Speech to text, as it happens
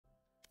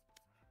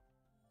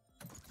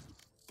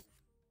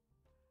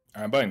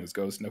I'm buying this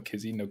ghost. No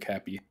Kizzy, no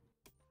Cappy.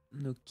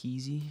 No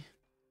Keezy.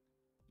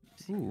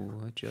 Ooh,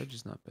 that judge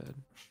is not bad.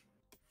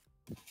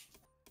 Oh,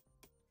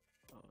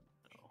 no.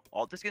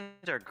 All the skins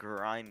are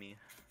grimy.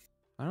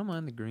 I don't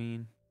mind the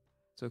green.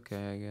 It's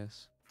okay, I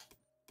guess.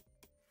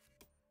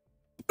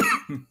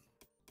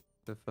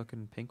 The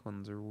fucking pink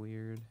ones are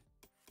weird.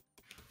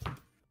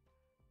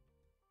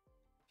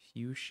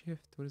 Hue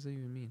shift? What does that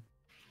even mean?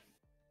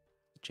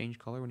 Change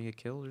color when you get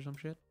killed or some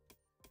shit?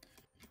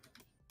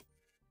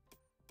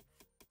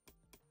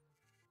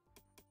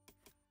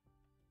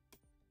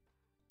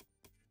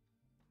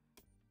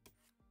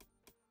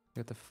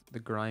 Got the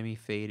grimy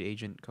fade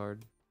agent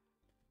card.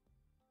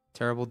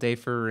 Terrible day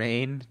for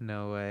rain?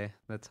 No way.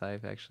 That's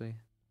hype actually.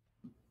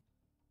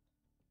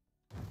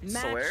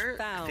 Swear,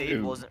 found. Fade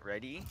Ew. wasn't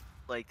ready.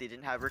 Like they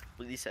didn't have it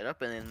completely set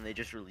up, and then they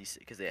just released it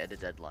because they had a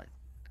deadline.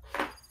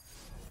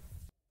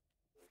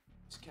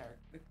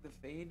 The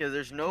fade. Yeah,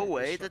 there's no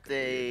way that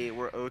they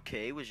were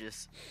okay with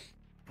just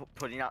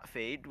putting out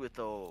Fade with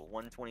a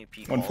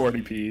 120p.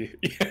 140p.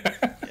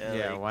 Yeah.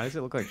 Yeah, like, why does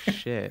it look like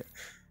shit?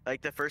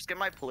 like the first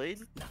game I played,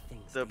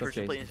 the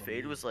person Okay. playing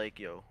Fade was like,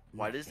 "Yo,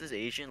 why does this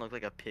Asian look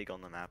like a pig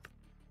on the map?"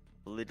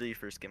 Literally,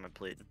 first game I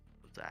played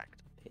was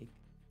Act. Pig.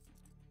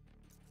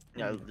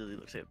 Yeah, it literally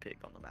looks like a pig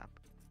on the map.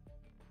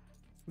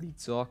 What are you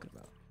talking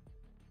about?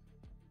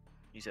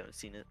 You just haven't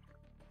seen it.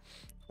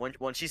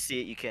 Once you see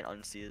it, you can't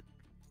unsee it.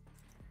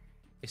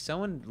 If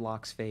someone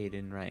locks fade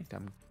in ranked,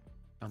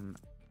 I'm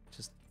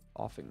just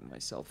offing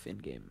myself in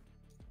game.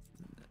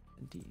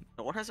 Indeed.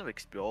 No one has an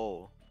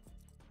oh.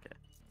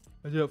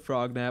 I did a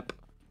frog nap.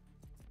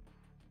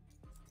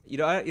 You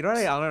know what I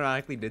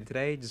unironically did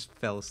today? Just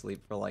fell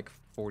asleep for like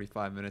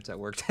 45 minutes at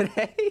work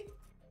today.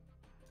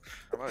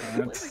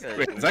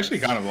 It's actually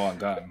kind of a long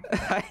time.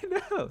 I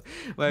know.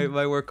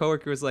 My work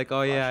coworker was like,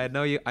 "Oh yeah,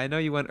 I know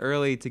you went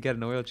early to get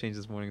an oil change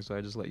this morning, so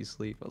I just let you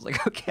sleep." I was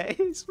like, "Okay,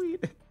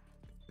 sweet.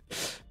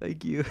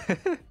 Thank you."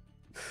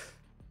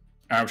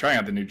 I'm trying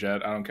out the new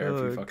jet. I don't care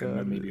if you fucking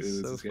God, immediately it's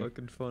lose so this game.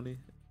 fucking funny.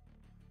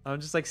 I'm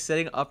just like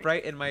sitting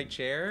upright in my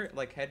chair,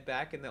 like head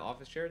back in the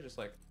office chair, just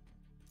like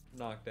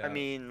knocked out. I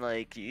mean,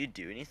 like, do you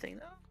do anything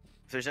though?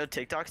 If there's no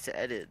TikToks to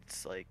edit,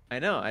 it's like, I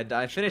know. I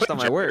finished all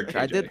my work.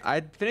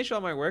 I finished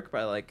all my work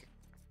by like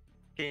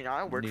can you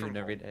not work from noon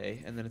every home?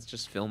 day, and then it's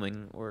just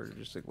filming or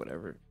just like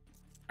whatever.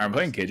 I'm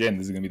playing KJ, and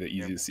this is gonna be the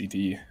easiest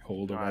CT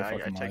hold of our I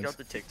fucking checked lives. out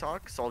the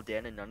TikTok, saw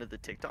Dan in none of the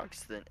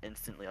TikToks, then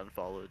instantly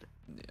unfollowed.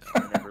 Yeah.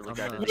 I never looked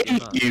at I'm it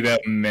not- again. Wait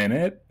a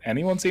minute.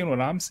 Anyone seeing what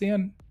I'm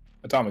seeing?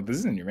 Atomic, this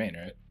isn't your main,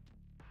 right?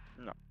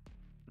 No.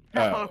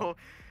 Oh. No.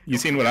 You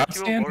seen what I'm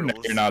Dual seeing? No,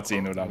 immortals. you're not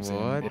seeing what I'm seeing.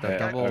 What? The Yeah,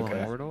 double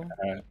okay. immortal?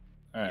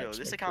 Alright, Yo, just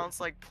this make account's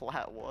like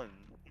plat 1.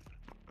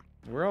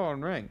 We're all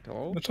unranked.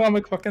 Oh, sure.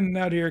 Atomic fucking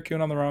out here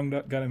queuing on the wrong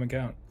goddamn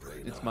account.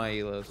 it's my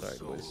elo. Sorry,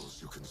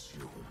 boys.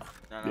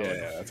 No,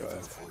 Yeah, that's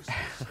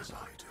why.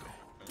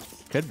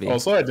 Could be.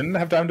 Also, I didn't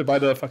have time to buy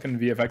the fucking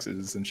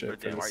VFXs and shit But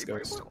for Dan, why this are you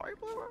ghost.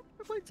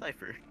 playing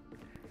Cypher?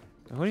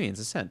 What do you mean? It's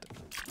Ascent.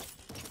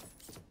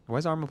 Why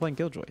is Arma playing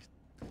Killjoy?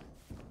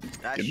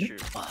 That's Didn't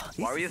true.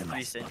 Why were you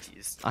 3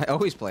 centis? I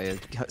always play a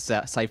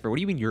Cypher. What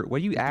do you mean? What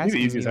are you asking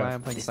me easiest why half.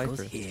 I'm playing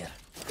Cypher?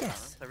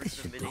 Yes.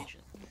 Cypher's a mid-agent.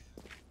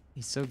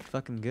 He's so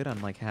fucking good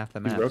on like half the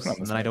He's maps, broken on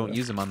and this then I map, don't though.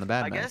 use him on the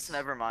bad I maps. guess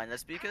never mind.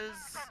 That's because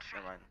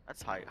never mind.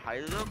 That's high. High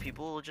though,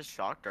 people will just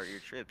shock dart your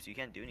trips. You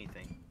can't do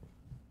anything.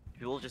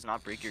 People will just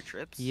not break your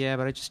trips. Yeah,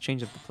 but I just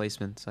changed up the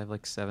placements. I have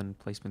like 7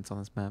 placements on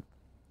this map.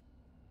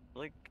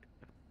 Like,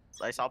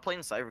 I stopped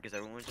playing Cypher because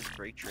everyone would just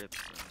break trips.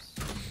 And it was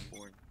so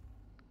boring.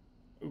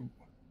 Ooh.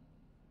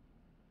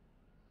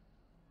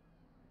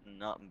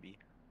 Not B.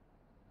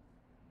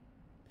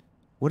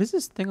 What is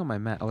this thing on my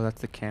map? Oh, that's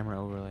the camera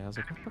overlay. I was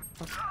like, what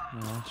the fuck?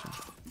 No, actually,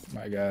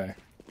 My guy.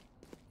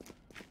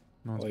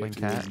 no one's All you playing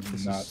have to do cat. is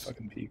This not is-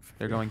 fucking peek. for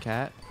They're free. going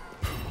cat.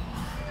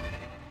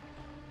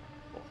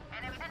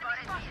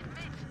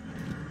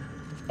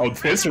 Oh,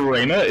 this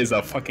arena is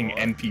a fucking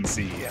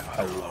NPC.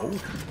 Hello?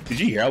 Did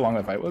you hear how long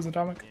that fight was,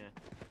 Atomic? Yeah.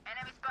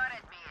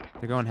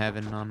 They're going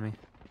heaven on me.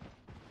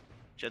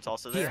 Jet's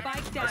also there. Spike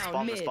Let's down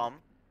bomb. Let's mid. bomb.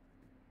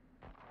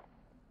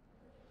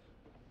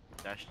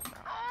 Dash.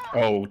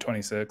 Oh,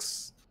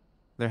 26.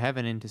 They're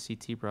heaven into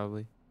CT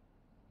probably.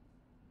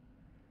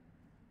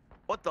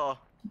 What the?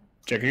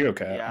 Check your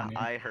cat. Yeah, on you.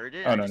 I heard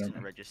it. Oh, I no, just no,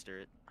 didn't no. register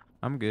it.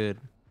 I'm good.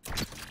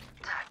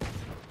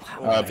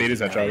 Fade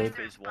is headshotted.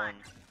 Phase 1.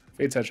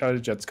 Fade's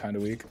headshotted. Jet's kind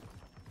of weak.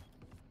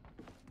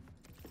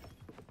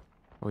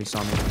 Oh, he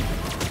saw me.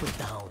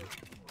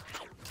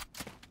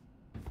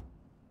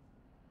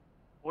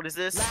 What is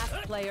this? Last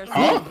player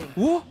Huh? standing.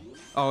 Whoa!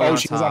 Oh,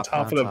 she was on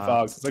top of the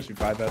box. It's actually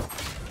 5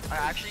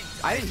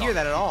 I didn't hear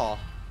that at all.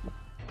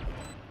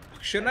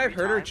 Shouldn't I have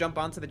Every heard her time? jump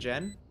onto the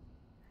gen?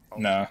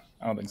 No,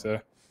 I don't think so.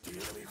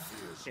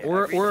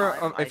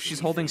 Or if she's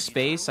holding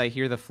space, I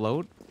hear the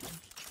float.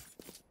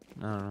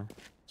 I don't know.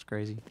 It's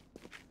crazy.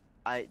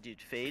 Dude,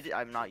 Fade,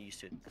 I'm not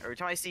used to it. Every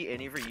time I see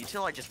any of her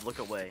util, I just look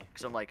away.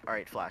 Because I'm like,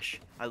 alright, flash.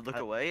 I look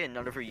away, and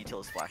none of her util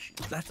is flashing.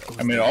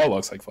 I mean, it all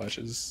looks like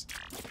flashes.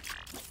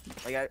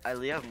 Like, I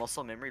literally have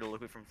muscle memory to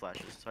look away from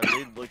flashes. So I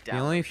literally look down.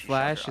 The only when she shot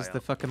flash her is eye the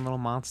up. fucking little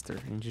monster,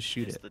 and you just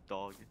shoot It's it. the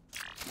dog.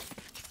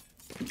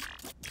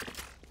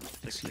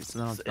 It's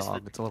not a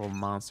dog, it's a little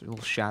monster, a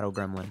little shadow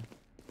gremlin.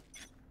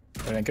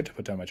 I didn't get to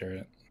put down my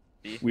turret.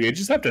 B? We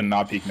just have to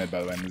not peek mid,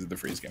 by the way, and this is the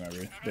freeze game ever.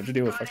 They have to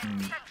deal with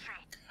fucking...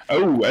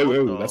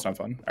 Oh, that's not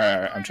fun.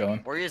 Alright, I'm chilling.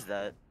 Where is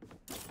that?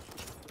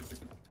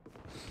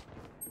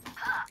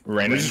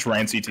 Reyna just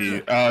ran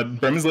CT.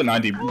 Brim is lit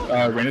 90.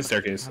 Reyna's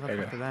staircase. How the fuck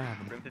Okay. did that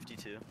happen? Brim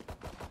 52.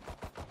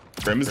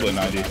 Brim is lit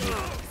 90.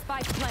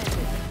 Spike planted.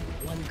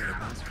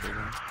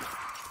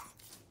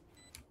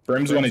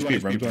 Brim's 1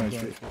 HP. Brim's 1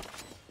 HP.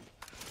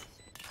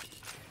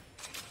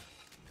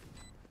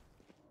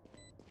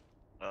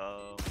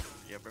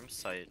 Yeah, Brim's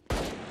sight.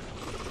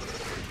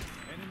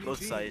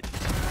 Both sight.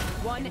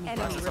 One enemy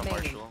Last is on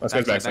remaining. Marshall. Let's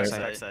go Backside,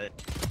 backside. backside.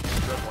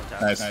 Backside. One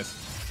tap. Nice.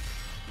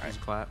 Nice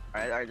clap.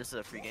 Alright, this is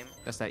a free game.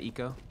 That's that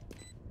eco.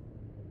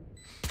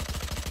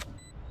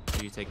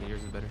 You taking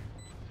yours is better.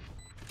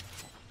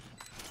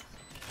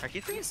 I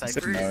keep thinking said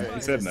Cypher no. He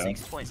is said a no.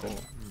 6.0.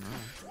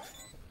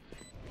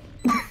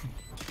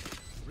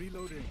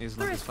 He's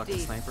like this fucking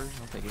sniper.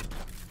 I'll take it.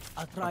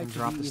 I'll try to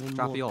Drop be even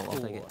the more ult. I'll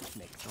take it. forward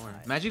next Don't worry.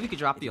 time. Imagine if you could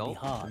drop the It'll be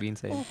ult. It'd hard. be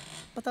insane. Oh,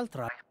 but I'll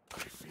try.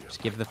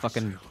 Just give the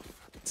fucking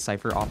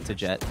Cypher off to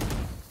Jet.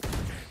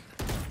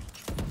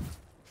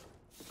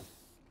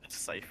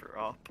 Cypher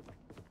up.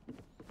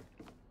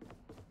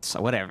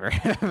 So whatever.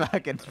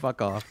 Fucking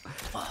fuck off.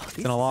 Oh, It's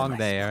been a long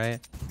day, alright?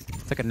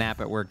 Took a nap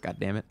at work,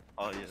 goddammit.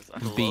 Oh yes, I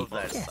I'm love beat.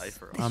 that Yes.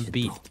 Cypher up. I'm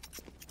beat.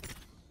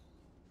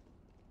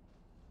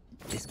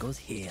 This goes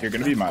here. You're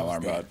gonna be my that goes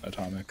alarm there. bot,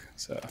 Atomic.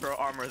 So Bro,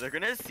 Armor, they're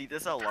gonna see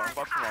this alarm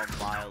bot from a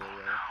mile away.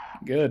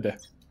 good.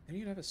 And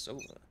you can have a solo.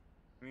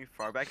 I mean,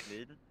 far back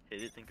mid,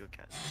 hit it, then go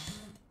catch.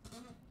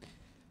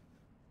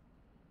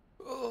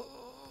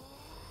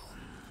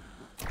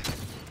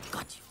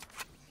 Got you.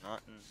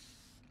 Nothing.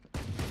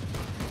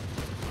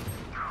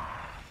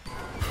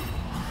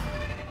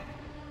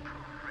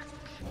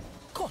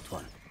 Caught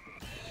one.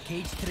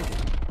 Cage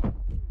trigger.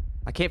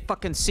 I can't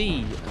fucking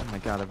see. Oh my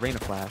god, a rain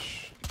of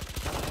flash.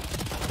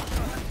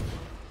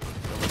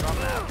 Drop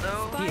that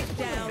though. Spike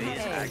down Fade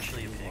is A.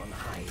 actually a pig. One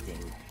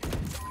hiding.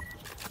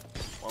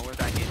 One went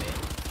back in.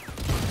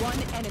 One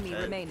enemy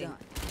Dead. remaining.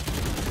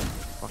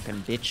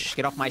 Fucking bitch.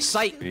 Get off my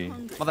sight, B.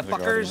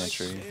 motherfuckers.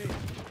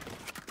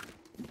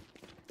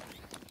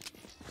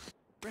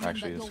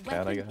 Actually, it's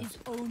cat, I guess. Is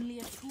only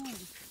a tool. You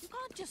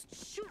can't just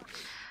shoot.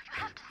 You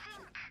have to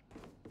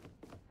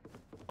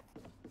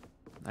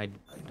think.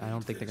 I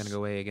don't think they're gonna go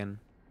away again.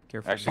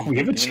 Careful. Oh, we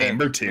have a even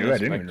chamber even too? I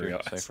didn't even Spectre,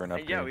 realize. Cypher and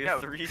And yeah, we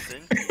upgrade. have 3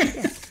 syncs.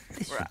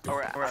 This Or should do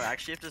or it. I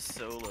actually have to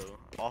solo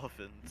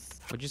offense.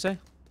 What'd you say?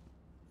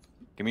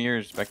 Give me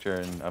your Spectre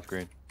and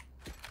upgrade.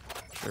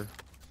 Sure.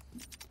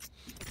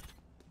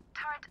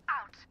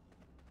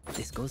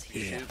 This goes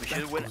We here. should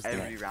that win goes there.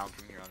 every round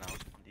from here on out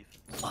on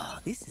defense. Oh,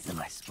 this is a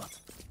nice spot.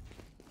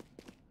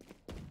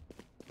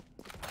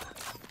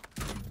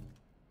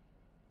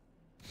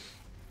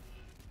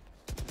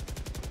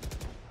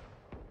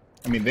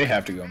 I mean, they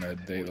have to go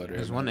mid. They literally.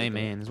 There's have one no A idea.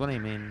 main. There's one A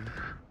main.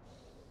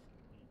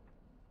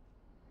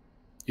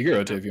 You can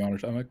rotate if you want,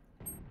 Atomic.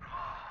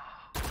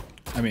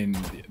 I mean,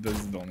 this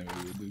is the only way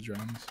we would lose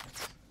rounds.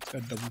 It's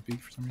got double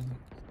peak for some reason.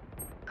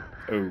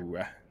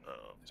 Oh,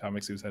 Oh,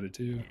 Atomic suicided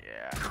too.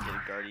 yeah, get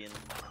a guardian.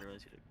 I didn't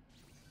realize you did.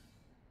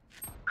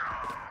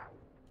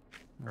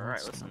 Alright,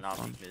 That's let's not not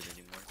fun. be mid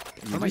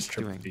anymore. You am I just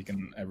triple doing? peek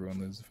and everyone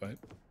loses the fight.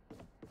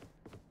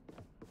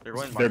 They're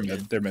going They're market.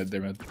 mid. They're mid.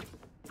 They're mid.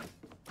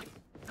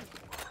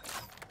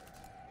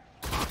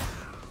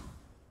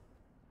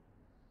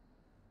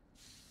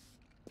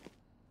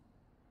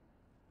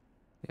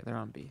 Yeah, they're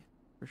on B,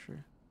 for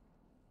sure.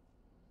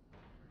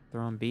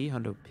 They're on B,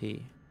 Hundo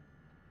P.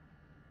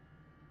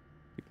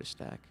 Keep it a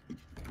stack.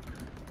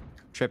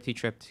 Tripped, he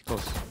tripped.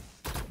 Close.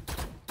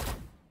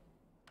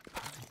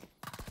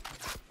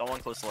 Got one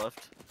close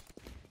left.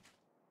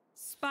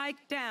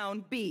 Spike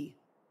down B.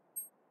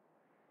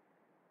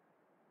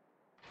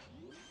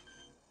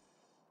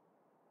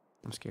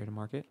 I'm scared to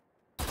mark it.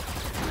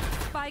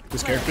 Spike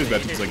This planted. character's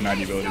about to use like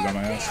 90 abilities on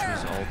my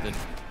ass. He's ulted.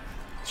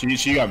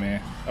 She got me.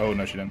 Oh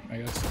no, she didn't. I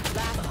guess.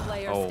 Last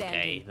player Okay,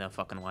 standing. the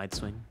fucking wide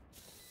swing.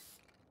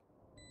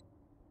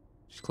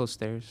 She's close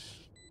stairs.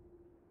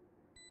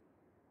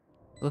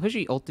 I love how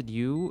she ulted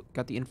you,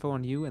 got the info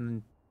on you, and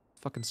then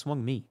fucking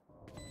swung me.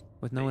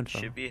 With no It info.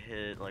 should be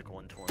hit like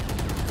 120.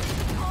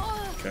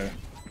 Okay.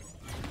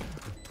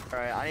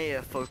 Alright, I need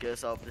to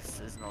focus up. This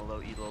isn't a low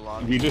elo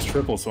lobby. We just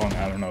triple swung.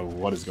 I don't know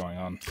what is going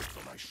on.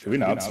 Should we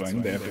not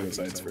swing? They have to go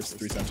sides versus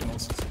 3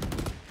 sentinels.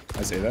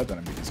 I say that, then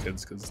I beat these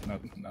kids because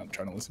not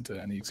trying to listen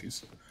to any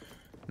excuse.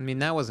 I mean,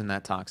 that wasn't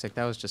that toxic.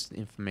 That was just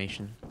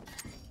information.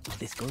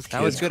 This goes That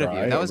here. was good of you.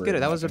 cry That was over good. it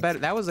That was a happened. better.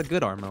 That was a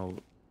good Armo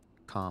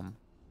calm.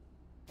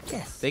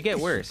 Yes. They get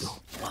worse.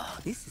 Wow,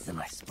 this is a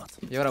nice spot.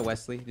 Yo, what up,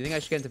 Wesley? Do you think I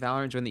should get into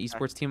Valorant and join the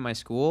esports team at my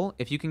school?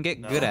 If you can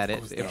get good No. at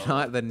it. If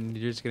not, then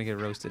you're just gonna get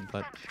roasted.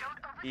 But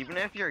Even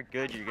if you're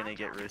good, you're gonna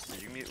get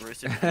roasted. You're gonna get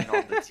roasted for being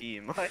on the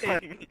team.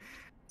 Like,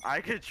 I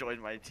could join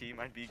my team,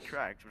 I'd be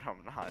cracked, but I'm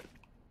not.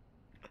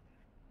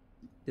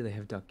 do they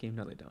have duck game?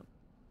 No, they don't.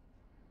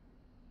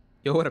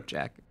 Yo, what up,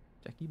 Jack?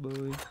 Jackie boy.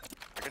 We're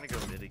gonna go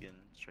mid again.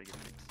 Let's try to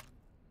get picks.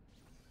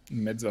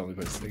 Mid's the only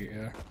place to get,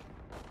 yeah.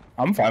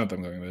 I'm fine with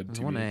them going mid. There's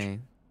TBH. one A.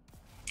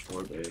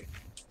 Or big.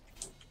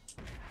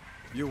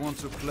 You want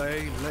to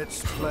play?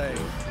 Let's play.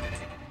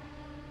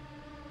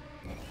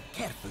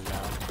 Careful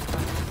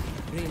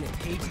now. Bring it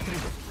page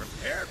 3.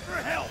 Prepare for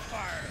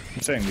hellfire.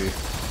 I'm saying B.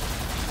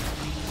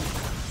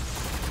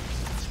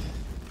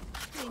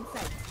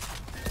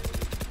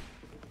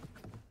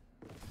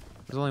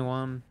 There's only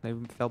one. They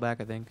fell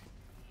back, I think.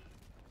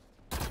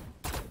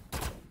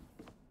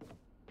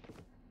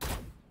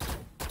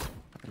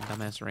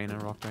 Dumbass Reina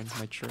rocked right into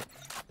my trip.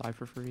 Die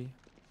for free.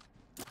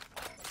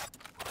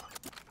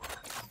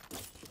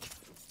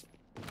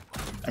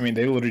 I mean,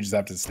 they literally just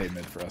have to stay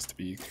mid for us to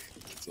peek.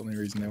 That's the only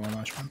reason they won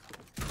last one.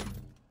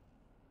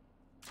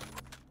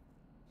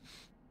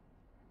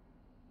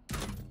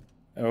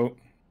 Oh.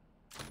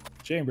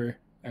 Chamber.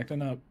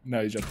 Acting up.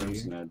 No, he jumped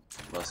He's in. mid.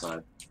 Left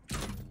side.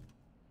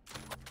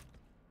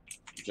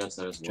 Jet's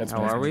there as well. Jet's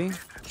How are we?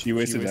 She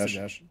wasted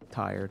dash.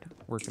 Tired. They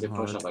Working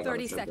push hard. up, I got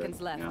 30 a trip seconds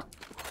there. left.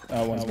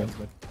 Yeah. One's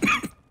good.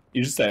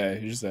 You just say.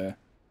 You just say.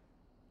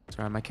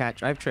 Sorry, my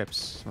catch. I have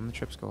trips. When the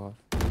trips go off.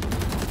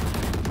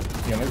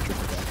 Yeah, another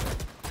triple back.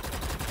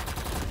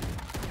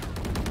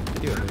 I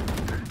do have it.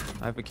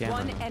 I have a camera.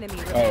 One enemy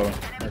remaining. Oh,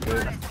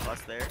 okay.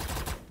 Left there.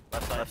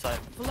 Left side, left side.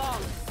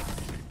 Flawless.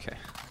 Okay.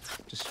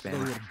 Just They spam.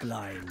 were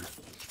blind.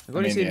 I'm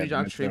going to mean, see a yeah, new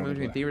jock it's stream down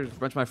between the theaters with a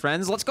bunch of my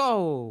friends. Let's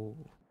go!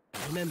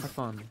 Remember, Have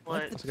fun.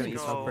 What? I was gonna eat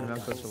some for the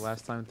Memphis for the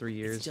last time in 3 it's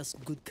years.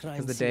 just good crime.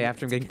 Because the day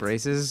after I'm getting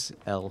braces,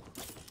 L.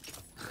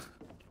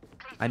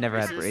 I never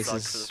had Braces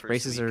suck for the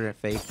braces. first Braces week. are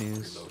fake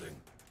news.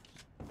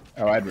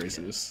 Oh, I had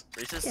braces.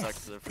 Braces Yes, suck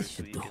for the this first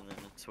should week, go. and then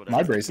it's whatever.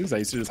 My braces, I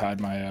used to just hide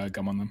my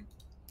gum on them.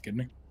 Kidding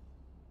me?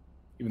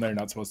 Even though you're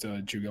not supposed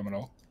to chew gum at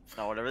all.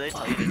 No, whatever they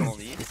tell you to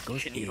don't eat, This you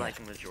goes should eat here. like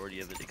a majority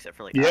of it, except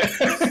for like Yeah,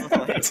 apples.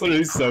 Like, that's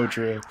literally so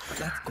true.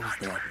 That goes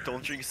there.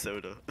 don't drink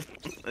soda.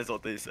 That's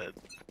what they said.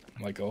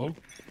 I'm like, oh, You're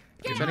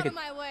Get trying out to of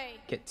my way.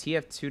 get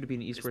TF2 to be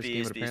an It's esports B,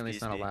 game, it's but B, apparently it's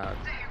it's not B. allowed.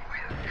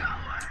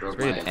 Broke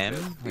It's rated my M?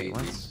 ankle. Wait, Wait,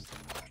 what?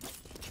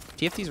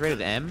 TFT's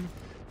rated M?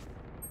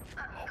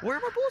 Where are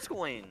my bullets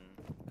going?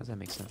 How does that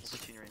make sense?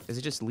 14 range. Is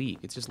it just League?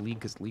 It's just League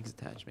because League's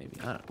attached, maybe.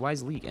 I don't, why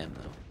is League M,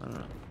 though? I don't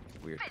know.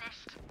 Weird.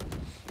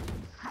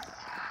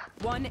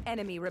 One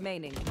enemy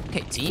remaining.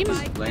 Okay, team?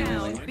 Spike Lane,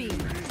 down lane. B.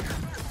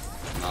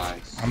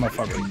 Nice. I'm a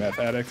fucking meth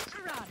addict.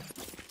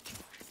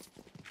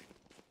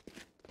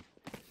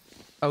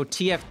 Oh,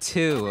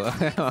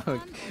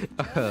 TF2.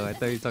 Oh, I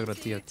thought you were talking about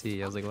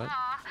TFT. I was like, what?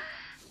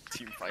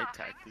 Team fight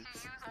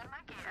tactics.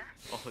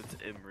 Oh, it's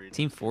M rated.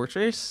 Team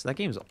Fortress? That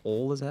game's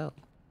old as hell.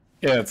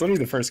 Yeah, it's literally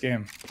the first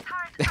game.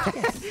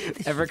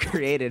 Ever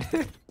created.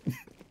 That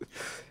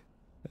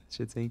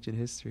shit's ancient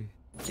history.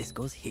 This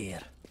goes here.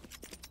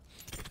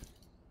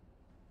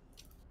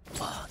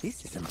 Oh,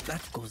 this is a...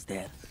 That goes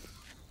there.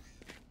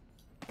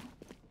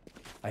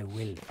 I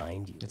will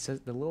find you. It says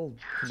the little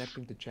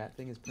connecting to chat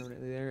thing is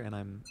permanently there, and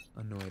I'm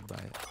annoyed by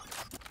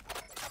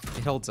it.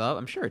 It holds up?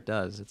 I'm sure it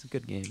does. It's a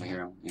good game. My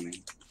hero, aiming.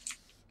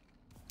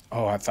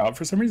 Oh, I thought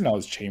for some reason I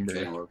was chamber.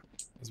 Didn't I work.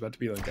 was about to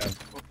be like,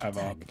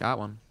 I've Got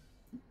one.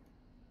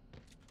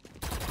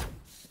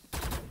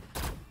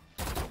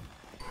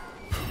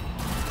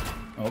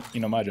 Oh, you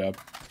know my job.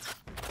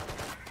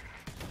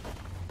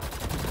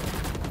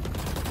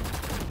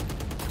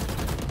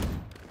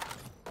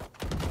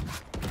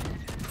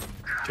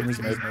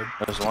 Chamber's mid.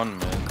 There's one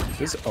mid.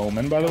 This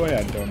Omen, by the way,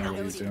 I don't know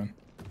what he's doing.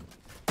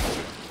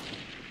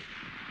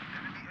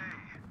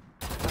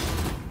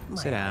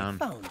 Sit down.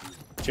 Found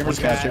you. Chamber's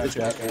cat, Chamber's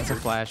cat. It's a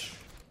flash.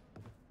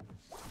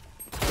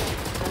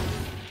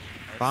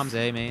 Bombs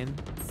A, main.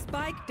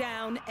 Spike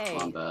down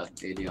On A. bad.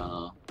 80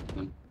 on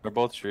him. They're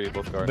both tree,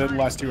 both The guard.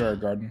 last two are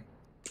garden.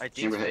 I think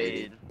Chamber fade.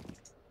 80.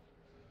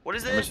 What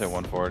is I'm gonna this? say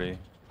 140 or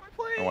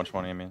Play.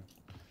 120. I mean.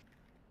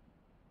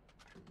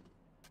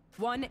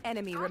 One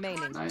enemy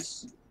remaining.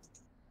 Nice.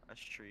 That's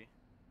tree.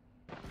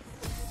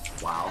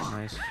 Wow.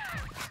 Nice.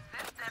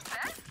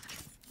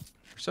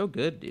 You're so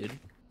good, dude.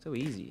 So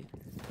easy.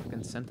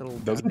 Fucking Sentinel.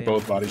 Those are goddamn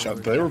both body shots.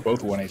 controller. They were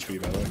both 1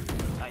 HP, by the way.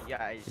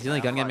 Yeah, Is the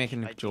only gun game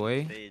making I think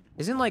joy? fade.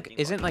 Isn't I think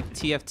isn't like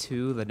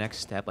TF2 the next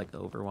step like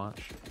Overwatch?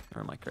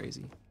 Or am I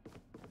crazy?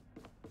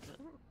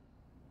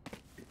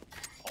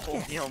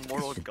 Oh, yeah,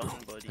 Mortal Gun,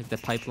 buddy. Like the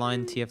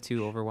pipeline TF2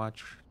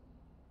 Overwatch.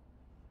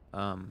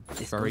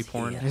 This Furry goes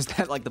porn. here. Is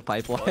that like the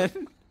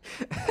pipeline?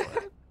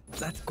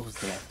 That goes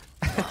there.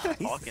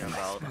 Talking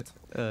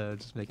about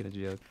Just making a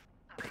joke.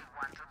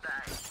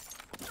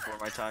 for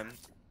my time.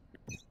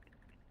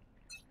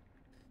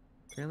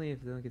 Apparently,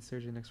 if they don't get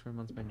surgery next 4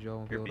 months, my jaw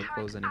won't be You're able to being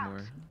close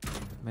anymore.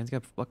 Man's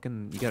got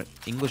fucking. You got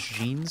English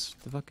genes?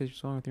 The fuck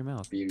is wrong with your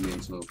mouth? Beam beam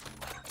smoke.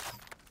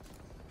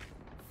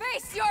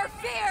 Face your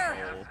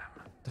fear!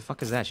 The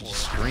fuck is that? She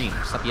just screamed.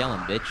 Stop yelling,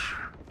 bitch.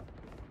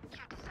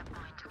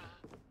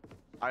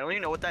 I don't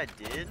even know what that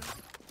did.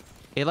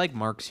 It like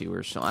marks you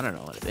or so. I don't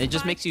know. It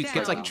just makes you. It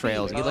gets like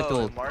trails. You get like the Oh,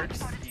 little.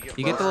 marks.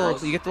 You get the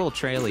little. You get the little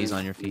trailies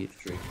on your feet.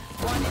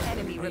 One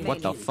enemy remaining.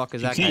 What the fuck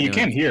is You that guy can't, you doing?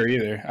 can't hear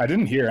either. I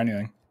didn't hear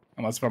anything.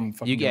 Unless from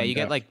fucking. Yeah, going you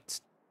get deaf. like.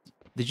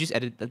 Did you just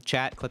edit the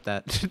chat? Clip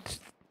that.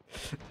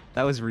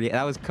 that was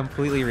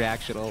completely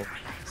reactional.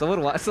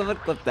 Someone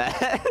clip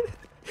that.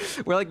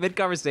 We're like mid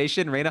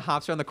conversation. Reyna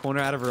hops around the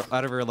corner out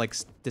of her like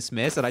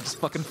dismiss, and I just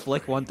fucking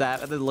flick one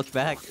tap and then look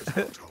back,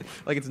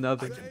 like it's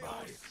nothing.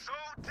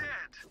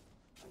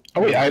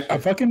 Oh wait, I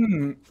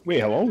fucking wait.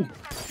 Hello.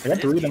 I got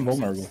three of them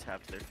vulnerable.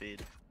 Tapped their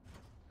feed.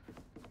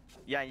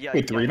 Yeah.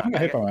 Wait, three? Yeah, I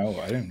hit by my ult.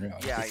 I didn't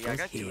realize. Yeah, I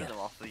got two of them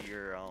off of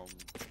your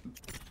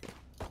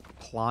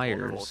Pliers.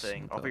 vulnerable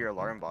thing, off of your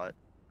alarm bot.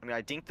 I mean,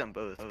 I dinked them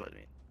both. But I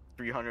mean,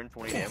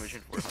 320 damage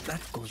and 400.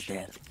 That goes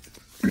there.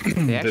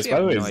 They actually This, by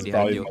the have way, no is idea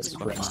how to probably deal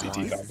the with most this fucking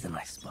cringe CT mod. This is a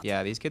nice spot.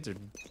 Yeah, these kids are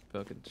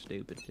fucking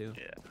stupid too.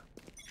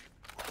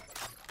 Yeah.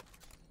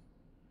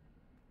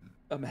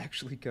 I'm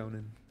actually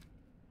Conan.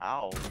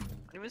 Ow. I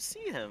didn't even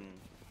see him.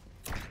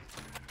 Are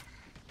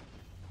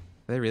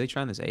they really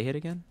trying this A hit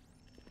again?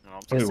 No, I'm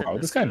Wait, just wow,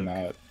 in this guy smoke.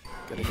 not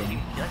good again.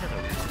 Yeah,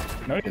 I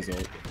got No, he is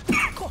ult.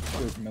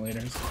 We're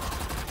millionaires.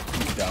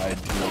 He died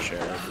to a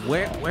share.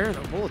 Where are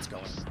the bullets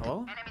going?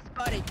 Hello?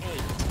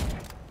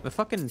 The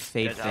fucking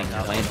fade Yeah, thing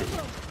down. landed.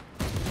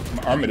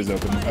 Our mid is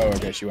open. Oh,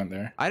 okay, she went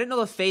there. I didn't know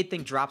the fade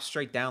thing dropped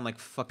straight down like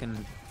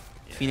fucking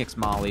Phoenix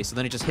Molly, so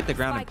then it just hit the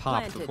ground and Spike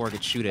popped planted. before it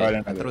could shoot it. Oh, I I didn't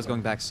know thought it that. was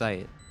going back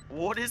sight.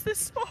 What is this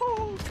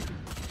smoke?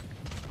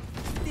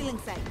 Stealing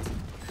sight.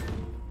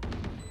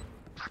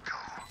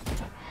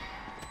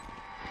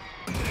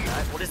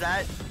 What is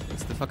that?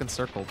 It's the fucking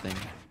circle thing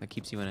that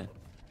keeps you in it.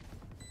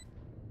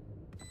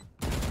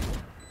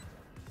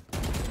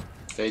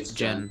 Fade's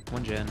Gen.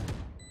 One gen.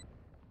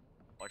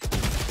 Watch.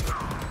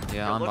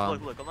 Yeah, Yo, on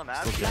bomb. look on the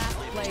map. Still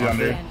gen. Last Two under.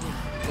 player standing.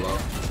 Hello.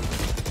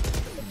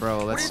 Bro,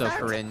 What that's is so that?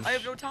 cringe. I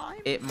have no time.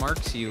 It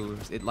marks you.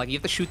 Like you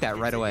have to shoot that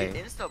right away.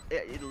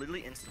 It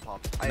literally insta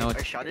pops. No,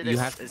 I shot it you as,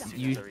 have as soon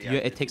you, as I you.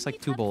 reacted. It takes like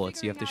 2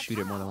 bullets. You have to shoot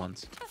it more than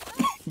once.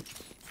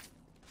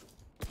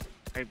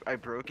 I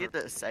broke it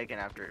the second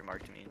after it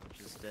marked me, which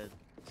is dead.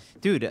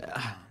 Dude, oh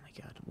my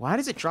god. Why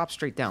does it drop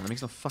straight down? That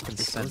makes no fucking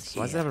sense.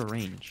 Why does it have a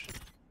range?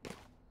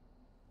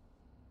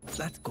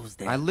 That goes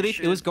there. I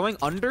literally, it was going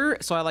under,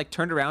 so I like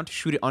turned around to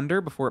shoot it under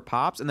before it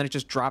pops, and then it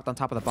just dropped on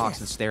top of the box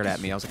and stared at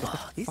me. I was like,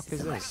 what the fuck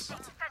is a nice this?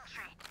 spot.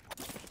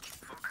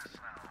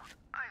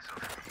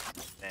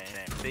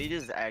 Man, Fade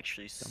is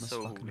actually Dumbest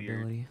so fucking weird.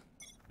 ability.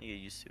 You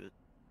get used to it.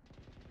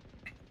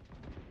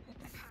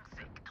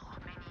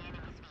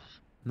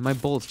 And my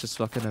bullets just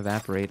fucking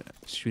evaporate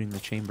shooting the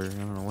chamber. I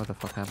don't know what the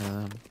fuck happened to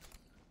them.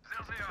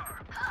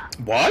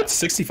 What?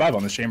 65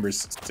 on the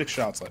chambers. 6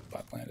 shots like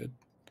landed.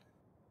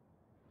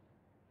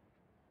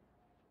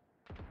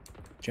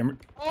 Chamber.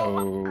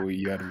 Oh,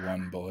 you had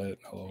 1 bullet.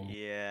 Hello.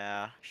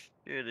 Yeah.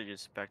 Should have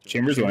just back to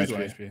Chambers 1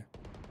 CT.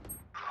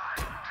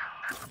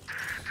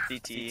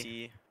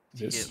 HP.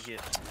 This.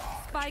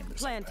 Spike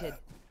planted.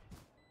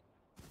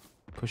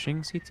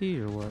 Pushing CT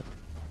or what?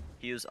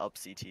 He was up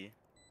CT.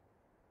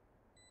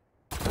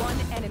 One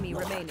enemy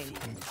remaining.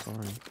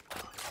 Sorry.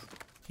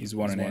 He's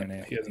 1 and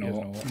 8. He has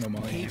no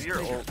money. If you're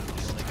ult, you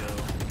wanna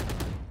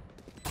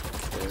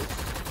go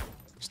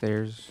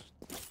Stairs.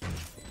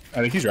 I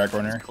think he's right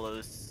corner.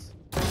 close.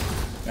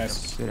 Nice.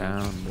 Sit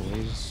down,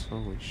 boys.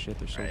 Holy shit,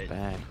 they're so Right.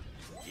 bad.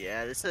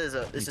 Yeah, this is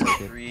a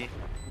shit. free.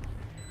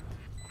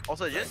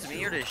 Also, just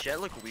me or does Shet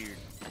look weird?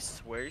 I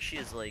swear she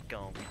is like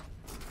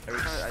every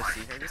time I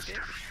see her in this game,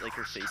 like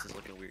her face is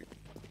looking weird.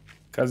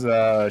 Cause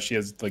she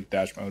has like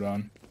dash mode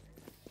on.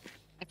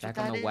 Back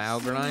on the WoW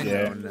grind?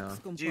 Yeah. Oh no.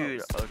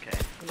 Dude, okay.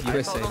 You I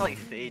were thought it saying was like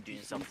Fade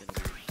doing something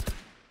weird.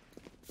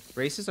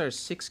 Braces are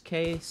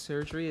 6K,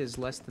 surgery is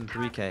less than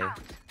 3K.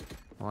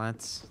 Well,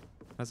 that's...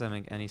 How does that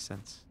make any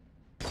sense?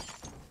 The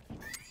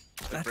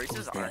That braces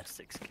goes there. aren't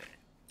 6K.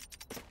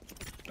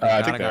 I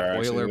God, think I they got are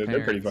actually. Euler They're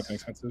pretty parents. fucking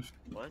expensive.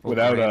 What?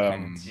 Without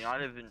grandparents. You're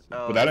not even.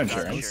 Oh, Without without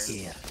insurance.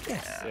 Yeah.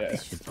 Yes. Yeah.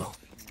 This should go.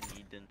 You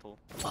need dental.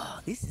 Oh,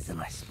 this is a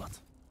nice spot.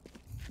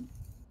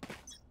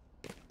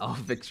 I'll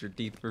fix your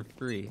teeth for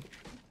free.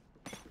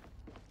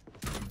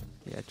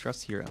 Yeah,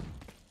 trust hero.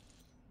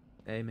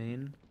 Hey,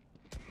 main.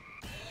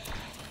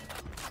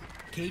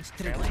 Cage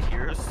trigger. Apparently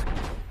heroes.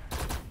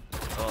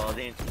 Oh,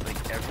 they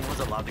like everyone's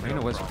allowed to go. Reyna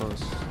to was prom.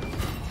 close.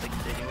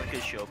 Like anyone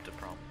could show up to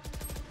prom.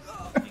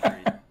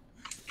 Agreed.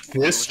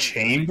 This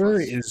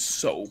chamber is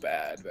so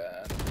bad,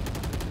 man.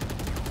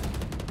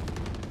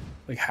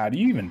 Like, how do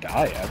you even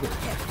die ever?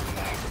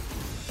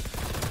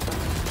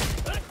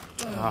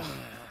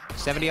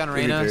 70 on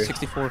Reyna, 33.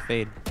 64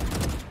 fade.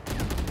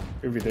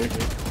 Here we go.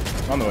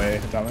 On the way,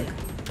 Atomic.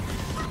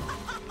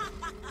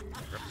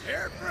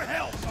 Prepare for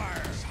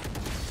hellfire.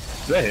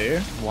 Is that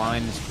here?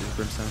 Wine is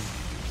Brimstone.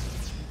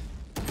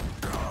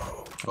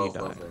 Oh, You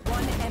died.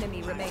 One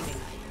enemy remaining.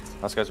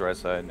 Last guy's right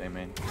side, A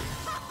main.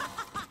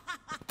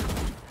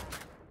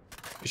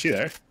 Is she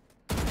there?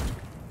 I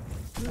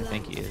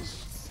think he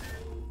is.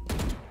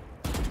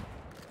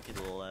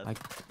 left. Like,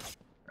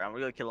 Alright, I'm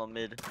gonna go kill him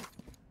mid.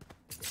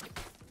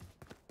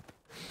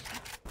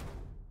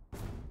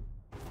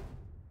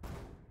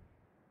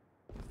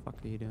 fuck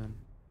are you doing?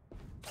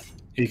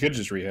 He could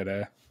just re-hit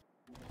A.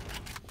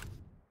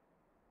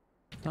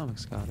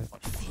 Dominic got it.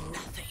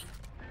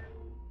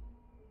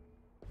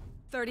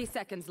 30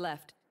 seconds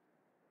left.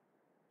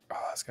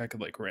 Oh, this guy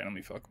could like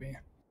randomly fuck me.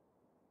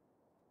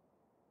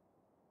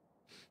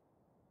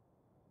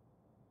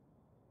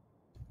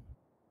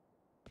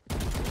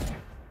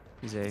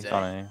 He's A. He's A.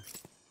 On A.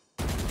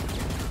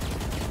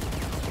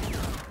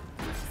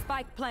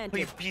 Spike planted.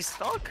 Wait, he's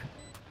stuck?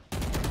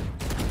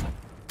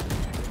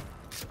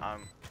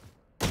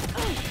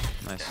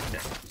 Nice.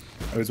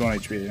 I was 1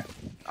 HP.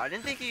 I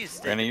didn't think he's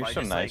dead. Randy, you're I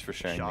so just, nice like, for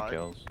sharing the shot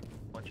kills.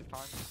 a bunch of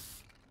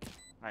times.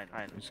 I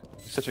know.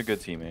 He's such a good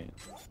teammate.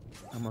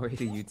 I'm already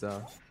to Utah.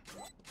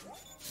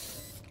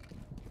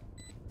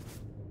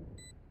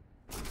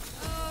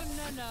 Oh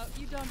no,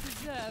 you don't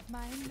deserve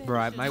my invention.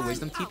 Bro, my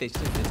wisdom teeth, they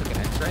took an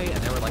X-ray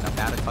and they were like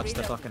about to touch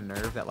the fucking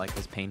nerve that like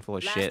was painful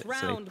as Last shit. So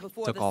round they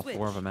before took the all switch.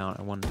 4 of them out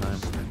at one time.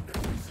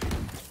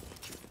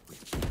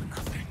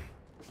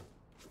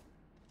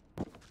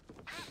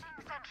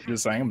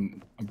 Just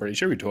saying, I'm pretty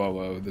sure we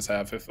 12-0 this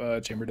half if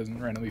Chamber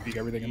doesn't randomly peek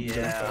everything in the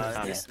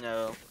Yeah,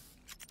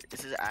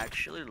 this is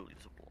actually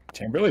losable.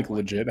 Chamber like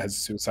legit has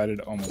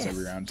suicided almost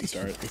every round to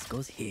start. This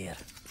goes here.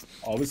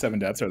 All the 7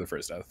 deaths are the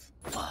first death.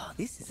 Oh,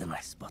 this is a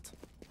nice spot.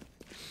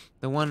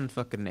 The one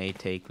fucking A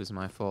take was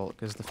my fault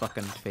because the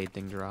fucking fade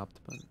thing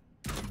dropped, but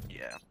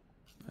Yeah.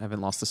 I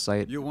haven't lost the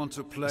sight. You want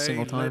to play?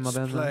 single time, Let's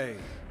my bad, play.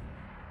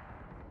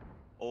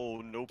 Oh,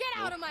 nope. Get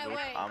out nope, of my nope,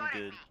 way. I'm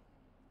good.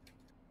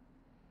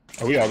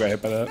 Oh, we all got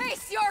hit by that.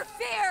 Face your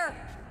fear!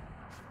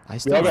 I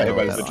still, all got don't hit know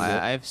by what the that,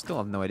 switch. I still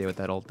have no idea what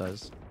that ult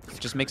does. It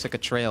just makes like a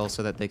trail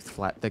so that they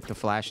the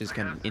flashes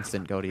can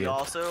instant go to You you.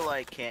 also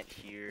like can't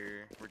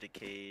hear. We're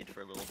decayed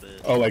for a little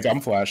bit. Oh, like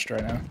I'm flashed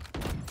right now.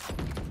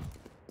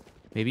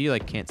 Maybe you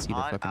like can't see the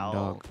I'm fucking out.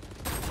 dog.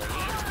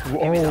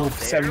 Oh,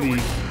 70.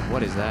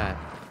 What is that?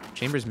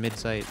 Chamber's mid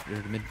sight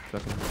or mid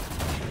fucking.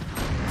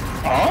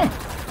 Huh?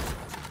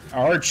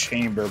 Our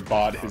Chamber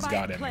bought his Spike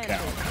goddamn planted.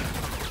 account.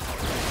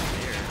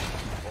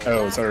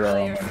 Oh, so did our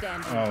own. Player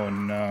standing. Oh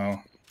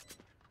no.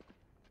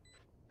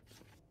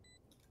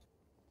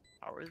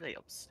 How are they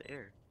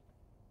upstairs?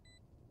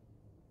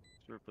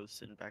 We're both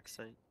sitting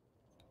backside.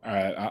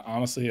 Alright,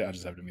 honestly, I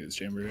just have to mute this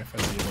Chamber if I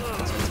see it.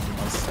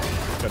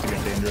 It's about to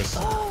get dangerous.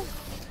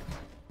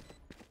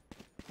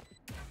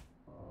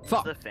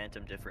 Fuck. The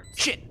phantom difference.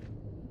 Shit.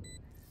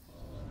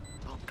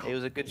 Oh, go. It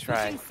was a good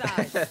try. Switching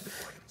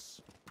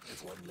sides.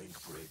 If one link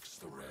breaks,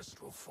 the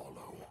rest will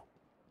follow.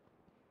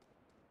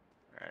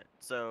 Alright,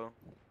 so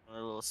a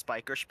little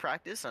spikerish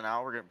practice, and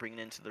now we're gonna bring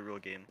it into the real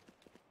game.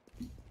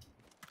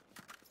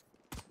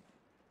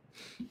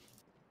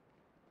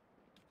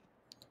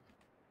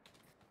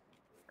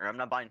 Or I'm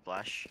not buying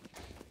flash.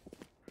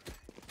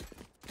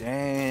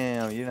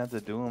 Damn, you didn't have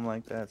to do him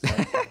like that.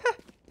 Son.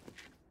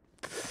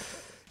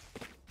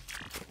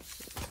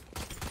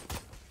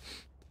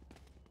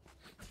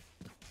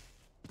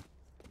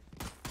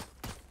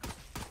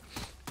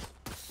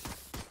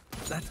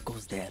 That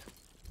goes there.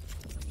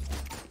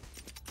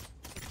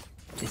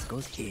 This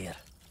goes here.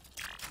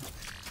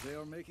 They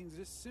are making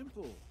this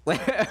simple.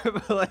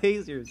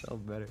 Blaze yourself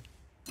better.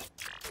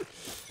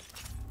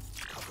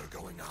 Cover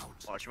going out.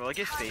 Watch me, like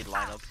a fade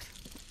lineup.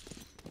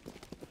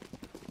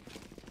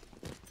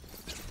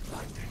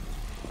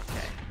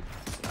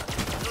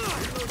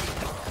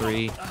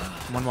 Three.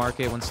 One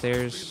market, one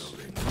stairs.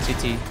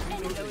 CT.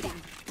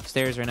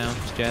 Stairs right now.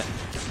 Just jet.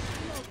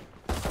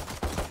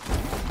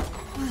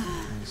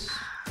 Nice.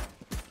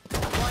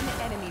 One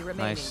enemy remaining.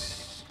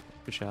 Nice.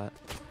 Good shot.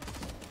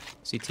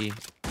 CT.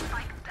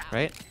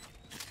 Right?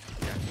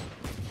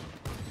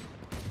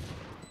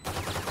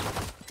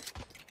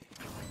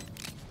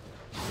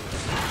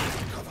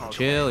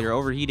 Chill, you're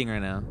overheating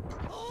right now.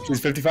 She's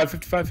 55,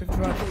 55,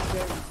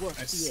 55.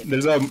 Nice.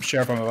 There's a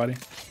sheriff on my body.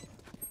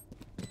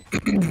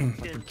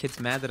 Fucking kid's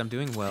mad that I'm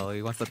doing well.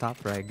 He wants the top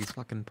frag. He's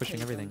fucking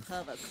pushing everything.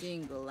 Have a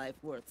single life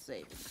worth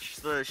saving.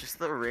 She's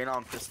the rain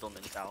on pistol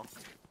mental.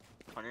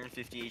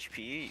 150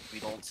 HP, we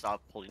don't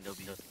stop holding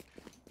W.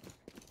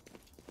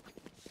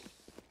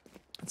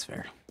 That's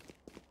fair.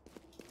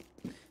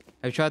 Have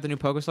you tried the new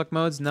Pokesuck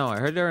modes? No, I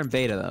heard they're in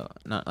beta though.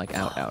 Not like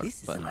out,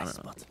 This is but a I nice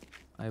don't know. spot.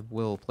 I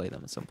will play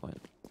them at some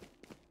point.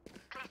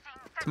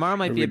 Tomorrow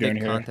might What are be we a big doing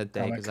here, content day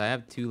Alec? because I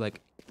have 2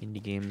 like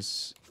indie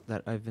games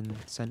that I've been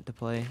sent to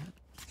play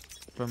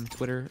from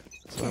Twitter,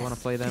 so I want to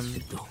play them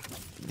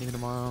maybe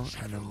tomorrow.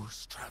 And then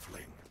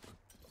Traveling.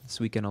 this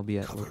weekend I'll be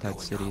at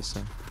Lotad City,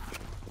 so.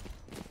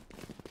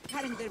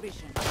 Cutting their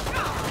vision.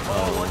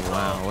 Oh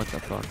wow, what the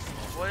fuck?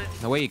 What?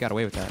 No way you got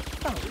away with that.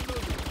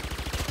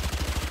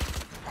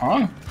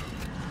 Huh?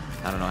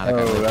 I don't know how that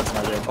got Oh, away. that's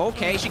not good.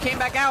 Okay, she came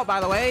back out by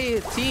the way.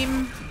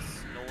 Team,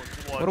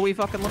 No what are we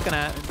fucking looking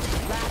at?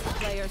 Last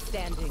player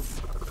standing.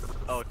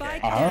 Okay.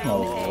 Spike I don't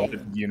know down what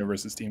A.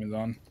 universe this team is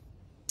on.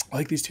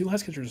 Like, these 2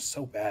 last kids are just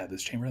so bad.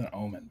 This Chamber and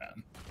Omen,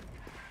 man.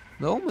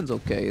 The Omen's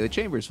okay. The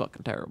Chamber's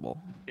fucking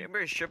terrible. Chamber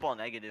is triple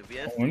negative. We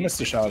have We three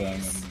missed a shot on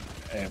him. stands,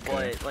 And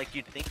but like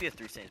you'd think we have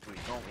 3 stands, but we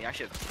don't. We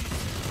actually have 2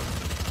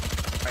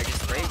 stands. Alright,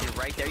 just spray. You're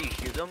right there. You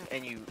hear them,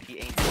 and he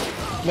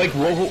aims. like,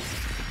 roll.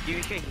 He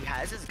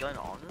has his gun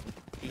on him.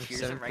 He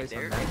hears him right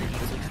there, and on then he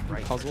looks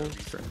right. Puzzle. there.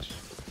 Trash.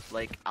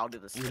 Like out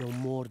of the We know sky.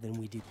 more than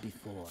we did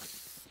before.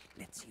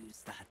 Let's use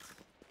that.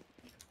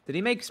 Did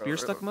he make spear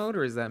stuck mode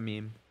or is that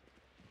meme?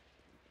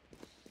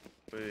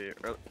 Wait,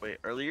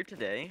 earlier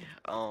today,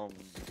 I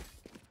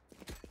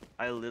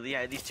literally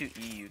had these 2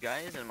 EU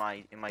guys in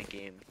my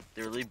game.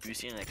 They're really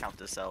boosting an account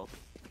to sell.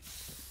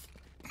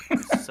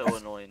 It's so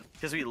annoying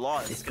because we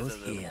lost This because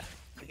goes of them. here.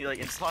 He like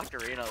in Slock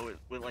Arena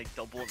with like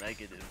double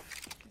negative.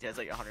 He has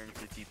like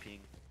 150 ping.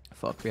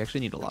 Fuck, we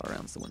actually need a lot of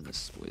rounds to win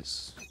this,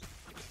 boys.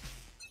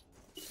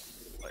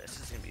 Oh, this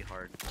is gonna be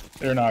hard.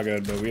 They're not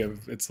good, but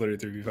it's literally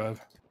 3v5.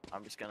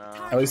 I'm just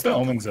gonna. At least the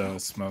Omen's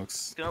smokes.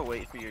 Just gonna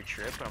wait for your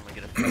trip, and I'm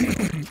gonna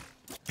get a.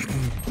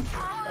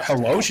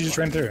 Hello? She just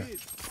ran through.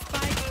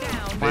 Spike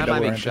down. Why am I double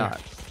being ran through.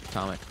 shot?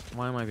 Atomic.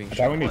 Why am I being I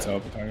shot? thought we need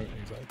help.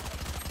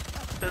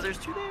 Because there's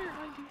 2 there.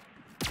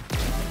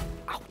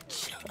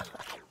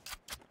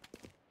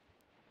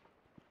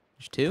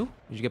 There's 2?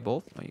 Did you get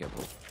both? Oh, you got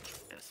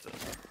both. Yes,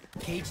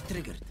 but Cage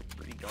triggered.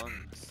 3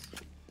 guns.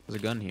 There's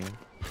a gun here.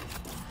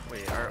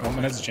 Wait, our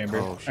Omen has a chamber.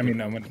 Oh, I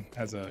mean, Omen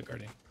has a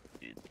guardian.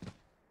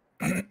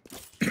 What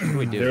do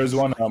we do? There's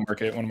one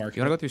market. One You market.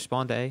 wanna go through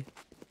spawn to A?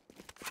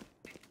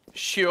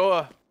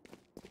 Sure.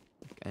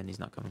 And he's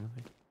not coming with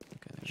me.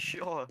 Okay.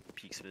 Sure,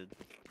 peaks mid.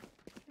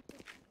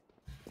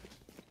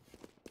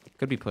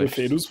 Could be If pushed.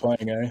 Fade was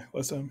playing A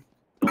last time.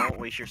 Don't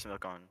waste your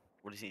smoke on.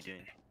 What is he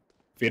doing?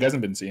 Fade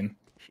hasn't been seen.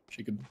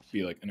 She could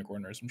be like in a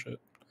corner or some shit.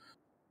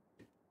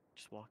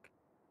 Just walk.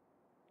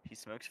 He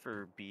smokes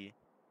for B.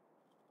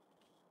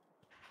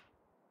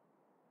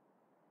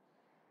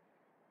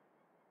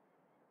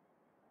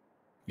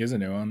 He has a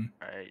new one.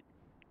 Alright.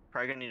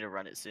 Probably gonna need to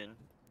run it soon.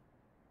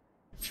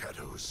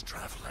 Shadows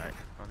traveling. Alright,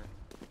 run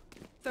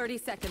it. 30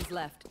 seconds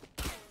left.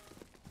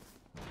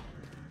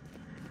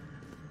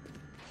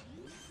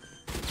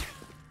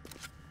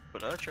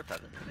 But trip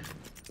happened.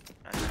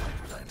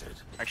 Planted.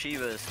 Actually,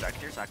 the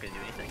Spectre's not gonna do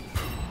anything.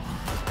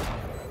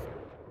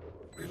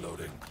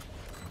 Reloading.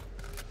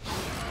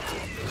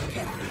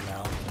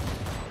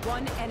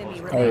 One enemy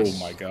Oh remains.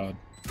 my god.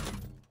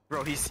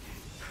 Bro, he's.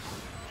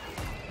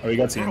 Oh, he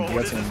got seen. Bro, He what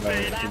got is seen this by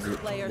fade? Last weird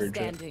player shit.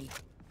 standing.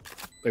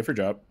 Play for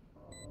drop.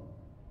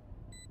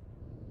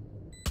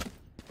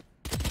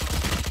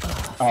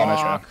 Oh, nice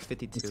shot.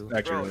 52. It's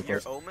actually Bro, really your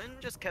close. Omen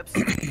just kept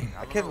smoking.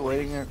 I kept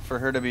waiting for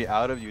her to be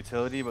out of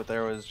utility, but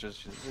there was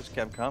just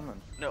kept coming.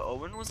 No,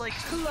 Owen was like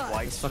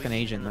white It's fucking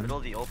swinging Asian, in the man. middle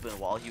of the open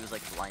while he was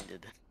like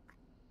blinded.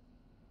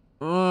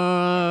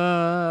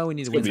 We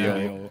need to Could win be a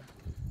that. heal.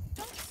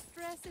 Don't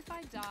stress if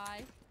I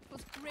die. It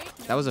was great.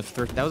 That was a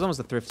knowing you. that was almost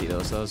a thrifty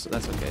though, so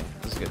that's okay.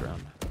 That's a good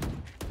round.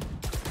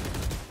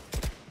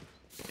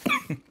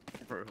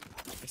 Bro,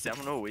 I'm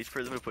gonna wait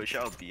for them to push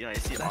out B, and I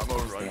see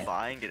Armo run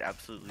by and get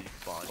absolutely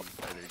bodied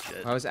by their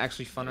jet. I was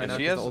actually fun right If now.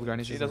 she 'cause has, the old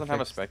Guardians she isn't doesn't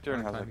have a fixed. Spectre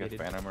and has like a Hated.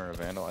 Phantom or a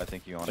Vandal. I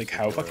think you honestly Like,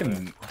 how do it.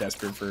 fucking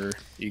desperate for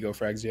ego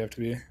frags do you have to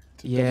be?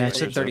 Yeah, it's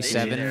They- at they-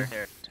 37.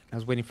 there. I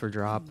was waiting for a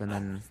drop and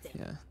then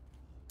yeah.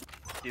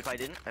 Dude, if I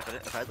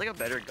had like a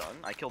better gun,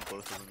 I killed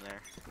both of them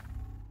there.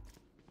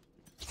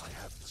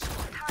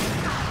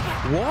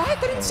 What? I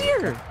didn't see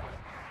her.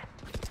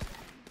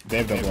 They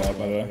have double up,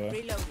 by the way.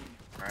 Reloading.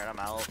 Alright, I'm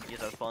out. You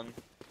guys have fun.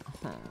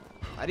 Huh.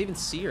 I didn't even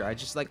see her. I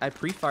just like I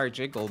pre-fire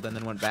jiggled and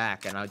then went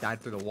back and I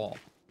died through the wall.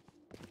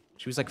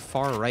 She was like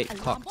far right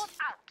Alarm cucked. bot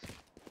out.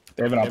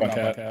 They have an up on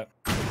cat.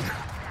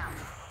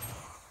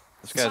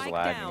 This guy's Spike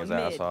lagging down his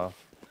ass mid.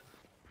 off.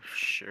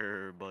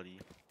 Sure, buddy.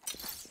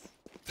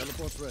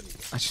 Teleport's ready.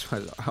 I just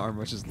my arm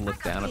was just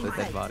looked down at the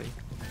dead body.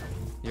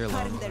 You're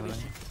alone. by the way.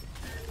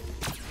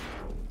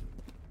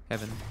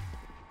 Heaven.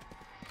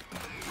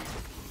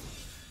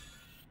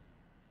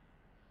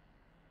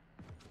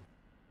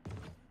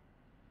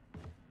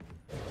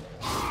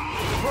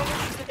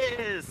 What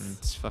is this?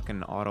 It's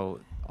fucking auto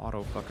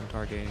fucking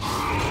targeting.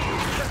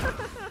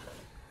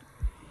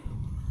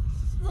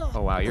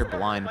 Oh wow, you're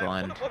blind. What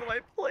am I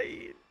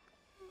playing?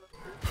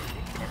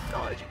 Can't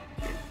dodge.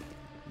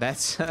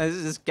 That's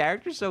this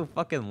character's so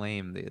fucking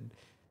lame, dude.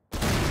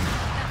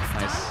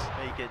 Nice.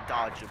 Make it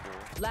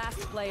dodgeable. Last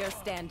player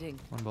standing.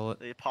 One bullet.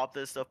 They pop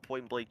this stuff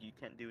point blank, you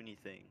can't do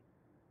anything.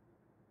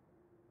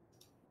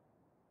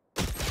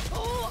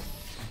 Oh,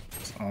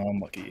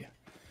 unlucky.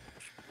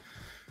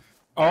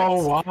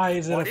 Oh, why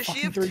is it Why a does she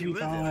fucking have 2 of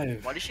them?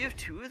 3v5? Why does she have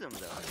 2 of them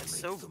though? It's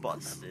so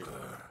busted.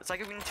 It's like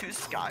having 2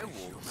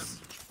 Skywolves.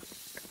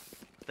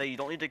 That you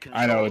don't need to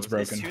control. I know, it's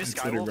broken. It's 2 It's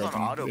literally Skywolves on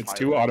broken. autopilot. It's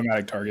 2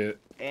 automatic target.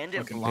 And it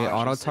fucking- blocks. Yeah,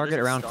 auto instead of target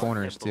just around stun,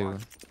 corners it too.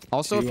 blocks.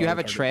 Also, if Two you have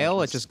a auto target trail, it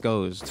punches. just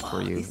goes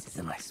for you. This is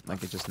a nice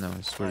Like it just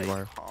knows where you Like,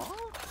 are. huh?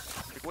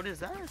 Like, what is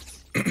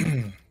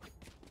that?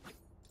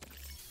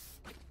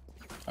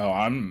 Oh,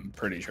 I'm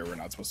pretty sure we're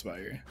not supposed to buy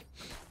here. Can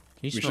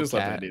We you should smoke just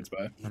let the that? idiots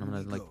buy. And I'm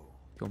gonna like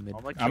go mid.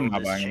 I'm, like, I'm kill not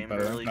this buying it, chamber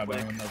by the way. really Not quick.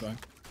 buying it, not buying.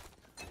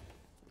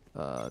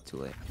 Too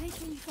late.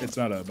 It's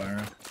not a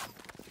Byron.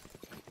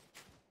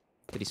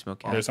 Did he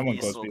smoke There's cat? someone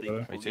He's close slow to peek.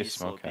 you. Wait, you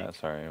smoke cat.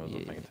 Sorry, I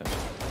wasn't paying attention.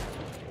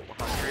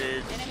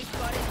 100.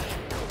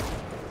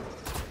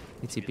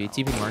 TP.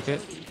 TP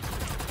market.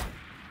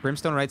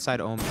 Brimstone right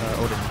side, Odin.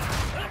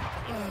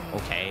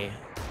 Okay.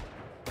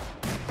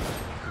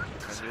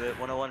 Let's do it.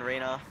 101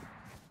 Reyna.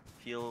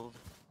 Field.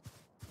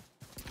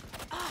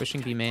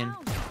 Pushing B main.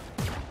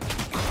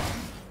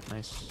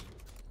 Nice.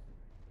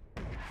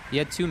 He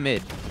had 2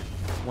 mid.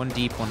 1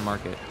 deep, 1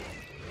 market.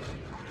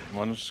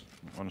 One's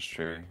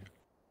cherry.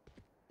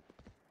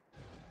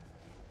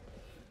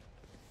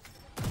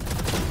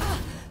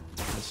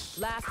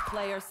 Last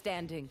player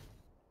standing.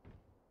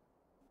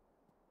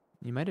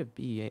 You might have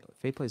B.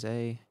 Fade plays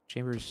A.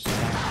 Chambers.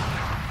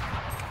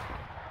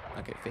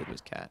 Okay, Fade was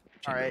cat.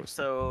 Alright,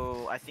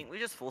 so I think we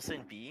just full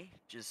send B.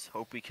 Just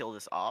hope we kill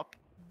this op.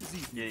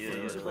 Yeah.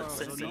 Let's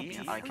send B.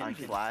 I can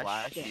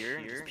flash here.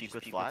 Just peek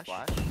with flash.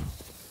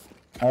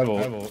 I have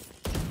ult.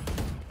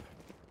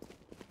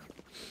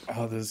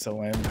 Oh, this is so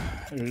lame.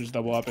 They're just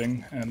double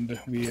upping, and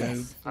we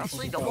have...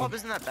 Honestly, double up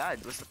isn't that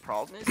bad. What's the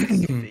problem is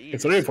it's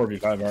It's literally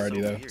 4v5 already,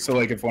 so though. weird. So,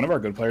 like, if one of our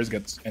good players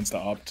gets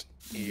insta-opt,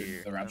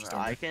 Here. the round's just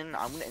I'm over. gonna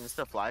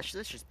insta flash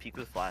this. Just peek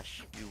with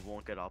flash. You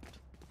won't get upped.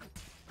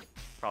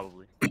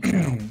 Probably.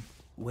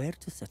 Where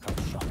to set up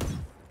shop?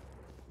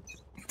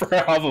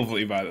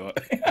 Probably, by the way.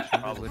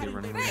 Probably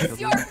running away. Face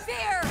your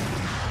fear!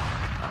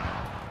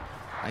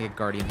 I get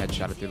Guardian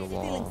headshotted through the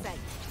wall.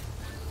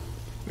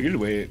 We could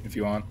wait if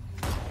you want.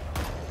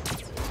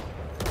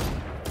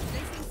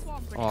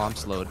 Oh, I'm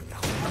slowed.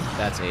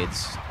 That's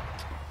AIDS.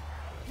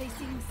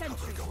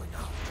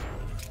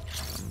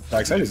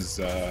 Backside is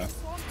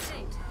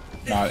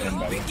not in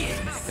better.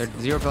 They're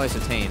 0 place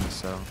attained,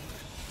 so.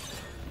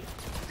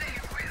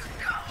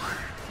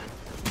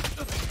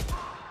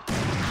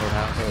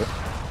 Roadhouse.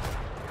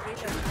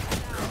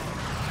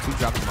 2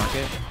 drop the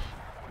market.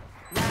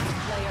 Last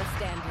player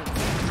standing.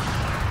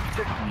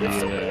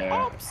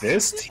 Yeah.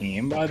 This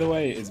team, by the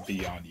way, is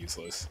beyond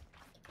useless.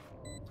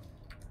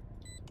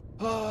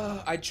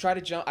 I try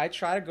to jump. I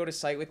try to go to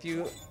site with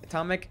you,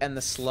 Atomic, and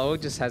the slow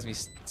just has me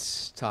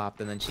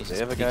stopped, and then she just. They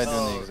have a guy peeks.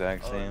 doing the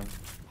exact same.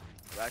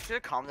 I should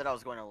have commented I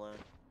was going alone.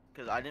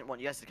 Because I didn't want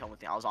you guys to come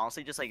with me. I was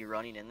honestly just like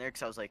running in there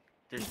because I was like,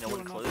 there's no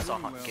one close, so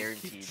I'm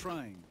guaranteed.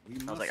 I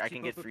was like, I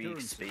can get free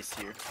space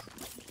here.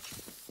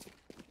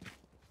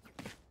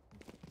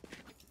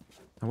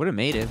 I would have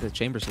made it. The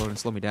chamber slowed and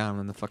slowed me down, and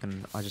then the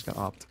fucking I just got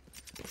opt.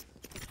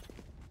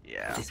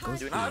 Yeah. This goes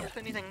Do we not have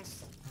anything?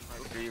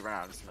 We run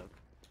out of smoke.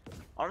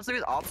 Honestly,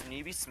 with ops, we need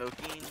to be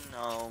smoking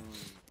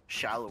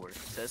shallower.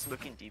 Instead of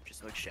smoking deep, just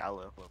smoke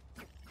shallow.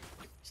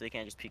 So they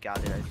can't just peek out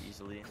it as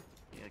easily.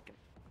 Yeah,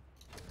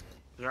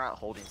 they're not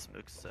holding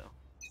smokes, so.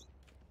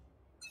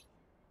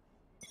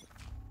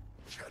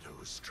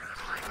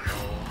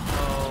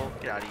 Oh,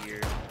 get out of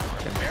here.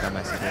 Got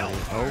my security.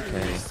 Okay.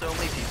 There's so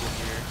many people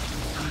here.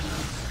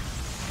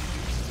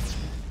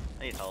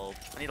 I need help.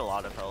 I need a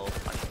lot of help.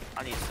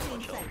 I need so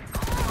much help.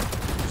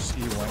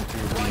 He went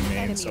through B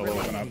main solo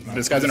looking up.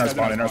 This guy's in our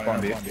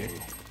spawn, B.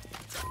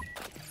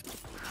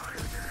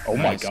 Oh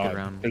my Nice, good god.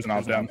 round. There's an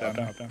off down.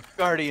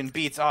 Guardian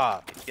beats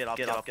op. Get up.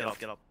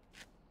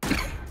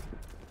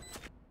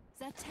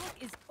 The attack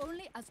is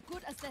only as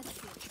good as their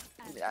skill.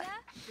 And Yeah. there,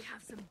 we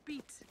have some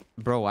beats.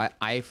 Bro, I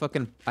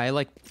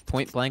like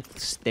point blank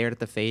stared at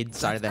the fade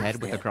side of the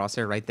head with the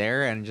crosshair right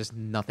there, and just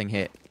nothing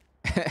hit.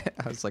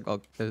 I was like, oh,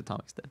 the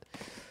Atomic's dead.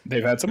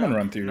 They've had someone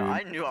run through. No,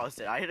 I knew I was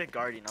dead. I hit a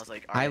guardian. I was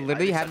like, I alright,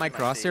 literally just had my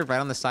touched crosshair face. right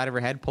on the side of her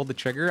head, pulled the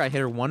trigger. I hit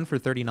her 1 for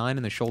 39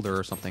 in the shoulder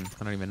or something.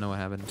 I don't even know what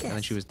happened. And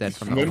then she was dead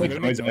from I'm the going to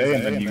make noise A,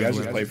 and then you guys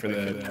Yeah. just play for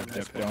the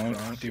dip.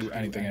 Don't do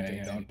anything in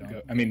A. Don't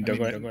go. I mean, don't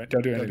do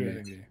anything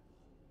in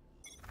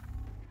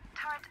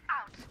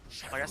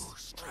A. I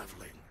guess.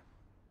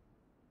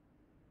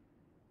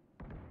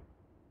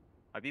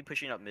 I'd be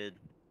pushing up mid.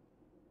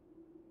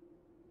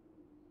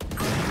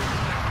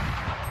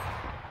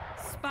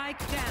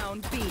 Spike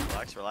down B.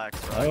 Relax.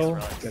 Oh,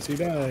 guess he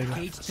died.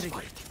 Cage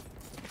trigger.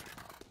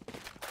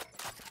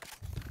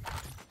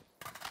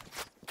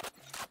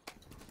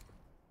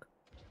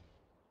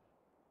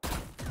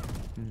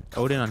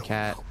 Odin on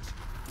cat.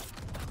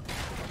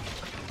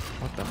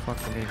 What the fuck?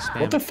 I'm getting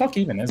spammed. What the fuck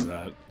even is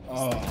that?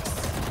 Oh.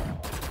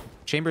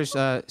 Chambers,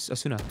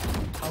 Asuna.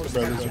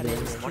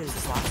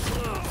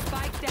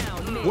 Spike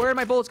down mid. Where are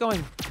my bullets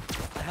going?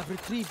 I have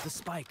retrieved the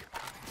spike.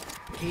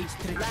 Cage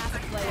trigger. Last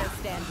player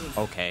standing.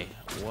 Okay.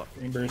 What?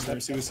 Rainbow, stop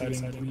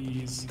suiciding,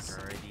 please.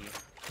 Alrighty.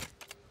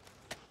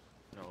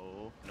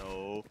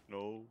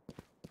 No.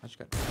 I just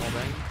got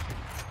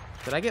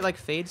wallbanged. Did I get like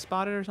fade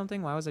spotted or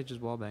something? Why was I just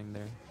wallbanged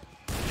there?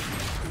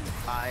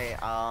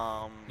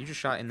 You just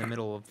shot in the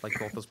middle of like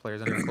both those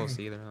players. I didn't even close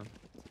to either of them.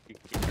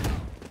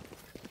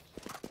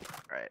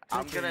 Alright,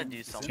 I'm gonna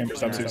do something Chamber,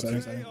 stop that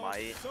suiciding.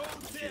 might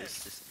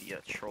just be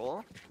a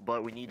troll,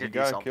 but we need to You do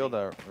got something. killed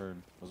that, or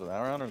was it that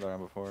round or the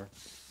round before?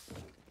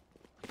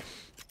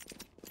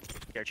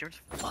 Yeah,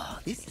 Chambers. Oh,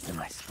 this is a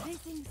nice one.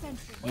 Placing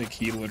sentry. Like,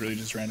 he literally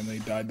just randomly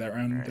died that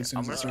round. Alright, As soon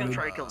I'm as it just gonna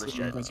started. try to kill this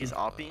jet. He's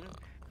opping,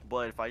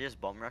 but if I just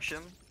bum rush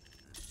him,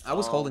 I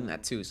was holding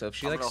that too, so if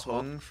she I'm like gonna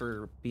swung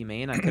for B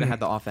main, I could have had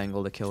the off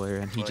angle to kill her,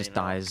 and he Well, just you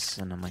know. dies,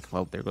 and I'm like,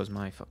 well, there goes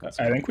my fucking.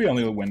 I think we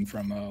only win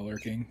from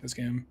lurking this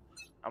game.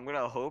 I'm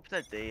gonna hope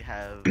that they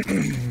have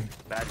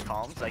bad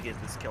comms. I get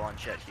this kill on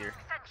Chet here.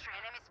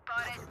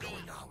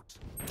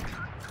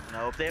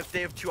 No, they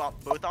have two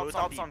op, both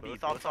ops on B,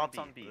 both ops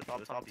on B.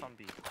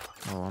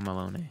 Oh, I'm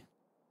alone, eh?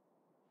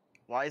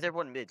 Why is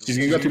everyone mid? She's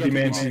gonna go through B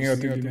main. She's gonna go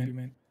through B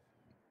main.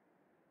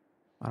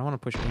 I don't want to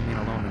push B main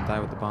alone and die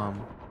with the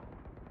bomb.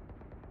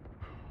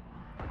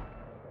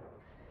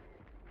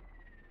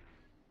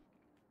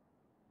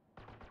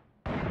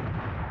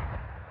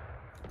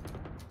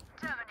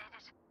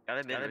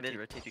 Gotta mid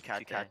rotate to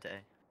cat day.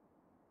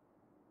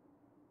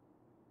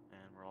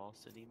 And we're all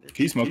sitting mid.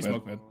 Can you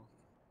smoke mid?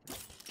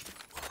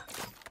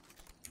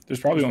 There's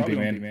probably one B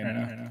main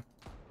right now.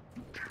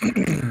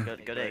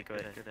 Go day.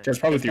 There's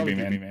probably 3 B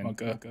main.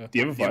 Okay. Do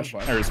you have a flash?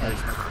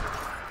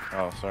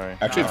 Oh, sorry.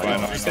 Actually, it's fine.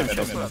 I'll Just stay mid.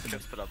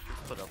 put up.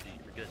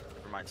 You're good.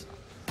 Never mind.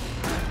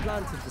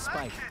 Planted the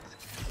spike.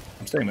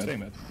 I'm staying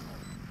mid.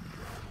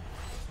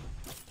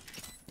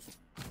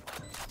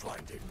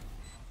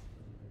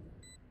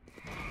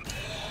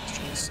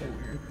 It's so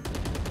weird.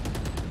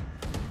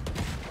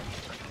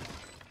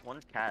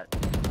 One cat.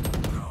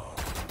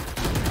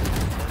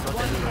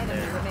 One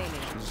enemy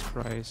remaining. Jesus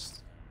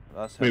Christ.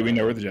 Wait, we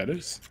know where the jet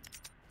is?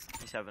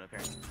 He's having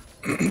apparently.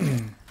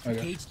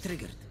 Okay. Cage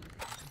triggered.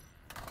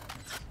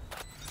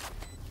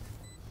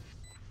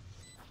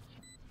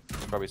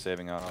 Probably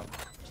saving up.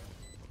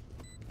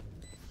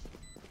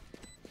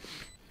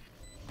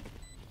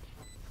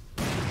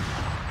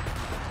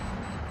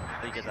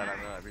 They get that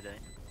ammo every day.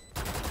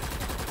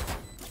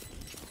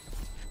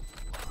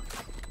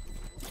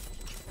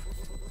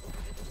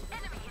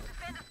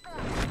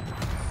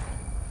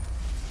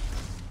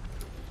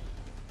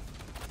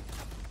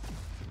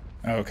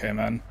 Okay,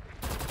 man.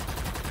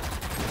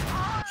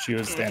 She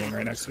was standing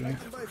right next to me.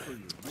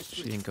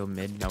 She didn't go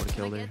mid. I would have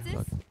killed her.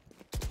 Fuck.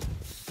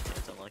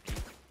 It's unlucky.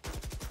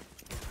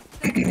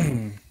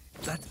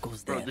 That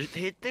goes Bro,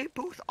 there. they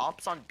both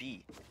ops on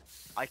B.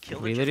 I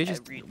killed We her literally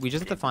just we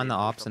just have to every find the day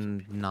ops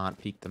comes and not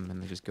peek them, and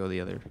then just go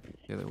the other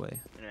way.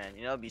 Man,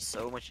 you know, it'd be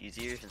so much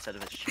easier if instead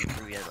of a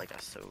chamber we had like a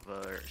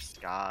Sova or a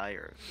Sky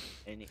or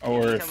any.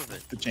 Or any if type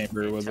of the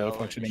chamber was a intel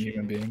functioning machine.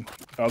 human being.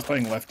 If I was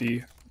playing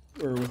lefty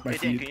or with my Hey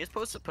Dan, feet. can you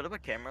just put up a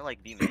camera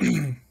like V main?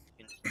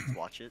 You can just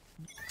watch it.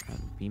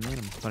 B main.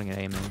 I'm putting it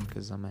A main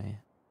because I'm a. Alright,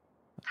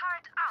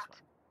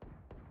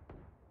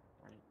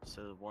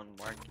 so one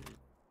market.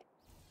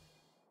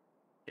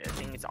 Yeah, I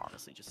think it's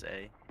honestly just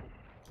A.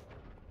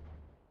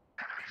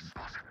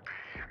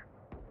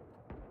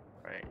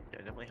 Right, yeah,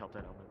 definitely help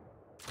that element.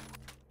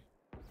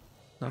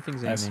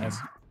 Nothing's A Nice, main. nice.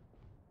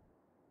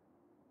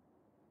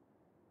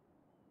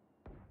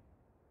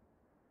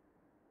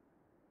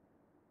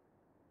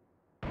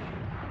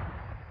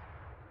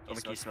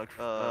 Can you smoke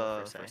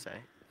for say?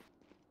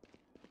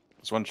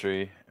 There's one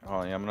tree.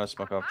 Oh yeah, I'm gonna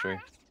smoke off tree.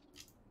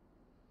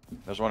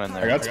 There's one in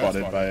there. I got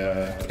spotted by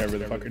whatever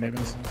the fuck her name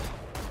is.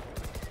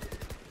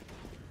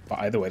 But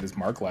either way, this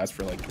mark lasts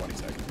for like 20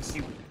 seconds.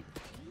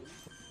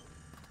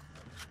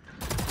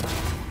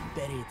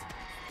 Buried.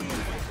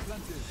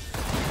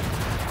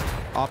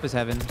 Off is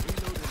heaven.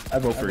 I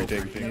vote for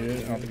retake if you need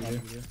it. I don't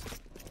think you do.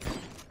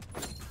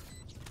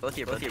 Both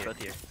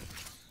here.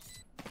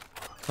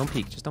 Don't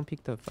peek. Just don't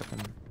peek the fucking.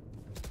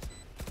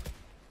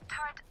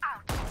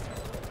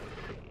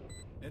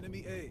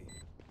 Enemy A.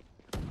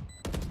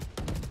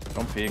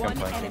 Don't peek, I'm One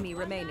playing. enemy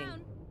remaining.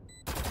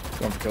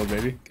 Going for kill,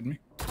 baby. Kidding me?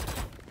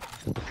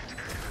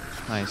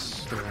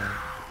 Nice.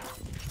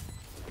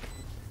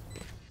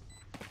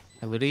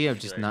 I'm literally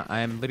just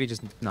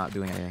not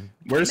doing anything.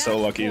 We're so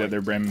lucky that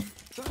their Brim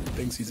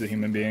thinks he's a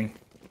human being.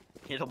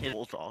 He had a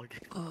bulldog.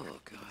 Oh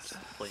god.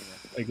 Playing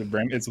that. Like the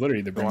Brim, it's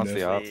literally the Who Brim. wants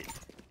the op?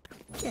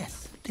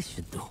 Yes, this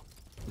should do.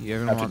 You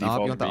ever After want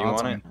op? You want the default,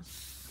 op? do you want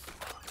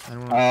I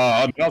don't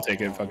want. I'll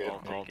take it. Fuck it.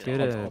 I'll take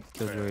Get it. a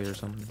killjoy or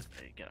something.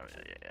 Yeah.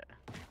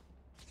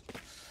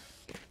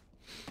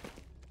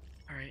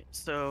 Alright,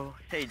 so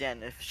hey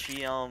Dan, if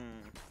she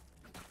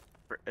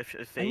if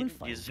Fade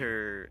uses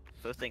her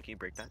both thing, can you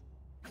break that?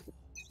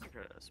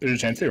 There's a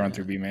chance they run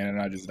through B man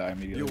and I just die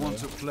immediately. You want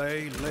to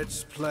play?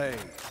 Let's play.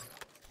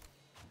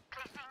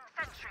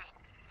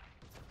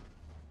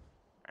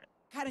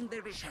 Cutting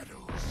their vision.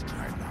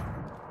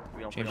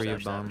 We don't Chamber, push you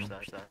that, bomb.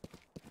 push that.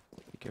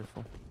 Be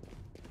careful.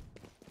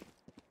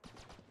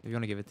 If you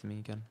want to give it to me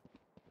again.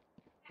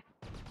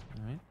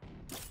 Alright.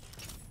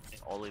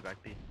 All the way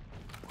back B.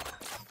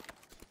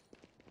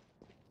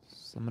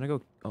 So I'm gonna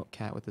go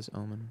cat with this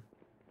omen.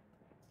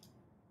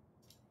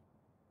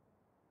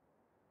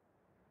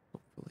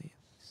 Hopefully.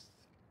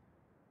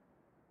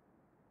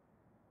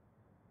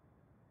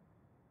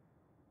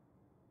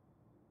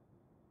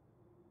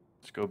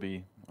 Let's go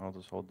B. I'll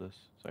just hold this.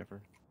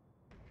 Cypher.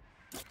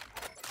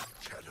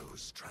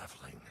 Shadows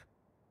traveling.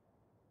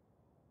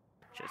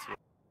 Jesse.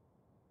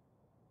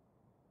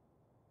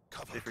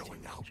 Cover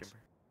going out. Chamber.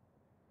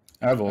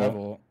 I have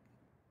ult.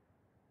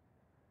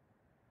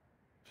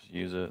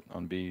 use it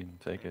on B and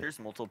take it. There's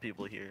multiple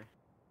people here.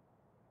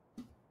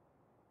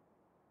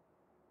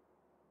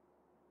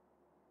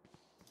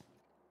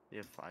 We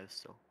have 5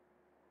 still.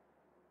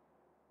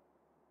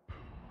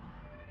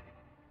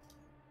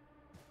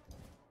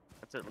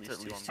 That's at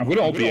least I'm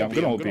gonna ult B. I'm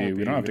gonna ult B.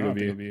 We don't have to go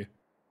B.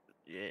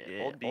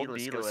 Yeah, old B,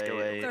 let's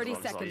go A. 30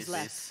 seconds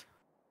left.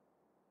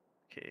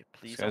 Okay,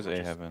 please This guy's someone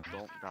A just heaven.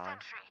 don't die.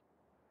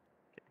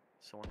 Okay,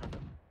 someone heaven.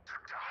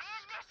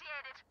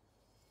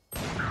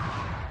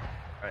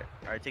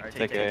 Alright, take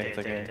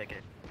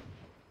it.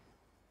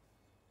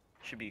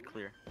 Should be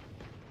clear.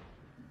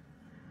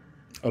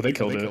 Oh, they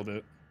killed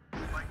it.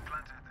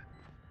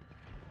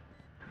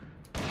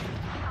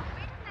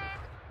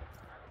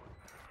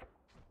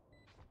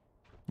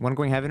 One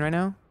going heaven right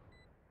now.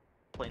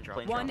 Plane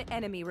drop. One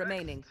enemy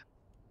remaining.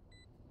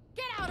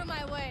 Get out of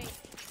my way.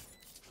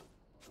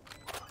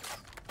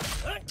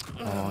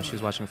 Oh, she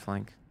was watching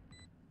flank.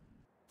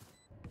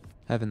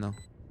 Heaven though.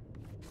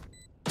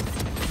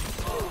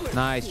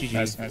 Nice, GG.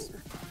 Nice.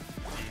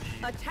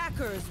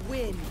 Attackers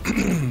win.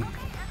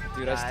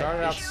 Dude, I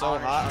started out so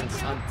hot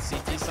on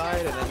CT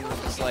side, and then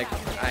just like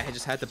I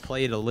just had to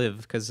play to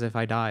live, because if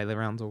I die, the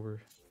round's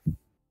over.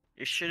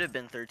 It should have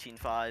been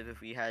 13-5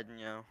 if we had,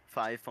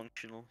 5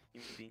 functional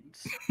human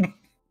beings.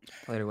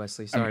 Later,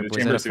 Wesley. Sorry, the boys. I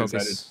chamber had to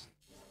focus.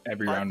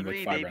 Every round with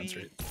 5-3, 5 baby. rounds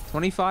straight.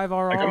 25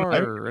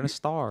 RR and a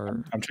star.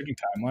 I'm checking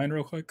timeline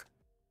real quick.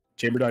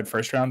 Chamber died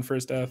first round,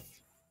 first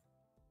death.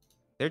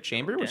 Their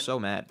chamber was Again? so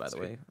mad, by the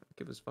way.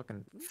 It was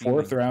fucking.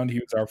 Fourth round, he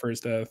was our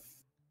first death.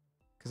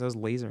 Because I was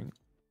lasering.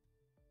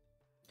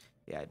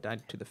 Yeah, I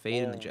died to the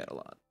fade and the jet a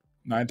lot.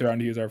 Ninth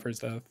round, he was our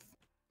first death.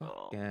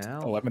 Oh.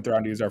 Yeah. 11th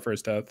round, he was our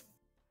first death.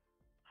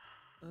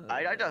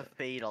 I died to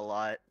fade a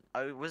lot.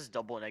 I was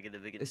double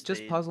negative against It's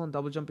just fade. puzzle and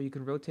double jump, but you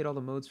can rotate all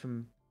the modes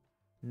from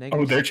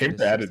negative. Oh, their 60 to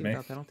chamber added 60 me.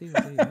 without penalty.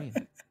 What do you mean?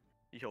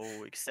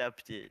 Yo,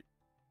 accept it.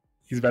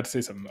 He's about to say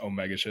some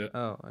Omega shit.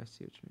 Oh, I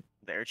see what you mean.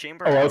 Their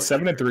chamber. Oh, well, our it's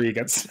 7 and chamber? 3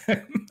 against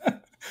him.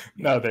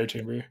 No, their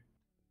chamber.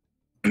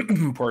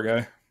 Poor guy.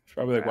 He's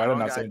probably like, why did I don't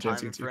not say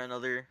got Gen time for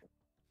another.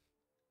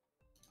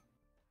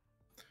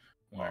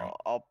 Wow.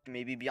 I'll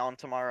maybe be on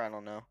tomorrow. I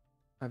don't know.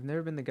 I've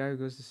never been the guy who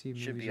goes to see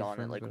Should movies be with on at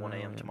friends, like but 1 I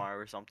a.m. don't know. tomorrow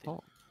or something.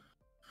 Oh.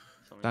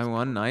 Somebody's Diamond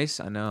one, calling. nice.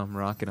 I know, I'm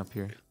rocking up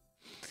here.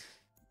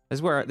 This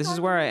is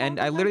where I end.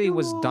 I literally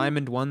was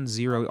Diamond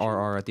 1-0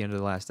 RR at the end of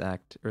the last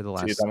act, or the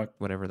See you, last Dominic.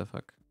 whatever the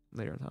fuck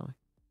later in time.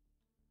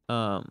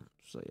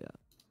 So yeah,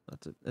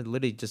 that's it. It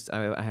literally just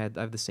I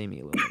have the same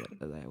elo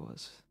that I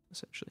was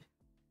essentially.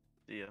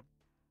 Yeah.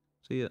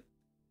 So yeah,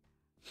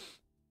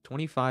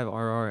 25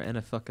 RR and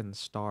a fucking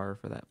star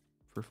for that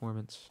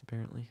performance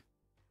apparently.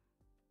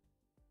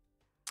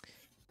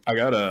 I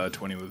got a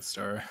 20 with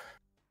star.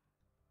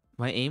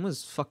 My aim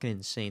was fucking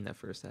insane that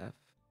first half.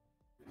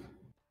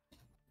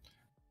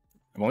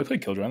 I've only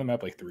played Killjoy on the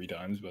map like 3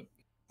 times, but it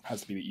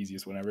has to be the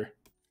easiest one ever.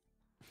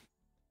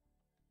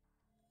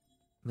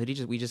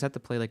 Literally we just had to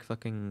play like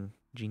fucking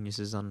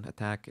geniuses on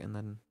attack, and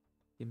then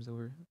game's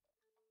over.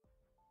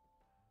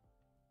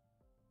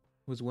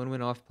 Was 1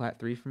 win off plat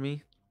 3 for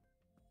me.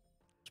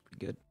 It's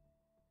pretty good.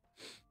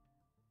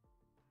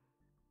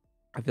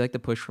 I feel like the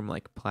push from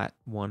like plat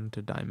 1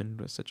 to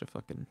diamond was such a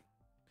fucking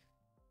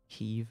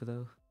heave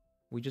though.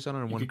 We just went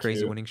on You one could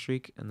crazy queue. winning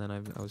streak, and then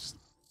I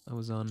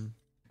was on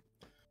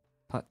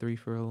plat 3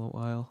 for a little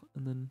while,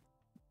 and then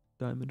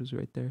diamond was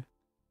right there.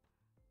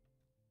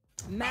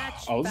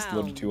 Match I was found.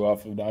 literally 2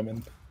 off of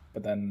Diamond,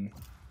 but then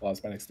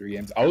lost my next 3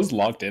 games. I was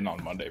locked in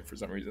on Monday for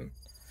some reason.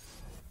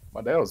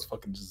 Monday I was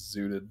fucking just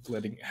zooted,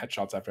 letting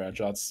headshots after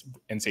headshots,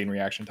 insane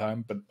reaction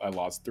time, but I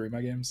lost 3 of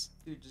my games.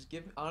 Dude, just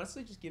give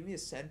me a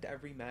cent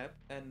every map,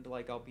 and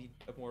like I'll be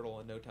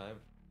immortal in no time.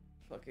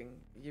 Fucking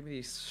give me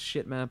these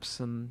shit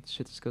maps, and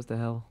shit just goes to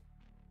hell.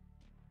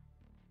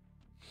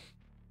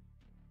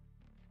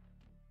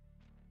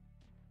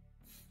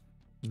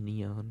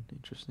 Neon,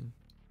 interesting.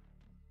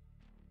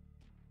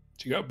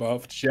 She got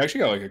buffed. She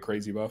actually got like a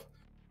crazy buff.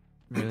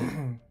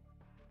 Really?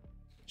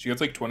 She gets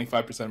like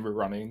 25% of her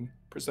running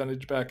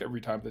percentage back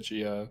every time that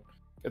she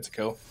gets a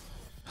kill.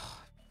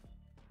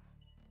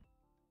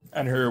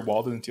 And her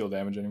wall doesn't deal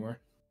damage anymore.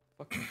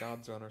 Fucking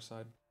gods are on our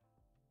side.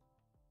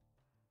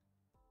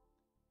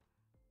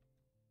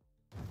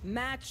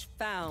 Match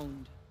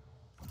found.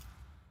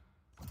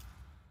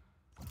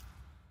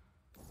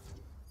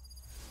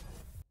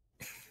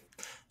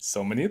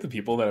 So many of the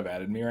people that have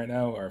added me right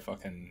now are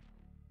fucking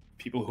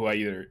people who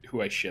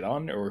I shit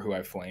on or who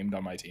I flamed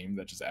on my team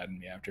that just added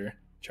me after,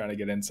 trying to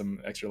get in some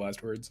extra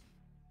last words.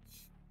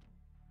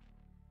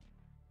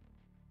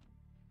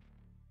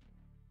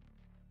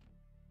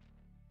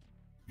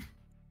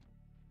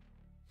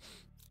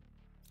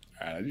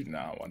 Alright, I do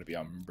not want to be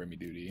on Brimmy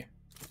duty.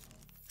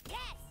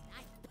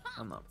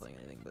 I'm not playing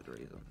anything but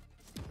Raven.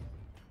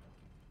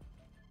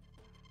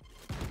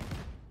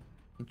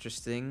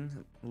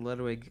 Interesting.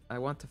 Ludwig, I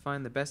want to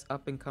find the best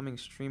up-and-coming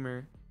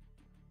streamer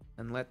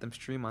and let them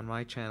stream on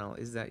my channel.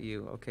 Is that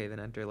you? Okay, then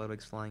enter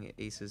Ludwig's Flying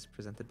Aces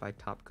presented by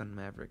Top Gun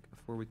Maverick.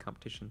 A 4-week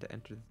competition to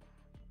enter.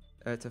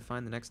 To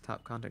find the next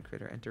top content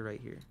creator, enter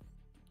right here.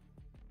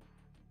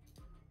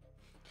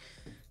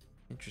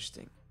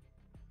 Interesting.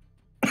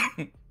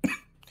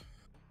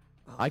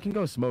 I can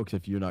go smokes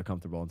if you're not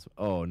comfortable.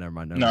 Oh, never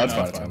mind. No, it's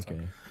fine. It's Okay.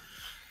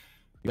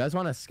 You guys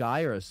want a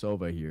Sky or a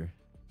Sova here?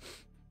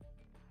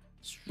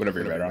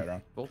 Whatever you're right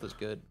on. Both is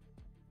good.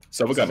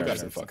 So we got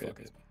nerfs and fuck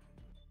it.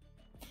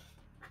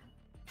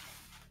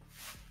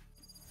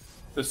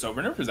 The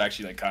sober nerf is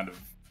actually like kind of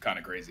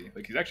crazy.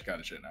 Like he's actually kind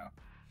of shit now.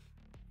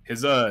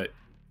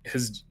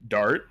 His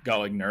dart got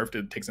like nerfed.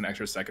 It takes an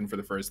extra second for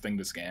the first thing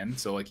to scan.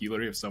 So like you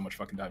literally have so much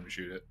fucking time to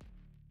shoot it.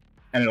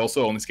 And it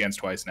also only scans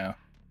twice now.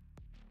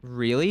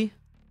 Really?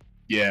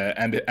 Yeah,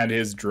 and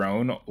his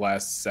drone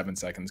lasts 7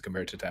 seconds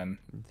compared to 10.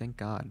 Thank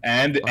God.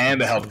 And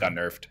the health got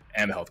nerfed.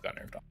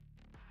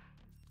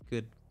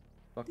 Good.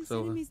 Fuck This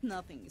Sova. enemy's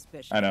nothing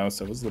special. I know,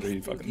 so it was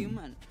literally Full fucking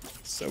human.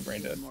 so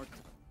brain dead.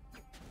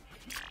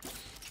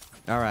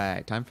 All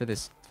right, time for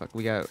this. Fuck,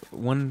 we got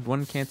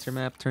one cancer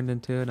map turned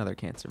into another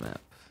cancer map.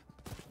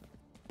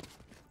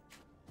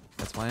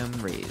 That's why I'm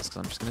raised, because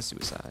I'm just gonna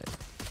suicide.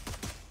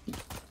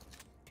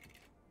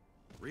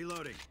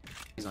 Reloading.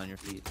 He's on your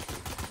feet.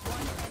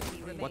 One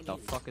enemy remaining. What the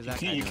fuck is that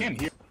guy You doing?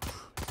 can't hear.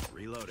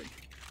 Reloading.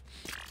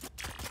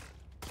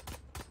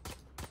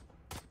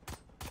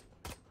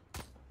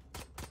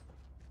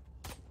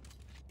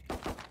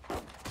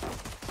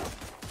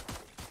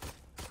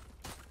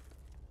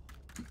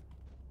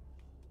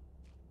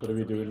 What are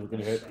we doing? We're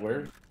gonna hit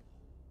where?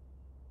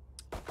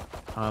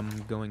 I'm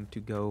going to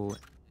go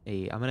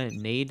I'm gonna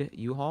nade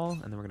U-Haul,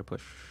 and then we're gonna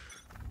push.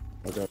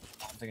 Okay.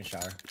 I'm taking a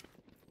shower.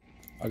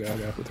 I'll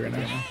go with her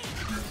now.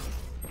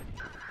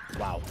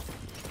 Wow.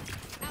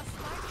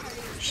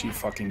 She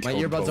fucking My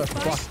killed earbuds are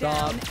both. fucked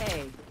up. Down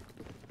A.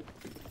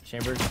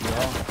 Chambers,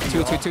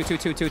 Two.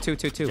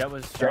 Jet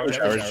was Shower.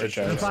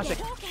 Classic.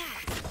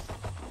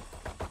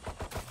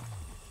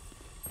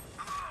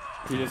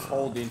 You just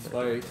hold the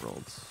inspire.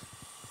 Rolled.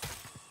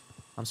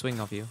 I'm swinging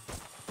off you.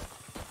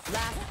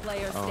 Last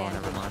player Oh,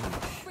 standing. never mind.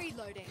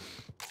 Reloading.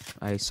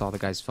 I saw the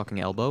guy's fucking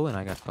elbow, and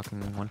I got fucking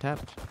one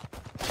tapped.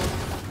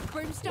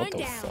 Brimstone What the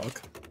down.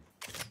 fuck?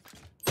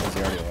 Was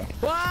he already low?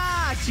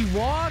 Ah, she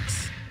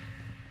walks.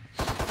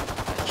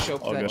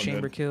 Choked All that good,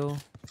 chamber good. kill.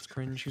 It's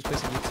cringe. He was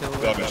placing util.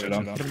 We all got shit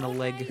on. Hit him in the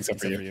leg. Except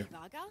for you.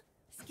 Vaga,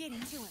 let's get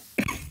into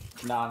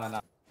it.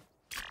 Nah.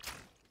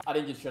 I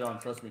didn't get shit on.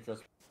 Trust me.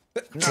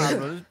 Nah,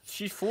 bro.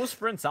 She full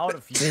sprints out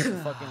if you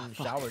fucking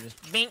shower.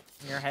 Just bing.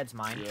 Your head's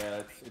mine.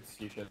 Yeah, it's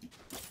stupid.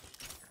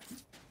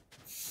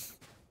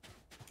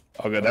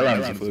 Oh, good. That round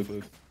was a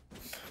fluke.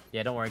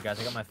 Yeah, don't worry, guys.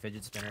 I got my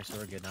fidget spinner, so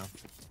we're good now.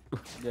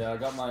 Yeah, I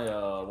got my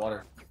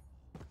water.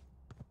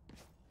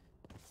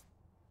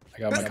 I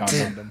got my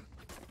condom.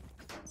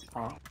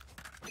 Huh?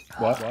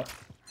 What?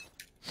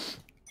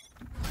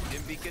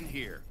 Dim beacon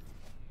here.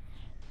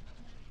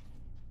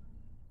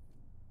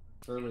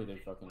 Surely they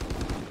fucking.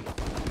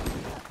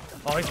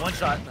 Oh, he's one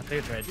shot. I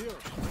think it's red.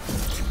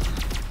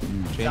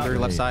 Chamber,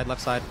 left side.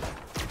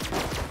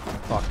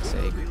 Fuck's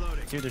sake.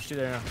 There's two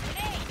there now.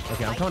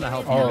 Okay, I'm coming to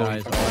help Oh. you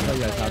guys. Oh, I thought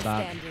you guys had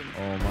that. Standing.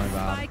 Oh my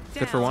god. Spike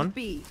Good for down one.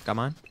 B. Got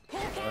mine. I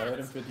hit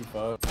him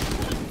 55.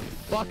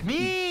 Fuck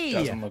me!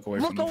 Doesn't look away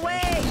from the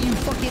away, you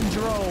fucking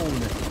drone!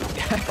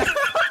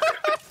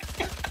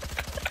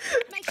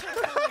 Make sure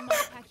to follow my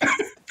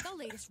package. They'll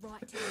lead us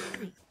right to the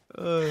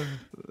enemy.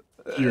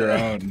 Your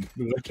own.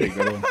 This is actually a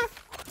good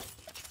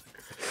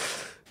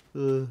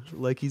one.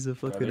 Like he's a Yeah,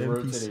 fucking they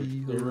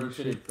NPC.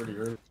 rotated pretty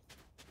early.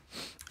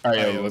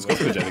 Alright, let's go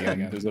for the jet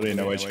again. There's literally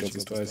no way she kills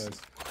us twice.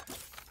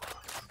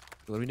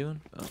 What are we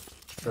doing? Oh.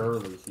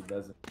 Surely she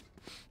doesn't.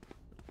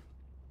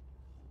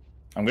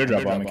 I'm gonna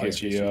drop bomb in case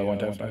she one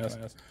tap fast.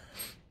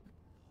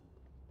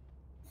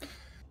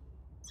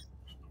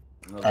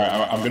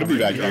 Alright, I'm gonna be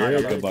back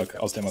here. Good luck.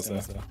 I'll stay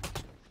myself.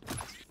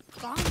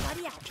 Bomb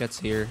buddy out. Jet's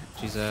here.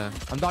 She's I'm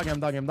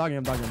dogging.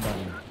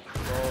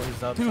 Oh,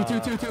 he's up.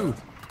 Two.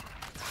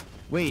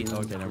 Wait,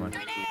 okay, never mind.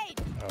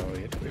 Grenade. Oh,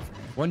 you had to wait for me.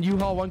 One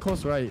U-Haul, one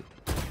close right.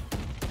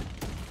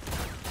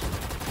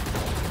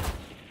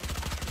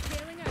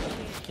 Healing over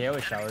here. KO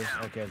showers.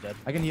 Okay, dead.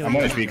 I can heal I'm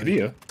you. on HP. Could be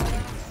you. I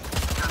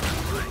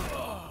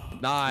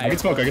can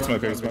Nice. smoke.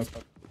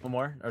 One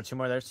more or two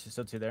more there.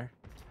 Still two there.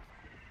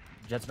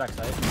 Jet's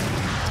backside.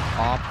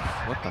 Op.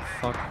 What the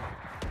fuck?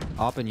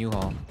 Op and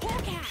U-Haul.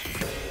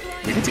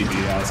 We can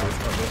TP, honestly.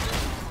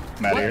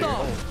 Matt here.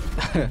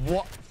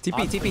 What?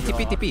 TP.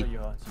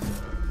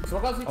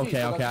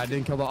 Okay, I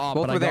didn't kill the op,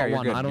 Both but I were got there, you're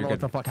one. good, I don't you're know what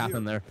the good. fuck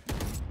happened there.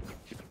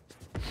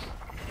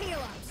 Heal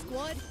up,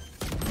 squad.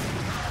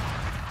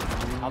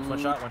 Ops, one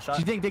shot.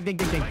 She ding.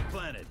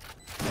 Planted.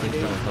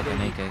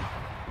 Fucking AK.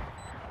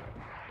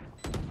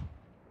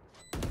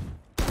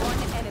 One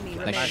enemy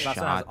Nice remaining.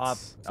 shot. Op.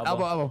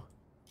 Elbow.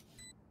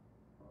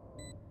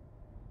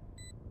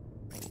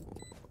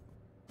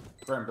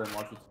 Burn,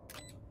 watch it.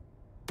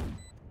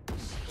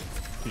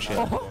 Good shit.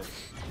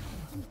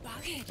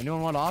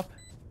 Anyone want op?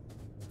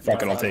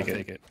 Fuck it, I'll take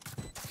it.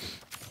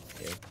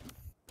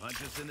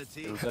 Punches in the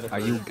teeth.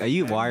 Are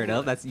you wired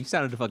up? You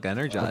sounded fucking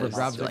energized.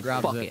 Grabs You're it,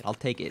 like, fuck grabs it. it. I'll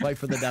take it. Fight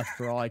for the death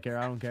for all I care.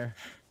 I don't care.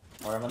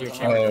 Alright, I'm Here, gonna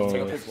Chamber. Oh.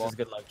 Take this. This is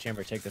good luck.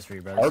 Chamber, take this for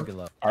you, bro. This is good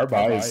luck. Our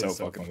buy is so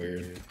fucking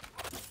weird.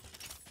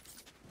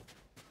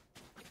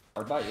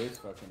 Our buy is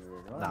fucking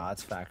weird. Right? Nah,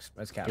 that's facts.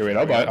 That's cap. Here, wait,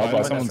 I'll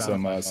buy someone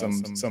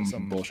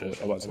some bullshit.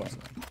 I'll buy someone.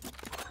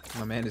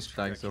 My man is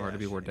trying so hard to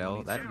be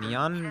Wardell. That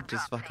Neon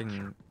just fucking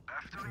his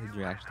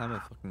reaction time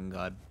is fucking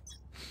god.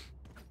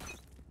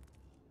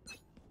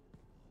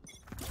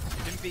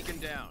 Dim beacon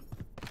down.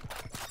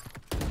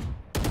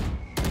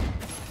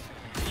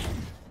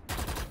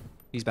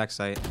 He's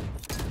backside.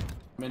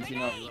 I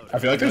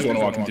feel like there's one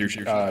walking through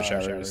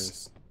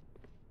showers.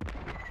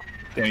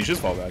 Yeah, you should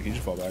fall back. You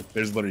should fall back.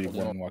 There's literally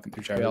one walking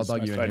through showers. I'll dog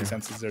My you in spidey here.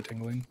 senses are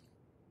tingling.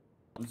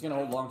 I'm just gonna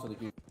hold long till the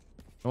queue.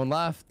 No one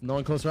left. No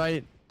one close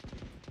right.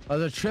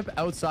 There's a trip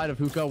outside of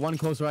hookah. One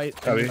close right.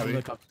 Copy. They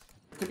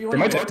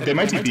might TP. They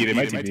might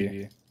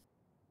TP.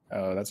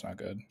 Oh, that's not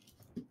good.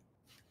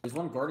 There's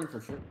one guarding for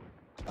sure.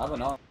 I have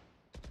an op.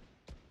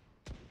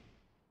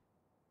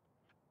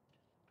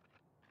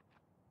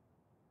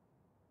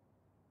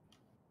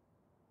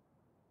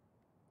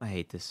 I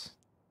hate this.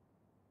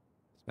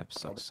 This map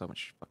sucks so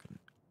much fucking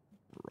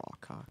raw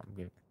cock. I'm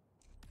good.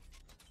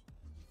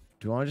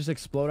 Do you want to just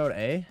explode out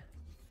A?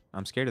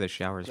 I'm scared of the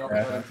showers.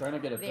 I'm trying to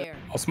get it there.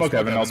 I'll smoke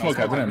Evan. I'll smoke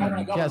Evan.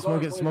 Yeah,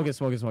 smoke it.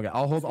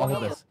 I'll hold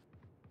this.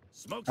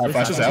 Alright,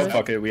 flash us out.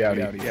 Fuck it. We out.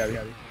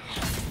 Yeah.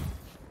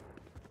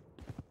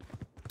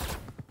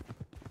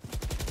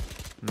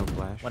 No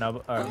flash. One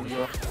elbow.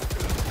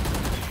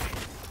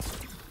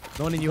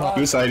 No one in you.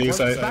 You side.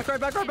 Back right.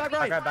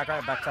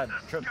 Backside.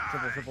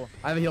 Triple.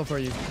 I have a heal for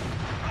you.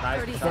 Nice.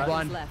 30 Go seconds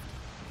blind. left.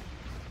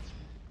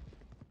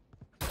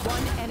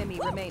 One enemy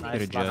remaining. Nice.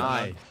 Good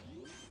job.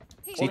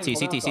 CT.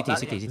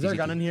 Is there a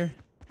gun in here?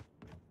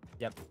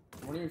 Yep.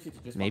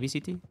 Maybe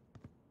CT? You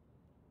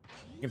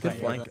can Good play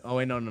flank. Oh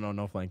wait,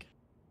 no flank.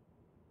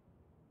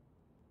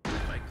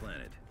 Spike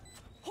planted.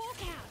 Hawk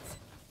out.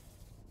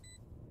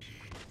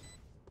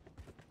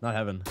 Not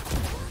heaven.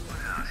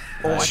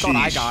 Oh, I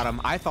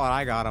thought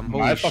I got him.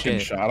 Holy My fucking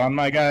shit. shot on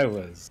my guy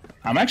was.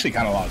 I'm actually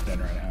kind of locked in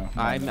right now.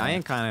 I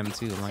am kind of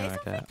too. I'm not gonna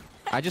like that.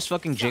 I just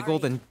fucking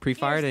jiggled and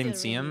pre-fired. I didn't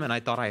see him, and I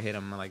thought I hit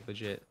him like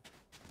legit,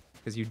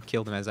 because you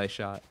killed him as I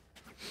shot.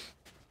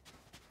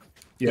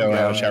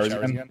 Yeah, showers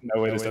again.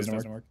 No way, this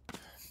doesn't work.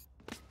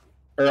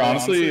 Or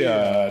honestly,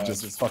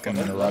 just fucking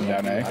run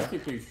down A.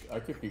 I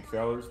keep peak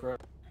showers, bro.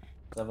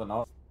 7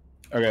 off.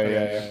 Okay,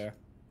 yeah.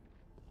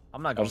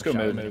 I'm not going to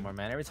showers anymore,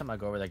 man. Every time I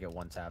go over, they get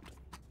one tapped.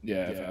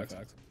 Yeah,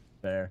 facts.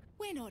 There.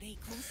 We're not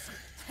equals.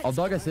 I'll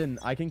dog us in.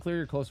 I can clear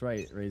your close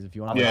right, Raze, if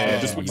you want. Yeah,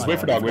 just wait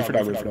for dog.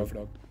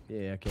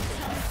 Yeah, okay.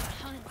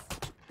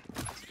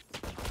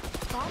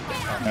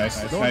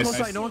 Nice. No one close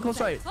right. No one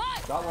close right.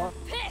 Got one.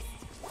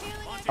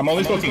 I'm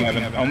only smoking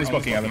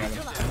Evan.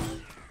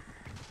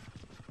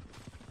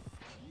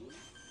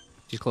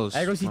 She's close.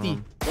 I go CT.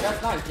 Get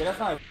us nice.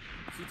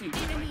 CT.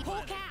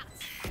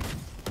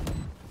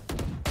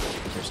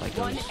 There's like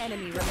One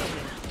enemy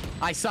remaining.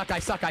 I suck.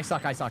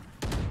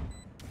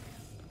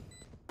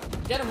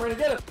 Get him, ready,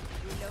 get him.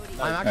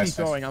 I'm actually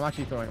throwing.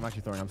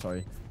 I'm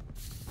sorry.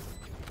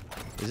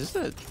 Is this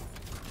the?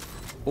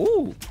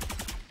 Ooh.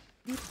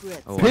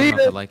 Oh, I don't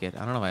know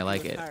if I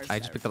like it. I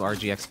just picked up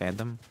RGX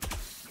Phantom.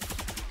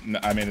 No,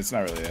 I mean, it's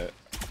not really it.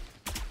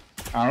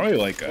 I don't really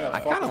like. I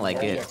kind of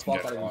like it.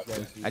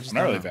 I just I'm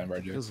not really a don't fan of know.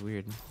 RGX. Feels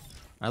weird.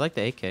 I like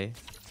the AK.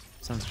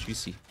 Sounds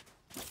juicy.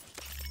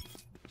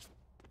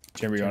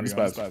 Chamber, you want to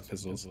just buy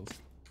pistols?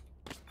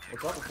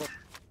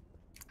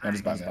 I'm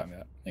just buying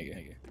that. Thank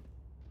you.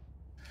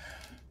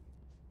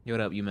 Yo,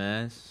 what up, you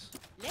mass?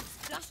 Let's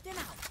flush them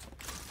out.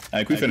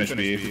 Can we finish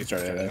B? We can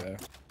start A there.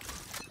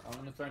 I'm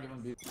gonna try and give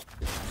him B.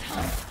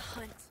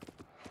 Hunt.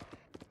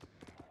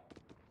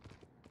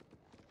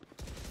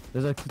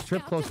 There's a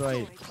trip close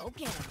right. Go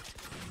get him.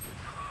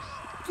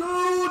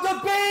 Dude,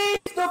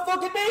 the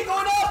fucking base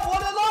going up.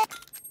 What a lot.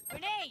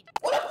 Grenade.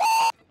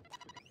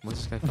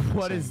 What's this guy?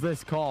 What is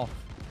this call?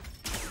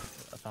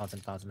 A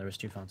fountain. There was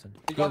 2 fountain.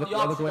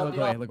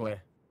 Look away.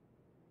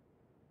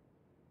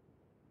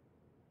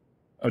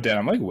 Oh, Dan,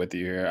 I'm like with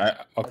you here.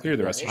 I'll clear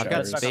the rest of the I've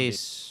got showers.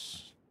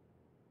 space.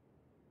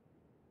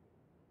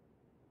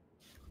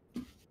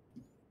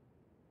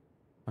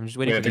 I'm just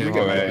waiting for the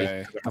U-Haul guy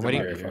to peek.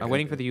 I'm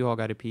waiting for the U-Haul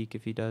guy to peek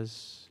if he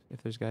does.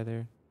 If there's a guy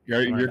there.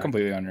 You're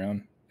completely on your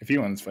own. If you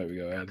want this fight, we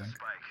go ahead.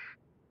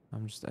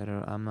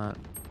 I'm not.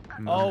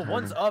 Oh,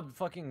 one's up.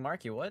 Fucking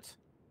Marky, what?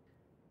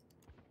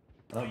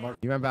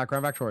 You ran back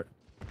short.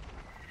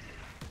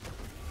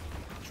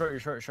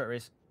 Short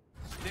race.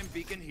 Dim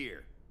beacon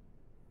here.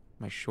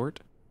 Am I short?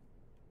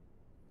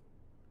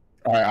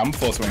 Alright, I'm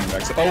full swinging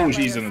back. Oh,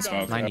 she's in the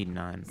smoke.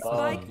 99.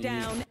 Spike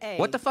down A.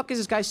 What the fuck is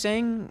this guy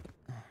saying?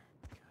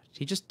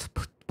 He just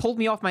pulled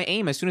me off my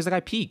aim as soon as the guy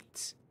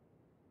peeked.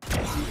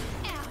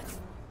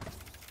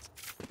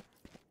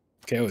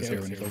 Kayla's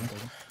here when you killed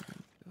him.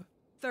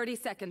 30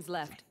 seconds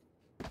left.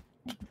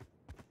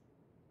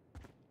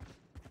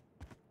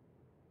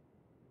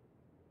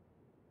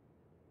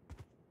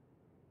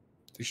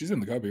 She's in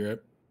the cubby, right?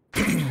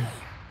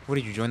 What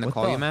did you join the What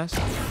call, the- you mass?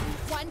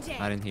 One day.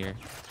 I didn't hear.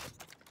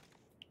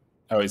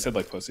 Oh, he said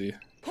like pussy.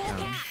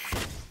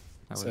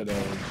 I Said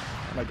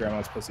would- my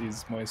grandma's pussy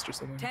is moist or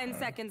something. 10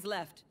 seconds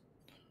left.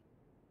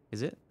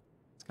 Is it?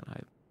 It's kind of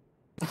hype.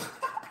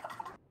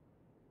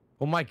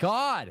 Oh my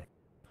god.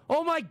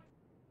 Oh my.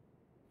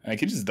 And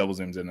he just double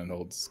zooms in and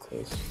holds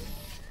close.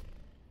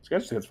 This guy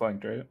just gets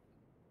flanked, right?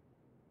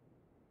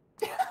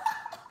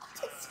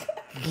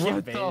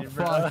 What the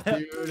fuck,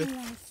 dude?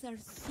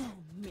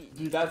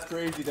 Dude, that's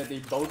crazy that they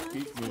both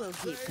beat me.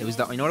 It was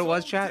the. You know what it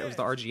was, chat? It was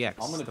the RGX.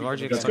 I'm gonna The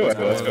beat RGX.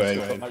 Let's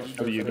go.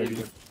 W.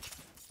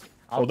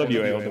 Hold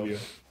W.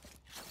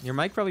 Your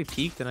mic probably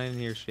peaked and I didn't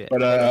hear shit.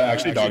 But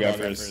actually, dog out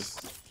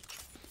first.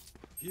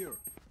 Here.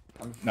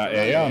 Not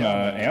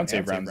A on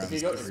save rounds. If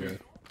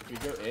you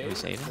go A, we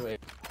saving? go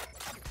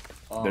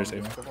A. They're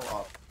saving.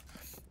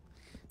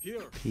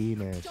 Here.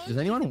 Penis. Does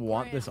anyone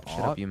want this Shut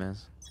off? up,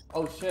 UMass.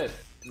 Oh shit.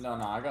 No,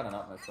 I got an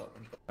up myself.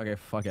 Okay,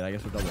 fuck it. I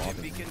guess we're double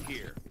off. Beacon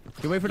here.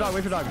 Okay, wait for dog.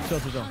 Chill.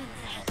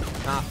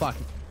 Ah, fuck.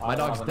 My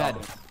dog's dead.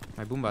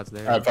 My boombot's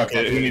there. Alright, fuck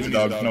it. Who needs a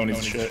dog? No one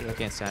needs shit. I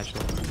can't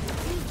satchel.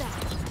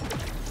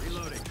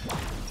 Reloading.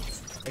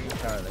 Taking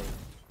Charlie.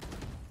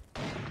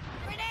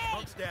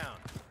 Pumps down.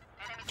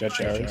 Jet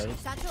showers.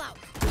 Satchel out.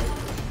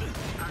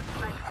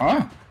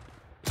 Huh?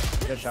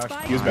 Good shower.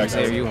 He was back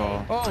There there. you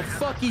all. Oh,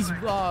 fuck. He's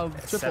triple.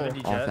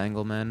 70 Off jet.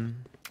 angle, man.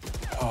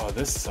 Oh,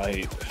 this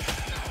site.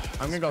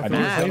 I'm gonna go I through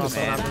know. this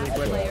Nice, man.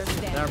 really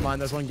quick. Never mind.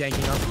 There's one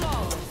ganking up.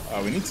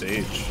 Oh, we need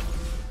Sage.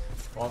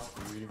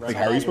 Like,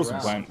 how are you supposed to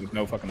plant with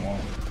no fucking wall?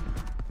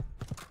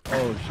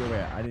 Oh, shit.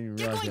 Wait. I didn't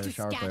They're realize going you had to a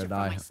shower scatter player for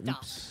die. my stuff.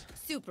 Oops.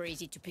 Super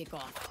easy to pick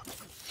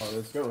off. Oh,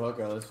 let's go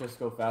hooker. Let's just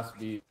go fast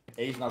B.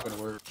 A's not gonna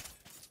work.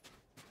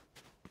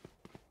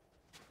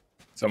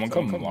 Someone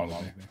come along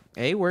with me.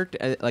 A worked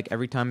like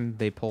every time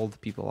they pulled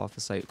people off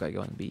the site by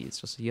going B. It's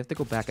just you have to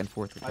go back and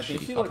forth with the I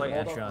think shitty. she I'll like play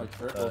rolled off Antron. my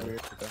turret over here.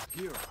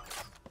 Here.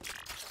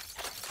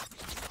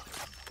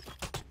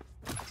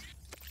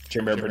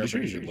 Chamber, I'm pretty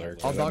sure you should lurk.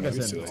 I'll That dog might be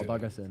us in. silly. I'll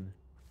dog us in.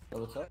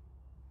 Double check.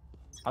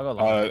 I'll go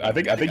long. I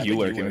think you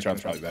lurking is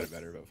probably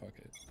better, but fuck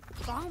it.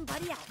 Bomb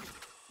buddy out.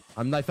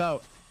 I'm knife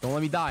out. Don't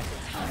let me die.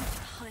 Hunt.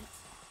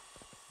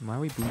 Why are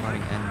we booming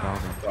and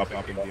dogging?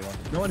 Up in deal.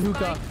 No one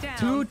hookah. Spike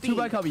down, Two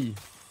by B. cubby.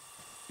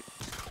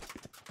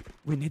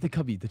 Wait, Nate the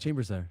cubby. The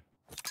chamber's there.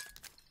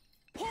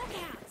 Hawk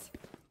out.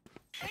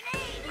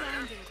 Grenade.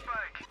 Grounded.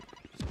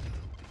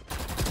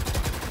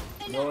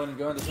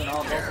 Go in the center.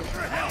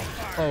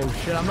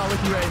 Oh shit, I'm not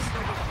with you guys.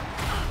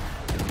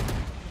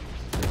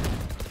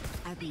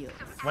 Adios.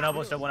 One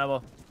elbow, still one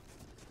elbow.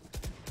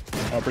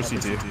 Upper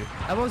CT.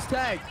 Everyone's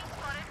tagged.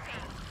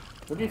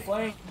 Look at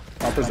flank.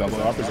 Upper's elbow.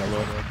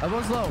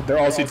 Everyone's low. They're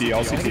all CT,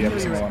 every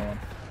single one.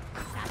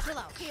 Satchel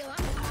out. Heal up.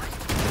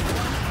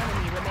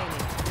 Enemy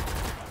remaining.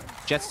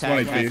 Jets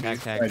tag, Nice,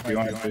 tag. nice,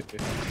 Blinded.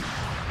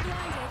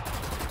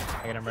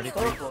 I get him ready.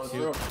 Throw 3, it, 2,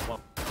 throw it.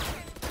 1.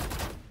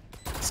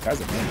 This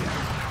guy's a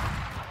maniac.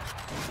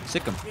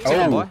 Sick him. Sick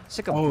him, boy.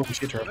 Sick him. Oh,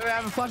 shit, Wait, I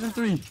have a flash in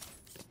 3.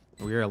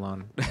 We're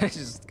alone.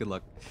 Just good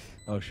luck.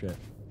 Oh shit.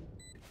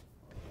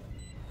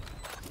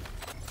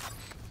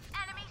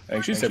 I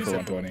think she's hit for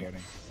 120.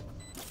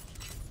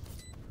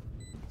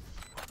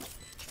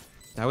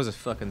 That was a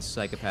fucking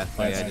psychopath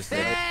play I just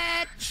did.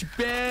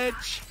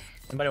 Bitch.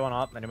 Anybody want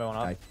up? Anybody want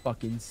up? I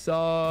fucking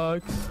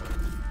sucks.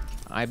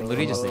 I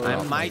literally just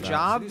my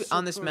job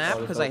on this map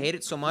because I hate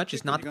it so much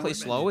is not to play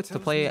slow. It's to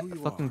play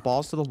fucking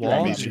balls to the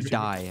wall and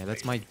die.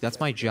 That's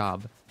my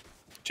job.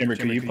 Chamber,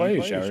 can you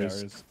play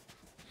showers?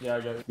 Yeah,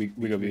 I got it.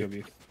 We go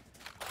B.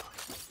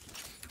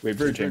 Wait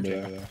for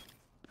Chamber.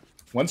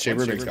 Once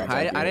Chamber makes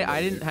contact.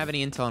 I didn't have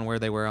any intel on where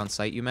they were on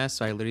site, UMass,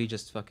 so I literally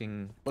just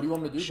fucking What do you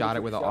want me to do? shot Go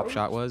it where the for op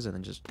shower? shot was and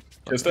then just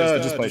Just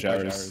play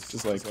showers.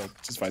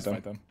 Just fight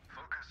them.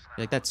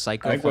 like that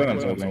psycho I think one of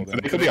fucking them's holding.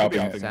 They could be op.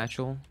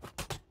 satchel.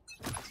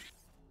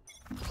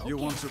 You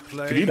want to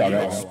play? Could you dog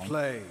out Let's one?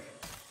 play.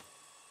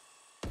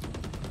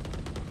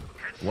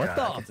 What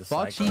God, the it's a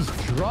fuck? psycho.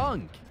 She's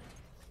drunk.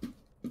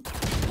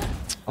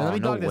 Oh, Let me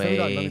no dog this.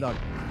 Let me way. dog.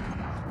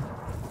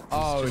 Oh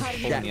Holding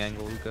shit. the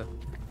angle, Luca.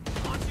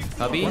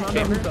 Cubby, One on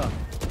chamber. hookah.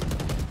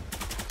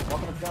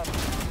 Walk in the shot.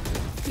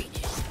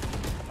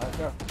 Alright,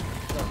 go.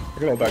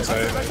 Look at all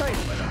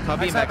backside.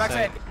 Cubby and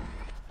backside.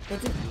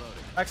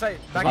 Backside.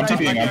 I'm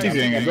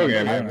TVing. I'm going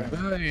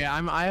in. Wait,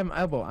 I am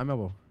elbow. I'm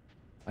elbow.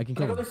 I can I'm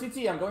kill going him.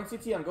 CT.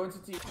 I'm going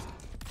CT.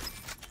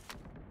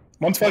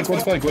 One's flank. I'm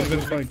going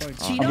to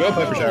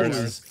play for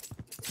showers.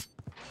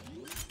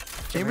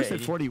 Chamber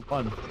said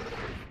 41.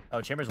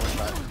 Oh, Chamber's one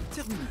shot.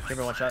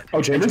 Chamber one shot.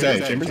 Oh, Chamber's A.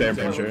 I'm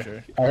pretty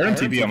sure. I heard him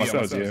TB. I must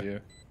know it's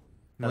you.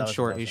 One's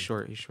short. He's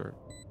short.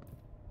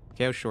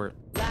 KO short.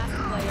 Last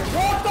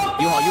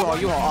player.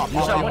 You haul.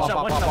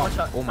 One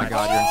shot. Oh my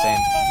god, you're insane.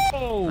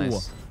 Oh.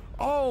 Nice.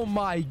 Oh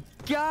my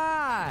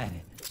god.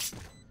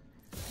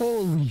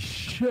 Holy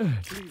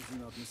shit. Please do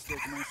not mistake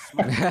my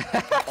smile.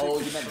 Oh,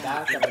 you meant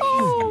that?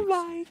 Oh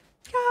my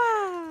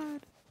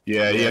god.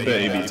 Yeah, he had the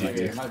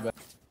ABTV. My bad.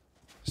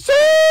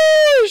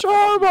 Sheesh,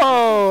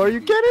 Harbo! Are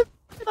you kidding?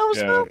 That was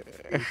Yeah.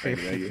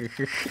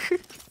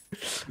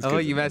 Oh,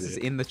 UMass is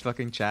in the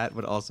fucking chat,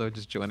 but also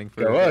just joining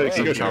for Yeah, well,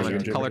 some you can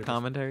go color share.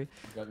 commentary.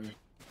 Got me.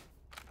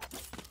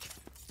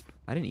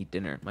 I didn't eat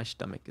dinner. My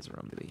stomach is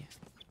rumbly.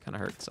 Kind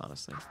of hurts,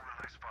 honestly.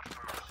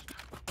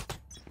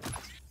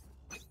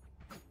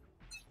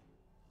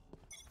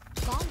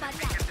 Bomb buddy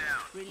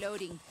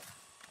Reloading.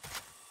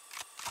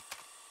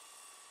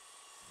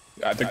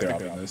 I think they're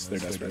on this. They're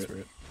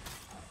desperate.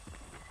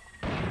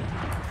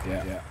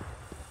 Yeah.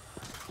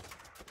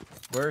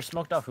 We're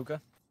smoked off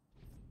hookah.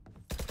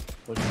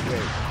 Wait,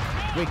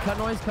 cut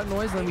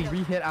noise, then we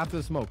re-hit after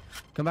the smoke.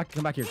 Come back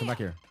here.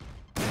 Can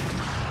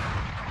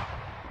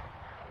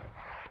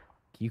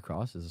you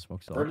cross? Is the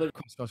smoke still up?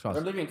 Cross.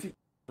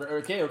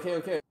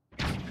 Okay.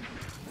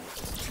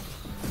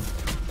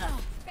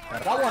 I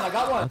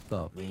got one.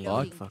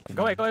 What the fuck?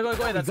 Go away.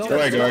 That's Go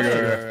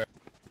away.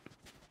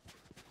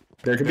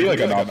 There could be like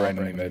an op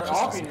randomly mid.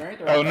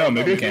 Oh no,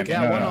 maybe it can't.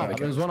 Yeah, No, one no, up. they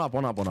There's can't.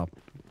 one up.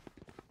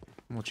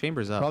 Well,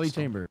 chamber's up. Probably so-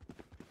 chamber.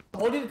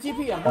 Holding the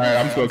TP. Alright,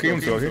 I'm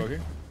smoking.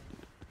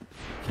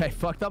 Okay,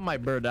 fucked up my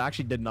bird. That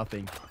actually did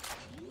nothing.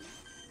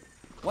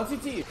 One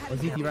CT.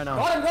 What's CT right now?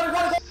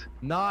 Got him.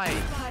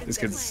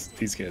 Nice.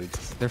 These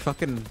kids. They're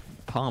fucking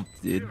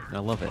pumped, dude. I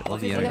love it.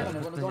 Love the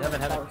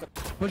energy.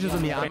 Pushes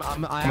with me. I'm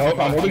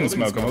holding the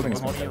smoke. I'm holding the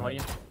Hold smoke. you.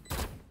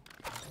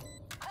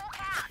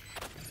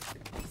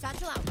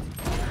 Satchel out.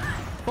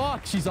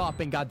 Fuck, she's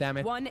opping,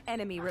 goddammit. One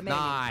enemy remaining.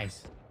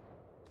 Nice.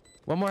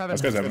 One more heaven.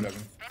 Let's go, Evan.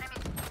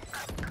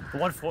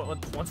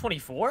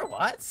 124?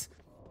 What?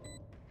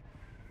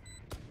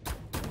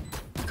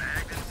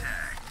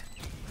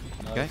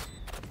 Okay.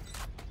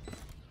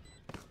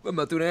 I'm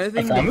not doing I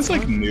anything. found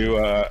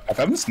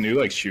this new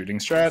like shooting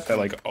strat that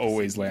like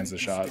always lands the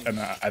shot, and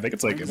I think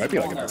it's like it might be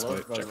like an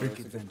exploit.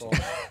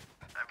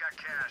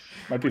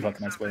 Might be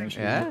fucking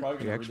explanation. Yeah?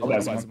 I'll You actually- buy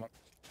some.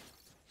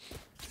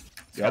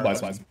 Yeah, I'll buy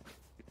some.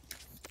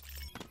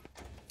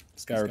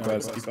 Sky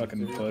request, you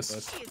fucking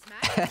puss.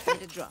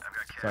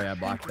 Sorry, I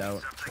blocked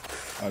out.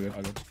 All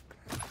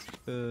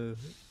good.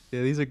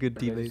 Yeah, these are good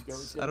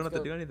teammates. I don't have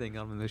to do anything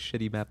on this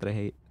shitty map that I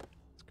hate.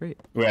 It's great.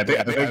 Wait, I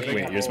think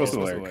wait, you're supposed to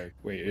lurk.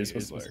 Wait, you're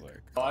supposed to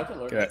lurk. Oh, I can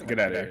lurk. Get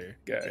out of here.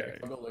 Get out of here.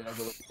 I'll go late.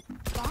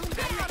 Bomb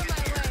getting out of my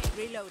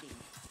way. Reloading.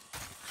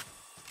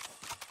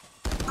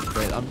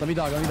 Wait, let me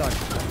dog.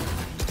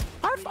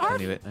 I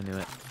knew it.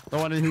 The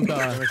one in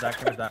hookah.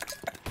 Where's that?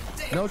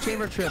 No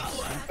chamber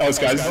trips. Oh, this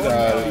guy's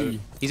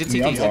He's in TT.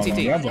 He's in TT.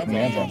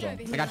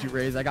 I got you,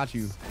 Raze. I got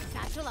you.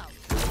 Satchel out.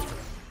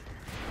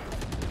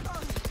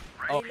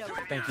 Oh,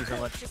 thank you so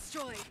much.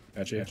 Destroyed.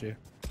 Got you. CT.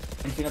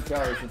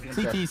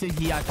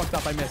 I fucked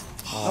up. I missed.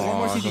 Oh, one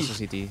more it's CT.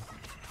 also CT.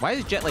 Why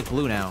is Jet like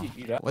blue now?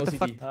 What the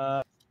fuck?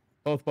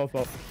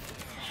 Both.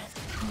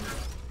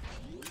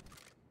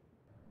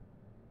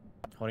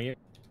 Hold you.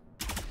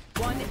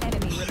 One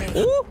enemy remaining.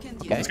 Ooh!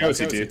 Let's go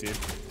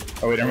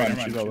CT. Oh wait, never mind.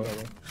 She's elbow.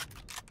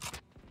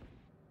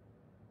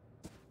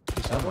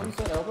 Elbow, you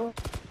said elbow?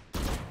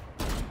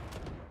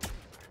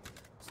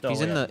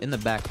 He's in the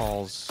back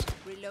halls.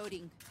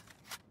 Reloading.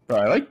 Bro,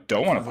 I like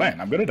don't want to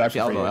plan. I'm gonna die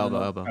for free.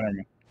 Elbow.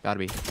 Gotta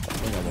be.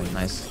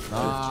 Nice.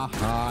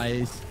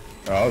 Nice.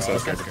 Oh, so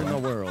scared to Best in the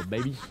world,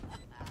 baby.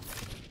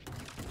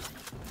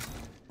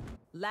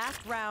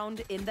 Last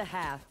round in the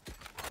half.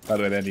 By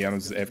the way, the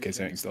Indiana's AFK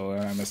setting still,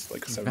 and I missed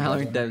like 7.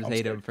 Valorant devs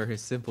hate him for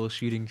his simple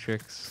shooting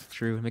tricks.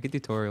 True. Make a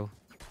tutorial.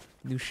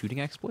 New shooting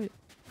exploit.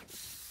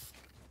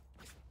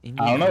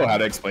 I don't know how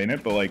to explain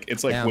it, but like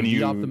it's like when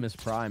you Optimus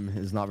Prime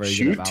is not very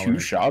shoot good at two Valorant.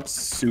 shots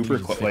super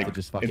like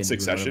in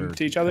succession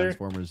to each other.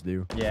 Transformers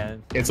do. Yeah.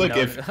 It's like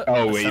if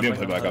wait, you didn't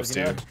play Black Ops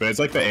 2, but it's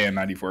like the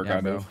AN94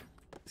 kind of.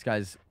 This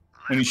guy's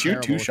When you shoot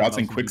two terrible shots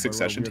in with quick mouse and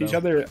succession to keyboard, each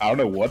other, I don't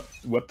know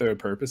what the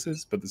purpose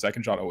is, but the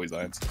second shot always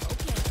lands.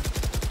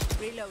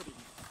 Reloading.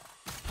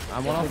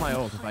 I'm one off my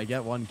ult. If I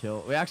get one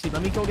kill, wait, actually,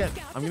 let me go get.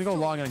 I'm gonna go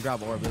long and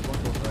grab orb. There's one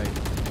close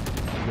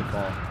right. Good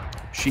call.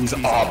 She's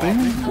opping.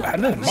 How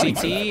did that money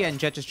CT do that? and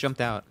Jet just jumped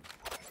out.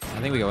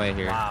 I think we go A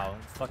here. Wow.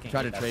 Fucking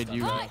Try to hate that trade stuff.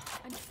 you. I'm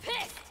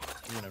pissed.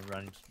 You're gonna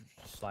run,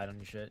 slide on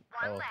your shit.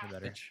 Oh, you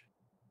better.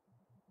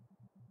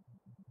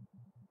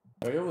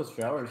 It was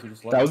showers. He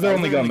just That was their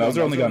only gun. That was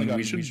their only gun.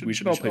 We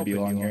should all play B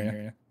long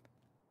here,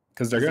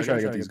 because they're gonna try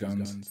to get these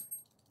guns.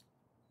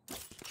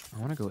 I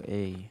want to go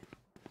A.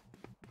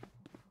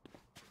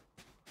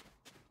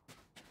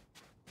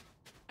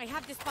 I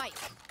have this fight.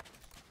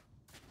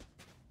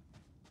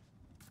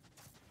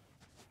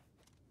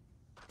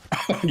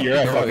 You're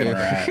a fucking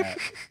rat.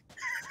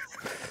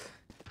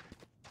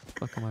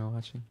 What am I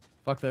watching?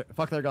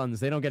 Fuck their guns.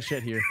 They don't get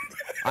shit here.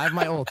 I have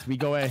my ult. We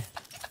go A.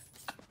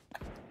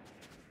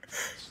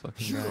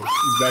 Fucking right.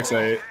 He's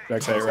backside,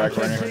 rack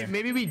corner.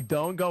 Maybe we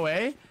don't go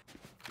A.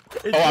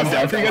 Oh, I'm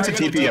down for you guys to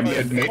TP.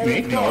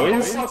 Make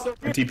noise.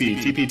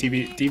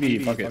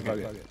 TP. Fuck it.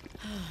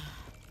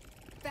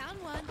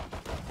 Found one.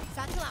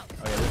 Satchel out.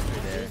 Oh yeah, there's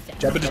three there.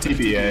 Jump into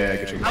TP. Yeah,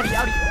 get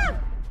you.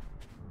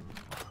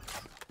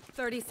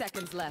 30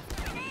 seconds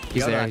left.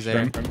 He's there. He's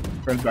there.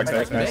 Friends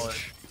backside.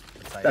 Nice.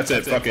 That's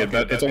it. Fuck it.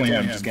 It's only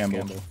him. Just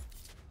gamble.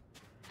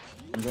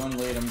 I'm going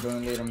late.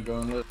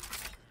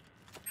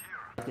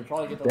 I could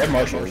probably get They have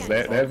marshals.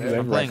 They have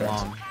I'm playing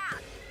rifles. long.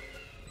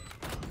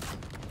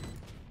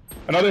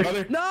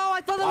 Another. No,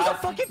 I thought that was a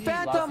fucking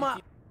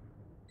phantom.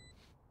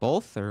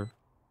 Both or?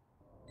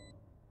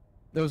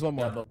 There was one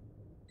more.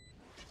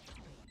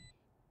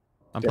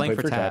 I'm playing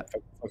for tap.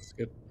 That's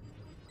good.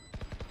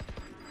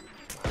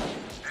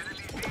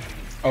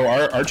 Oh,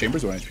 our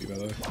chamber's 1 HP by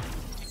the way.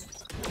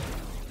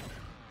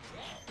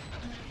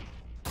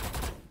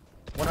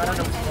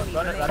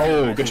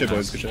 Oh, good shit,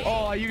 boys. Good shit.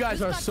 Oh, you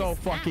guys are so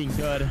fucking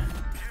good.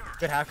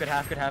 Good half.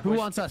 Who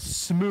wants a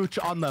smooch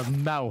on the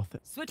mouth?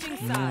 Switching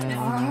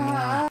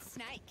sides.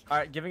 Snake. All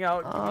right, giving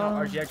out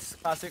RGX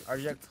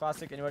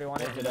classic. Anybody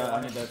want it?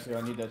 I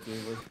need that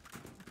too.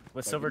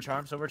 With silver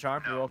charm.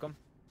 You're welcome.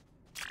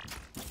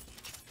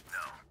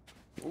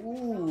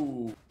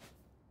 Ooh.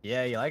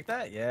 Yeah, you like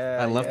that? Yeah.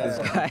 I love this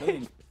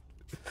guy.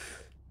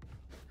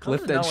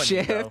 Clip that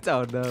shift.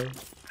 Oh no.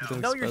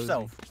 Know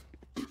yourself.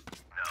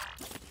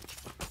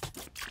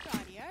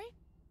 Radio.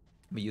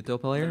 I'm a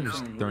Yuto player.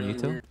 Just throwing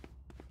Yuto.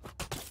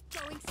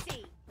 Going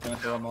C. Gonna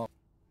throw them all.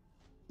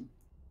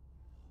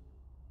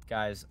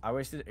 Guys, I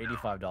wasted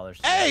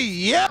 $85. Hey,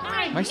 yeah.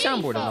 My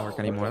soundboard doesn't work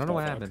anymore. I don't know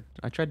what happened.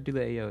 I tried to do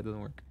the AO. It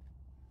doesn't work.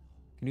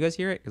 Can you guys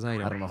hear it? Cause I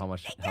don't know how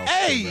much health.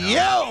 Hey,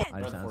 yo!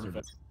 I just answered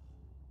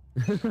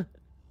it.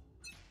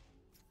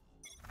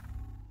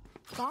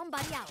 Bomb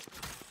buddy out.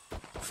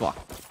 Fuck.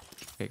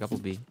 Okay, couple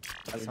B.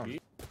 I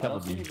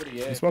don't see anybody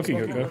yet. I'm smoking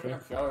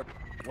hookah. Shower.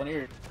 One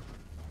here.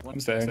 I'm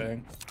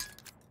staying.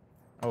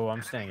 Oh,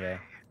 I'm staying A.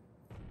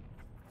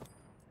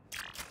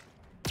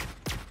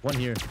 One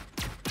here.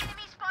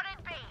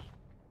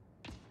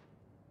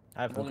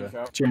 I have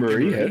hookah. Chamber, are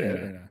you hit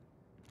or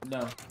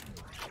no? No.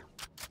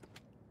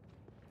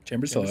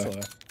 Chamber's still low.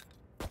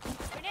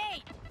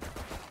 Grenade.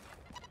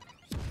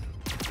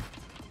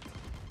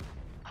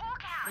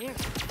 There.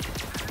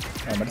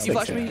 I'm gonna You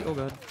flash stay. me? Oh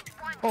god.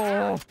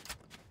 Oh.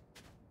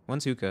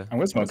 One's hookah. I'm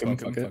gonna smoke him.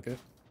 Fuck it.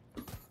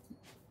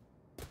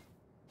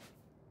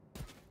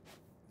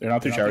 They're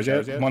not through showers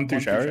yet. One through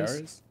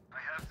showers.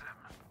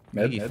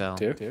 Mid, He fell.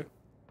 two.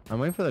 I'm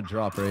waiting for the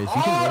drop, Raze.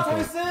 You can work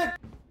it.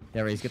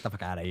 Yeah, Raze, get the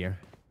fuck out of here.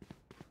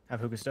 Have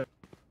hookah stuff.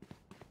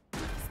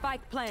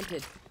 Spike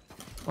planted.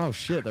 Oh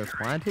shit, they're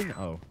planting?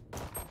 Oh.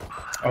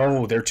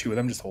 Oh, there are two of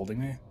them just holding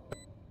me.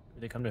 Did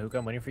they come to hookah?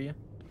 I'm waiting for you.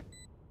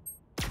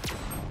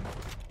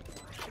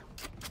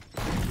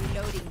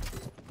 Reloading.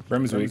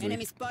 Brim's weak.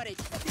 Enemy spotted.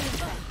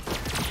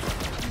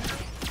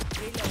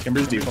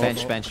 Chamber's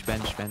default. Bench.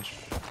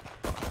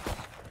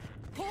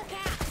 Hawk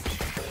out.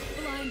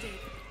 Blinded.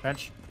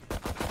 Bench.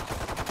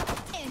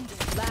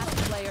 Ended. Last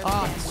player.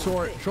 Ah,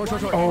 standing.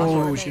 short.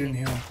 Oh, she didn't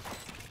heal.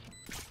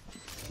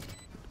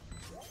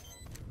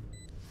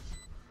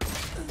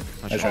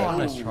 Nice try.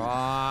 Let's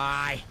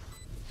try.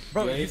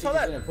 Bro, Yeah, you saw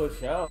that? Gonna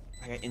push out.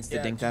 I got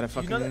insta dinked out of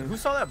fucking. Who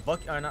saw that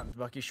Bucky? Not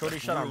Bucky. Shorty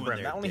shot on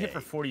Brim. That only hit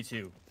for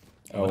 42.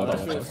 Oh, That what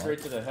shit the went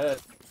straight to the head.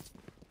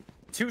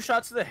 2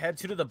 shots to the head,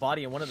 2 to the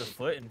body, and 1 to the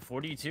foot, and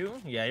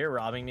 42? Yeah, you're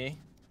robbing me.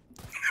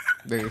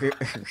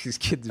 These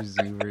kids are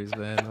zoomers,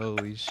 man.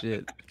 Holy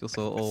shit. I feel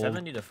so old.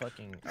 70 to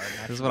fucking.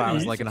 This is what I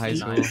was like in high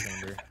school.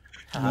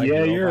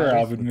 Yeah, you're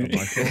robbing me.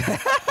 I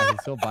can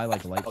still buy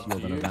like light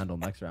shield and a vandal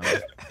next round.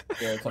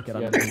 Yeah, Fuck it,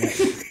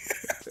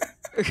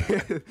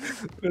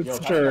 That's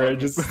true.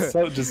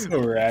 Just so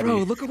ratty. Bro,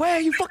 look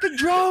away, you fucking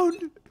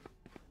drone!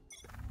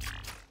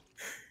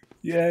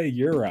 Yeah,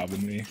 you're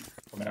robbing me.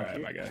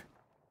 Alright, my guy.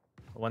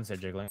 One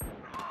said jiggling.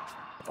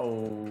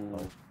 Oh.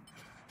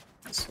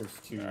 There's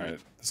 2. Alright,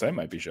 the site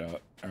might be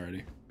shot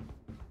already.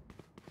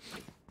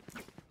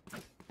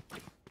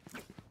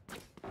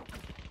 Oh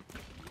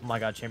my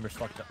god, Chamber's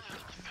fucked up.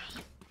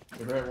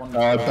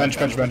 Bench.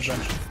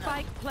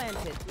 Spike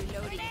planted.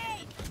 Reloading.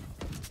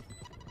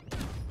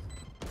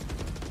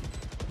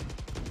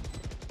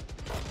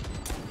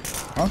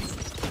 Huh?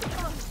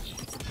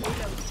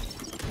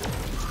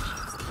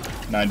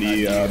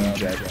 90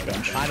 jet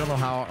bench. I don't know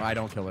how I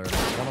don't kill her.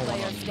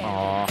 101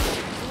 on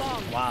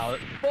Wow,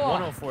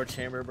 104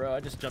 Chamber, bro. I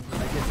just jumped in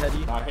that kid's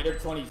heady. I hit her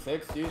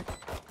 26, dude.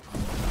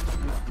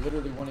 He's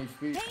literally 1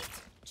 HP.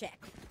 Paint.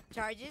 Check.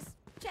 Charges.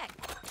 Check.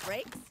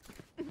 Brakes.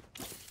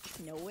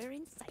 Nowhere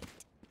in sight.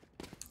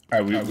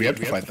 Alright, we have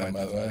to fight them,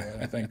 by the way,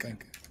 I think.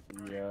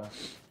 Yeah.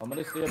 I'm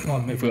gonna stay up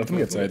on If we let them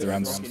get sides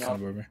around, this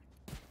over.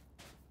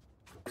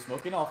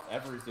 Smoking off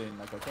everything,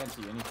 like I can't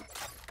see anything.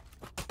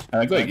 I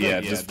think, like, yeah,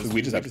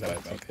 we just have to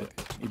fight them.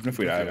 Even if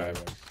we die,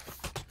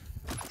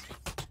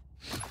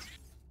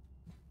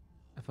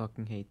 I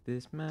fucking hate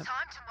this map.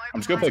 I'm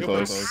just gonna play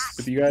close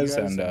with you guys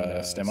and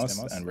stem us,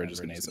 and we're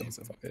just gonna ace them,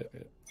 so fuck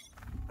it.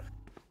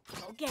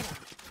 Go get him.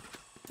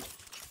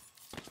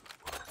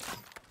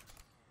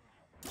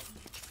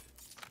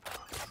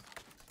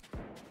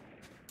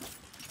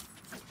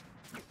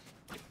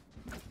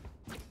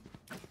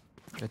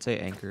 I'd say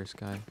anchor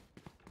sky.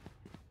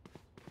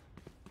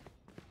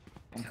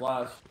 I'm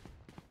flash.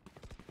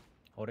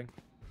 Holding.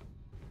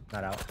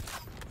 Not out.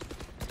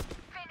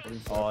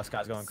 Oh, this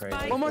guy's going crazy.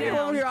 One more here,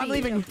 I'm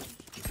leaving.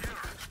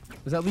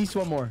 There's at least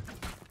one more.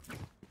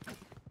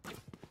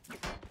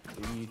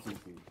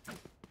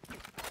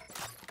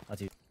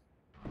 That's you.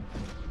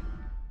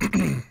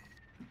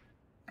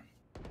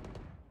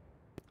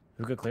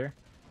 Who could clear?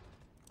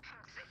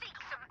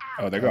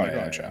 Oh, they're going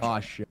in chat. Oh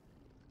shit.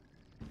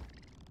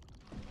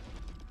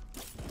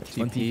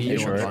 TP, TP,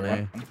 short. one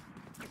A.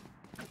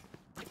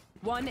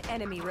 One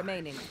enemy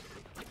remaining.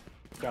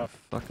 What the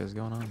fuck is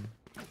going on?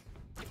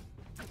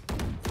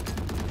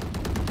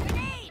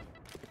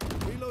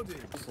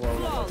 just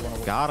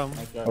slow. Got him.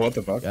 Oh, what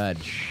the fuck?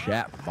 Good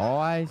shit,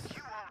 boys.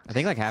 I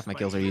think like half my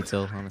kills are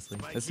util, honestly.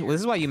 This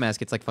is why UMass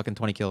gets like fucking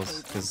 20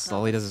 kills, because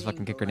all he does is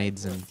fucking kick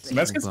grenades and.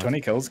 Smash gets 20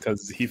 kills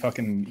because he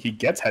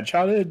gets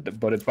headshotted,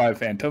 but it's by a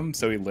phantom,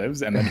 so he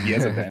lives, and then he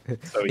has a phantom,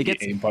 so he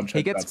aim punches.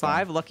 He gets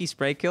 5 lucky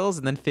spray kills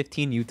and then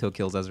 15 util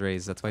kills as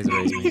Raze. That's why he's a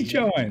Raze. He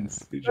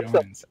joins.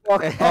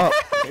 Fuck up.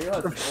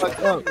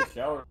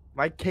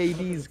 My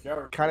KD's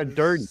kind of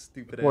dirty.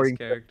 Stupid According ass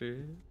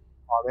character.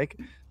 Comic.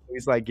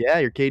 He's like, yeah,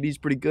 your KD's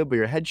pretty good, but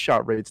your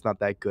headshot rate's not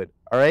that good.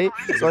 All right.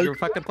 So you're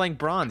fucking playing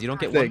bronze. You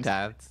don't get one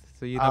tapped,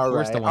 so you're not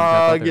forced to one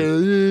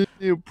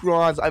tap.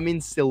 Bronze. I'm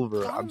in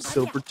silver. I'm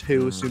silver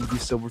 2, soon to be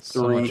silver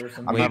 3.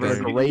 I'm having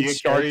a great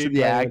start to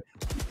the act.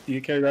 You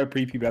carried out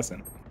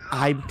pre-pubescent.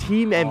 I'm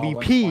team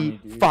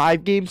MVP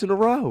 5 games in a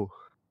row.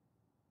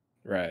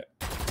 Right.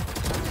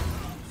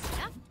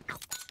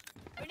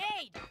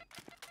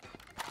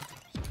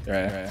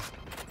 Right.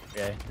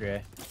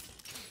 Okay.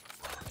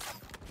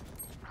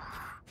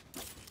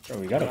 Bro,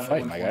 we gotta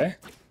fight, my guy.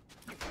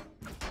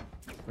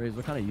 Raze,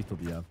 what kind of util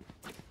do you have?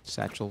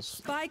 Satchels.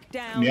 Spike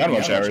down. Neon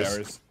one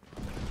showers.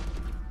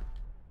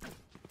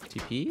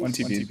 TP? One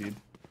TP.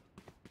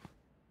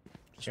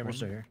 Chamber's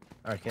still here.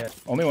 Alright, KO.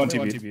 Only one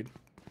TP.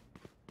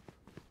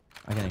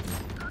 I can't.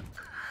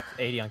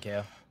 80 on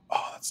KO.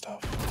 Oh, that's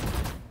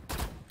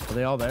tough. Are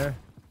they all there?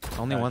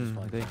 Only one,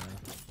 I think.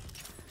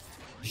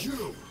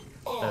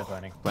 They're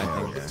fighting.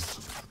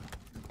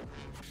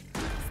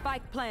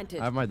 Spike planted.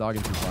 I have my dog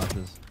in 2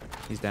 flashes.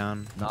 He's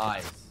down.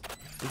 Nice.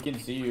 He can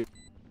see you.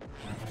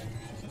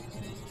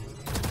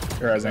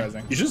 You're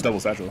rising. You should just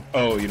double satchel.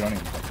 Oh, you don't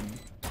even fucking...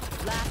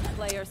 Last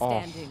player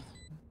standing.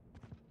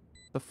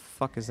 The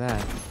fuck is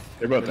that?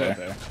 They're both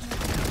there.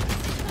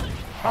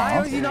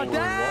 How is he not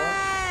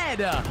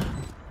dead?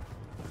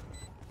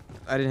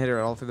 I didn't hit her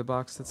at all through the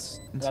box. That's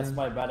insane. That's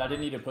my bad. I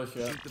didn't need to push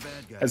you up.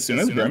 As soon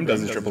as Grim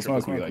does his triple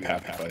smoke, we like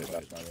half fight.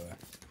 By the way.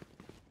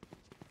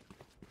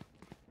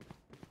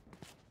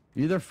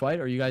 You either fight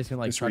or you guys can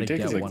like This try to retake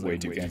get is, like, one way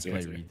and too play fancy.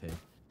 retake.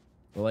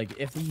 But like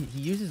if he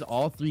uses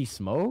all 3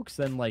 smokes,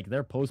 then like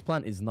their post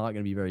plant is not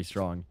gonna be very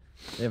strong.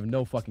 They have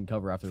no fucking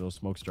cover after those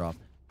smokes drop.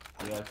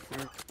 Yeah,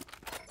 true.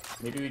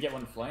 Maybe we get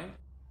one flame.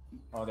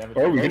 Oh, they have a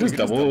Or we could just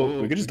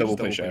double. We could just double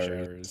play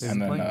showers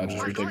and then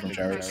just retake from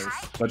showers.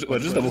 Let's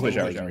just double play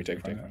showers and retake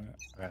from it.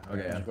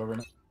 Okay. Yeah. Go over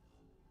now.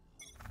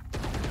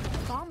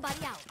 Bomb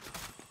buddy out.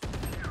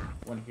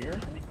 One here.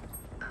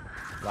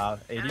 Wow,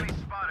 80. Hit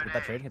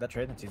that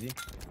trade. That's easy.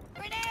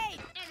 Grenade.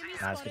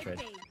 Nice, good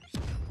trade.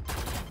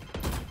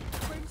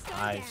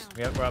 Nice.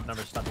 We're up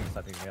numbers. Stopping.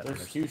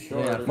 There's 2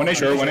 short. One A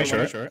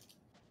short.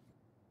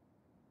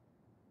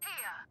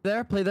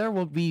 There, play there.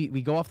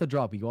 We go off the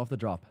drop.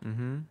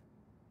 Mm-hmm.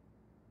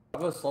 I'll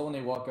go slow when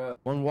they walk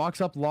up. One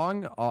walks up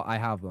long, I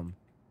have them.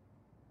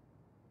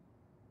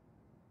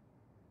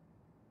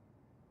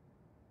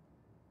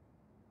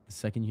 The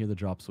second you hear the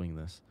drop, swing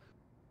this.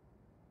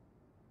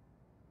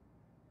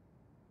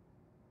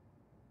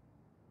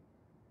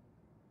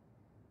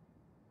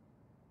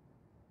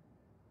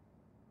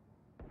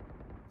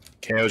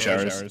 KO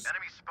showers.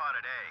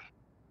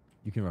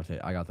 You can rotate.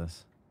 I got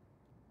this.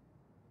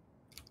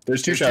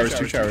 There's 2 showers.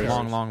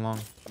 Long.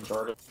 I'm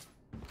guarded.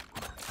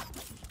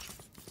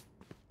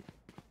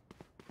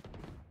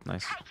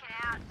 Nice.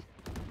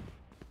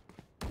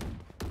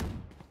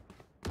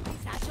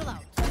 Satchel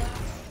out.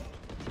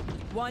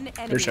 One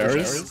enemy. There's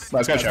showers.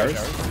 Last guy showers.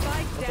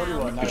 Spike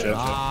down.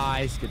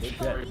 Nice. Good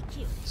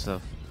shit.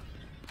 So.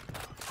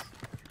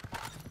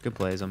 Good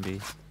plays on B.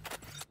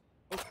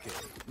 Okay,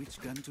 which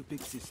gun to pick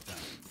this time?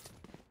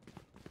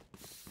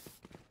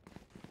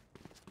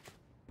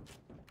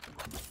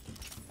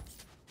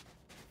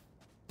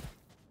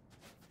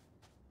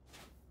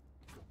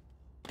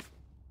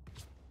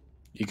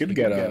 You could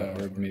get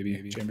a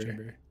maybe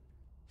chamber.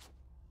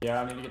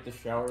 Yeah, I need to get the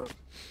shower.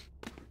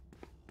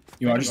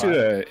 You want to just do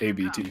the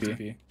AB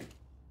TP?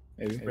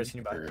 Maybe. Chris, can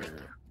you buy?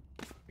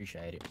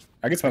 Appreciate it.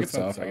 I can smoke this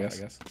off, I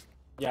guess.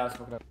 Yeah, let's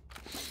smoke it up.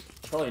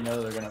 I probably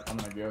know I'm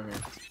gonna go here.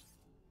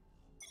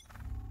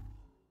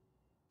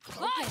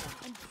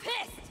 I'm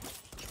pissed.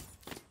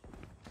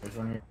 There's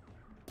one here.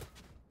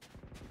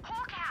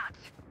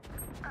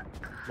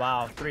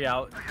 Wow, 3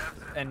 out,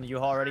 and you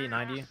already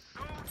 90.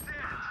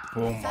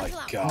 Oh my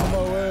god.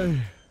 No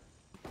way.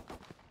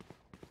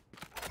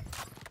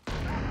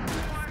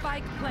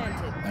 Spike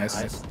planted. Nice.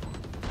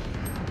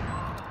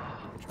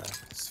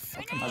 It's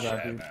fucking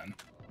bad, man.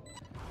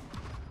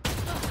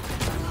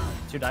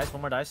 2 dice,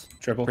 1 more dice.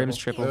 Triple. Brim's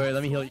triple. Wait,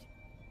 let me heal you.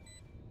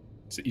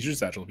 So you should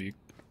satchel peek.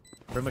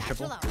 Brim was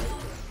triple. Satchel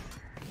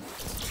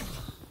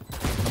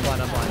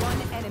out. I'm blind.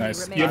 One enemy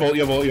Nice. remaining.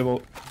 You have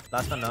ult.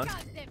 Last unknown.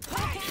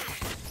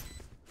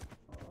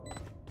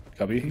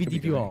 Cubby. Give me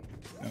DP all.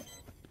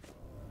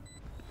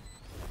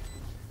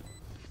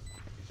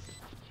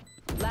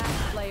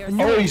 Last player.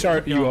 Oh, you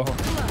start. You will.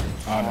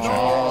 Oh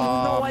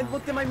no! I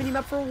looked at my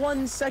minimap for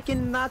 1 second,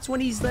 and that's when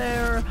he's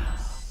there.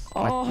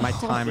 My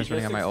time is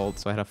running on my ult,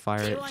 so I had to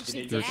fire it.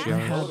 Just do a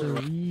shower. I'll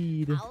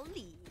lead.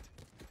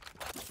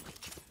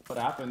 What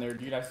happened there,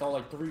 dude? I saw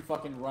like 3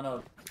 fucking run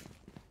up.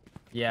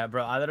 Yeah,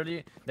 bro. I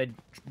literally they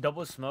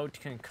double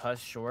smoked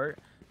concussed short.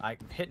 I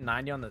hit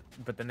 90 on the,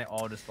 but then they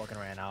all just fucking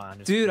ran out. And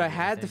just Dude, I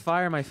had to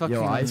fire my fucking.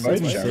 Yo, I say we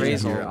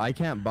raise save here. hold. I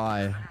can't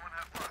buy.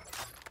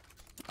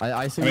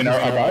 I say I we mean,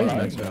 just our buy buys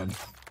next round.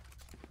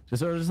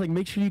 Just like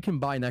make sure you can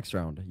buy next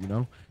round. You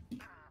know.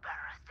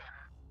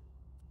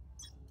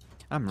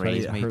 I'm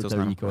Try to raised. hurt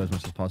their eco as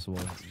much as possible.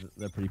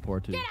 They're pretty poor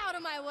too. Get out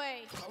of my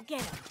way. Go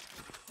get him.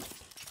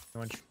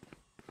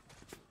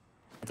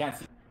 I can't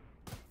see.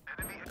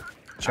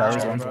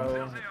 Showers one.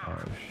 Bro. Oh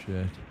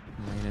shit.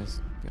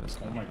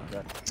 Oh my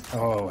god.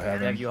 Oh, They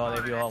heaven. have you all. They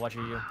have you all. Watch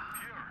you.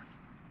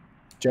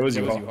 Joe is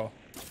you.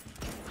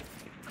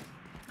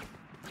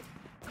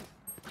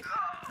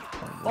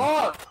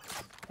 Oh!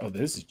 Oh,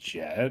 this is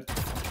Jet.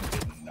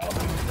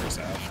 Nothing first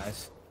half.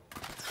 Nice.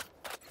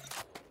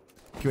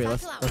 Okay, wait,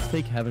 let's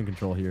take heaven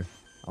control here.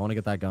 I want to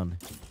get that gun.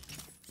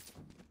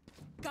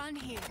 Gun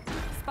here.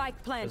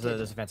 Spike planted.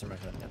 There's a fancy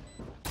merchant. Yeah.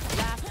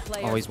 Last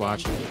player. Always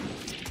standing. watching.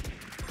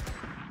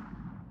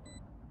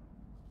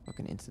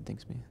 Fucking instant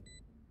thinks me.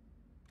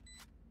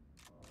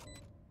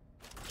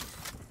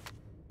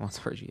 Wants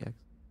for GX.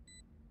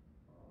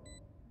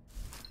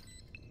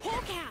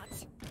 Hawk out.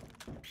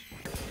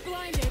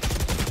 Blinded.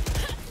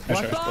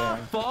 What the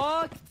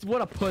fuck?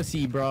 What a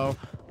pussy, bro.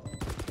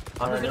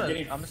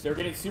 They're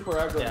getting super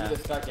aggro. Yeah. Need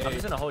to stack A. I'm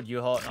just gonna hold you.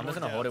 I'm just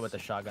gonna hold it with the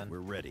shotgun. We're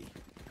ready.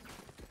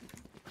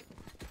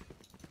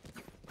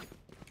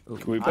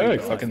 Can we play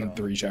like fucking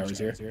 3 showers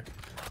here?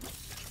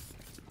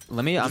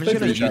 Let me. I'm Just just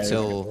gonna play 3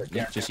 util.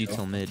 showers. Just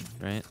util mid,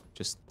 right?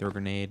 Just throw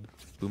grenade,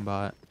 boom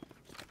bot.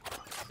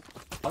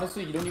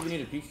 Honestly, you don't even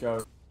need a peak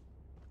shower.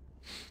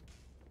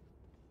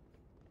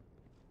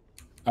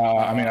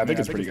 I mean, I think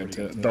it's pretty good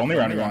too. The only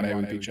round you want to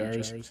with peak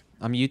showers.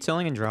 I'm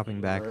utiling and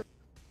dropping back.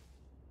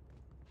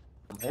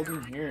 I'm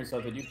holding here, so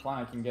if they do plan,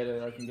 I can get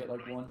it. I can get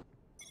like one.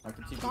 I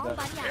can teach you that.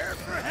 Prepare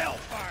for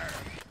hellfire.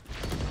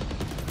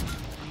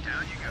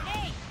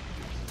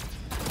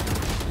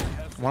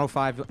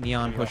 105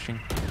 neon pushing.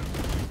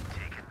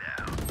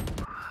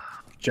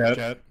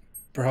 Jet.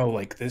 Bro,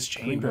 like this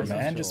chamber,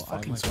 man, just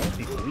fucking smoke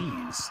me,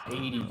 please.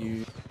 80,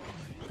 dude.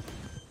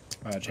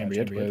 Chamber, you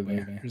had to play with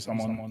me. There's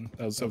someone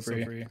that was so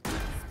free.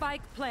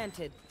 Spike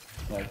planted.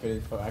 Yeah,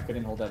 I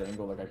couldn't hold that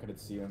angle. Like I couldn't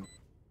see him.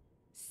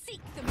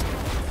 Seek them.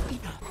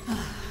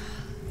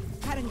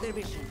 Cutting their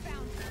vision.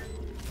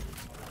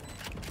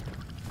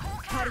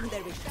 Cutting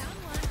their vision.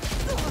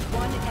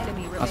 One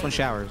enemy remaining. Last one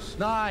showers.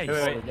 Nice.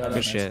 Wait,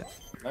 Good shit.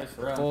 Nice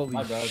round. Holy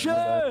my bad, shit. my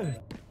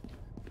bad.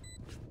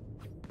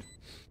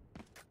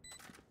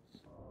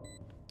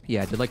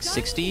 Yeah, I did like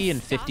 60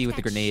 and 50 with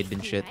the grenade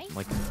and shit.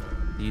 Like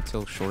the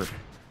util short.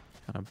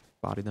 Kind of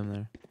bodied them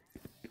there.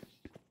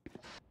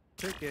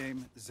 Take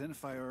aim, then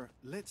fire.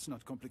 Let's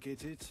not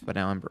complicate it. But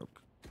now I'm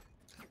broke.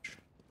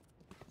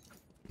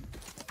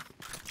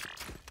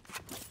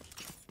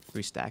 Do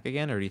we stack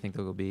again, or do you think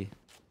they'll go B?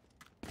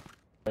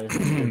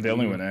 They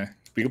only win A.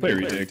 We can play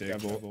retake.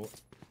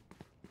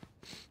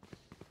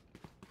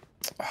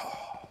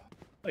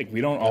 Like,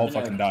 we don't all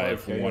fucking die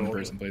if one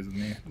person plays with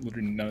me.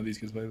 Literally none of these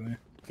kids play with me.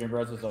 Chamber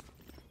has up.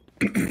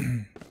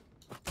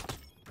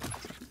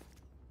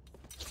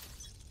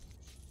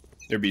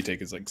 Their B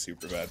take is like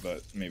super bad,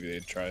 but maybe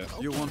they'd try it.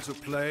 You want to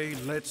play?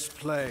 Let's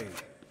play.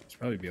 It's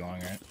probably be long,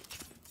 right?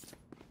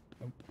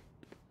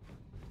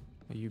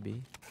 Are you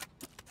B?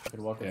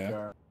 Could walk up Yeah.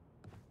 shower.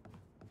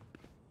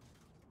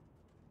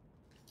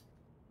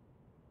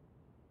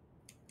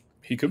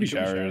 He could be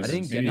showers. I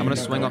didn't get I'm gonna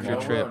swing off your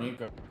They know we're trip. on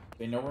eco.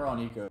 They know we're on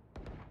eco.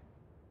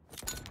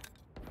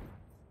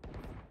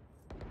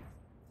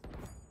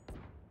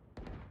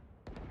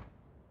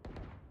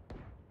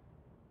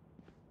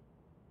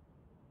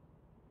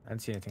 I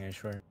didn't see anything, I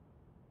swear.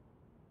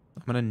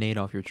 I'm gonna nade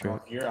off your I trip.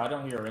 don't hear. I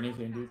don't hear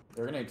anything, dude.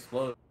 They're gonna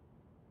explode.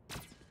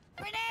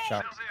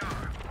 Shot.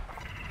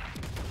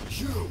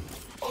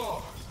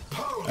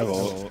 I have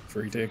a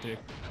free take.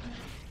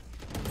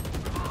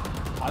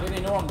 How do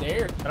they know I'm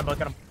there? Got him, both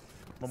got him.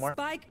 One more.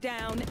 Spike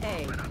down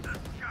A.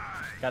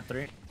 Got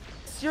 3.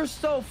 You're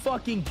so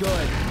fucking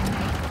good.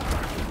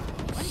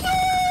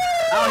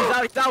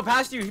 Oh, he's out.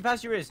 Past you. He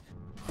passed you, Riz.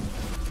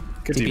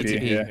 Good TP.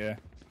 TP, yeah.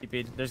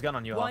 TP. There's gun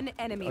on you. One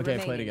enemy Okay,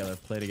 remaining. play together.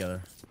 Play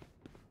together.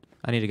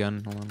 I need a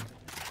gun. Hold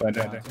on.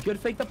 Good,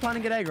 fake the plan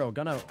and get aggro.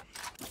 Gun out.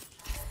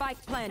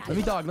 Spike planted. Let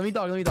me dog. Let me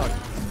dog. Let me dog.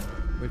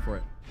 Wait for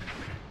it.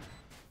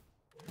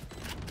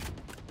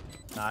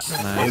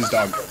 His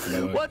dog.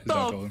 What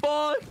the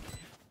fuck?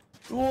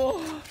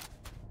 Whoa.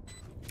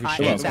 I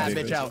should ate have that saved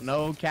bitch it. out.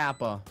 No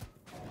kappa.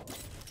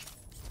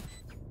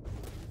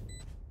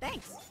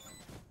 Thanks.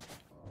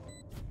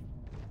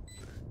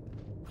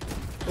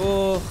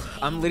 Oh,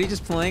 I'm literally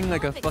just playing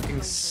like a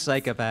fucking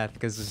psychopath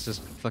because it's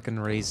just fucking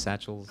raised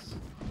satchels.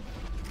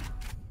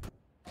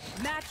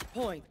 Match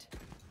point.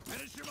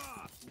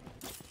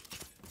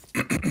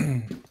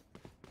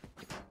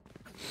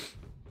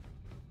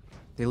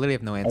 They literally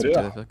have no answer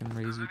to the fucking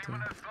raise you to.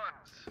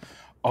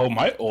 Oh,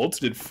 my ult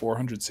did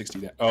 460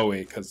 damage. Oh,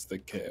 wait, because the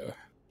KO.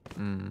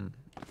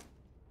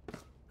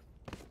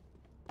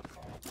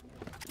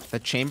 The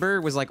chamber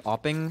was like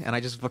opping, and I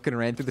just fucking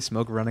ran through the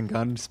smoke, run and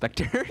gun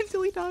Spectre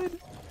until he died.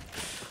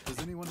 Does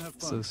anyone have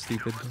fun? So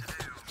stupid.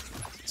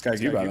 This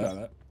guy's you about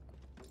that.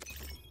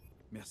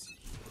 Merci.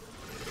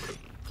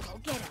 Go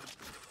get him.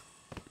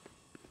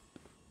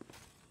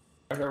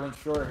 Here went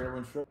short. Here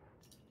went short.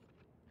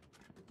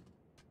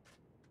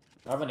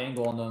 I have an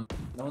angle on them.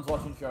 No one's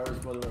watching showers,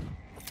 by the way.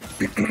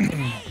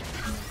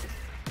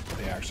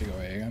 They actually go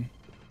A again.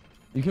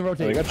 You can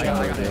rotate. Oh, they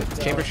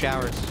got Chamber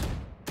showers.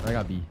 I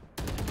got B.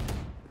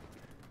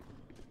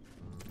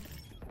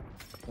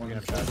 One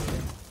gonna shot.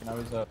 Now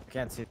he's up.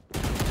 Can't see.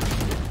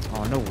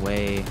 Oh, no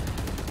way.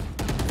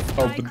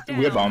 Oh, but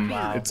we have bomb.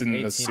 Wow. It's in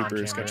 18 a on super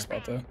chamber. sketch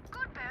spot though.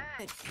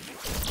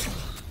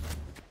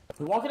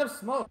 We're walking up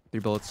smoke. 3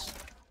 bullets.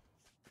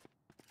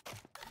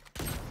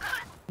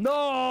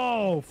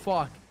 No,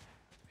 fuck.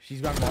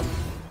 She's got bomb.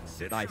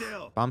 Nice.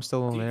 Bomb's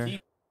still there.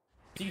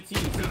 CT.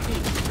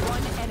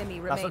 One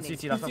enemy That's remaining. what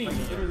CT. That's what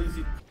CT. Literally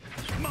CT.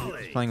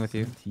 He's playing with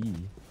you. T.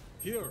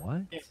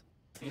 What? He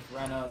just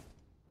ran up.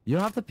 You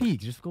don't have to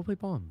peek. Just go play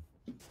bomb.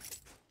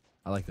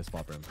 I like this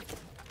spot, Brim.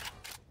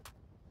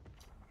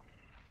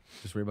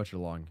 Just worry about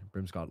your long.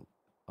 Brim's got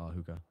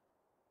hookah.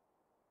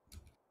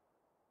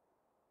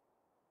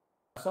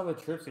 I saw the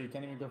trip, so you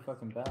can't even go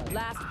fucking back.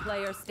 Last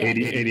player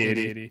standing.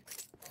 80.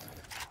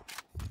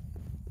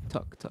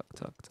 Tuck.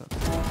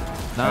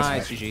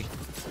 Nice, GG.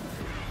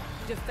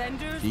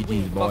 Defenders GG's,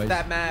 win. boys. Fuck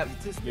that map.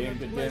 Game, good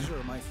game. Pleasure,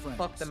 my friends.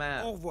 Fuck the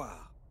map. Au revoir.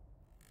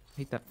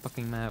 Hate that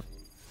fucking map.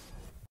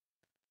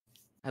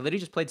 I literally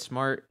just played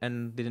smart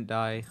and didn't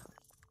die.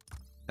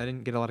 I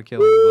didn't get a lot of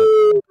kills, but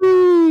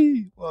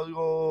Let's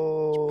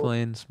go.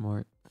 playing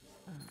smart.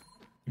 I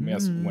mean,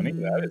 yes, winning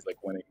that is like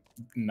winning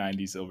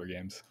 90 silver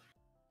games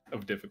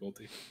of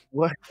difficulty.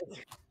 What? What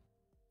are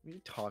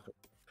you talking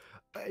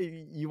about?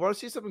 You want to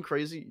see something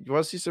crazy? You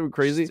want to see something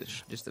crazy?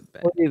 Just a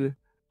bet.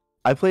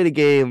 I played a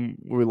game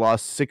where we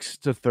lost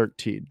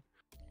 6-13.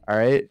 All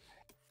right,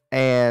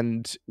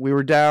 and we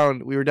were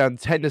down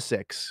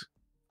 10-6.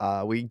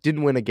 We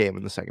didn't win a game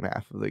in the second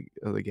half of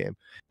the game,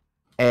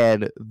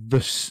 and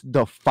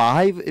the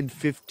 5 and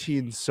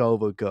 15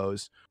 Sova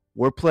goes,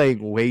 we're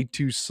playing way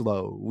too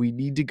slow. We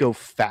need to go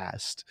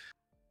fast,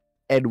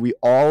 and we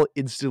all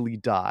instantly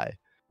die.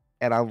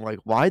 And I'm like,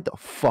 why the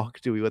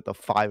fuck do we let the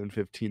 5 and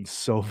 15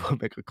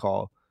 Sova make a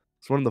call?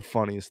 It's one of the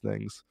funniest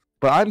things.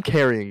 But I'm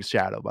carrying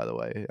Shadow, by the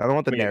way. I don't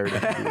want the narrative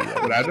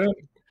to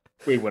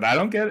be what I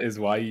don't get is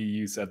why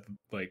you said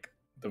like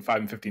the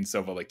 5 and 15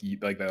 Sova like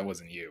that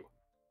wasn't you.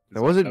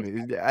 That wasn't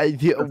me.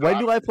 When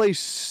do I play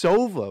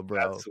Sova,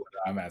 bro? That's what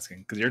I'm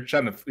asking because you're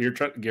kind of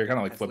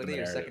like flipping the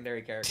narrative.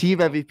 Secondary character. Team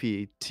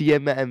MVP,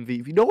 TM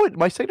MVP. You know what?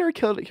 My secondary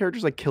character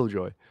is like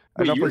Killjoy.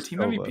 Wait, you were play team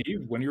Sova.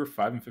 MVP when you were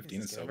 5 and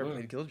 15 in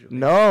Sova?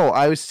 No,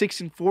 I was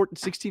 16 and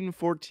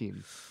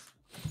 14.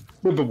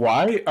 But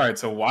why? All right,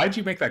 so why'd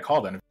you make that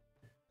call then?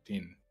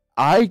 15.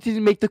 I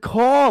didn't make the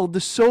call. The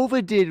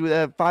Sova did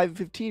with 5 and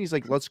 15. He's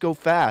like, let's go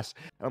fast.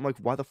 And I'm like,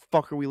 why the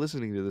fuck are we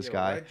listening to this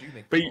guy? Why'd you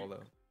make the call,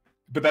 though?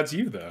 But that's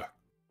you though.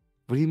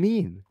 What do you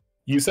mean?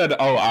 You said,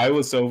 "Oh, I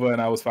was Sova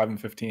and I was 5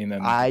 and 15."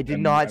 And I did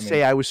not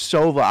say I was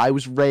Sova. I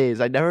was raised.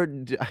 I never.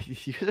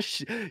 You're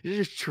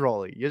just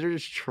trolling. You're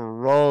just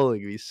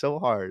trolling me so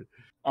hard.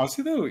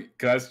 Honestly, though,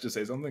 can I just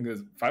say something?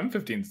 Because 5 and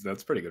 15,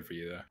 that's pretty good for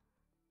you,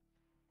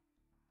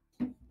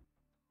 though.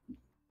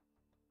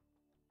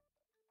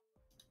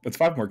 That's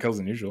 5 more kills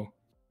than usual.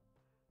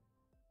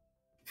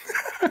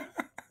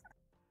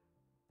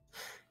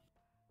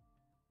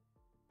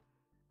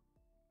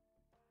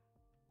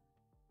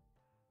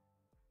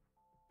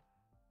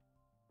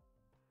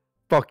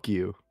 Fuck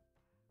you.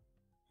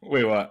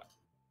 Wait, what?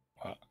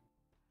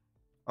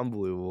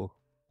 Unbelievable.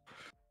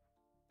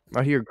 I'm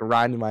out here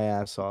grinding my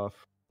ass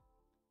off.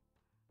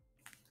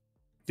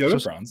 You'll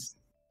get bronze.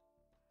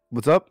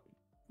 What's up?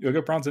 You'll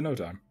get bronze in no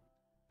time.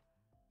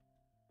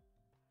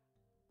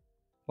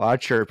 A lot of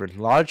chirping.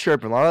 A lot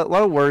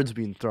of words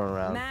being thrown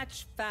around.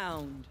 Match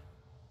found.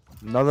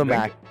 Another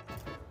match.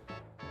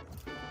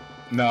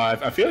 No,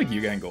 I feel like you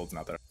getting gold's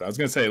not that hard. I was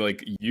gonna say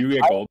like you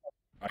get gold.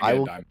 I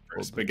get diamond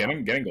first, but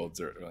getting gold's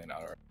really not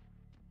hard.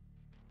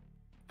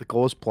 The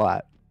goal is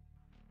plat.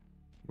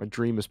 My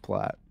dream is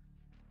plat.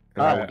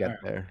 And I will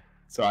get there.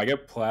 So I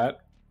get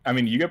plat. I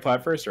mean, you get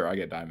plat first, or I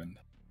get diamond.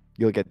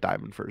 You'll get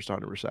diamond first,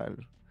 100%.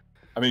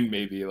 I mean,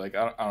 maybe. Like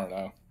I don't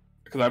know,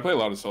 because I play a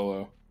lot of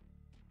solo.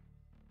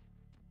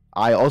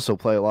 I also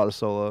play a lot of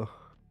solo.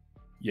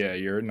 Yeah,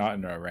 you're not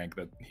in a rank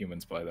that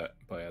humans play at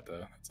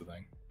though. That's the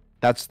thing.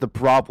 That's the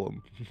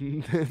problem.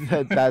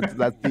 that's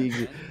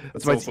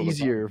why it's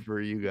easier for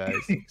you guys.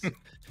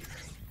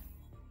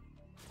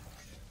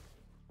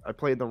 I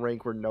play in the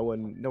rank where no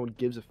one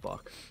gives a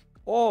fuck.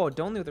 Oh,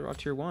 don't leave the raw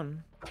tier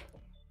 1.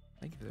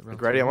 Thank you for the raw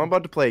Ready? I'm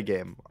about to play a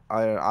game.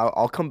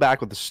 I'll come back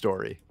with the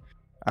story.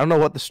 I don't know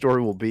what the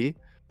story will be,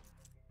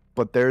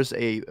 but there's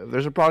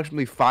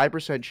approximately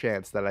 5%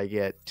 chance that I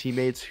get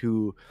teammates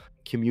who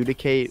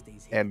communicate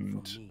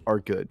and are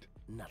good.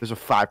 There's a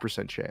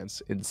 5%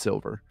 chance in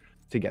silver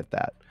to get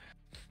that.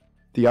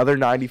 The other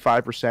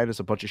 95% is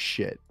a bunch of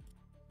shit.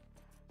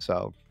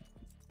 So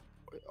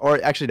or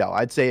actually no,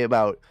 I'd say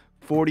about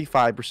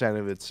 45%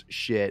 of it's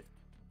shit,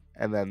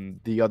 and then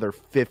the other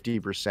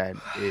 50%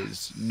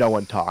 is no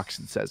one talks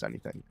and says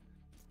anything.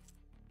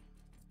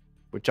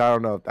 Which I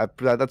don't know.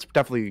 That's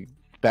definitely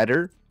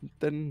better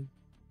than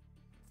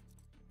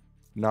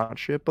not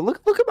shit. But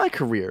look at my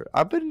career.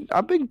 I've been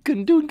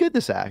doing good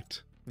this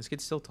act. This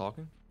kid's still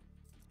talking.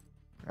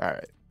 All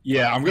right.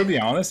 Yeah, I'm gonna be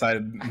honest.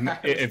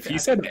 If he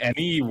said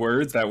any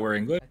words that were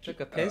English, I took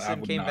a piss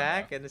and came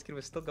back, and this kid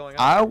was still going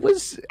on. I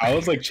was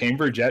like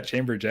chamber jet,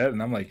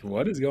 and I'm like,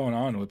 what is going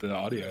on with the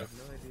audio? I have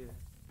no idea.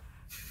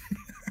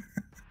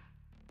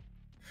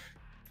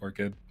 Poor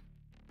kid.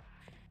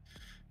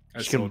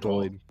 Just getting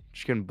bullied.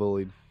 Just getting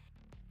bullied.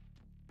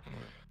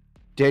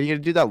 Dan, you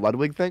gonna do that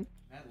Ludwig thing?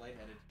 I'm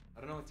lightheaded.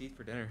 I don't know what to eat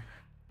for dinner.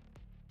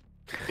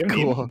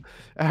 Cool. All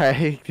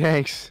right,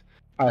 thanks.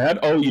 I had.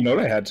 Oh, you know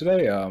what I had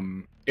today?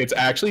 It's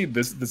actually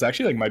this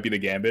actually like might be the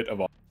gambit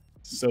of all.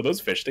 So those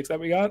fish sticks that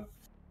we got,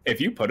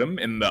 if you put them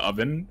in the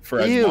oven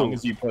for as long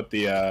as you put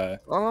the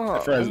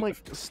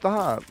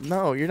stop!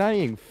 No, you're not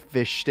eating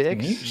fish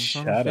sticks.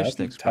 Shut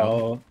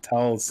up!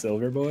 Tell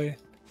Silver Boy.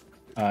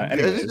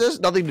 Anyways, there's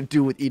nothing to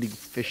do with eating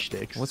fish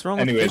sticks. What's wrong?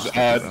 Anyways,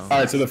 all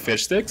right. So the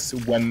fish sticks,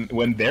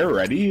 when they're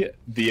ready,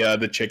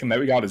 the chicken that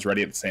we got is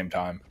ready at the same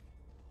time.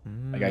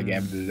 Like I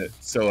gambited it.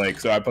 So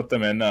I put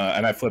them in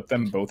and I flipped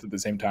them both at the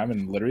same time,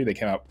 and literally they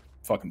came out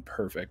fucking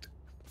perfect.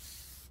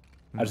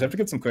 I just have to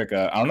get some quick.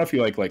 I don't know if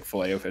you like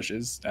filet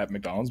fishes at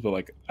McDonald's, but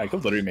like I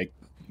could literally make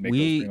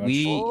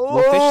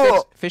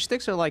well, fish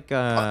sticks are like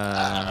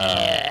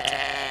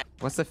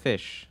what's the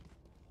fish?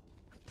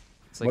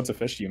 Like, what's a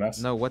fish,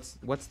 UMass? No, what's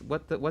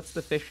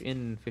the fish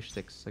in fish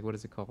sticks? Like what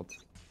is it called?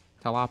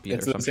 Tilapia.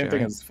 It's the same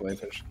thing as filet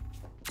fish.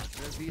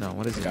 No,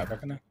 what is it? I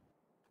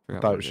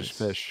thought it was just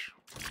fish.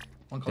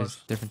 There's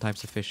different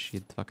types of fish,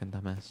 you fucking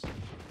dumbass.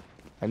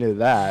 I knew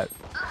that,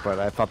 but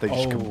I thought they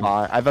just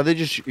combined. I thought they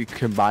just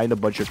combined a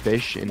bunch of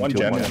fish into one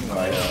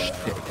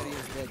stick.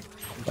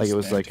 Like it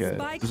was like a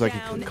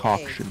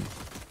concoction.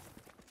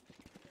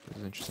 This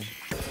is interesting.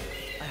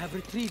 I have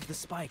retrieved the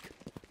spike.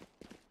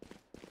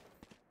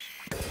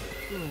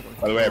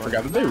 By the way, I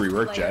forgot that they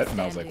reworked Jet, and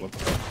I was like, what the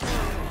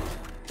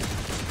fuck?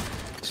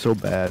 So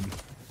bad.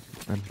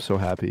 I'm so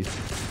happy.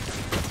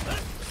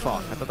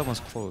 Fuck, I thought that one was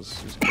close.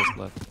 It was close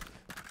left.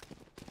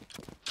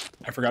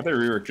 I forgot they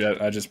reworked Jet.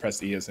 I just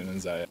pressed E as soon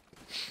as I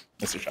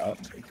missed a shot.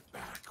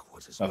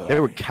 They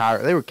were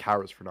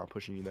cowards for not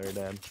pushing you there,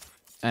 Dan.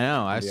 I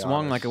know. I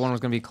swung like one was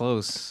gonna be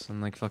close,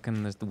 and like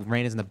fucking the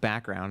rain is in the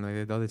background.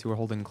 The other two were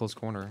holding close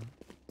corner.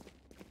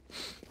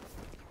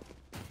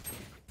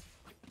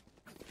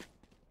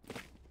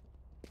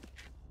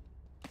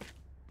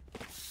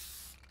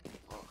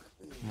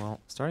 Well,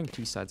 starting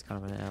two sides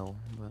kind of an L,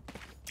 but.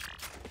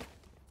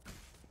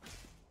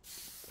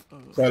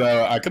 But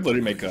I could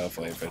literally make a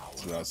filet fish.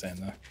 That's what I was saying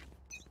though.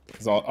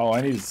 Because all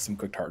I need is some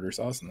quick tartar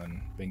sauce and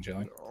then being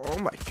chilling. Oh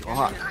my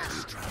god!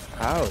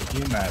 Ow,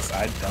 UMass,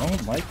 I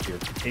don't like your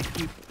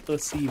picky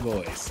pussy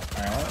voice.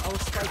 Alright.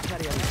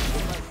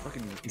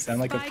 You sound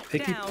like a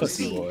picky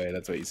pussy boy.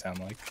 That's what you sound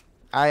like.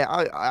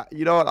 I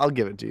you know what? I'll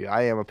give it to you.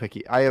 I am a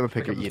picky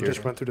eater.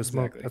 Just went through the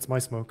smoke. That's my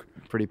smoke.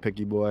 Pretty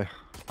picky boy.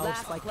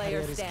 Last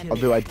player standing.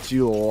 Although I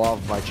do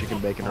love my chicken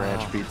bacon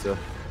ranch pizza.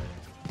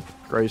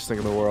 Greatest thing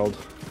in the world.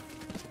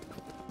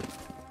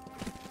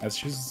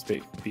 Massachusetts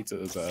pizza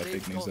is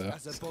fake news though.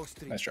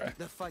 Nice try.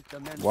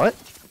 What?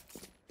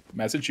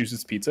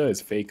 Massachusetts pizza is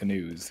fake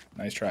news.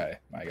 Nice try,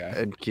 my guy.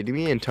 Are you kidding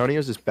me?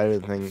 Antonio's is better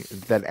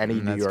than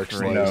any New York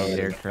slice.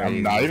 No,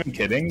 I'm not even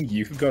kidding.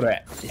 You could go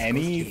to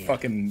any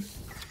fucking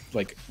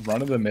like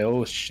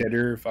run-of-the-mill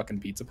shitter fucking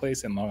pizza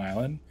place in Long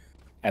Island,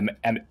 and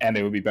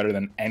it would be better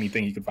than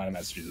anything you could find in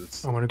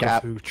Massachusetts. I'm gonna go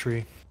through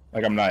tree.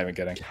 Like I'm not even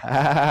kidding.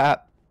 I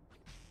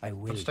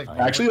will.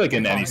 Actually, like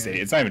in any state,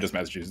 it's not even just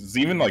Massachusetts. It's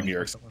even like New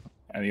York.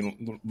 Any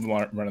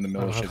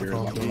run-of-the-mill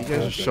shitter. You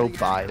guys are so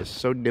biased,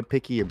 so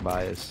nitpicky and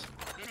biased.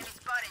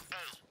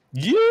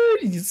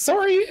 So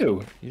are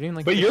you. You're doing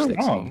like but you're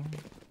sticks, wrong.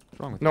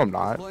 What's wrong with No, I'm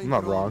not. I'm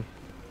not wrong.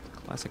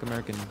 Classic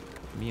American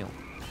meal.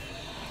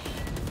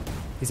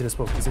 He's in a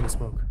smoke. He's in a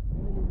smoke.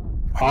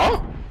 Huh?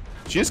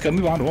 She just got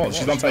me behind the wall.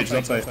 She's on site. She's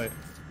on site.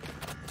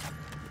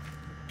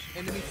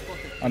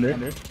 Under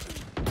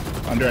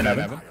and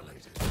Evan.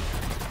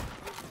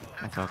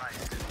 Oh fuck.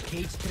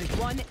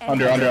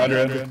 Under. Oh,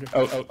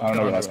 I don't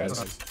know where last guy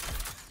is.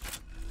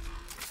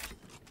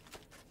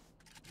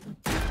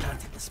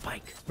 Planted the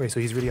spike. Wait, so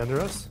he's really under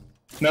us?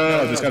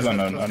 No, this guy's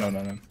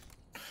unknown.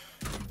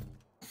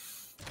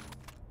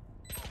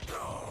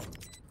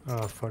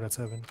 Oh fuck, that's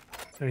Evan.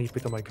 I need to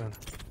pick up my gun.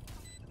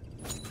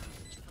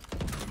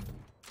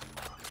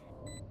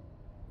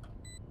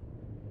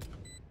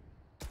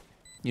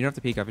 You don't have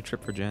to peek. I have a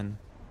trip for Jen.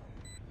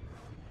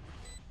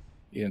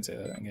 You didn't say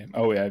that in game.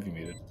 Oh yeah, I have you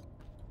muted.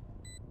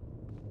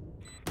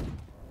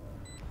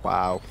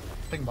 Wow.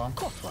 Ping bomb.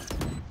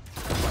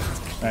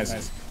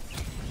 Nice.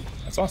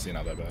 That's honestly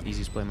not that bad.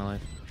 Easiest play of my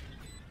life.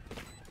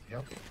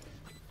 Yep.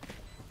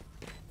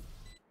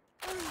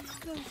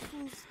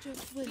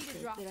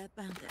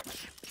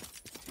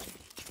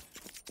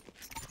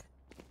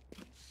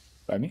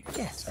 By me?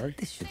 Yes, Sorry.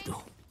 this should do.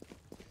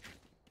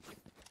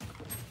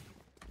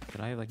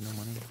 Did I have like no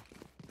money?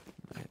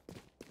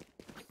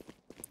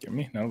 Give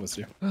me. None of us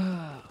do.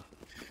 I'm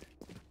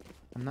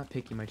not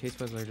picky. My taste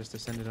buds are just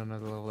ascended on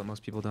another level that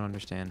most people don't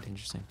understand.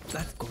 Interesting.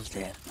 That goes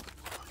there.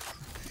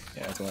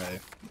 Yeah, that's why.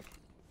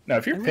 No,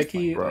 if you're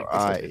picky, Bro,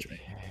 like, this will pitch me.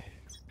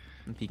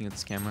 I'm peeking at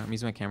this camera. I'm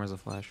using my camera as a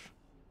flash.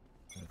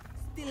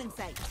 Still in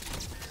sight.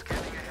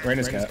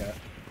 Reyna's cat.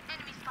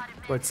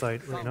 Right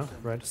side, Reyna.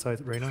 Right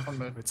side, Reyna.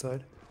 Right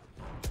side.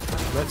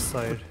 Left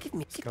side,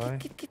 Sky.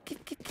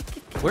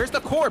 Where's the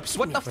corpse?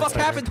 What the Right fuck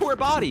side, happened to her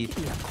body?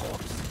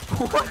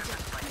 What?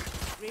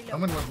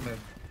 Someone was mid.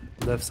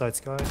 Left side,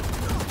 Sky.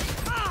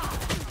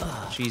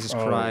 Jesus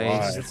Oh,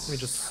 Christ. Let me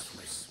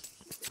just.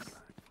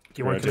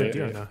 Do you want to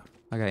do it or no?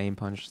 I got aim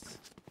punched.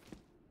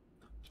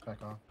 Just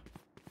back off.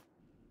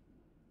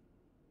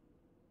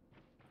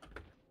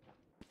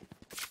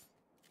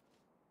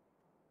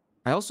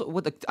 I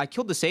also I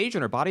killed the sage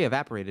and her body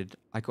evaporated.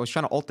 Like I was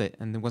trying to ult it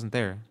and it wasn't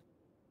there.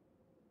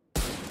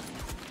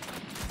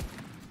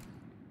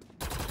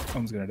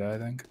 Someone's gonna die, I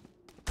think.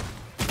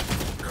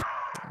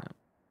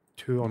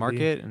 Two on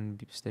Market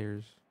and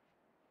stairs.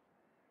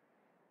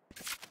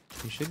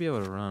 You should be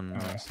able to run.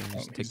 Honestly,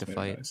 just take the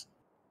fight. Nice.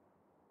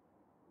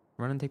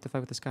 Run and take the fight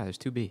with this guy. There's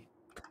 2B.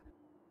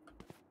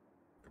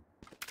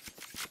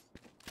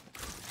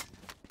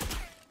 There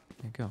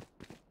you go.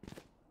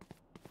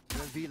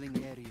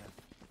 Revealing area.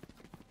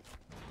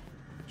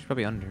 She's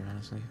probably under,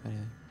 honestly, if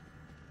anything.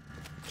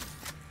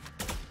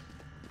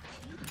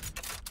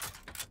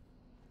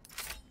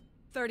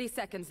 "30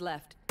 seconds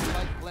left.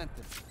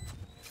 Planted.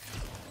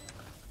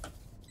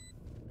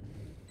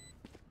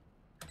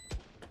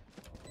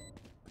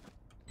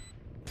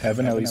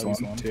 Heaven at least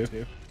one, two.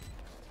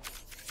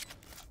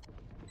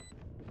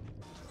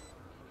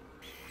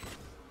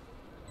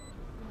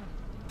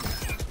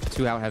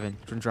 Two out heaven.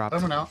 Dropped.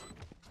 Someone out.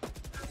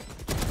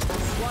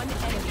 One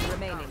enemy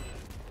remaining.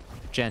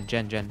 Jen.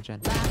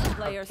 Last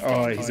player Oh,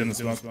 standing. he's in the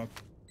smoke.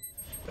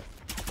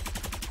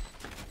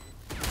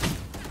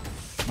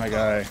 My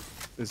guy.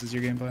 This is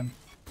your game plan?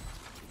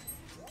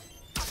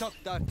 Shot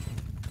done.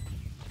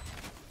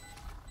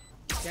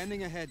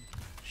 Scanning ahead.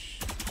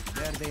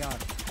 There they are.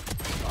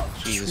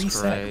 Jesus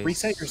Christ.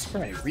 Reset your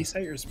spray.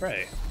 Reset your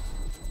spray.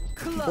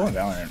 People in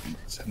Valorant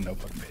just have no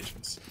fucking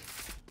patience.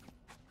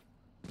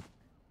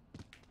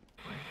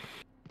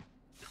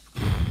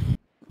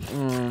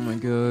 Oh my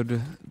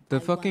god. The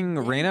fucking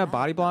Reyna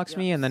body blocks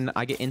me, and then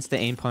I get insta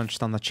aim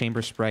punched on the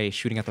chamber spray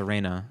shooting at the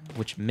Reyna,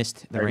 which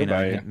missed the Reyna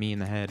and hit me in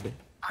the head.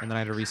 And then I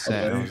had to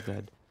reset and I was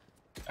dead.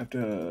 I have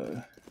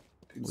to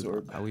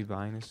absorb. Are we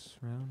buying this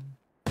round?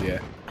 Yeah.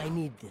 I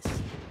need this.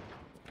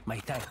 My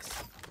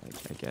thanks.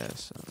 I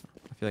guess.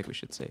 I feel like we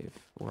should save.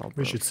 We're all We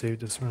broke. should save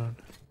this round.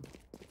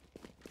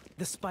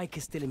 The spike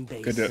is still in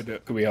base.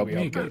 Could we help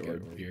me get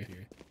over here?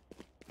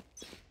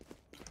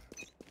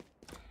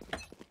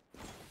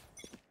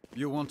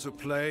 You want to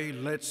play?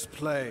 Let's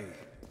play.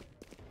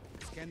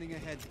 Scanning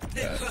ahead.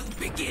 The hunt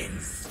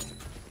begins.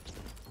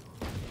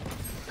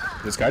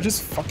 This guy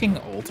just fucking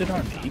ulted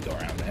on the eco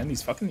round, man.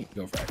 He's fucking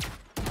eco fragged.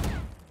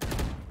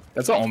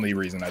 That's the only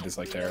reason I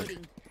dislike Eric.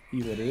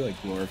 He literally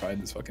like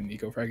glorified this fucking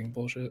eco fragging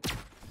bullshit.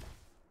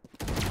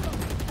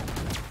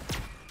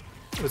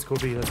 Let's go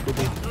B. Let's go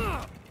B.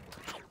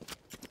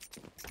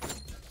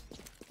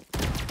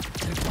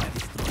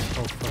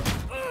 Oh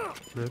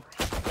fuck. Rip.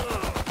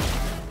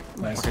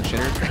 Nice. Fucking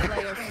shitter.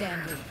 Player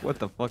standing. What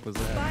the fuck was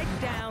that?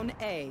 Spike down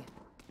A.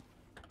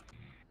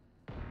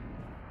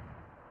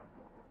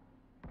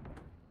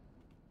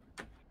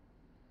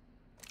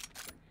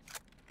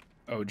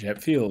 Oh,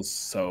 Jet feels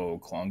so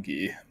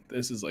clunky.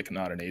 This is like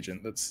not an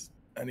agent that's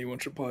anyone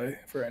should play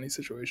for any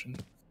situation.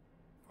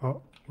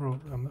 Oh, bro,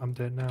 I'm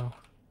dead now.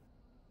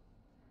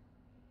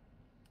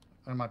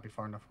 That might be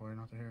far enough away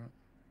not to hear it.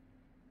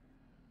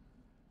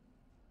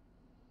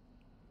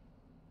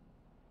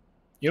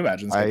 You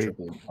imagine this guy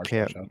triple marshal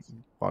Can't shots?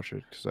 watch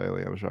it because I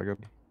only have a shotgun.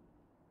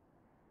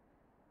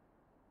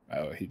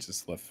 Oh, he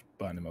just left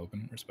behind him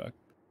open. Respect.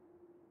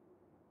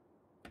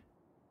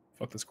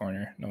 Fuck this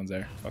corner. No one's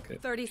there. Fuck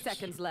it. 30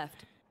 seconds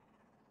left.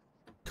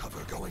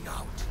 Cover going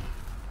out.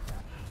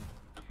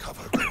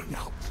 Cover going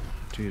out.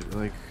 Dude,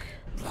 like.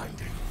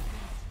 Blinding.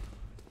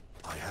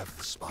 I have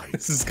the spike.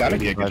 This is kind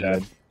of Giga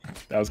Chad.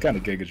 That was kind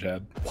of Giga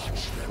Chad.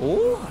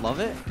 Oh, love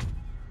it.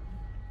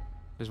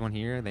 There's one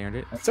here. They earned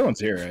it. Someone's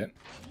here, right?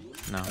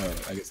 No. Oh,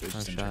 I guess they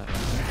just didn't shot.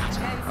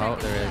 check. Oh,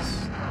 there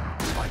is.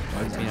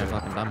 Oh, he's being a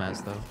fucking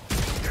dumbass, though.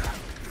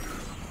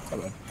 Oh,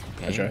 well.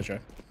 Okay. I try.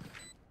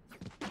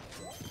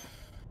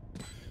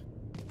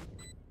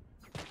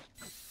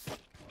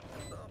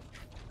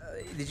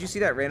 Did you see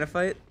that Reyna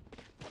fight?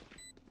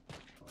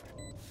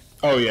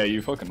 Oh yeah,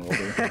 you fucking rolled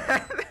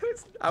her.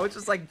 I was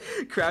just like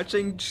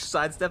crouching,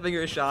 sidestepping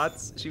her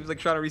shots. She was like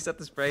trying to reset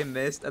the spray,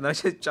 missed, and then I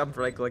just jumped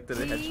right clicked to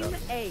the Team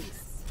headshot.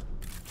 Ace.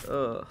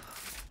 Ugh.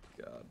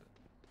 God.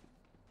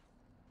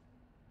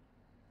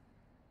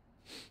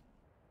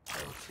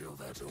 I'll kill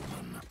that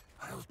omen.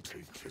 I'll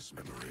take his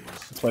memories.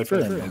 Let's play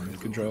for him.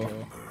 Control.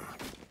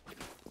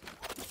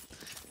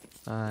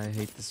 I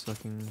hate this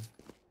fucking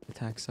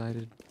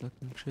attack-sided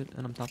fucking shit,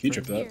 and I'm top. You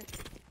trip that?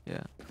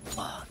 Yeah.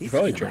 You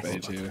probably trip A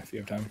too if you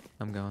have time.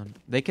 I'm going.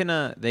 They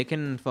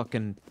can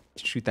fucking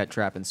shoot that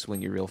trap and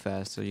swing you real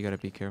fast, so you gotta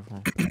be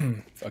careful.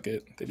 Fuck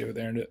it, they do it.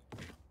 They earned it.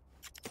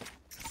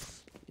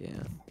 Yeah.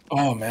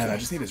 Oh man, I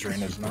just need his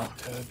Reyna not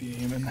to be a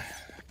human.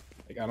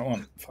 Like I don't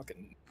want to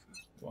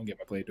get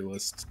my play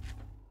duelist.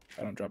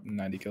 I don't drop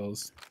 90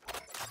 kills.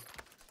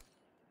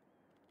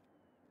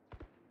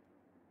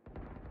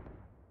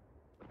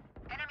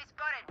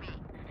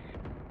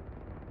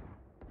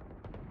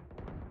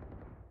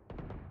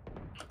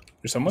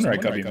 There's someone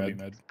right cubby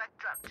mid.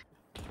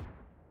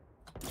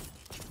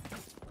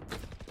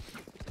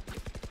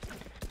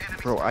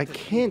 Bro, I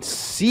can't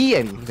see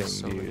anything,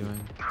 Sova dude. doing?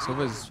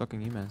 Sova's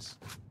fucking UMass.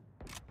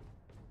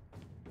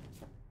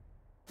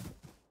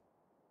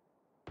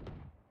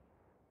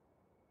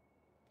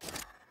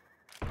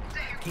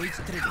 Cage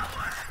trigger.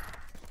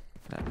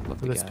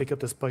 Let's pick up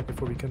the spike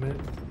before we commit.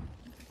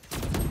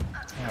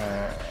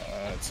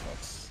 That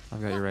sucks.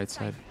 I've got your right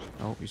side.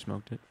 Oh, you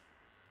smoked it.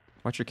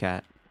 Watch your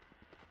cat.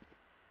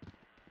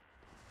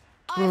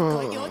 I've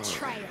got your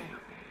trail.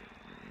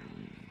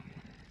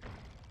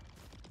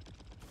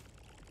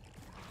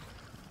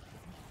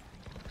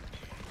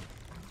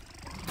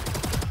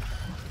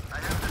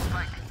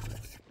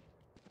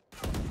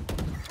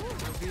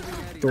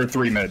 We're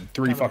 3 mid.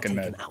 3 fucking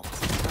mid.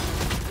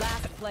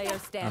 Last player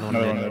standing.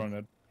 Another one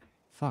mid.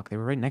 Fuck, they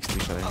were right next to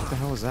each other. What the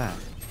hell was that?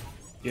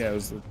 Yeah, it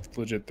was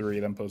legit 3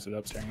 of them posted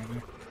up staring at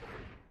me.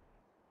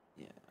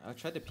 Yeah, I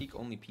tried to peek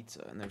only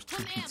pizza, and there's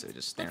 2 pizza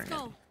just staring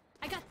at me.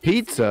 I got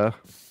Pizza?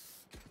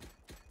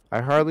 I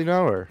hardly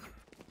know her.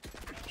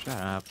 Shut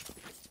up.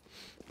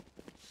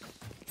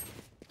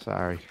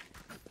 Sorry.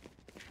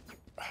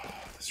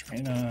 This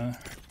Reyna.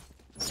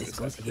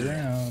 Suicide it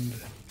around.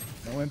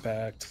 No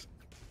impact.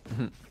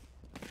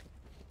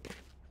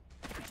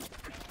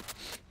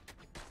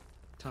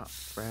 Top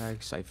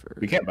frag cipher.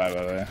 We can't buy,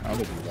 by the way. I don't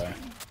think we can buy.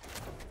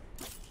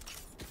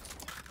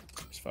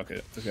 Just fuck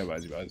it. This guy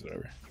buys, he buys,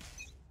 whatever.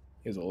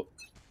 He has ult.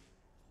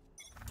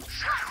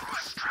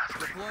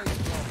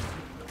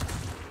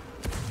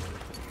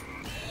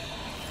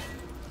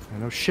 I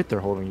know shit they're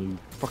holding you.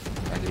 Fucking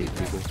I hate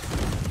people.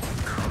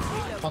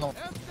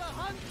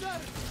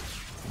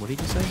 What did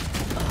you say?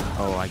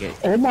 Oh, I get.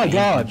 Oh my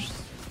god!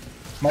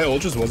 My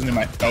ult just wasn't in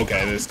my.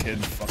 Okay, this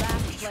kid fucking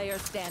Player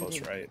standing.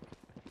 close right.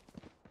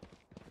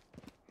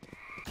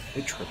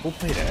 They triple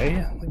played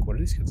A? Like, what are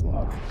these kids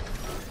lock?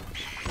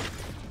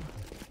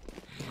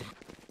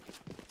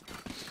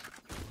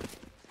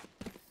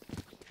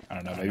 I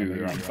don't know, maybe we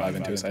were on 5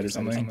 into a side or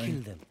something.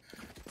 Kill them.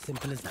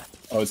 Simple as that.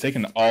 Oh, it's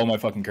taking all my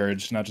fucking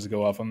courage to not just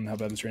go off on how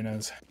bad this Reyna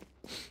is.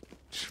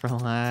 Just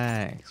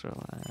relax,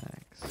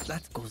 relax.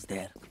 That goes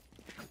there.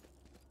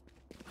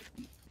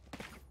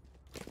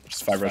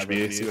 Just 5 rush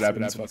B, see what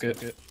happens, fuck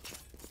it.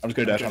 I'm just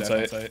gonna dash on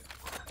site.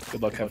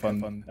 Good luck, have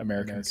fun,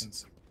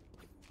 Americans.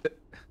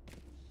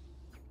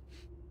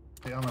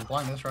 Yeah, I'm gonna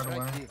blind this right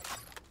away.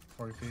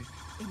 40 feet.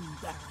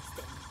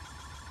 Embarrassing.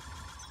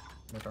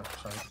 Mid dark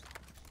side.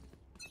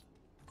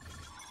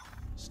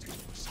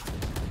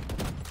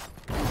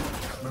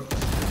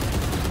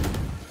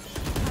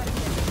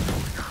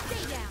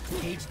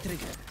 Cage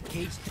trigger.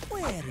 Cage.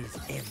 Where is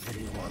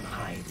everyone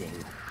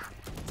hiding?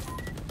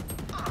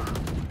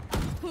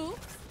 Who?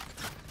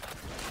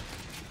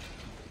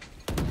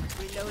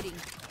 Reloading.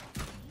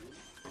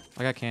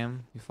 I got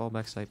cam. You fall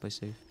back side, play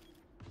safe.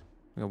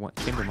 We got one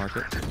chamber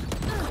market.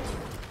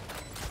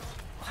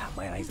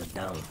 My eyes are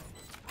down.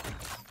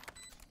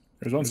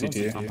 There's one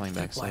CT. I'm playing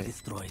back side.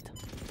 Destroyed.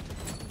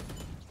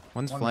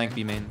 One's flank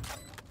B main.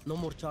 No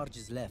more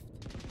charges left.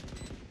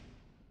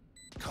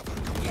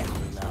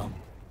 Careful now.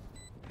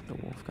 The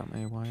wolf got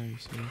my wire. Are you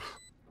serious?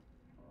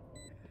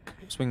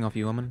 Swinging off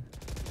you, woman.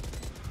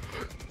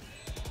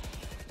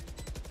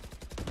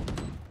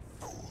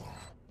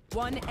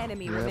 One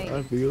enemy Yeah, remaining.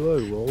 I feel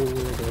like rolling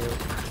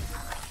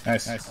it.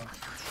 Nice. Nice.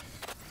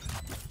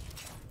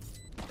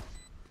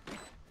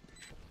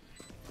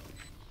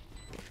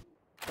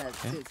 Does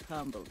this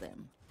humble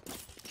them?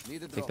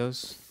 Take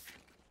those.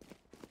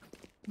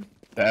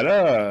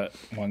 That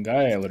one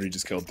guy I literally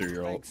just killed through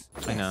your ult.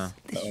 I know.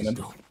 That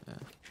one. Yeah.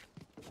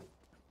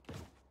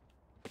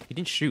 He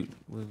didn't shoot.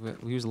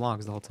 We used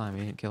logs the whole time.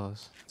 He didn't kill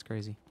us. It's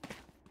crazy.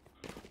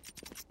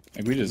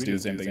 Like we just do the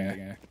same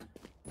thing.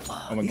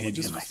 Oh my god, he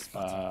just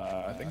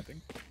I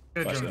think.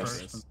 Flash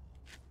this.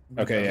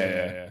 Okay,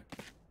 yeah.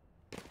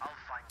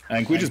 I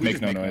think we just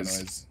make no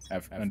noise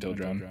until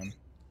drone.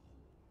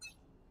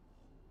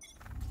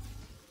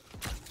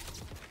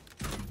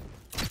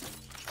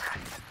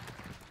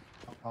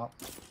 Pop.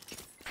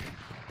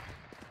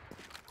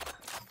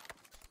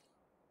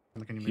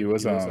 He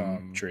was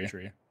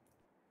tree.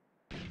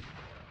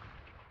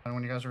 And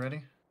when you guys are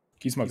ready?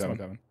 Key smoke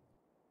Kevin.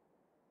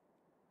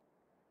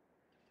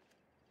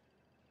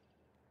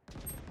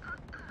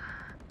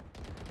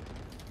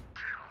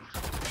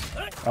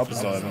 Help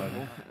us out.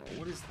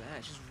 What is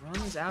that? Just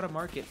runs out of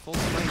market full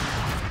swing.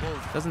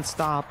 Doesn't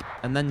stop,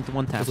 and then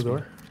one tap. Close the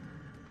door.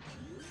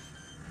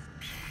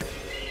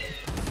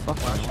 fuck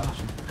am I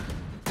watching?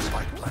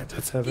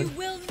 That's heaven. You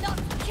will not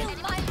kill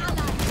my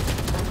ally.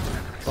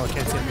 Oh, I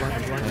can't see him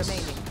blind.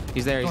 Nice.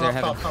 He's there,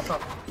 heaven.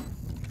 Top.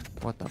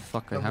 What the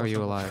fuck? How are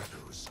you alive?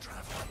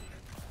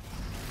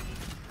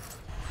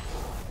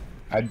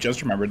 I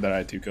just remembered that I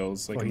had 2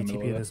 kills like Oh, in he the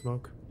middle TP in of the that.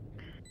 smoke.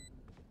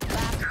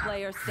 Last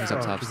player He's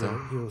up standing. top still.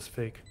 He was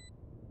fake.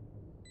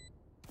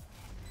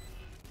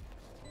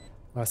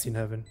 Last seen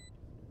heaven.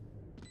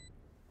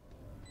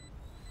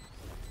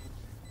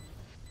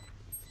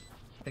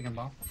 Taking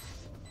bomb.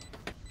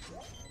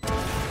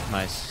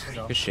 Nice.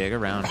 Good shit. Good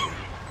round.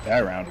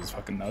 That round was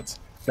fucking nuts.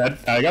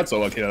 That I got so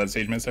lucky that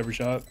Sage missed every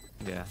shot.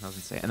 Yeah, that was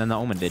insane. And then the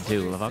Omen did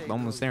too. The fuck, the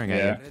Omen was staring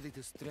at you.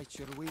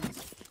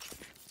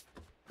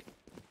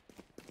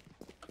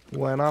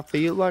 When I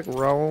feel like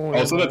rolling.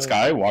 Also, that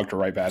Sky walked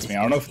right past me.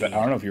 I don't know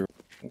if you were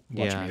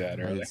watching me that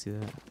I earlier. did see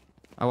that.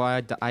 Oh,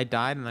 I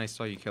died and then I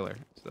saw you kill her.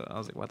 So I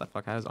was like, what the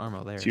fuck? How is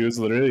Armo there?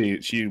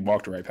 She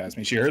walked right past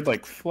me. She heard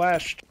like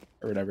flashed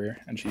or whatever,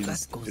 and she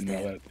just didn't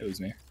know that it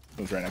was me.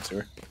 It was right next to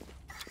her.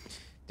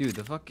 Dude,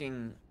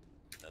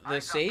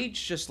 the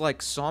Sage just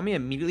like saw me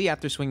immediately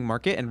after swing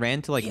market and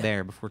ran to like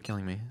there before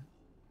killing me.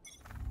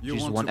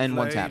 She's one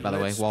tap by the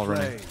way while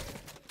running.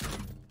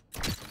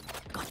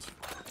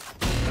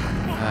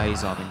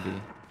 He's off in B.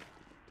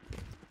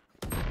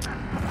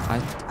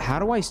 How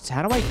do I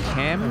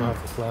cam? I don't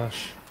have the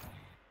flash.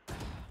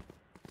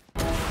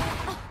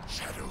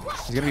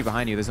 He's gonna be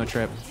behind you. There's no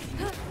trip.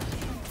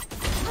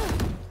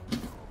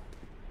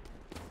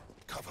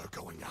 Cover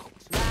going out.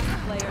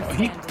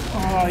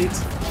 It's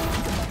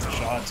a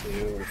shot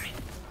too.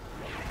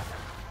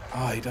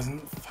 Oh, he doesn't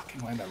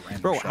fucking land that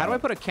random Bro, shot. how do I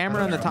put a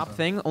camera on the top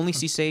thing? Only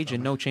see Sage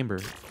and no chamber.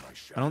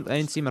 I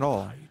didn't see him at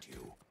all.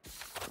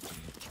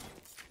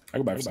 I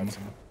go back for some.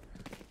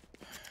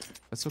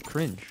 That's so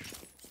cringe.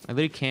 I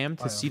literally cammed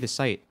to see the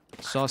site.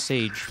 Saw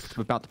Sage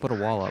about to put a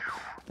wall up,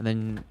 and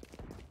then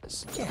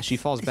she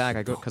falls back.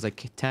 I go because I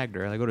tagged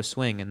her. I go to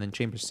swing, and then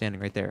Chamber's standing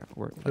right there.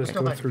 Let's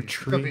go back through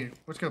tree.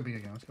 Let's go B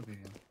again.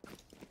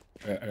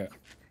 Okay.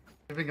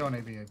 We've been going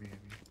AB.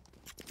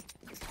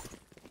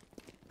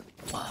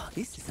 Wow,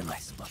 this is a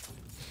nice spot.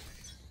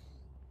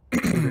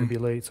 We're gonna be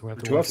late, so we have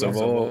to. 2 off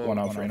Civil, 1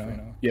 off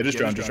Reno. Yeah, just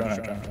drone.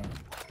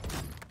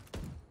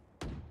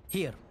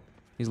 Here.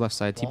 He's left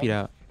side. TP'd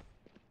out.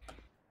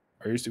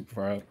 Are you super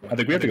far out? I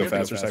think we have to go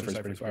faster. Cypher's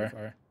pretty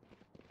far.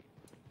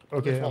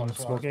 Okay, I'm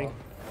smoking.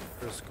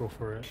 Just go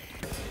for it.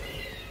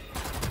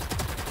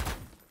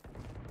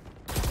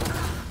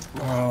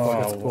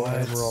 Oh,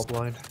 what? We're all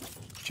blind.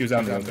 She was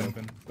out in the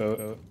open.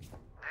 Boat.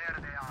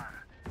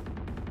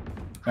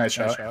 Nice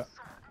shot.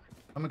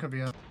 I'm gonna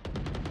be up.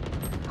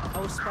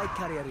 Our spike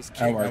carrier is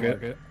I'll mark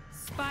it.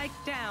 Spike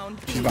down.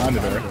 She's behind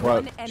her.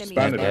 What? She's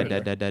behind her.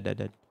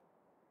 Dead.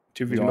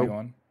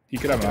 2v1. He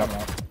could have an op.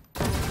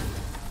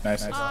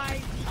 Nice.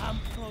 I am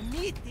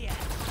Prometheus.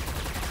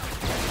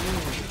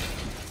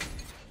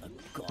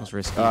 That was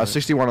risky.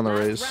 61 on the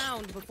raise.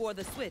 Round before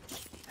the switch.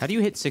 How do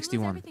you hit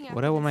 61?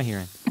 What am I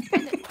hearing?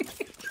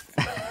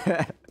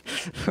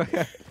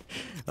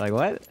 Like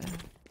what?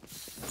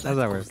 How's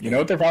that work? You know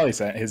what they're probably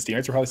saying? His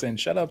teammates are probably saying,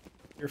 "Shut up,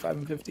 you're 5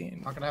 and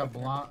 15." Not gonna have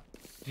blind.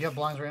 Do you have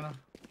blinds, Reyna?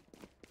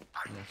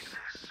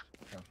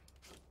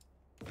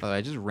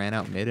 I just ran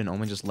out mid and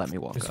Omen just let me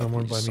walk up.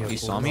 Someone by me He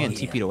saw me and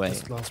TP'd away.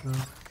 Last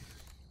move.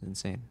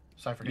 Insane.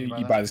 Cypher,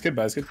 You buy this kid.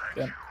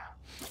 Yeah.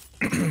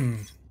 Do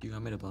you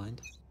want me to blind?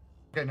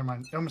 Okay, never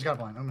mind. Omen's got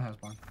blind. Omen has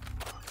blind.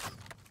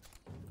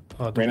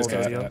 Reyna's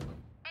got yeah. that.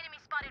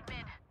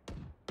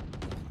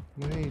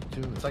 What are you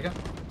doing? Second.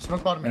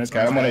 Smoke bottom. Reyna's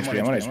got. I'm on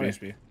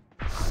HP.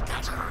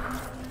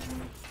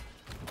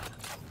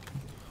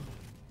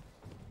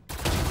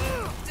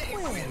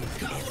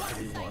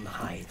 Everyone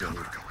hiding.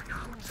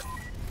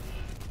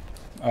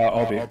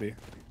 I'll be.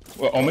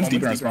 Well, Omen's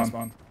deeper on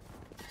spawn.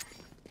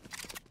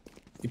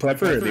 You play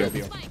for the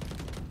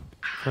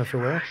OB. For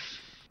where?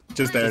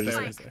 Just there.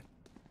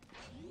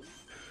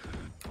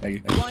 Thank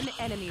you. One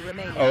enemy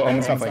remaining. Oh,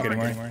 Omen's not flanking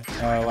anymore.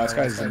 Last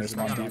guy's in this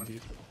spawn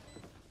deep.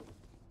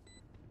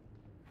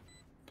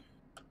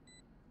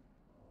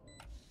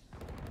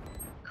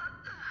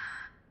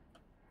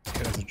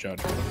 As a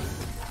judge.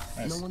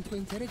 Nice. No one to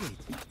interrogate.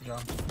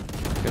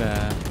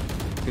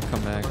 Good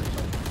comeback.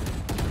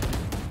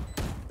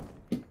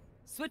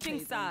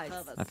 Switching sides.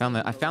 I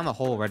found the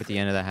hole right at the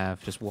end of the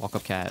half. Just walk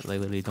up cat. Like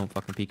literally don't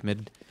fucking peek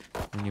mid.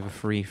 When you have a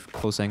free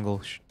close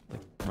angle,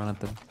 like run at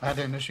them. I had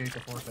to initiate the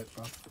forfeit,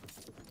 bro.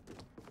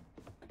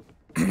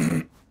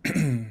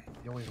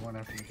 You always win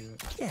after you do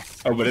it.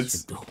 Yes. But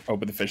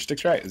the fish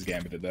sticks right is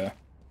gambited though.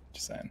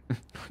 Just saying.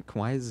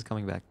 Why is this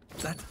coming back?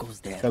 That goes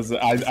there. Because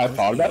I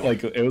thought of that,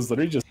 like it was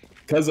literally just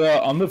because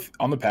on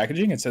the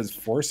packaging it says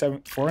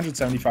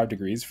 475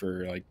 degrees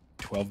for like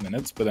 12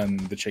 minutes, but then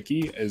the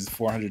chickie is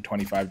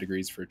 425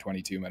 degrees for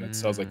 22 minutes.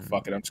 So I was like,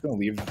 fuck it, I'm just gonna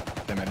leave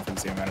them in for the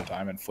same amount of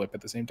time and flip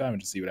at the same time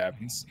and just see what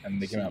happens.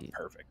 And they came out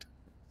perfect.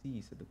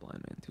 He said the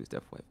blind man to his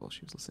deaf wife while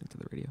she was listening to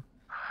the radio.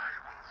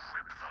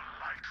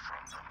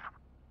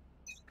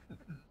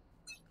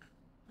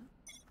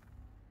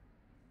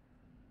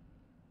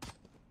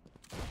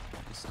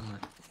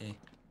 Hey.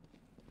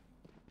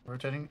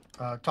 Rotating.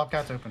 Top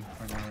cat's open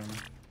right now.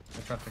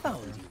 I tried to pick it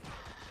up.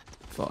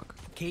 Fuck.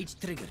 Cage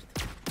triggered.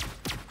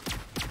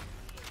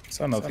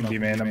 So nothing B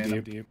main, I'm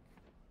deep.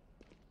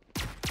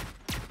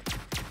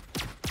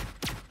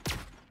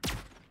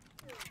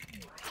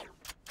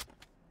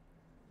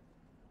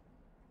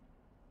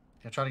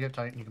 Yeah, try to get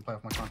tight and you can play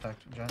off my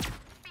contact, Jet.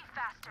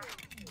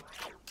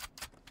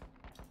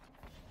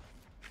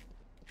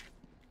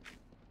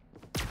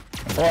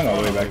 I'm falling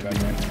all the way back B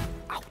main.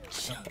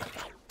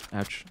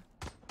 Ouch.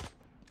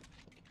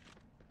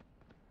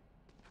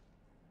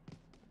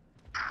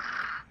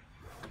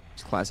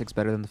 Is Classic's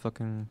better than the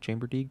fucking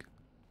Chamber Deeg?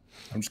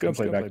 I'm just gonna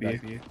play back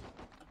B.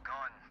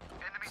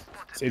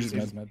 Sage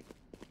is med.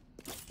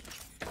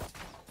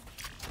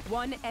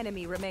 One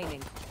enemy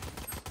remaining.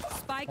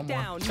 Spike One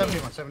down. more.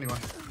 71, 71.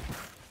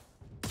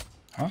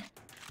 Huh?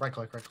 Right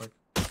click, right click.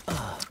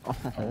 Oh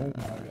my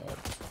god.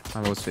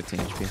 I was 15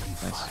 HP.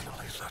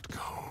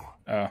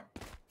 Nice.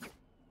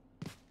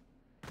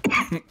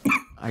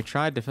 I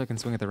tried to fucking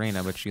swing at the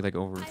Reyna, but she like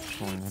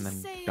overswung and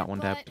then got one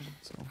tapped.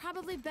 So.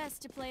 Probably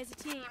best to play as a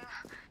team.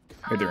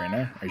 Wait, the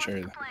Reyna? Are you sure?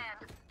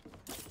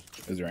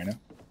 Is the Reyna?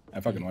 I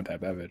fucking one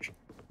tap that bitch.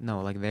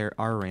 No, like there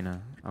are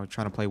Reyna. I was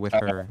trying to play with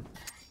her.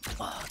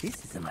 Oh,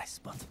 this is a nice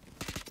spot.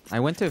 I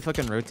went to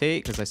fucking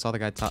rotate because I saw the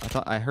guy top.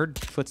 I heard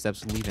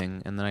footsteps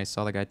leaving, and then I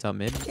saw the guy top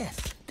mid.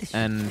 Yes.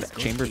 And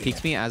Chamber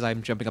peeks me as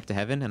I'm jumping up to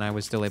heaven, and I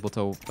was still able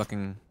to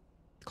fucking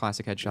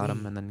classic headshot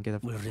him and then get a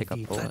pick up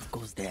bullet.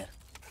 Goes there.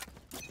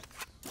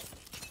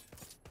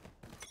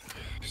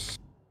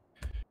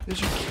 This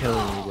is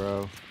killing me,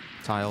 bro.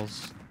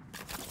 Tiles.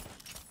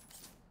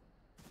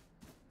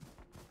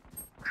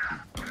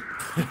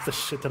 The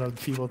shit that of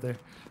people there.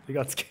 They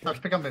got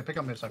scared. Pick up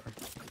mid, Cypher.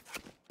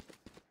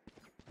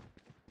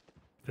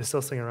 They're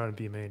still singing around in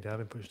B main. They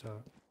haven't pushed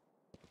out.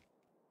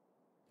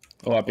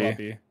 Oh, up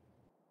B.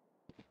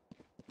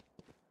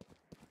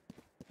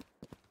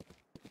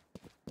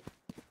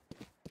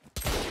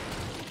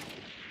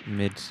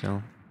 Mid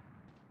still.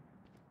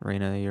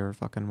 Reyna, you're a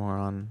fucking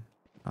moron.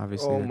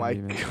 Obviously. Oh my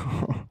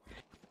god.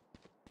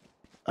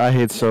 I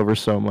hate Silver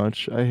so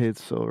much. I hate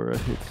Silver.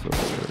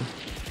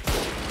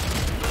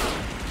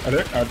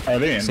 Are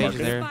they in Sage market?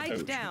 there.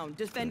 Spike down.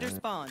 Defender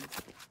spawn.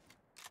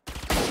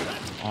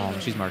 Oh,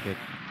 she's market.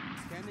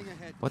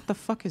 What the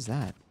fuck is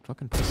that?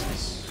 Fucking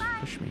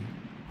push me.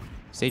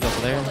 Sage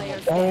also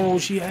there. Oh,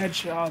 she had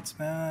shots,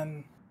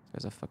 man.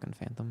 There's a fucking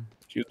phantom.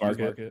 She was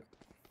market.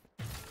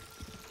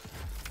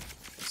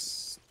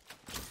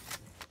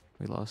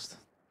 We lost.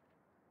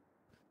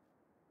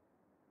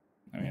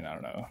 I mean, I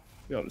don't know.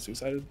 We all just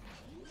suicided.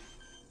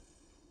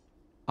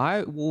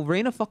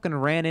 Reyna fucking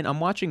ran in. I'm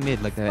watching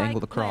mid, like the angle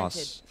of the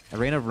cross.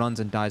 Reyna runs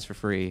and dies for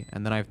free,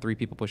 and then I have 3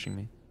 people pushing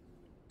me.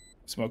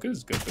 Smoke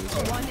is good for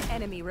this. One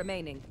enemy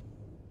remaining.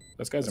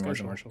 This guy's a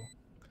Marshall.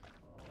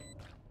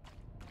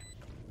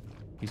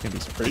 He's gonna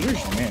be pretty sure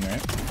she's main,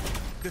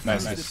 right?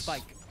 Nice.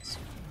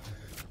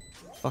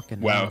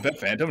 Fucking wow, no. that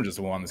Phantom just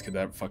won this kid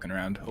that fucking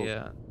round. Oh.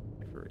 Yeah,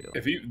 for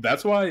real.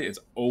 That's why it's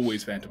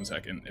always Phantom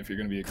second if you're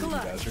gonna be a greedy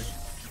bastard.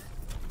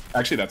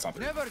 Actually, that's not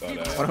true. But,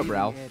 what up,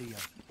 Ralph?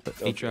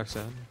 Aatrox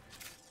out.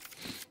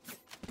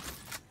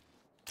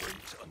 Wait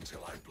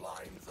until I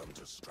blind them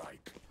to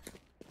strike.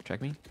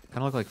 Check me. Kind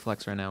of look like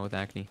Flex right now with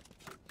acne.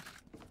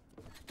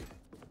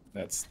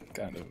 That's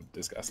kind of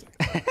disgusting.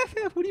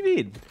 What do you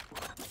mean?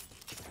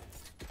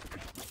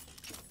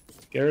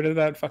 Get rid of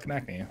that fucking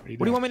acne. What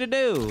do you want me to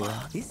do?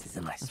 Oh, this is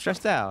a nice. I'm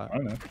stressed out. I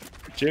don't know.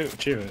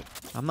 Chew it.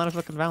 I'm not a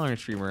fucking Valorant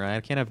streamer. I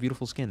can't have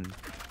beautiful skin.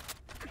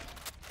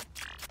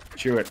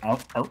 Chew it.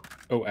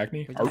 Oh,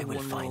 acne. I will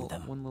find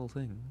them. One little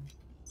thing.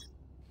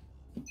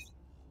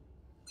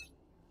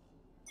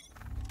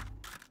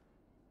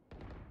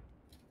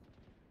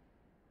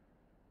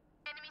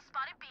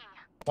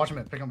 Watch him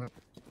in. Pick him up.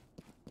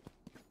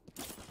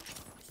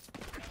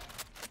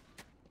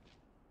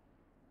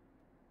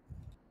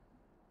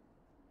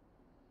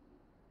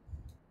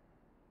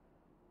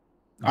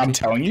 I'm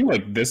telling you,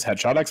 like, this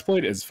headshot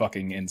exploit is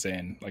fucking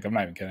insane. Like, I'm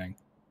not even kidding.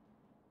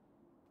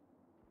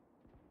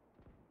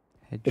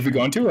 If we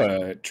go into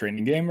a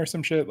training game or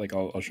some shit, like,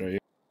 I'll show you.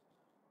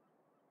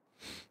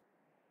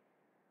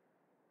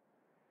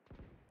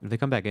 If they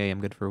come back A,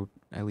 I'm good for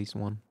at least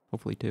 1.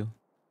 Hopefully 2.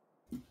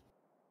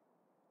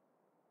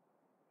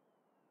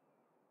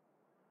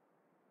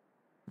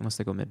 Unless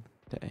they go mid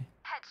to A.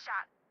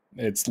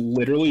 It's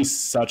literally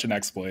such an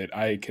exploit.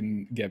 I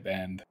can get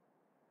banned.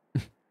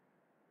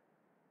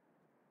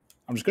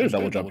 I'm just gonna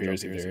double jump here.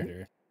 See if they're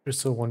here. There's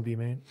still 1 B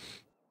main.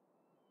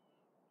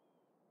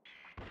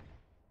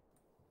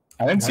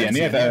 I didn't see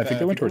any. I think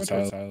they went towards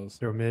tiles.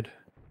 They're mid.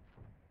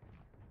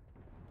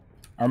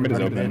 Our mid is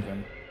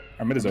open.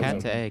 Our mid is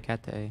open.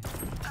 Cat to A.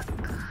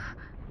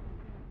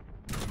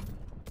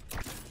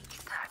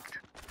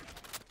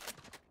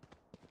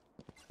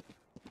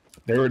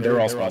 They're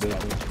all spotted.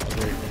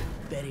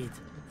 Buried.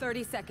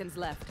 30 seconds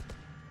left.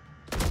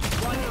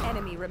 One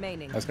enemy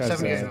remaining. That's guy's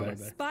 78.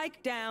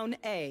 Spike down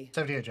A.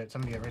 78 Jet.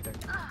 78 right there.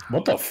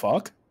 What the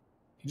fuck?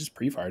 He just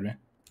pre-fired me.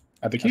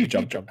 I think he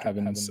jumped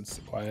heavens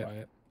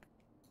quiet.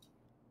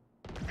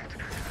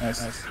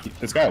 Nice.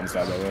 This guy almost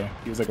died by the way.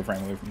 He was like a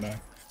frame away from dying.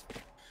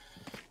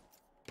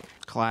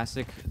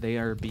 Classic. They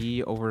are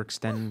B,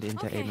 overextend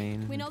into A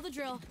main. We know the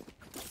drill.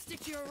 Stick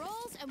to your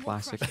roles and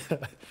Classic.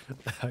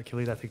 I can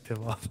leave that picked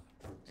him off.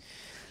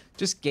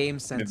 Just game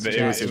sense. It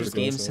Chat. was It was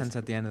game close. sense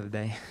at the end of the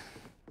day.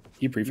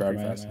 He pre-fired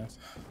my ass.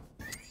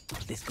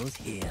 This goes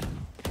here.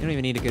 You don't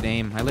even need a good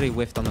aim. I literally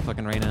whiffed on the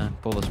fucking Reyna,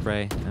 pull the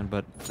spray,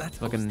 but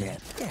fucking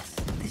Yes.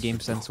 game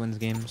sense wins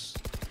games.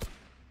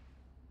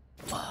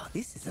 Oh,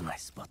 this is a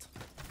nice spot.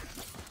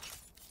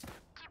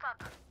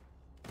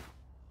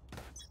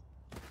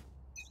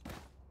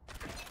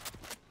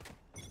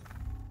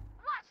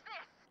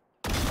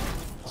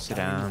 Sit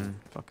down,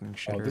 fucking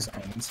shitter. Oh, this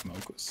own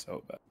smoke was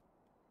so bad.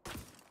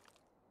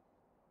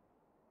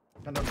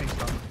 Got no pink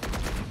stuff.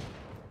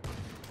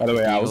 By the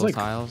way, I was Eagle like,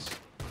 tiles.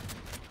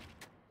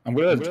 I'm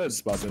gonna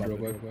spot it real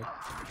quick.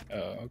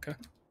 Okay.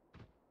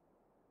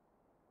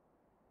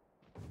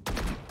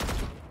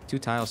 2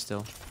 tiles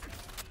still.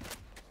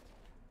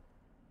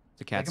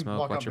 It's a cat can smoke.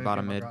 block Watch out your mid,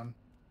 bottom get mid. my gun.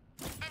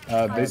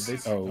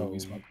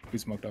 We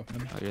smoked off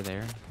mid. Oh, you're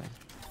there. Okay.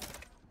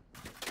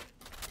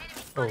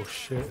 Oh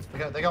shit.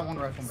 They got one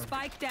rifle mid.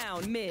 Spike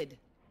down mid.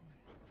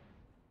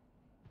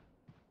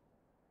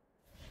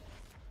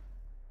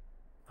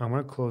 I'm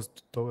gonna close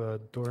door.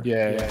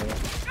 Yeah.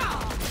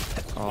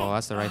 Oh,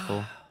 that's the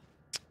rifle.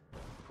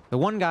 The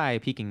one guy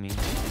peeking me.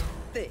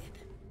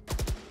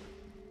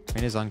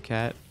 Reyna's on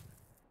cat.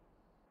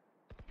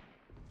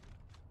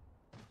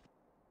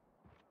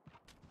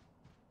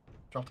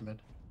 Drop the mid.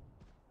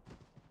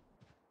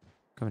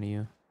 Coming to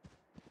you.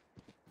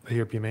 I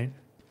hear B main.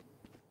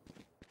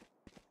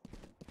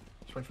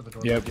 Just wait for the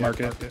door. Yep, mark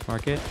it.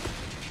 Mark it.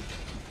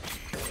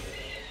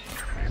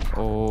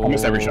 Oh. I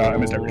missed every shot.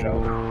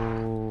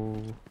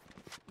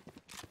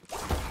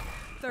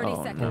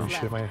 30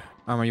 seconds left.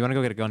 Armor, you wanna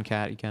go get a gun,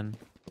 cat? You can.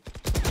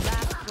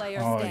 Last player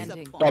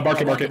standing.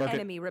 Mark it.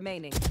 Enemy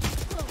remaining.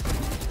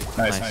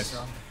 Nice.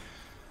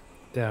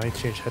 Damn, I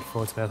changed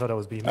headphones, man. I thought I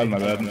was B Oh main. my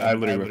bad. I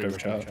literally ripped every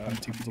shot.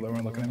 2 people that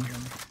weren't looking at me.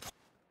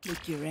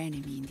 Look your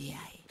enemy in the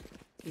eye.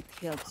 It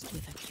helps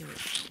with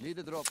accuracy. Need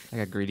a drop. I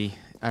got greedy.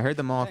 I heard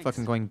them all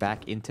fucking going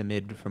back into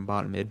mid from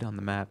bottom mid on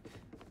the map.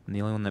 And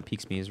the only one that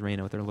peeks me is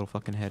Reyna with her little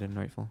fucking head and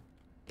rifle.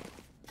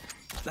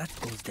 That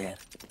goes there.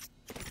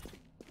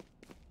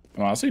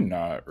 I'm honestly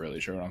not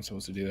really sure what I'm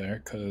supposed to do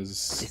there,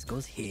 because This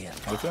goes here.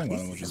 I feel like one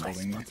of them was just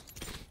holding me.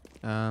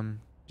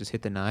 Just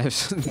hit the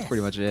knives.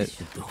 Pretty much it.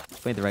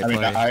 Played the right I mean,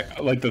 play. I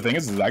like the thing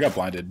is I got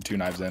blinded 2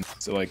 knives in,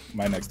 so like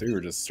my next 3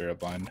 were just straight up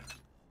blind.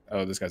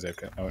 Oh, this guy's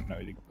AFK. Oh no,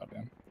 he didn't pop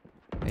down.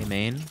 Hey,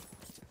 main.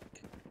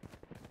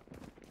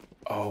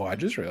 Oh, I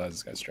just realized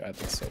this guy's strat.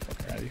 That's so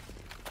fucking ready.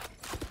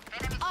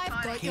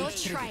 I've got your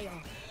trail.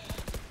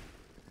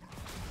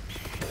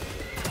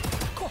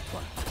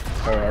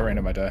 Oh, I ran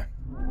in my die.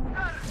 Come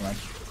on.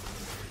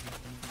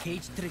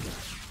 Cage trigger.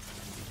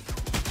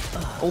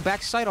 Oh,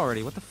 backside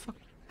already. What the fuck?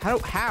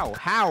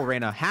 How,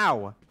 Reyna?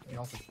 How?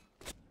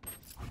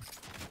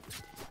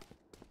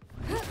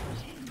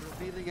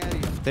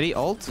 Did he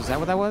ult? Is that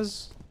what that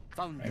was?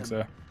 I think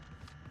so.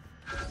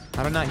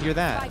 How did I not hear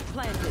that? Spike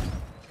planted.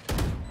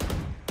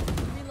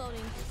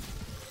 Reloading.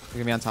 They're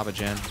gonna be on top of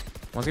Jen.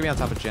 One's gonna be on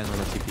top of Jen with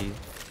a TP.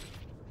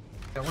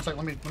 Yeah, one sec.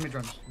 Let me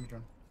drone.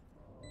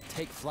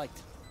 Take flight.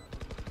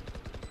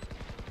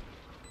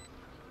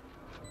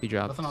 He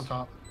dropped. Nothing on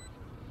top.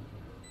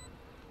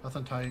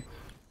 Nothing tight.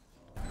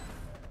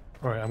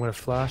 Alright, I'm gonna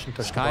flash and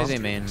touch Sky's the a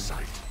bomb. main. It's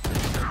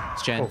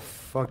Jen. Oh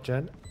fuck,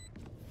 Jen.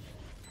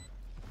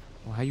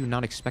 Well, how are you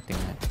not expecting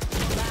that?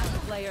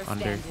 Last player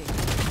Under. standing.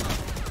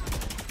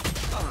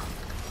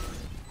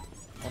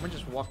 Norman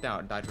just walked out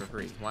and died for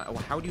free.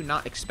 How do you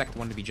not expect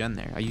one to be Jen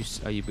there? Are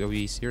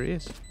we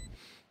serious?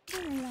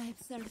 Their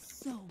lives are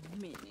so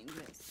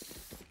meaningless.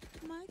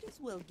 Might as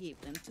well give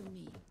them to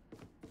me.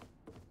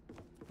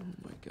 Oh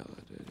my god,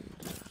 dude.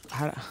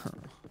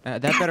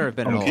 That better have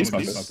been an ult.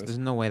 There's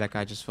no way that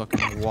guy just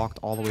fucking walked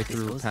all the way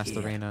through past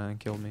the Reyna and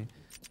killed me.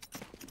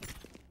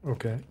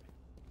 Okay.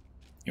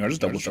 You want to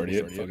just double shorty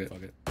it? Fuck it.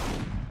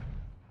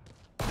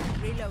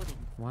 Reloading.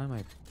 Why am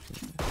I?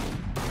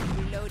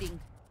 Reloading.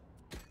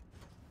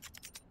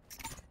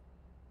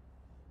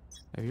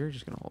 If you're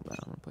just gonna hold that,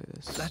 I'm gonna play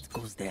this. That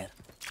goes there.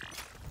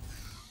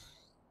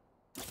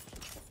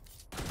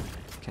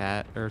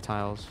 Cat or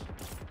tiles.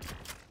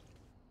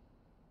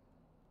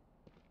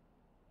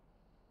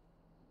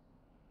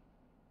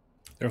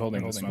 They're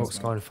holding the Smoke's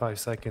gone in 5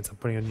 seconds. I'm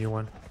putting a new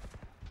one.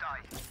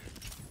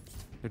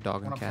 They're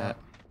dog and cat.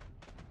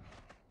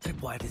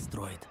 Tripwire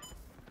destroyed.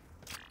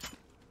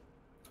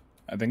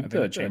 I think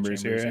the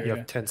chamber's here. You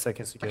have 10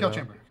 seconds to get Kill out.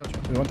 chamber.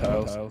 We want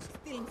tiles.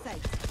 You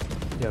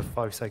have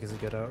 5 seconds to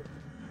get out.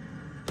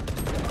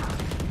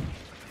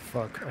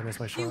 Fuck, I missed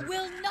my You shot.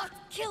 will not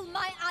kill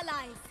my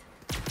allies.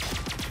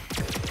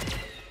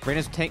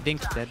 Reyna's tank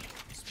dink's dead.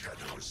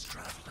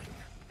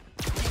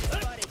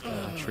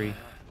 Tree.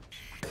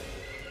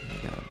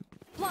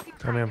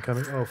 Coming, I'm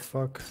coming. Oh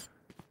fuck.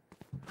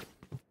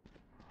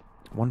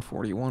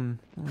 141.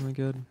 Oh my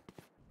god.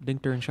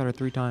 Dinked her and shot her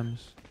 3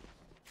 times.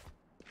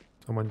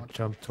 Someone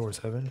jumped towards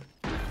heaven.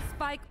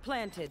 Spike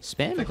planted.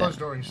 Spam They it. closed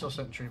door. He's still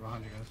sitting tree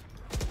behind you guys.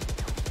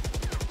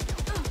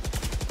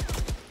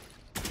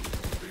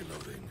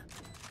 Reloading.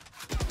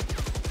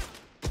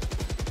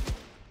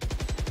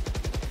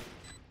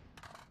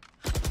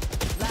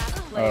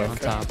 Oh, on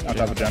top. On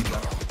top of gem.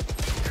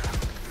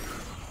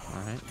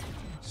 Alright.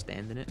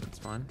 Stand in it, that's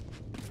fine.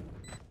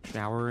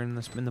 Shower in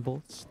the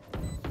bullets.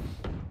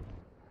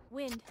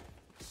 Wind,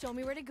 show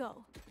me where to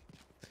go.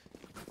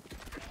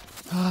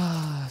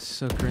 Ah,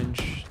 so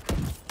cringe.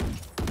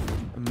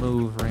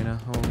 Move,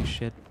 Reyna. Holy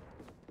shit.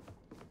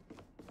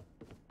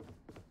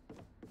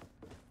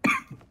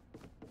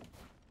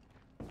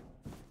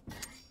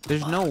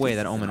 There's no way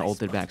that Omen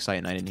ulted back sight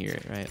and I didn't hear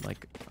it, right?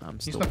 Like, I'm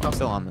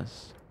still on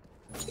this.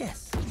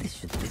 Yes, this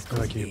should this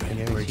Like you ping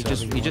it where He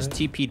just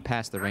TP'd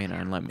past the Reyna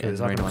and let me It's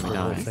not Reyna gonna let me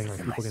cover the die thing,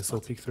 like people can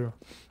still peek through.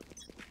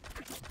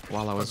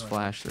 while I was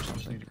flashed or Just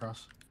something. need to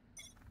cross.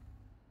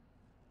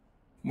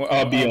 B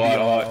a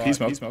lot. He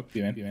smoked.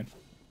 B man.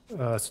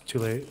 It's too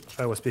late.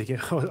 I was peeking.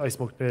 I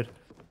smoked mid.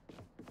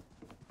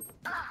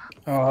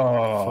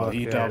 Oh, Fuck,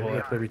 he yeah, double.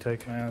 yeah, play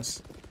retake.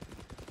 Yes.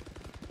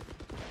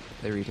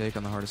 They retake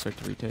on the hardest start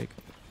to retake.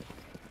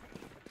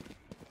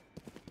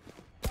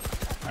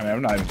 I mean,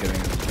 I'm not even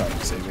kidding. I'm trying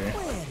to save here.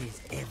 Where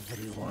is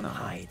everyone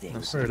hiding?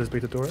 Where does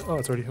beat the door? Oh,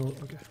 it's already healed.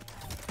 Okay.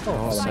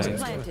 Oh, Oh, nice. nice.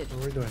 What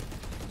are we doing?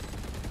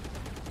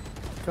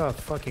 God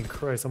fucking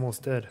Christ, I'm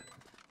almost dead.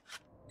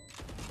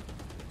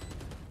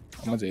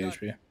 I'm at 8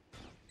 HP.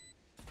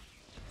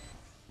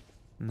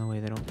 No way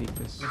they don't beat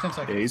this.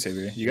 Yeah, you save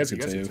here. You guys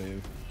can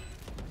save.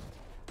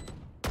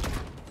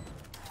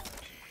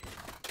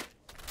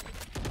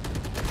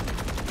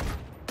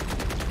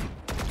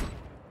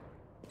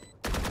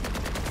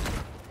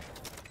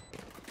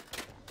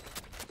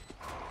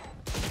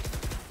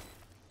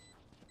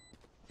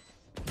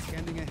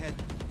 Scanning ahead.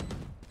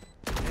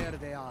 There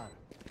they are.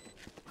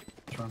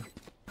 Run.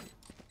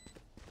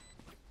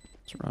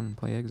 Let's run and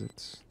play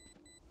exits.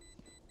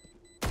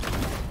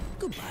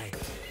 Goodbye.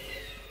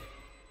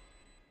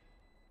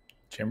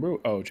 Chamber?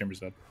 Oh, Chamber's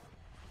dead.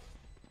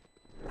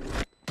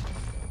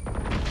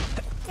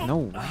 No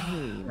way,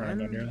 Running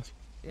man. on your ass.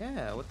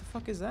 Yeah, what the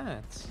fuck is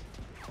that?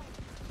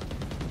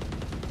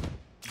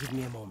 Give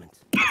me a moment.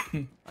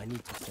 I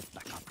need to set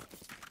back up.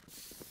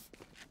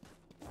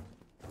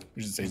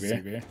 We should save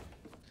here.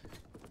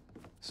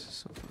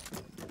 So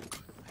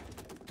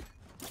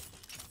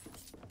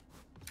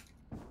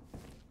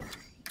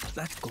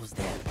That goes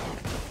there.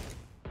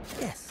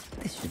 Yes,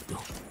 this should do.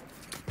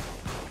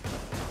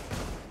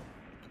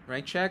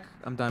 Rank check?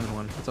 I'm Diamond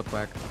 1. What's up,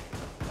 Quack?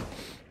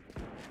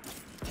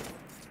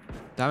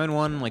 Diamond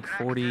 1, like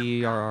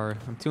 40 RR.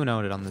 I'm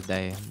 2-0'd on the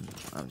day.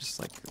 I'm just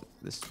like,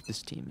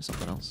 this team is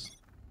something else.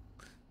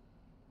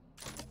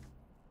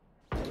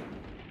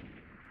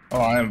 Oh,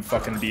 I am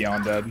fucking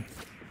beyond dead.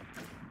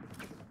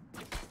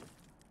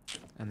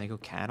 And they go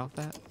cat off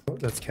that? Oh,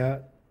 that's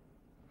cat.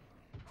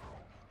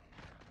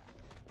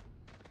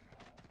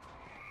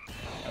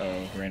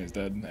 Oh, Rain is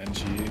dead, and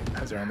she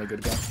has her only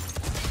good gun.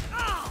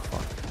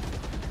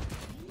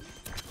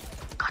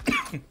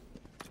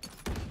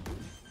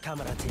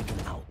 Camera taken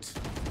out.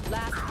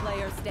 Last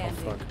player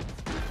standing.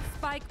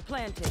 Spike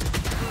planted.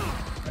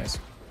 Nice.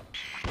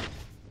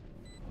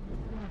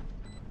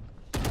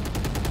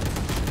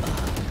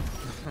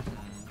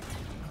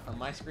 On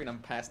my screen, I'm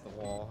past the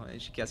wall.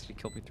 She guessed she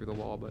killed me through the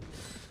wall, but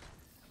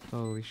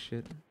holy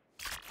shit.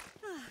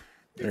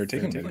 They're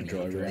taking good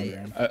control over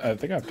here. I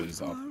think I have to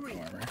just up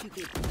armor.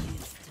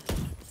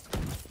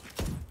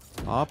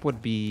 Op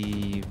would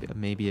be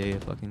maybe a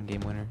fucking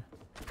game winner.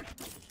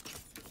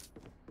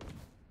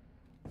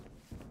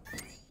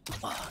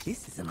 Oh,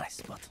 this is a nice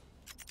spot.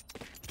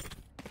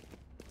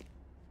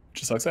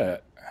 Just sucks I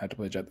had to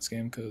play Jet this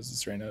game because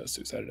this Reyna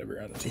suicided every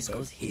round. This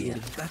goes here,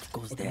 that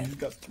goes there. You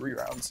got 3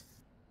 rounds.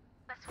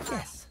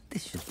 Yes,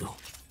 this should do.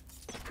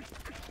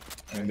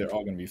 I mean, they're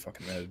all gonna be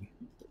fucking mid.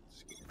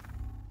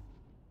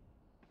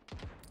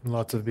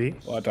 Lots of B.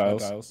 A lot of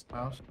tiles.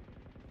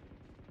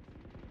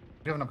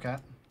 Giving up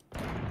cat.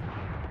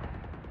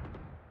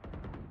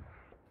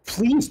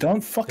 Please don't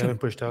They fucking haven't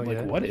pushed out like,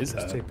 yet. What is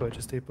just that? Stay put,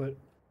 just stay put.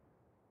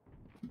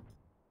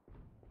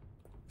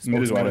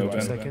 Mid is Smoke's wide in open.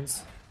 2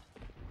 seconds.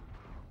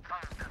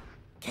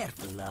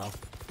 Careful now.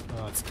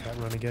 Oh, it's cat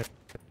run again.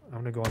 I'm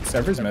gonna go on.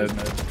 Cypher's mid. Oh,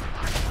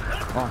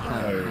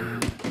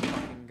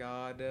 fucking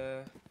god.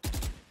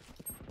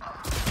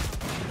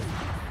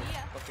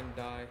 Fucking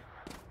die.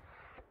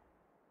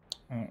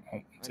 Oh,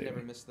 I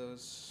never miss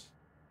those.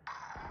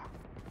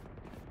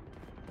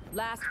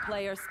 Last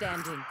player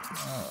standing.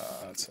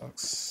 That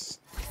sucks.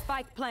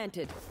 Spike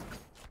planted.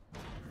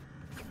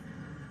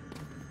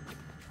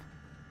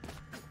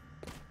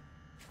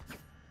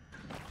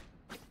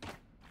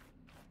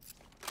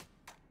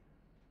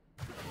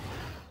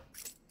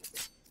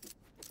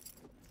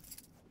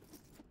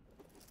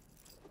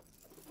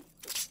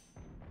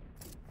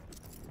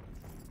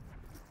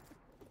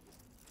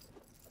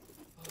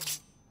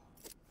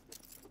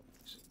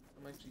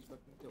 I'm actually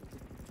fucking guilty.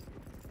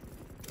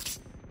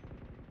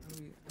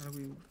 How do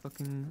we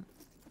fucking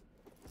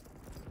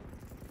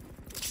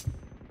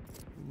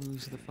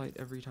lose the fight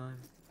every time.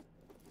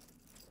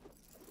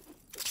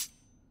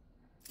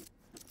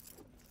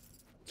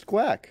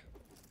 Squack.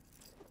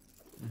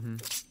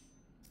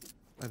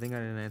 I think I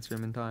didn't answer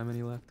him in time and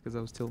he left because I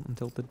was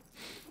tilted.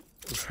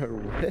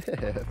 Rip.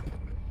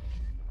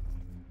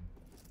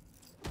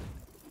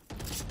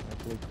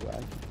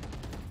 Quack.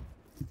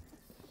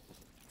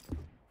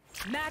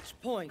 Match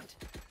point.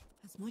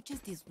 As much as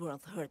this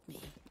world hurt me,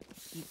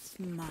 it's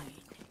mine,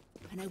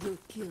 and I will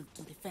kill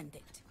to defend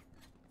it.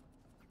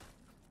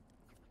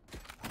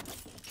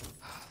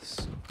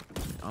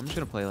 I'm just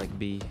gonna play like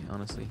B,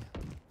 honestly.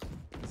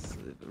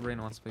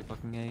 Reyna wants to play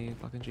fucking A,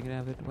 fucking she can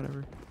have it,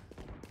 whatever.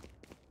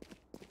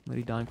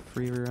 Lady dying for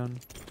free around,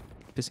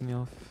 pissing me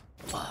off.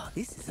 Oh,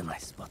 this is a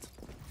nice spot.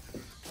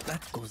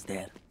 That goes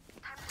there.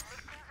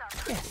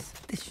 Yes,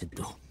 this should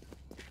do.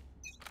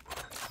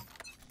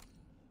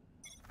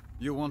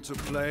 You want to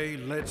play?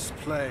 Let's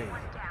play.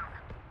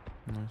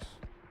 Nice.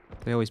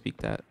 They always peek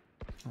that.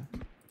 Oh.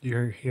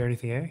 You hear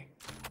anything, eh?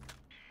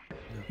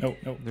 Nope.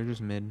 They're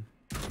just mid.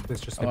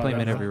 It's just They play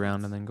mid every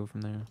round and then go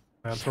from there.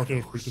 I'm talking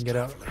if we can get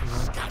out.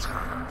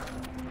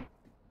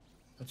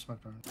 That's my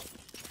turn.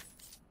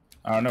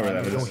 I don't know where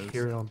that I is. don't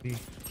hear it on B.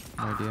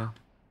 No idea.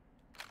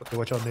 Okay,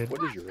 watch out mid.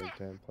 What is your rank,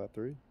 Dan? Plat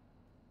 3?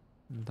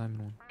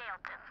 Diamond 1.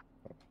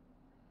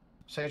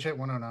 Sage hit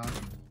 109.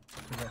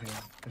 She got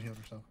healed. She healed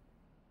herself.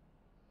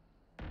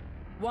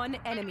 One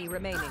enemy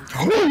remaining.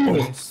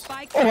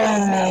 Spike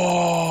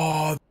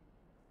Oh!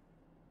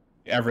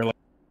 Ever like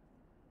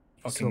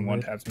So fucking one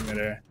mid. taps me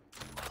midair.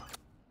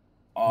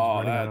 Oh,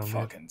 running out that on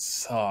fucking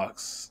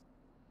sucks.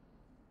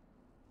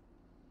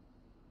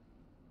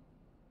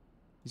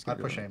 He's I'd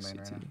gonna push go A main CT.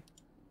 right now.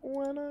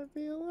 When I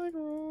feel like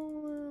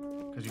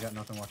rolling. Because you got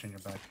nothing watching your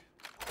back.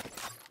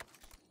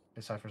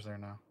 His Cypher's there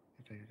now.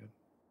 Okay, you're good.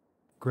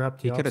 Grab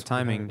the He could have ops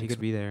behind timing. it, He could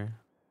be there.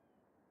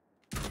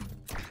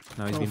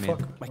 No, he's Oh, being made.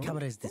 fuck. My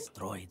camera is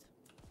destroyed.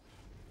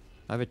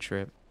 I have a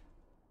trip.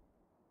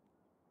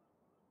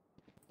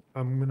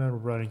 I'm gonna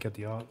run and get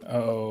the op.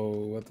 Oh,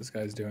 what this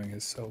guy's doing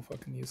is so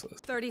fucking useless.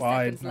 30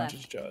 Why seconds not left.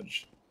 just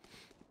judge?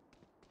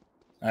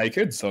 He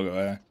could still go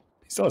A.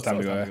 He still has time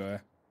to go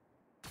A.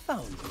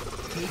 Found.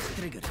 Cage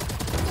trigger.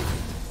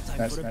 Time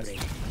Nice, for a nice. break.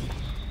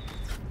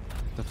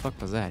 The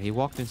fuck was that? He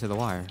walked into the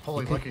wire.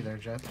 Holy lucky there,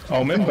 Jet.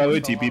 Oh, Min by the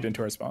way TP'd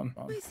into our spawn.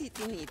 My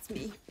city needs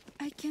me.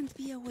 I can't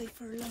be away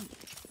for long.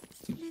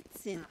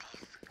 Let's in.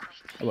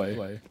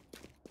 Away.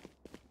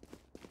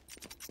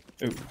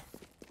 Ooh.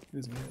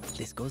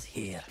 This goes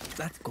here.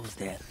 That goes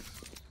there.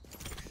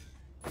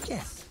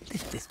 Yes,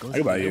 this goes I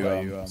can buy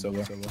here. you,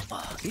 Solo.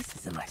 Oh, this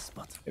is a nice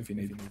spot. If you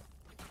need.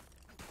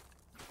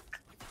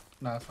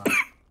 No, that's fine.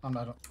 I'm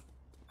not.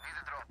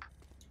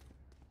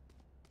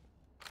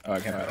 Oh, I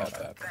can't buy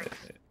that.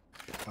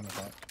 I'm at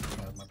that.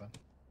 Yeah, my bad.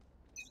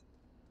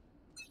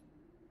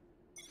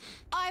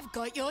 I've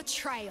got your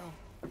trail.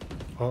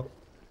 Oh,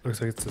 looks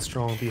like it's a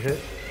strong B hit.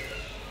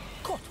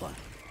 Caught one.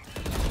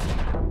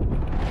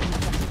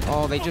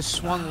 Oh, they just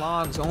swung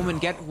logs. Omen,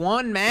 get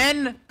one,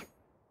 man!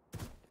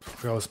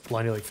 I was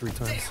blinded like 3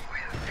 times.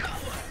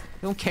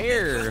 Don't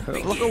care.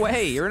 Look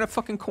away. You're in a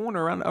fucking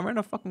corner. I'm in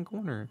a fucking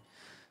corner.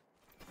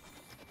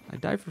 I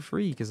died for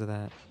free because of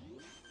that.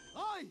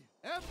 I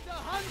am the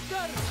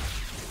hunter.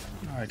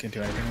 Oh, I can't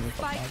do anything with the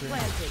Spike fucking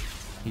planted.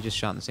 He just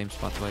shot in the same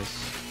spot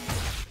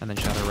twice. And then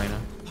shot at Reyna.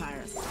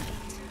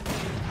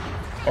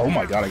 Oh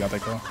my god, I got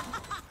that kill.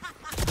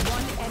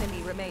 One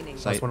enemy remaining.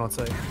 Sight. Last one on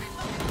site.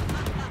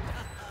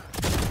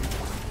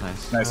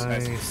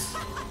 Nice.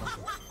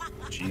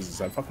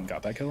 Jesus, I fucking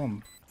got that kill.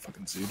 I'm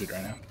fucking zooted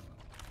right now.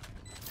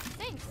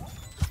 Thanks.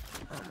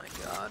 Oh my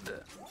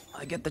god.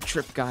 I get the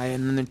trip guy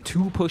and then the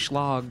 2 push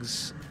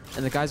logs.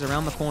 And the guy's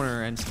around the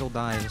corner and still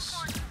dies.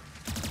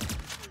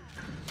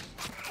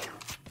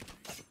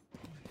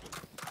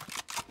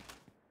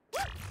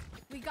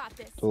 We got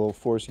this. A little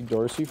Forcey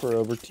Dorsey for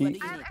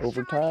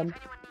overtime,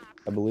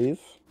 I believe.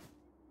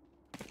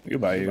 We can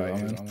buy you,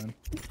 man.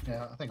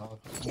 Yeah, I think all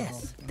of us.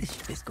 Yes,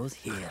 this goes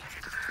here.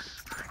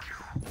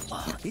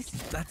 Oh,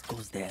 that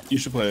goes there. You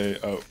should play.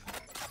 Oh.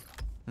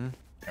 Hmm?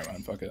 Never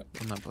mind, fuck it.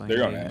 I'm not playing. They're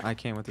going A. A. I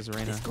can't with this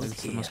arena. This goes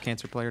It's the here. most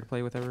cancer player to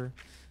play with ever.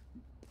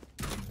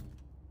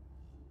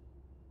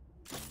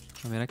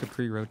 I mean, I could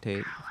pre-rotate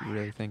if you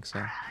really think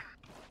so.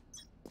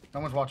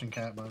 No one's watching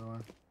Cat, by the way.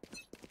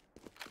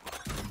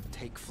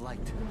 Take flight.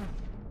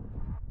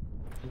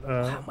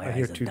 I My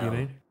hear eyes are 2 down.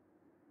 DNA.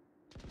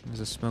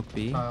 There's a smoke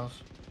B.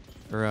 Tiles.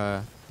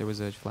 Or, there was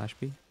a flash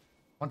B.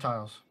 One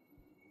tiles.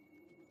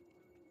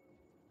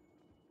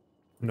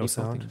 No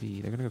Defaulting sound.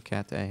 B. They're gonna go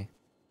cat to A.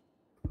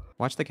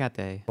 Watch the cat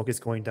to A. Smoke is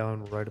going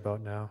down right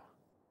about now.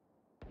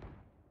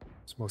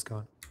 Smoke's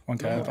gone. One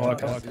cat.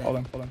 Hold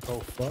on. Oh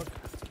fuck.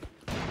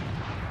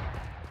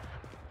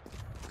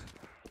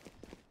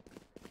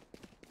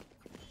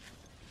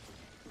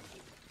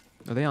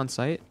 Are they on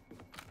site?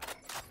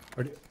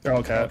 They're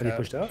all cat. Did he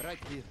pushed out?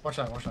 Watch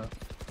out, watch out.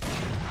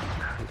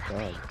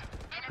 God.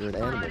 You're an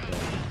animal, dog.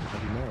 How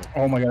do you know?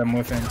 Oh my god, I'm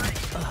whiffing.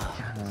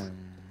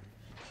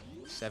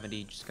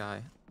 70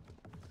 sky.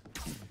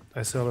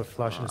 I still have a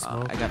flash in the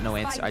smoke. I got no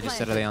answer. I just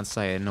said, are they on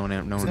site? And no one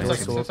Ten answered.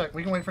 seconds, 10 seconds.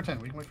 We can wait for 10.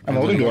 We can wait for 10.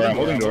 I'm holding door. I'm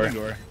holding door.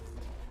 If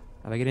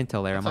I get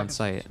intel there, I'm on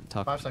site.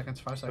 Talk. 5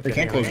 seconds. 5 seconds. They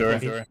can't close door.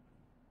 3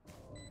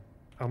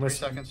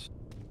 seconds.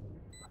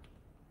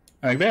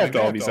 I think they have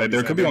to all be side.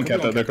 There could be one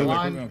cat though. There could be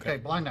Blind. one Okay,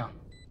 blind now.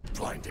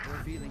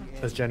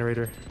 That's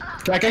generator.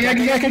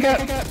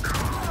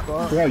 Cat.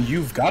 Bro,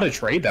 you've got to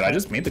trade that. I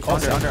just made the call.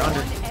 Under.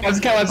 Let's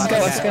cat.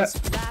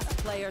 Last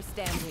player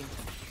standing.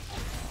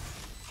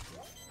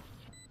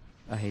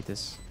 I hate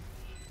this.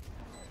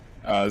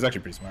 It's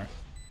actually pretty smart.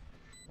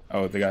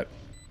 Oh, they got.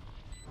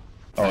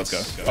 Oh, let's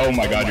go. Oh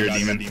my god, you're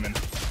a demon.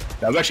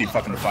 That was actually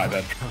fucking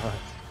 5-head.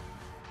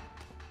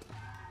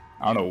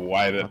 I don't know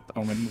why that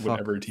Omen would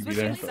ever TP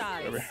there, but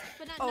whatever.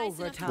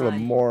 What a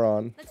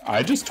moron.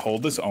 I just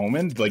told this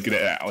Omen, like,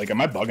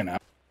 am I bugging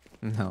out?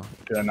 No.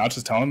 Did I not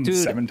just tell him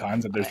 7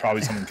 times that there's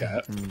probably someone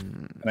cat?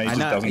 And then he just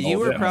doesn't You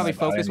hold were it, probably and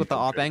then I die focused and with the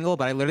op angle,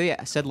 but I literally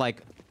said,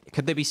 like,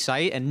 could they be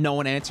sight? And no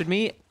one answered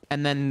me.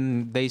 And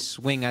then they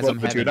swing as I'm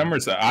the 2 of heavy. them were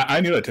side. I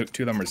knew that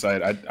 2 of them were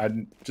side. I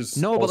just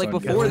No, but like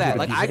before that,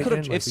 like I could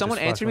have, Like, if someone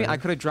we just answered me, flash I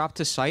could have dropped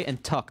to sight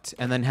and tucked,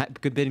 and then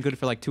been good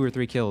for like 2 or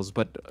 3 kills.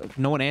 But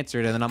no one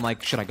answered, and then I'm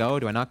like, should I go?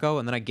 Do I not go?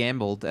 And then I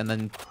gambled, and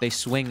then they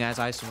swing as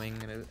I swing,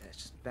 and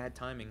it's just bad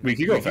timing. We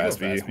could go fast,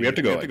 V. We have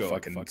to go like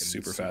fucking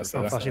super fast.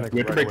 Though. We have to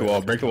break the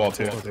wall. Break the wall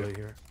too.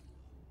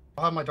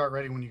 I'll have my dart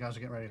ready when you guys are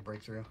getting ready to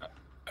break through.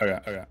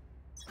 Okay.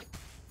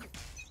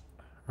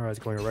 Alright, it's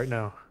going right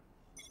now.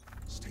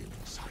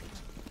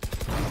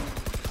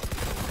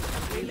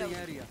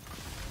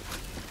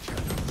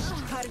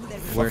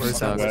 Where's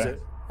stuck?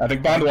 I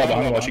think behind the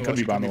wall. She could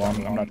be behind the wall.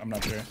 I'm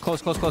not sure.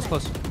 Close. I'm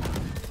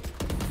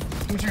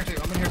in here too.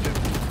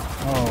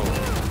 Oh.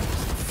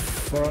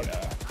 Fuck.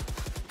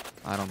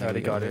 I don't Yeah, think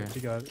he got it. He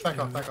got it. Back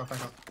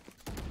off.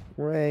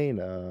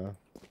 Reyna.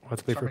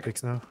 Let's wait for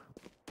picks now.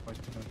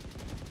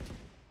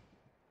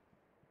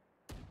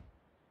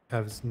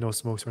 Have no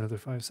smokes for another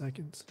 5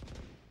 seconds.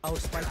 Our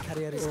spike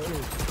carrier is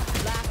killed.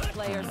 Last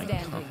player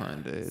standing.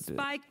 God, dude.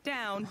 Spike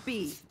down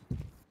B.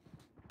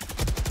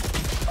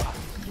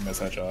 You missed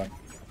that shot.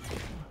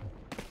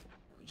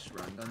 Just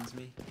run guns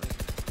me.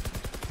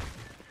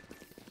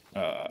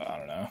 I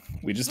don't know.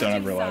 We just don't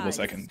have reliable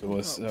second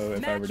duelists, so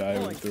if I ever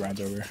die, the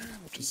round's over.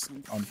 Just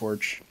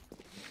unfortunate.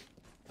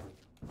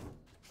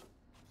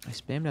 I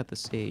spammed out the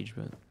sage,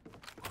 but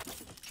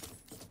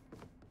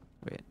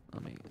wait,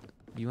 let me.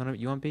 You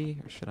want B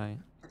or should I?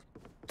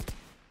 I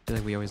feel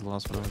like we always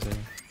lost when I was there.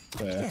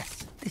 Yeah.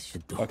 Yes, this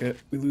should do. Fuck it.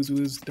 We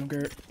lose. Don't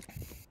care.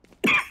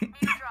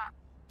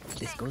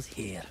 This goes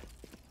here.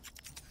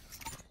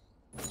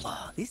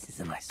 Oh, this is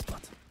a nice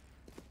spot.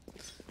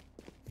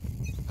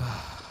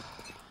 I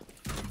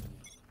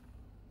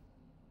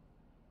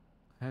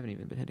haven't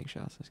even been hitting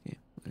shots this game.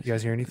 You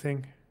guys hear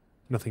anything?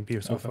 Nothing B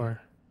so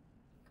far.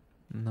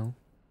 No.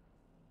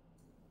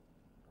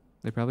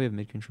 They probably have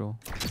mid control.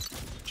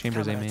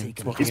 Chambers A main.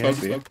 He's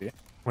supposed to be.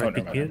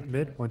 Right,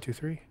 mid. 1, 2,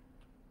 3.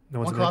 No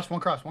one's One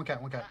cross, one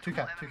cat. 2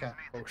 cat.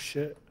 Oh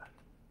shit.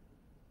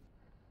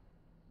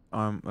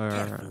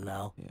 Careful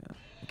now. Yeah.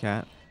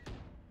 Cat.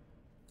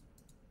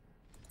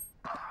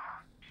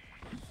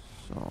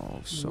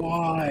 So.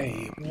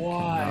 Why?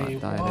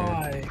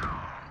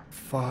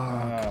 Fuck.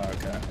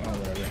 Okay. Oh,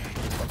 whatever.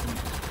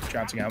 Fucking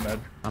trouncing out med.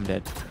 I'm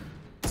dead.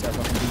 Start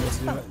fucking doing this.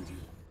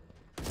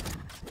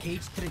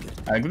 Cage triggered.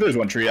 I think there's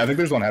one tree. I think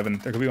there's one heaven.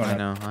 There could be one. I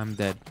know. I'm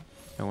dead.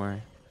 Don't worry.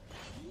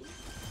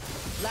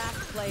 Last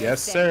player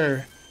Yes,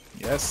 standing. sir.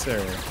 Yes, sir.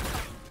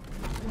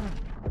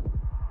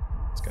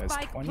 This guy's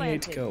Spike 28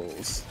 planted.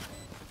 kills.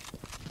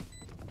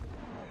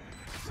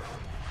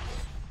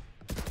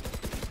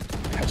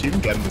 How'd you even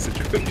get in this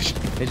situation?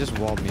 They just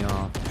walled me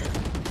off.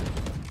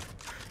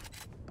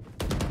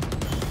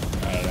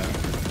 I don't know.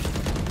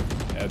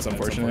 Yeah, it's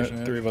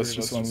unfortunate. 3 of us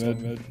just won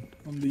mid.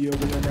 On the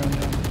over there round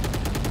now.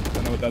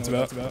 Don't know what that's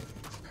about.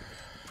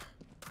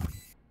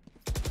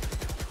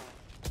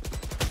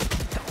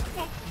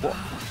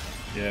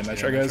 Yeah, nice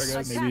try,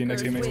 guys. Maybe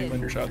next game,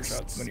 win your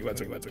shots. When you win,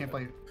 Can't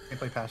play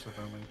passive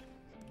though, man.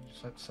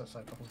 Set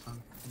side the whole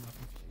time.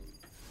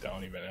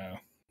 Don't even know.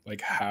 Like,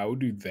 how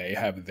do they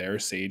have their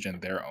Sage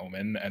and their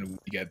Omen, and we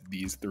get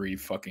these 3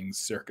 fucking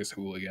circus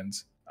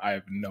hooligans? I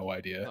have no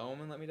idea. The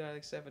Omen let me die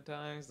like 7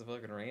 times. The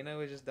fucking Reyna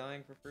was just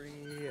dying for free.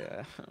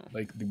 Yeah.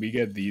 Like, we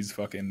get these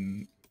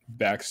fucking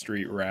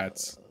backstreet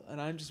rats. And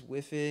I'm just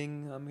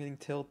whiffing. I'm getting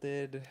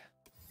tilted.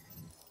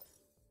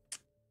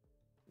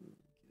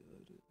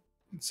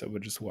 So we're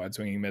just wide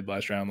swinging mid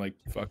last round, like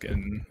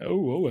fucking.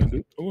 Oh, I'll end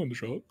it. I'll end the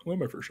shot. I'll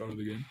end my first shot of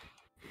the game.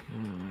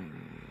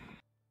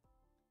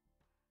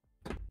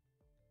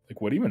 Like,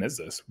 what even is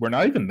this? We're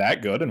not even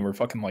that good, and we're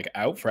fucking like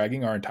out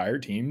fragging our entire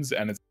teams,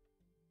 and it's.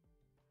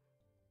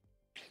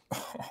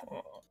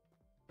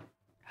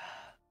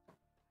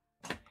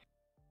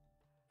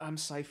 I'm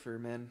Cypher,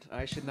 man.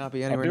 I should not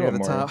be anywhere near the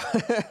top.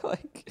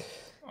 Like,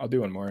 I'll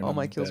do one more. All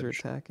my kills are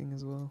attacking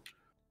as well.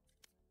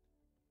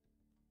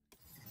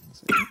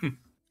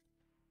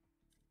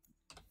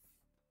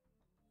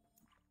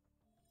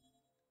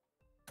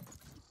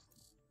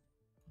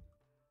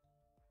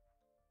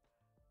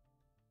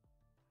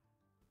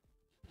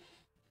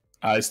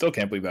 I still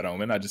can't believe that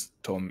Omen. I just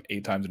told him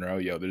 8 times in a row,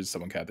 yo, there's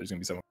someone cat. There's gonna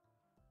be someone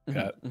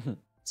cat.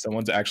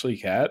 Someone's actually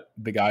cat.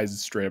 The guy's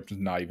straight up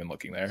just not even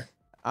looking there.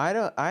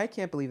 I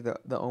can't believe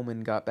the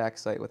Omen got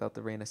backside without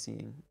the Reyna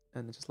seeing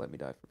and just let me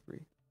die for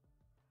free.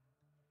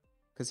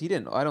 Cause he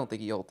didn't. I don't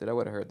think he ulted. I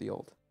would have heard the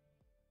ult.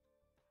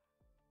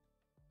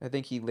 I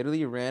think he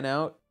literally ran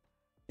out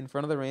in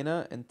front of the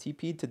Reyna and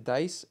TP'd to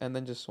Dice and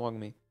then just swung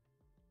me.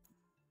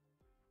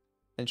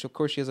 And of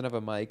course she doesn't have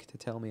a mic to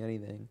tell me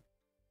anything.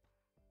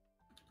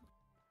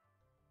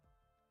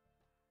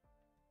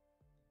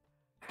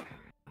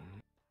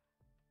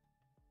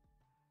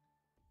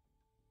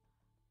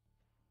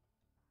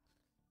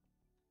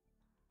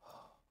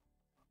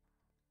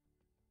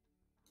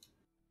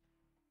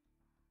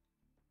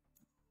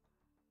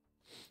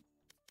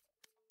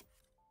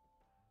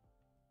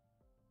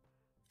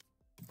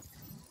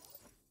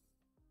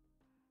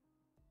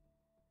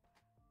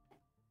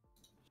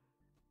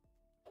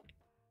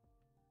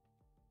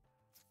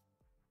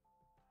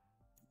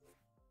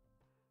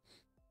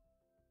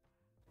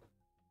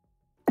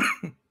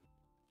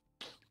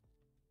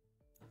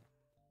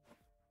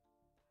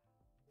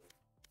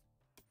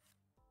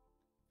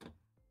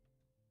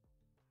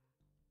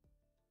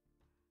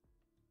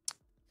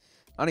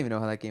 I don't even know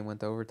how that game went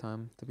to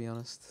overtime, to be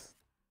honest.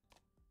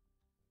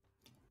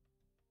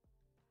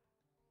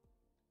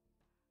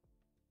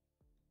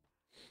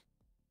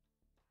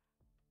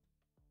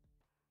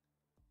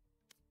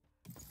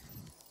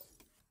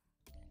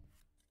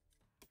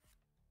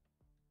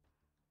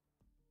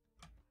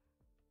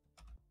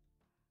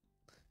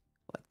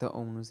 Like the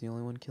Omen was the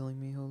only one killing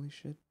me. Holy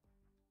shit!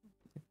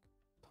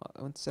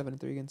 I went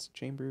 7-3 against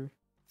Chamber.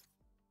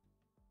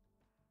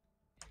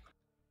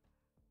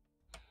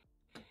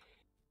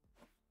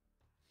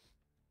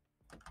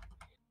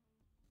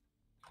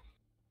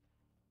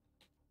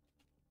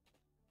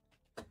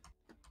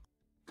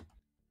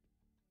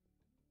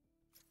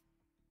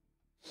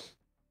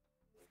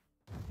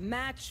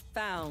 Match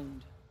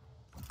found.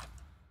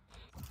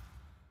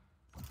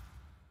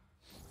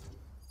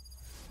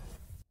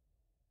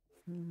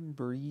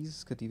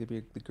 Breeze could either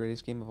be the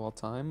greatest game of all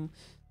time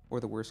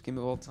or the worst game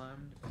of all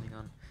time, depending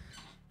on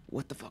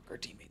what the fuck our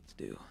teammates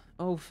do.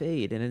 Oh,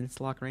 Fade, and it's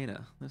Lock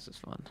Reyna. This is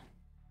fun.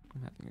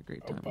 I'm having a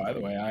great time. By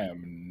the way, I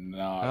am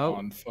not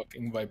on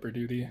fucking Viper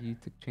duty. You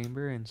took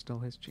Chamber and stole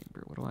his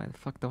Chamber. What the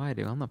fuck do I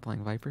do? I'm not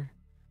playing Viper.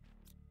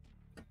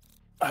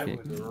 I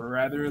would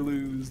rather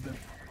lose than...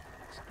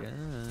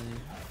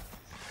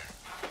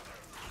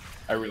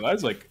 I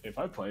realize, like, if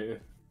I play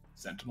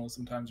Sentinel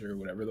sometimes or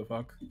whatever the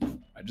fuck,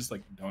 I just,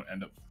 like, don't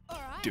end up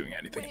doing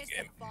anything in the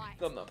game.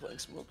 I'm not playing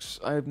Smokes.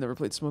 I've never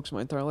played Smokes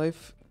my entire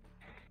life.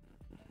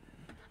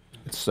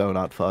 It's so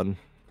not fun.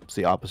 It's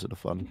the opposite of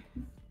fun.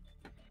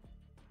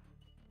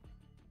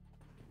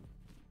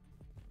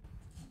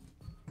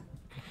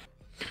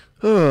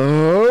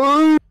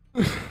 All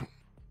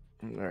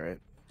right.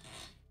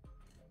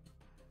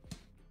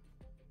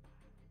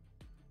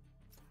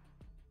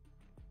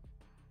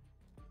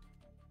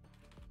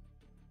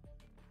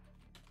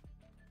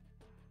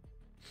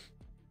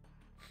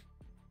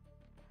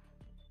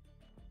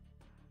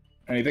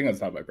 Anything that's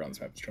not Viper on this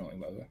map is trolling,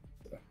 by the way.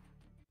 So.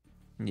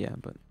 Yeah,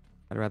 but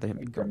I'd rather him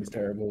be Grumpy's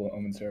terrible,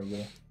 Omen's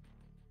terrible,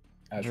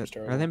 Asher's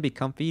terrible. Rather than be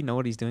comfy, know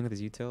what he's doing with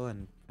his util,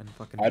 and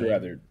fucking. I'd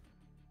rather.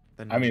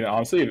 I mean,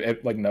 honestly,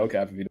 if like no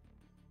cap, if you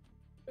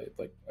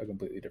like a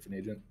completely different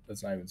agent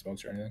that's not even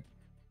Smokes or anything,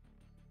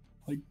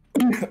 like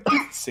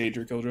Sage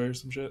or Killjoy or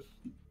some shit.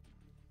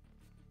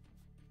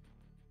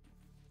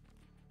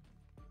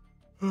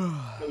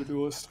 Another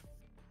duelist.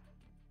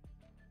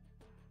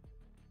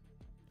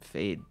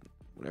 Fade.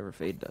 Whatever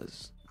Fade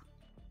does.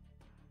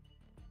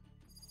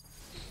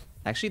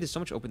 Actually, there's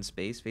so much open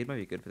space. Fade might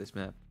be good for this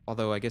map.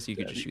 Although I guess you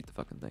could just shoot the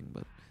fucking thing,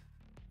 but.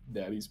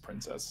 Daddy's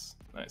princess.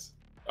 Nice.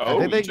 Oh, I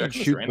think they can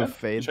shoot the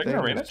Fade thing. Check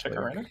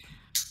Arena.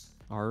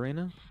 Our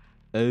Arena?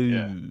 Oh.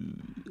 Yeah.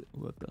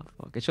 What the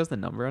fuck? It shows the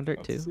number under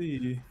it too. Let's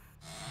see.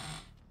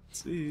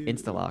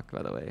 Insta lock,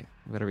 by the way.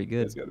 Better be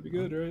good. It's gotta be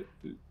good, right?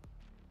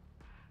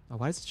 Oh,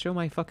 why does it show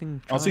my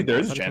fucking? Honestly, there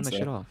is a How do I turn chance that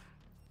shit though. off?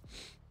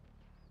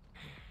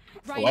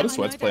 A lot of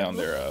sweats play on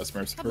their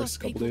Smurfs the first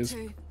couple days.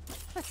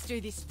 Let's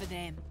do this for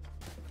them.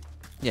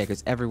 Yeah,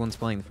 because everyone's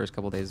playing the first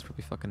couple days. It's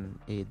probably fucking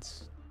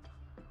AIDS.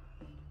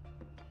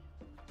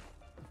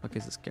 What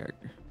is this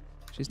character?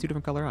 She has 2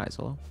 different color eyes.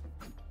 Hello,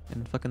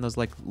 and fucking those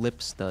like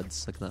lip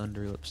studs, like the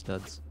under lip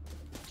studs.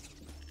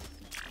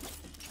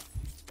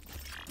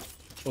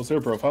 Was there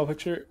a profile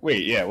picture?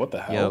 Wait, yeah. What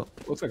the hell? Yo.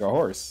 Looks like a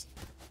horse.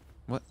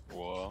 What?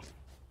 Whoa.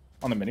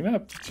 On the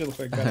minimap, it should look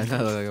like That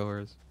that. look like a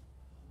horse.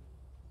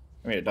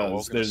 I mean, it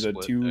does. There's a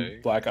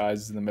 2 black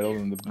eyes in the middle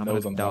and the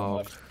nose on the bottom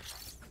left.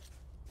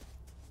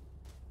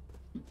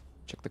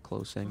 Check the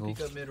close angle.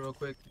 Peek up mid real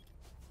quick.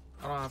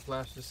 I don't have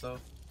flash this so.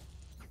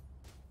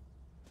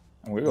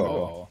 We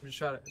go. Just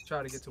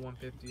try to get to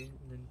 150 and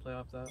then play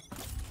off that.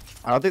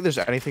 I don't think there's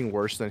anything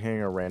worse than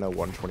hitting a Reyna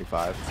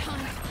 125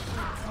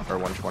 or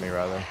 120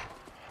 rather.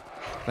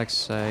 Like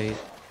say.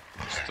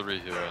 There's 3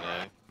 here in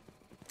A.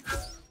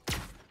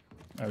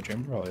 Oh,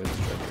 Chamber probably is.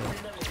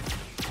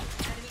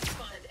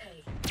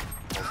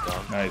 Almost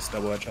down. Nice,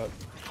 double headshot.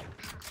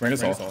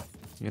 Reyna's all.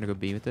 You gonna go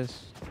B with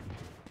this?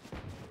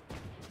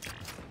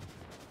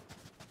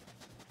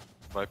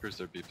 Viper's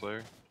their B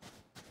player.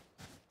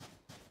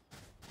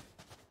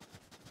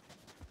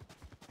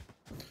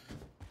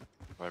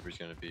 Viper's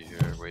gonna be here.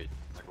 Wait,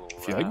 like a little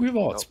I feel like we've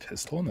lost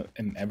pistol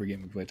in every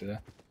game we played today.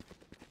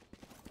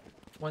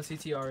 One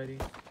CT already.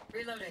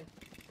 Reloading.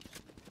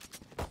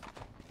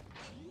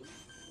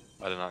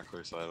 I did not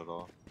clear side at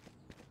all.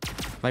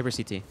 Viper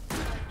CT.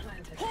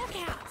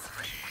 Hawk out.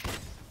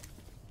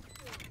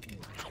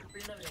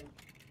 Reloading.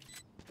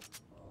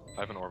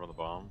 I have an orb on the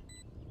bomb.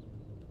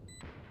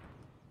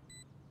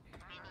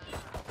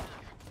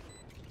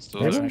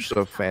 Still Maybe there. I'm just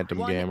a phantom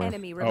One gamer.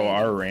 enemy Oh, remaining.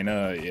 our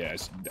Reyna, yeah,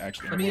 she's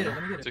actually. Let me hit it.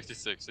 Let me hit it.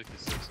 66,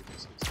 66,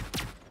 66.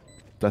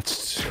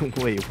 That's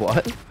wait,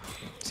 what?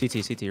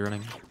 CT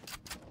running.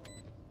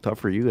 Tough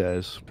for you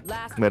guys.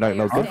 Last May not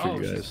know player good for you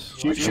standing.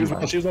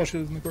 guys. She was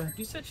in the corner.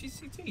 You said she's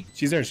CT.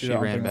 She's there. She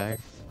ran back.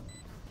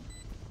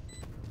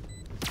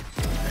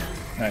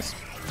 Nice.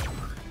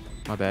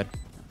 My bad.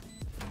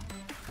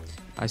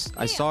 I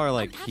saw her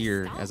like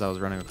here as I was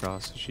running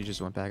across. She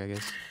just went back, I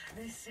guess.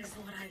 This is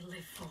what I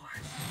live for.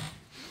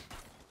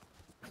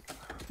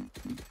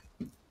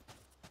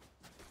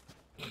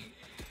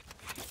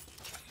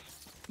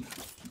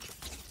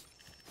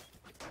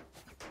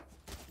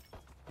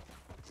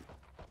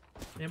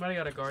 Anybody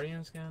got a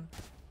Guardian scan?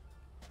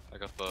 I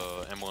got the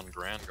M1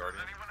 Grand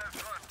Guardian.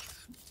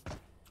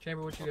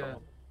 Chamber, what you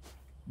got?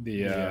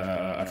 The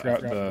I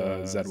forgot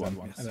the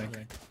Z1. I think.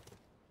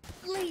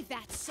 Leave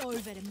that sober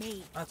to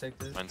me. I'll take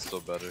this. Mine's still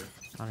better.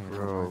 I don't even know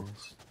Bro. what it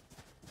is.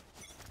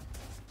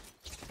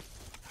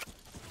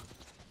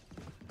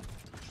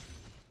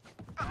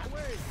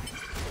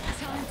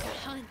 Time to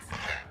hunt.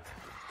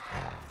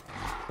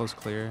 Close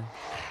clear.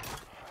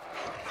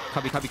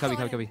 Cubby. PT.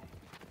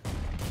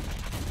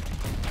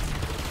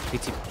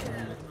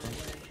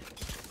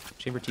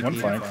 Chamber TP. One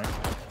flank.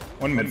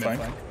 One mid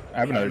flank. I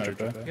have another trip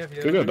though. Yeah,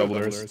 Could go double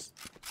doors.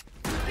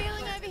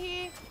 Feeling over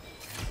here.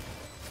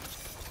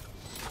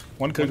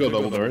 One could go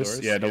double doors.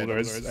 Yeah, double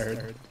doors. I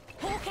heard.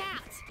 Hawk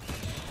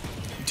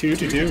out. 2,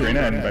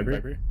 Reyna and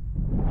Viper.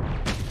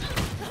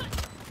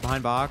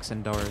 Behind box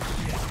and doors.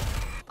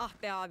 Ah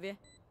be abi.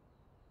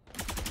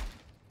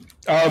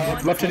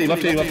 Left titty.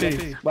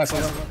 Last.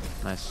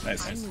 Nice.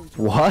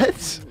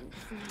 What?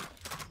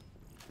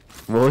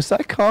 What was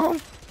that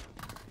called?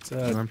 It's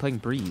I'm playing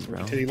Breeze,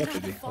 bro. titty, left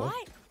titty.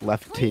 Fight.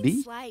 Left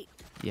titty? Slate.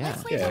 Yeah.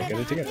 Let's leave Yeah, whatever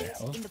get it together. happens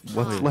Hello? in the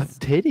What's past.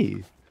 left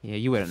titty? Yeah,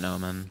 you wouldn't know,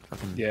 man.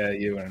 Fucking Yeah,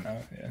 you wouldn't know.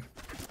 Yeah.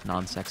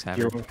 non-sex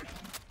habit.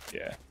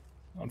 Yeah.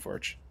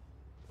 Unfortunate.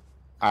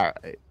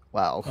 Alright.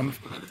 Wow.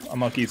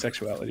 Unlucky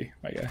sexuality,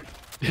 my guy.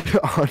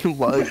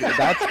 Unlucky.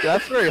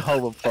 That's very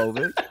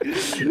homophobic.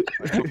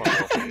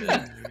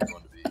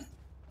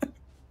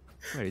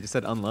 Wait, he just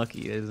said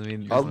unlucky. It doesn't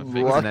mean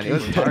Unlucky. it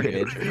wasn't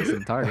targeted. It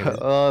wasn't targeted.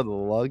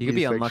 Unlucky. You could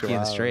be unlucky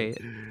and sexuality. straight.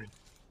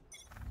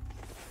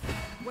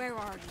 Where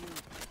are you?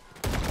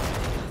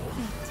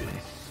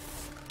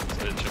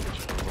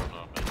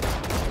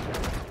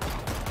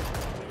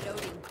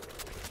 Reloading.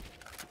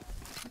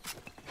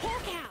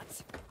 Hawk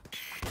out.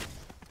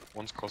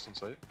 One's close in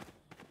sight.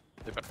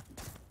 Hey, back.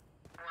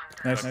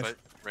 Nice. Back sight,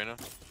 Reyna.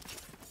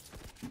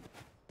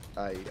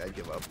 I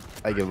give up.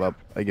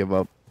 I give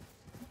up.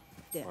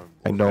 There.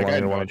 I no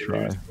longer want to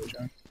try.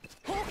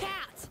 Hawk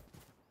out.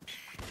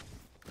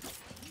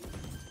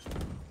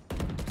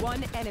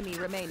 One enemy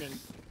remaining.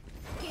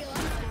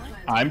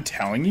 I'm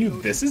telling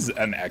you, this is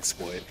an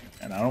exploit,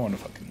 and I don't want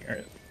to fucking hear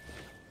it.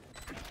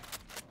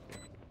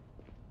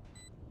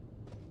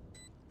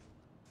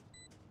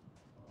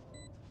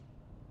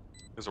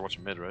 You guys are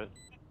watching mid, right?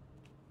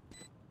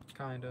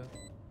 Kinda.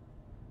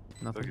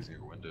 I feel like he's in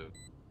your window.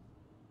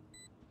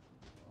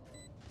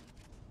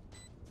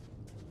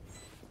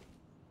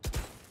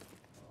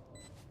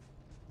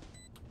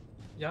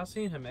 Y'all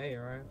seen him A,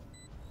 right?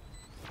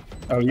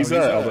 Oh, he's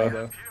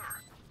elbow.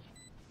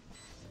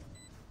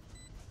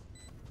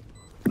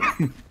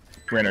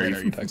 Reyna, are you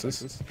from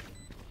Texas?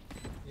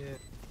 Yeah.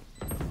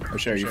 Or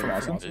Shay, are you from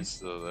Austin? He's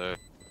still there.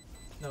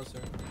 No, sir.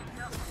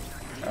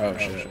 Oh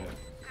shit.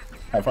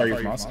 How far are you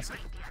from Austin?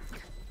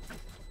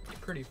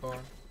 Pretty far.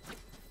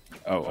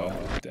 Oh well,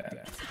 damn.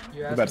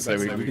 You I'm about to say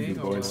we asking could be me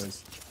or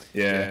boys.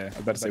 Yeah,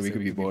 I'm about to say we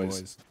could be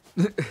boys.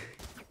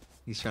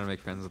 He's trying to make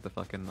friends with the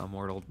fucking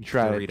immortal.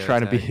 Trying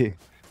to be.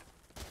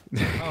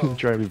 Oh.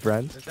 Trying to be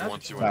friends.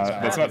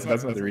 That's not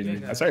the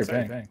reason. I saw your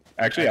paying.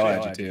 Actually,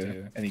 I'll add you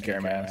too. And you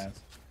carry my ass.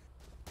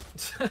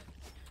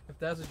 If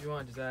that's what you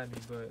want, just add me.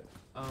 But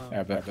Yeah,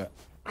 I bet.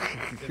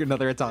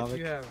 Another if atomic.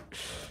 you have,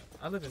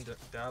 I live in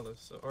Dallas,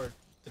 so, or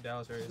the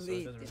Dallas area, so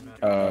it doesn't really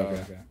matter. Oh,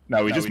 okay.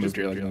 No, we just moved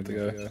here like a month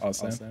ago.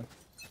 Austin.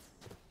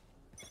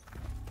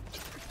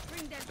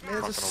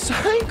 There's a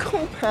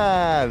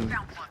psychopath.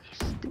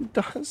 Who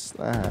does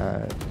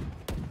that?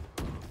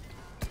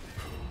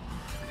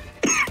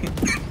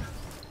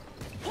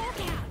 Hawk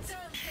out.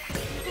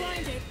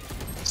 Blinded.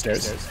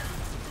 Stairs.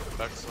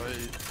 Back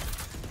side.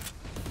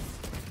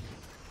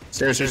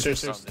 Stairs.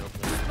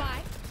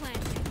 Spike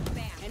planted.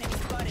 Bam. Enemy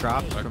spotted.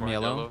 Drop Back from one,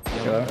 yellow.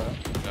 Yellow.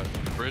 Yeah,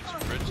 bridge,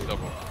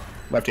 double.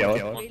 Left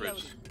yellow. One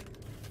bridge.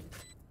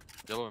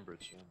 Yellow and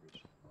bridge, yeah,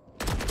 bridge.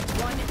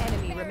 One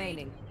enemy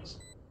remaining.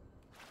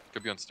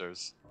 Could be on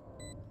stairs.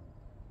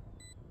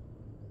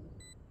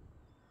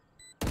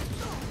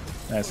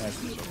 Nice.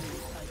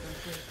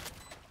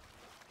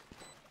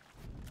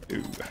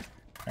 Ooh.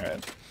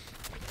 Alright.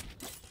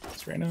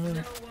 It's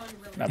Reyna.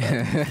 Not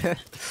bad.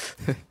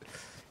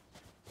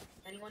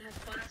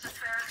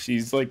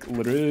 She's like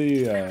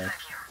literally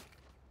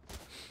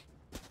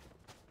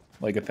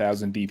like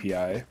 1,000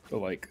 DPI,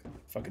 but like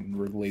fucking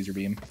laser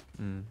beam.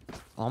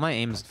 All my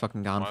aim's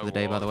fucking gone for the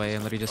day, by the way.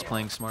 I'm literally just Oh.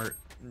 playing smart.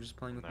 I'm just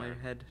playing with my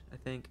head, I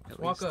think.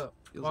 Walk up.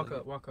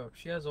 Walk up.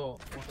 She has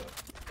ult. Walk up.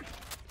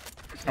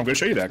 I'm gonna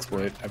show you the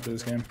exploit after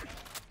this game.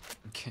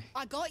 Okay.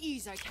 I got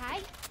yous, okay?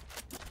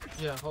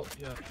 Yeah, hold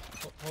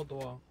the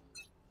wall.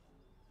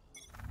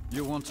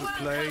 You want to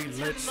play?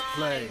 Let's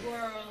play.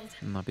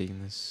 I'm not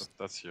beating this.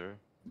 That's here.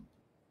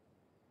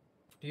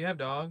 Do you have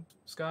dog,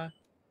 Sky?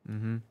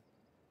 Mm-hmm.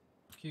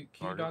 Can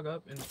you dog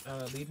up and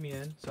lead me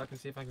in so I can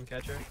see if I can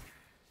catch her?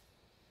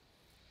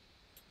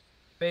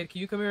 Fade, can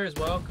you come here as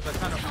well? Because I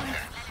kind of...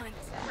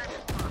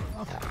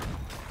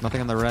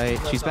 Nothing on the right.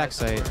 She's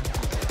backside.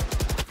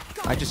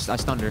 I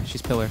stunned her.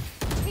 She's pillar.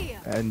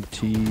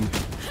 NT.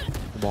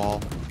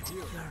 Wall.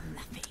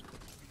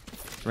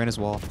 Reyna's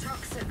wall.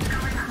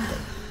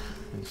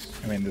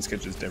 I mean, this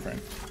kid's just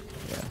different.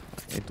 Yeah,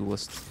 a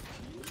duelist.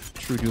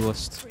 True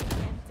duelist.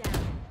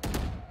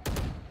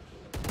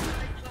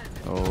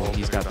 Oh,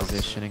 he's got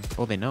positioning.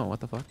 Oh, they know. What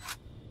the fuck?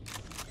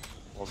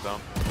 Wall's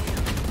down.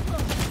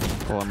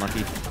 Oh,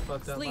 unlucky.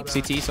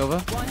 CT,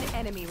 Sova. One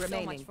enemy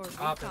remaining.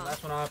 Open.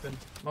 Last one open.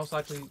 Most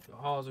likely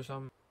halls or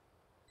something.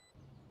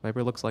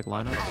 Viper looks like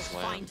lineup.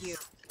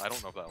 I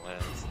don't know if that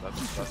lands.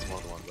 That's one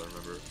of the ones I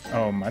remember.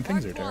 Oh, my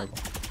things are terrible.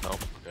 Nope.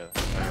 Okay. I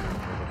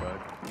remember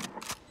back.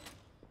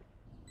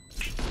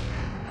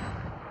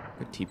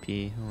 Good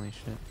TP. Holy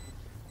shit.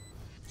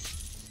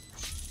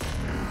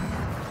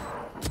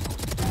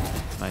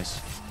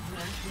 Nice.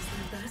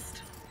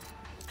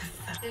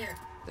 Damn.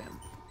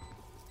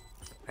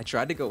 I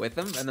tried to go with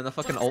him, and then the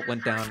fucking ult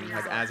went down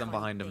like as I'm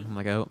behind him. I'm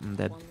like, oh, I'm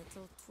dead.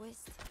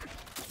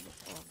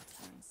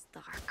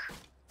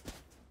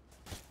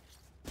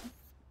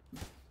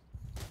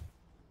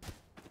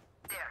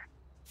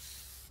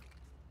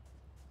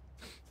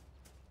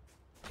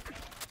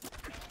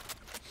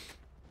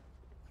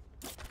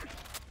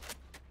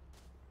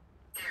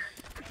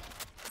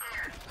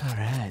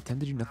 Alright, time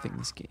to do nothing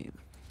this game.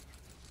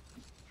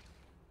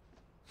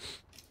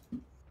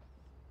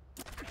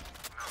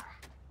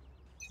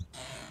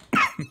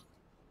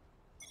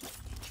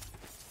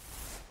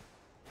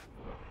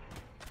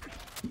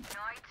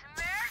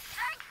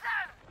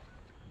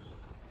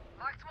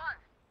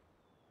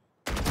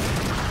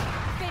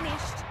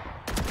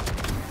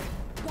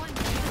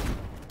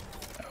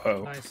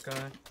 Oh. Nice guy.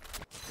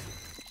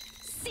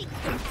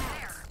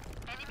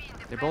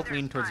 They're both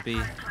leaning towards B.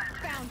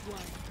 Found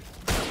one.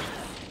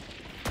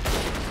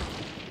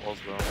 Wall's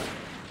down.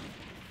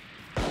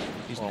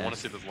 Oh, I want to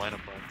see this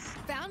lineup points.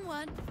 Found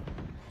one.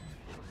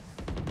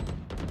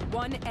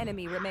 One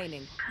enemy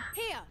remaining.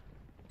 Here.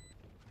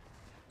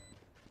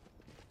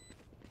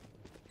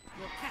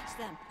 We'll catch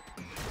them.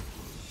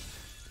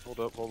 Hold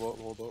up.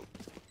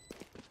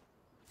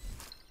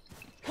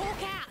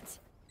 Hawk out.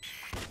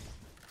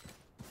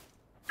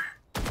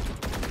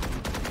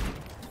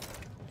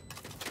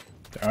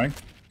 Dying?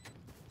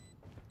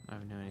 I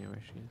have no idea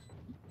where she is.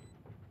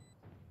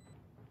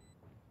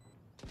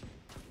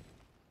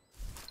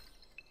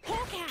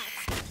 Hawk out.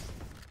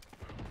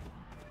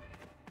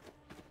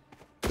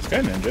 This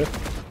guy ninja.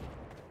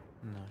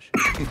 No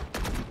shit.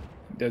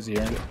 Does he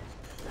earned it?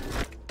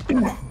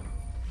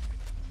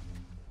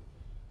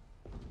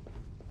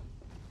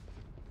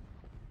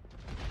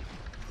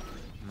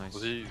 Nice.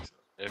 Was he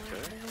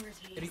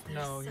AFK?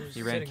 No, he was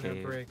He ran sitting there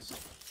cave. bricks.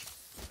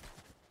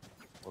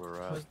 What a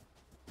rat.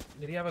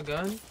 Did he have a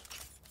gun?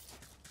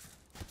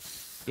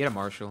 He had a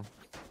Marshall.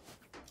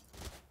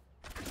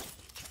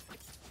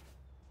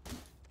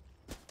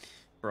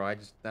 Bro, I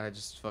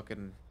just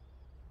fucking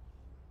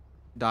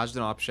dodged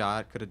an op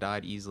shot, could have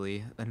died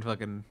easily, and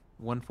fucking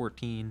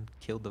 114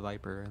 killed the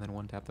Viper, and then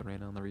one tapped the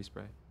Reyna on the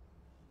respray.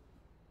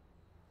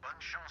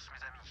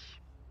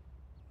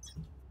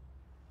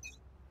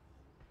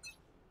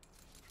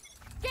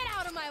 Get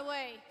out of my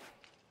way.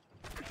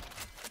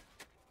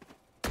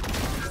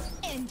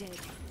 Ended.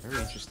 Very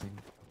interesting.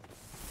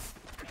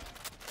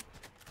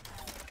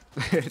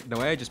 No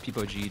way, I just peep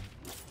OG'd.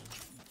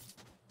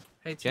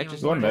 Hey, Jet T,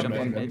 just One jumped mid, in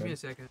one mid. Give me a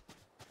second.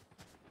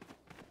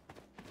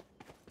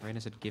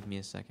 Reyna said, "Give me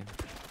a second."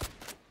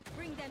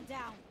 Bring them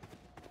down.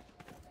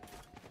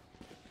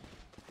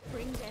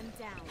 Bring them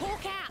down.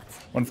 Hawk out.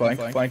 One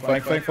flank.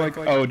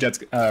 Oh, Jet's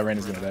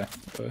Reyna's gonna die.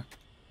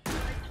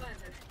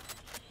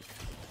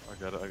 I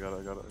got it.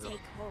 Take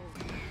hold.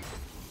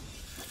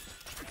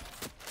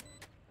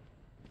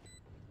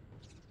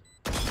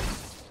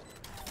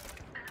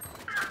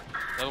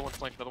 Another one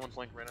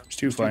flank right now. There's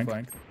two flank.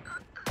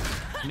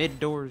 Mid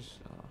doors.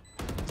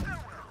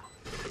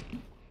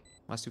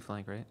 Last 2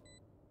 flank, right?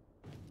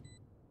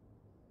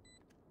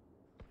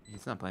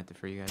 He's not planted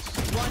for you guys.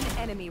 One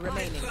enemy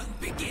remaining.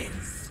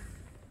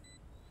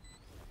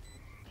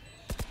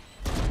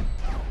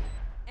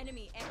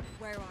 Enemy,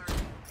 where are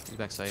He's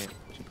back sight.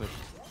 She pushed.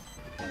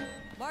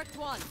 Marked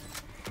one.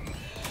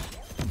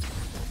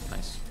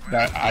 Nice.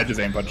 I just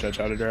aim punch that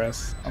shot at her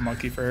ass.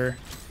 Unlucky for her.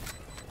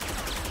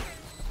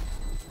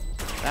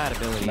 That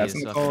ability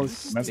Messing is with fucking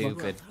calls, messing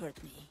with- stupid.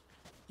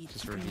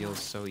 Just reveals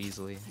so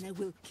easily. And I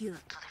will kill.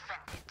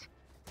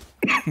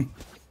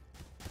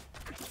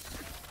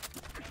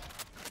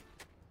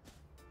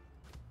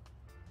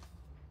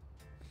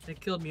 They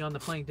killed me on the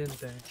flank, didn't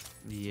they?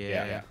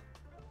 Yeah.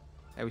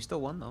 Hey, we still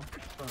won though.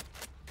 But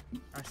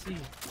I see.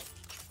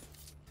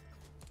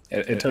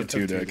 It took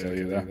 2 to kill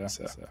you though.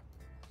 So.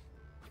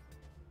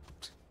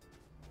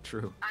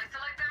 True.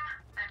 Isolate them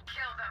and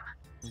kill them.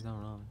 He's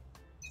not wrong.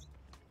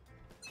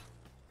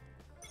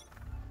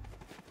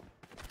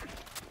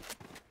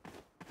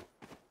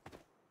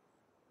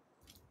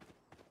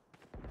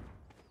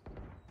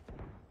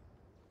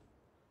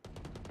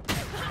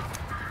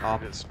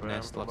 Off, nest,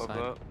 left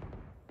side.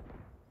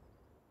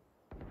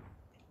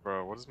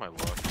 Bro, what is my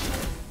luck?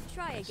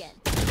 Try again.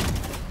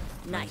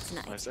 Nice.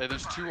 Hey,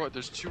 there's two on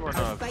Spikes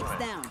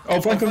down. Oh,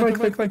 flank. On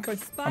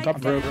top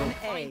of road.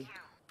 A.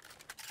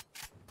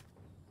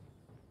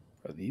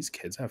 Bro, these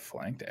kids have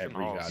flanked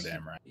every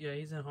goddamn round. Yeah,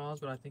 he's in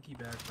halls, but I think he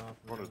backed off.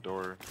 On a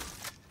door.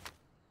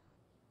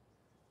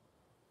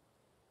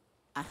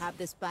 I have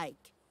the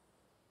spike.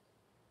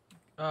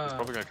 He's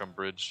probably gonna come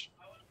bridge.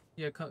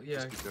 Yeah, yeah.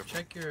 Just be careful.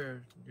 Check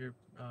your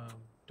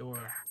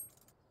door.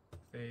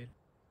 Fade.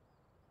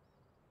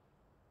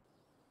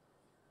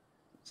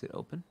 Is it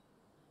open?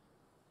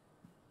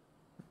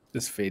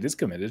 This Fade is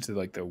committed to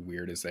like the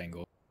weirdest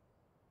angle.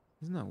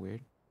 Isn't that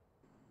weird?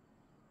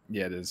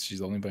 Yeah, it is.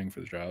 She's only playing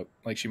for the drop.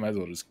 Like, she might as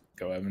well just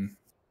go Evan.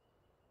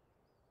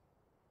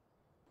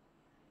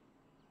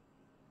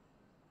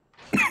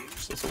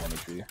 She's also 1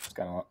 HP. It's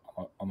kind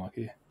of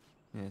unlucky.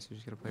 Yeah, so you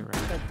just gotta play right.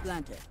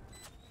 Planted.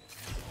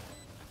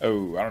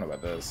 Oh, I don't know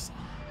about this.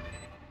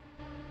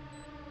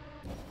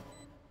 I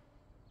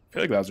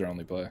feel like that was her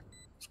only play.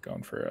 Just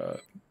going for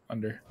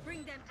under.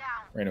 Bring them down.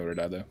 Reyna would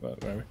have died though, but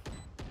whatever.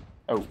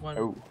 Oh.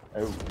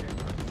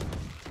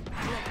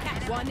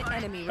 One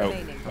enemy Oh.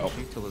 remaining.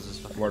 Till is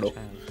fucking Mortal.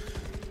 child.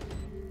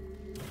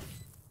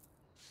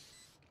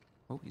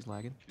 Oh, he's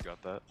lagging. You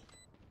got that.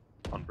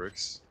 On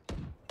bricks.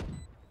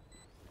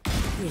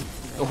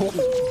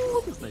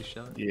 Oh, nice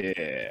shot.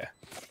 Yeah.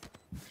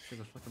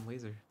 There's a fucking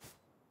laser.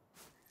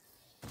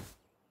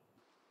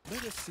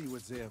 Let us see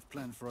what they have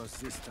planned for us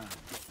this time.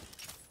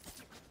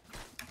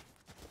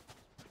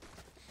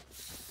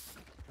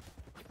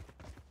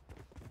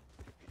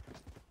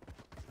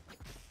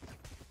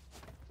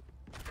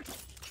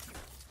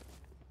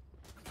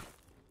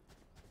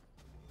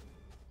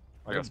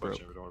 I got spike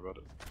chamber, don't worry about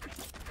it.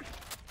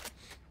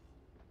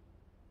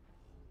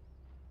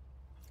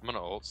 I'm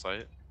gonna ult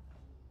site.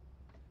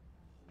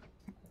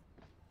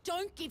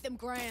 Don't give them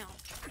ground.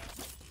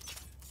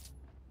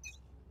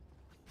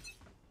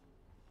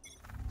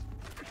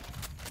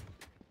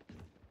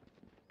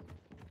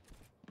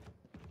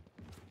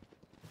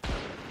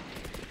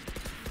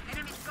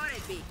 Enemy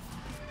spotted B.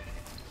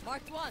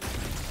 Marked one.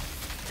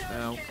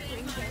 No.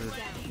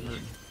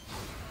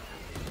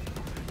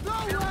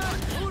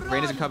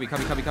 Reyna's in cubby.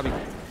 Fuck.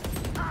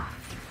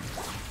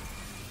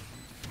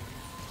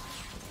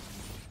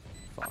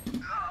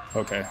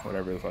 Okay,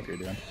 whatever the fuck you're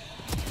doing.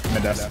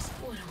 Mid nest.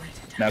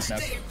 Nest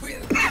and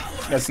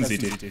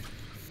CT.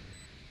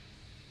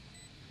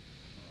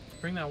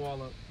 Bring that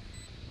wall up.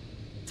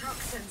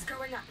 Toxins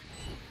going up.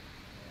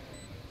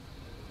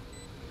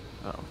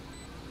 Uh-oh.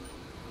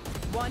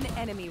 One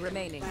enemy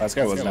remaining. Last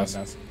guy was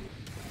nest.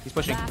 He's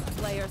pushing. Last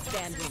player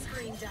standing.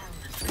 Screen down.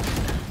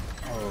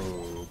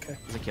 Oh, okay.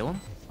 Does it kill him?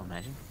 Oh,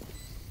 imagine.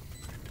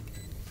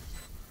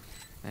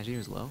 Imagine he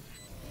was low.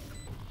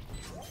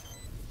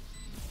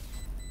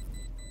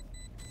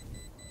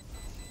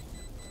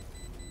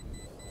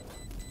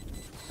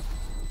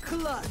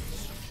 Clutch.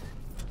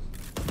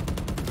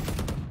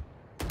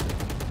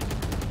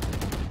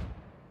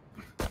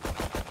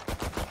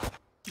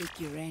 Look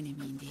your enemy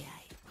in the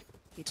eye.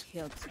 It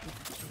helps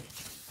with the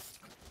choice.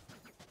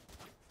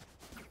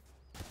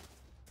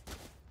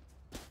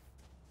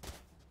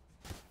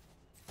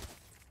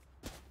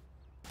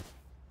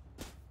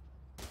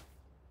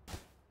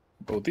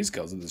 Both these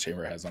kills that the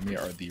chamber has on me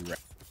are the rare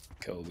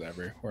kills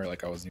ever, where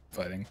like I wasn't even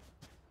fighting.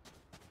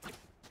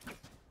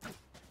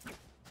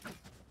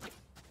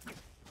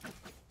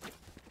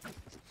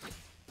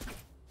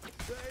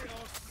 They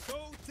are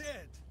so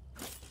dead.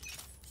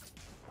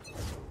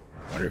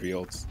 Wonder if he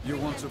ults. You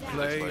want to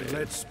play?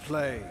 Let's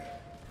play.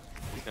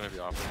 He's gonna be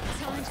off.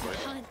 Time to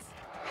hunt.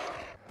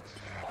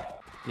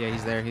 Yeah,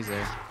 he's there.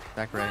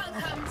 Back right.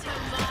 Welcome to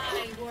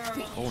my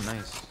world. Oh,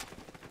 nice.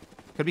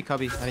 Could be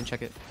cubby. I didn't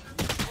check it.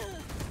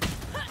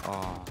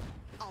 Oh,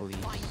 please.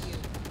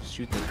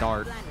 Shoot the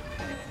dart.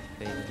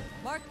 Fade.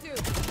 Mark two.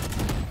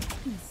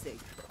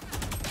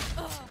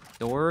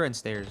 Door and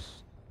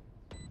stairs.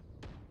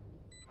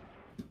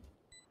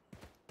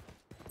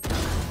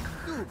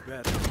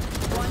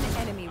 One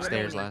enemy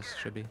Stairs remaining. last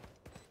should be.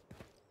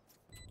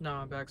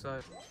 No,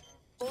 backside.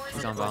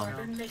 He's on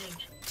bomb.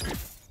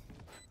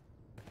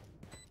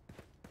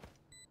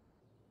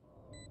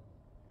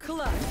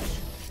 Clutch.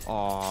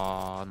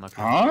 Aw, unlucky.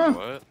 Huh?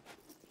 What?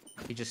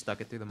 He just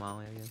stuck it through the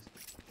molly, I guess.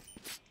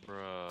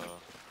 Bruh.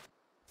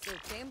 So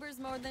Chamber's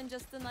more than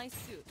just a nice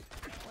suit.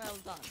 Well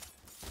done.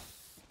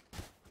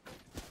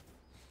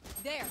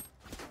 There.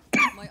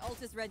 My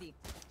ult is ready.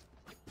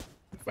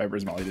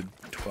 Viper's Molly did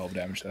 12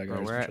 damage to that guy.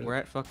 Bro, or some shit. we're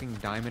at fucking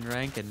diamond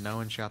rank and no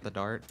one shot the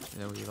dart.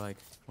 So we like,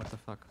 what the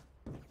fuck?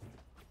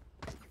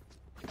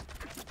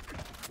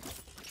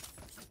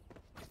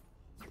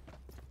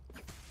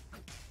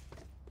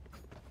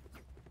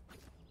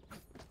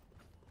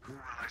 Who will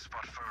I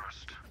spot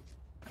first?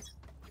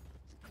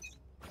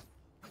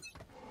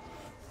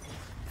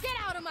 Get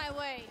out of my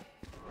way!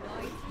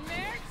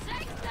 Nightmare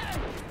takes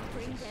them!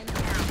 Bring them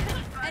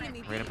down.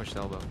 Enemy Right up push the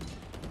elbow.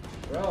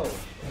 Bro.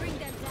 Bring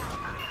them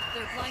down.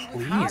 They're flying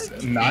with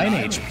Please, 9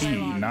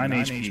 HP, 9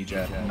 HP,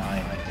 Jet,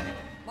 9.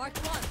 Mark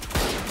one.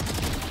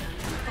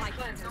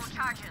 no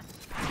charges.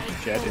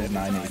 Jet did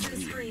 9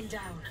 HP.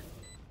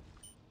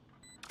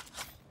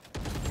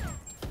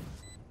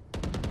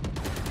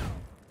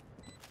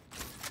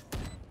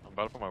 I'm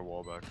about to put my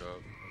wall back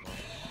up.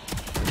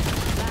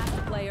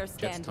 Last player Jet's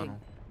standing. tunnel.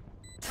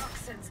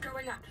 Toxins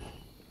going up.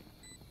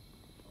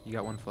 You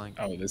got one flank.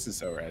 Oh, this is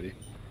so ready.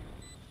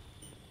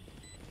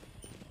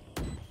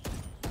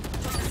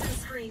 Toxin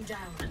screen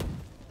down.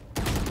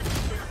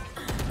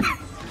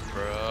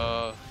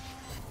 Bruh.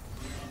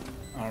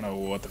 I don't know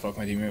what the fuck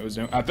my teammate was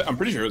doing. I'm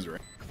pretty sure it was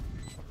right.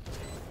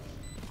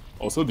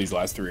 Also, these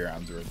last 3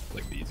 rounds were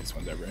like the easiest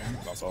ones ever.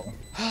 That's all.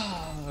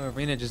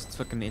 Arena just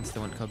fucking insta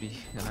went cubby,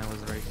 and I was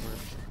ready for it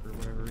for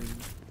whatever reason.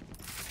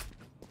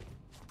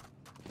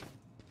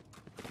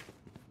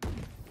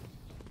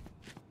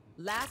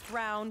 Last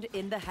round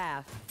in the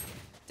half.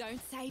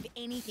 Don't save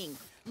anything.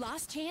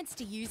 Last chance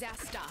to use our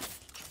stuff.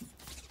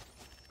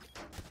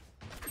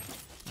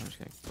 I'm just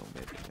gonna go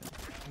mid again.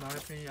 In my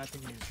opinion, I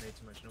think you just made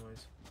too much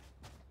noise.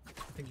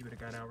 I think you would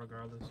have got out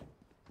regardless.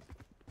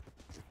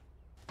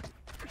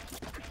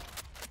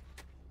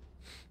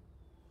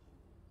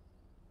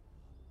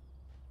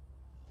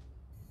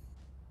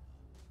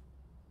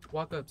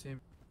 Walk up, team.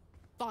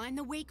 Find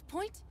the weak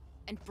point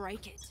and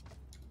break it.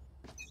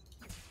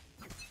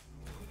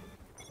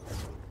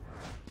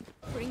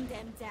 Bring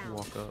them down.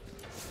 Walk up.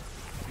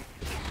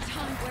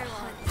 Time we're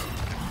on.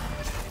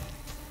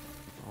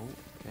 Oh,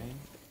 okay.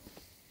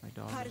 My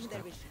dog Pardon is their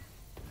stuck. vision.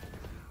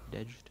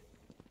 Dedged.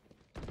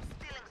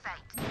 Stealing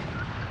sight.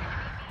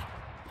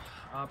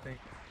 Opping.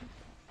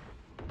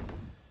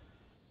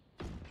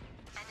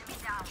 Enemy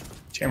down.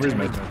 Chambers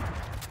mid.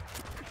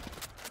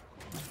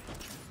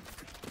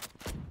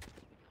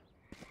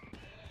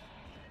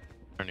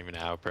 Aren't even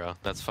out, bro.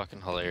 That's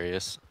fucking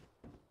hilarious.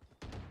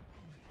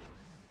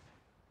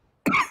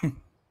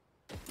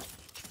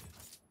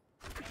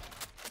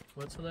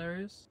 What's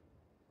hilarious?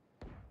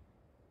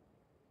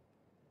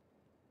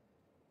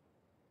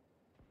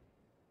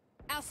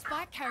 Our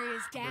spike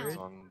carrier's down.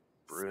 On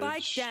bridge.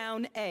 Spike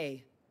down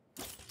A.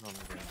 On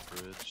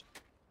the bridge.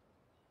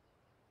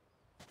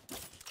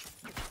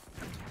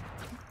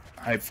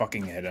 I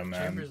fucking hit him,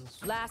 man. Chambers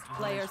is Last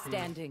player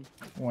standing.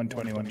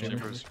 121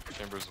 Chambers.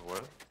 Chambers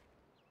what?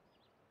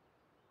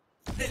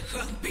 The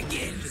hunt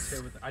begins.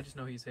 I just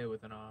know he's hit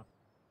with an off.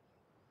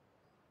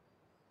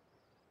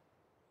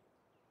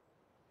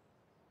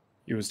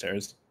 He was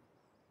stairs.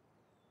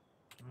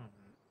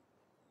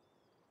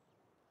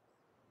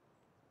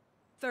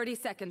 30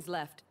 seconds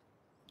left.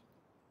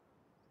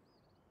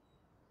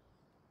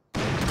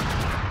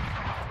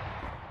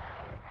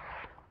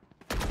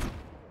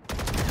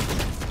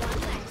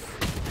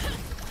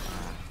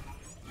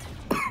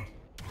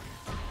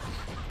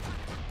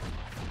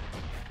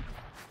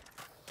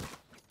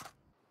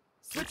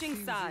 Switching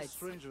These sides.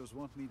 strangers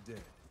want me dead.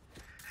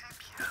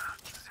 Heck yeah,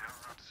 they're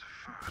not the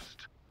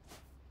first.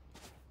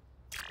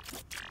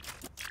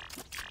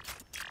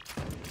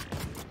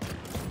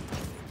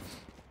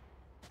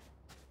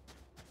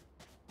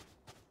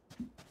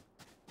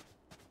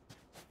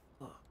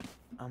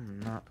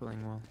 I'm not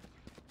playing well.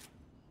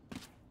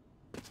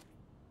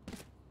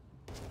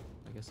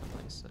 I guess I'm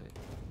playing sight.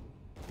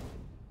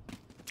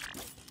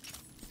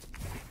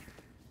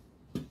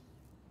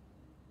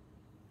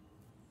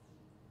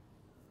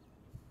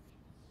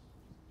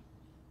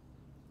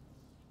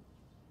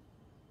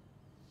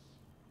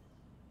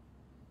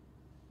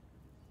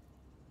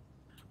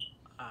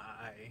 I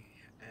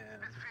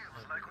am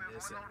a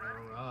innocent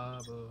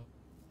robber.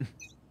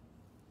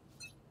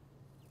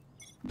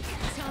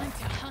 Time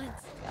to hunt.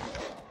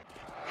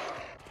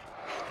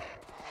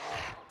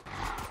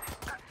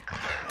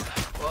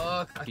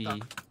 Fuck.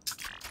 B.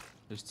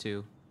 There's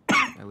 2,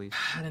 at least.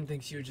 I didn't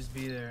think she would just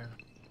be there.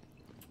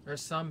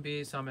 There's some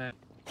B, some A.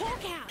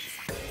 Hawk out.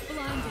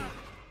 Blinded.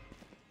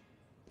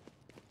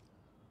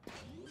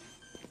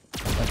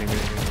 I think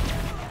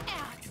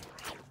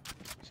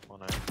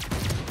One out.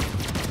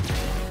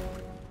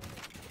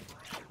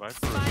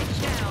 Spike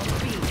down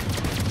B.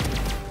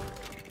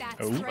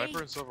 Oh. Viper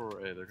and Silver were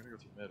A. They're gonna go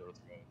through mid or let's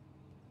go.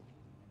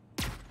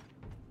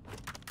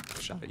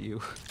 Shot at you.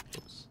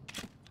 Oops.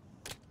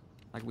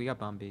 Like we got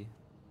bomb B.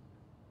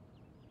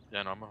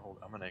 Yeah, no, I'm gonna hold.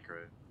 I'm gonna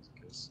anchor A. Just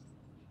in case.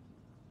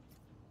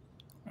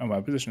 Oh,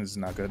 my position is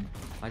not good.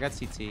 I got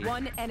CT.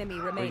 One enemy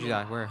Where'd remaining. you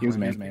die? Where? He was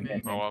Where?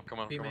 main. Oh, well, come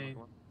on, come on,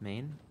 come on.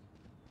 Main?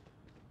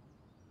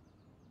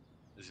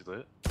 Is he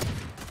lit?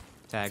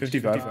 Tag.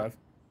 55. Alright.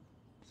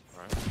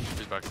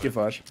 He's back. Get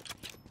flash.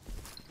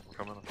 We're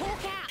coming.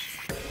 Hawk out.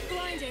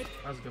 Blinded.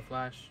 That was a good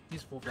flash.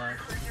 He's full flash.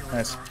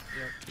 Nice. Yeah.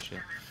 Shit.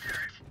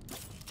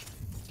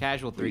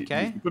 Casual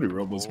 3K? Pretty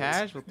robust.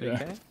 Casual 3K?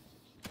 Yeah.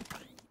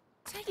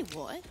 Tell you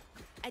what,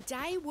 a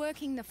day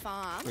working the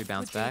farm We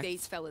bounce would back. do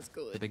these fellas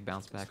good. The big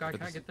bounce back. Sky, for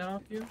can I this- get that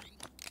off you?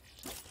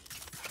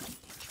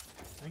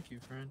 Thank you,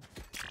 friend.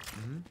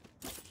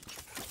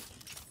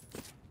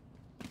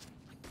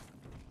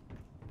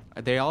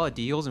 Are they all at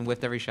deals and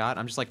whiffed every shot?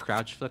 I'm just like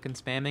crouch fucking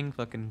spamming,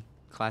 fucking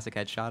classic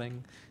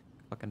headshotting.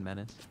 Fucking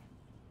menace.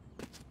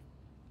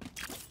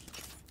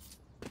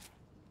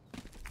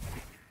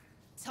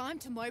 Time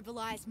to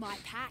mobilize my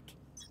pack.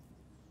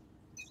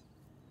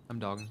 I'm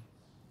dogging.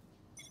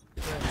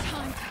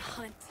 Time to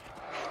hunt.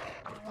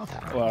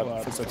 Well,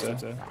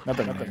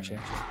 nothing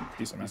changed.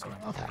 Decent mess.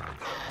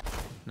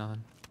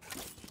 Nothing.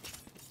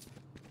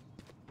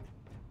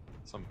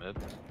 Some mid.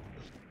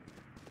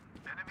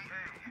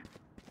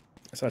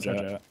 I saw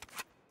Jet.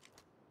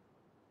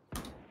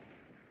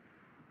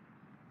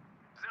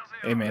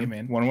 Hey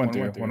man, one walk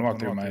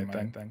through my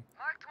thing.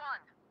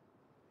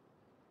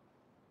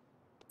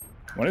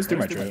 One is through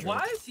my trip.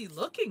 Why is he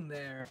looking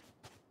there?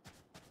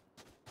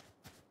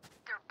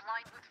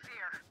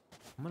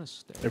 I'm gonna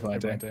stay. They're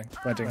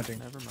planting.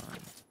 Never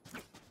mind.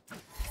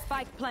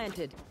 Spike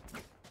planted.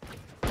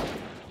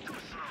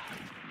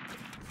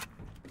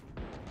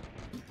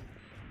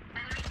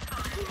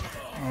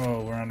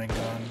 Oh, we're running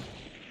gun.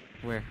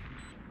 Where?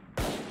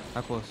 How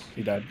close?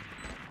 He died.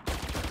 I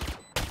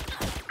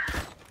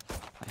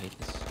hate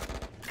this.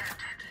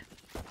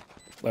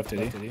 Left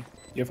titty.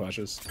 You have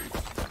flashes.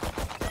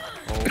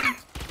 Oh.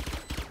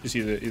 Just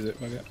use it.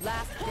 Okay.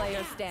 Last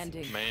player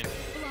standing. Main,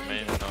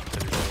 no.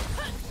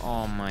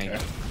 Oh my. Okay.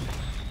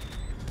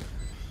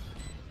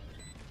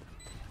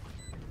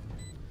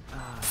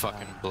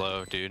 Fucking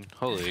blow, dude.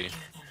 Holy.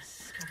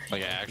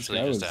 Like, actually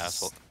That just was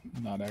asshole.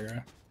 Not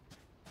aggro.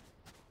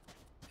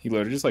 He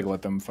literally just like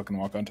let them fucking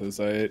walk onto the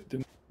site.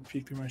 Didn't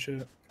peek through my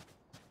shit.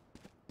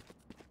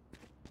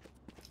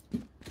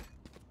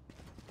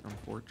 On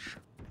porch.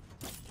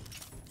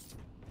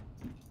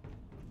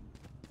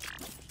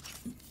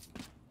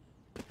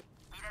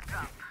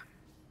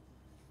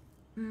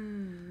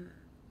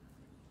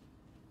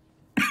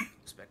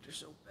 Spectre's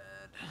so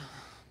bad.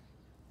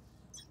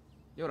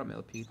 Yo, what up,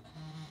 Millipede?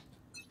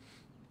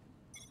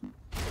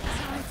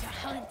 Time to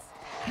hunt.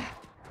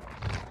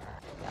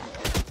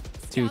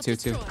 Two.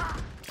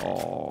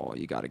 Oh,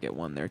 you gotta get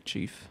one there,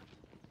 Chief.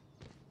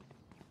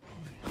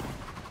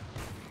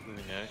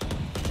 Moving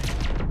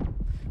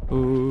A.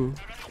 Ooh.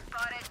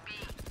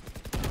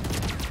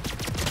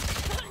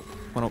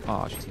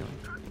 Oh, she's healing.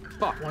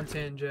 Fuck.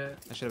 110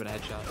 Jet. That should have been a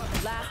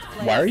headshot. Last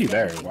player Why are you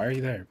there? standing. Why are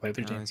you there? Play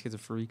their Oh, team. these kids are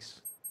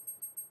freaks.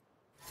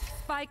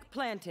 Spike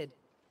planted.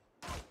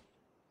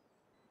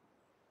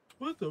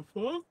 What the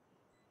fuck?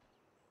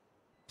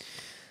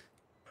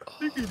 I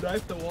think he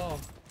knifed the wall.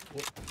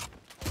 What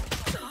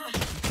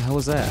the hell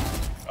was that?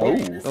 Oh.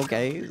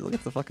 Okay, look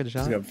at the fucking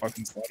shot. He's got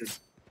fucking slaughtered.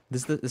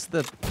 This is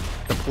the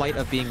plight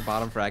of being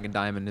bottom frag and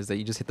diamond is that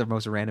you just hit the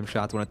most random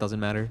shots when it doesn't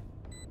matter.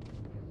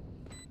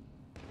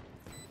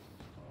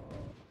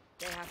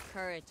 They have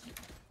courage,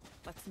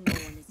 but no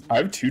one is. I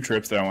have 2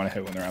 trips that I want to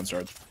hit when the round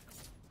starts.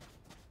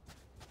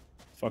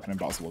 Fucking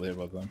impossible to hit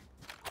both of them.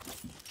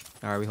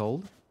 Alright, we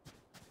hold.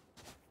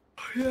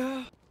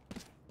 Yeah.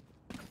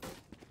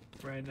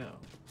 Right now.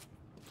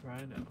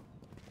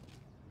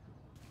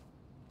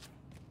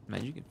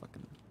 Man, you can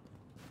fucking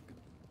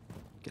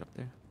get up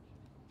there.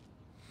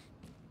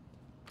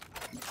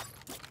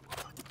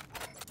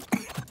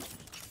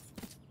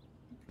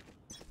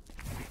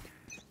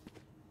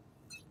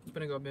 I'm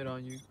gonna go mid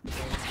on you.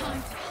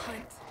 Time to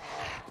hunt.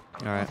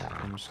 Alright,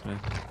 I'm just gonna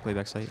play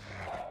back sight.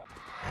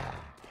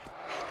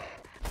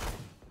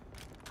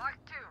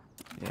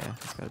 Yeah,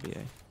 it's gotta be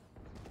A.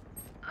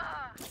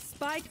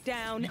 Spike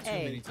down Too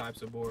many A.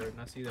 types of board,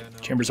 and I see that now.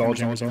 Chambers all.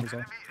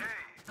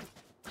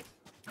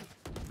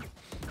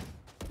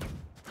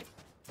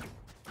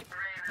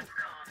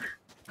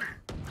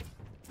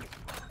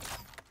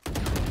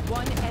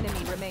 One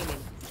enemy remaining.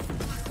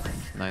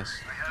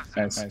 Nice.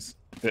 Nice.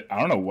 I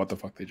don't know what the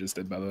fuck they just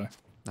did, by the way.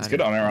 This I kid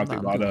don't- unironically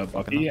I'm bought not a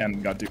Bucky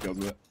and got 2 kills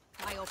with it.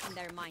 I open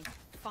their mind.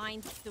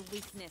 Find the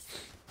weakness.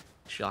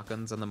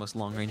 Shotguns on the most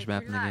long range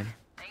map in the game.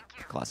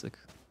 Classic.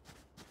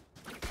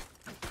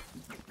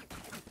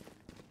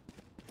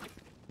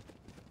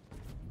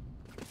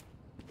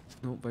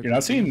 Nope, You're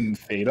not seeing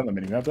Fade on the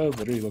minimap though?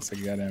 Literally looks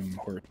like a goddamn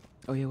horse.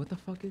 Oh yeah, what the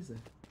fuck is that?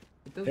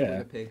 It does Yeah. look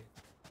like a pig.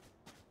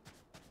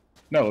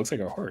 No, it looks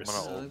like a horse. It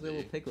looks like a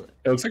little piglet.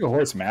 It looks like a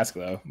horse mask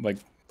though, like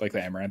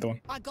the Amaranth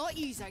one. I got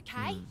yous,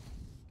 okay?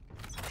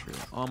 True.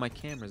 Oh, my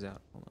camera's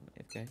out. Hold on.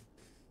 Okay.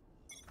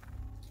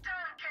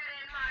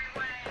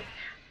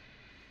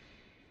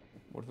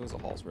 What if it was a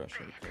Halls rush?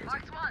 That'd be crazy.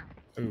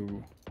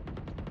 Ooh.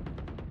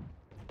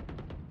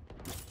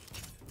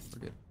 We're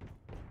good.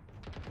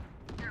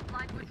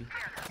 Maybe.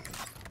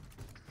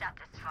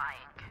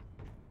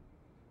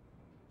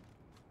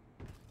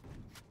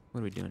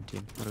 What are we doing,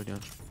 team? What are we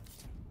doing?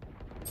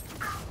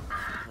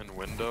 In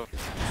window.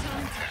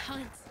 Time to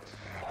hunt.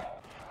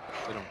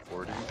 Hit him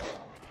 40. They're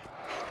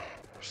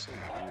so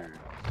weird.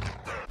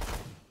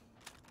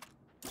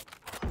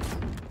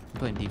 I'm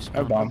playing deep I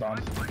spawn. bombed.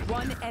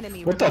 One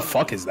enemy. What the remaining.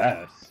 fuck is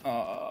that?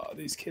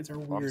 These kids are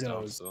Bomb's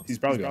down weirdos. still. He's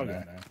probably gone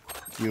now.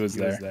 He was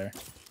there.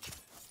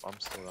 I'm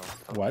still down.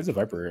 Why is the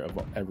Viper of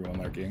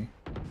everyone lurking?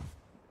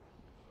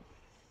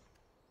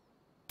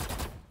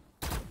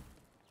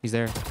 He's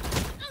there.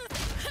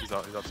 He's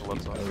out to the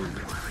left side.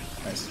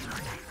 Oh, nice.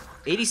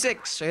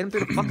 86. I hit him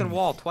through the fucking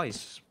wall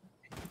twice.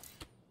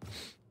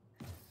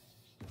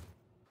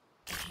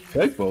 I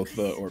feel like both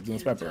the orbs in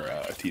this map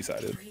are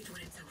T-sided.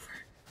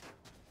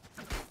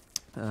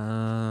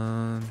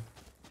 The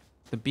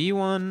B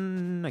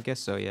one, I guess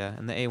so, yeah,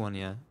 and the A one,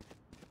 yeah.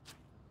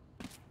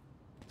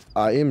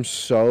 I am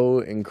so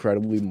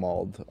incredibly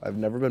mauled. I've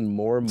never been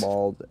more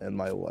mauled in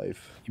my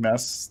life. You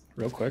mess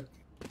real quick.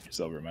 You're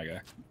silver, my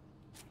guy.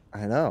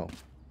 I know.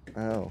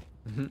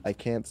 I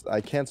can't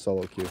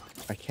solo queue.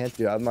 I can't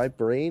do it. My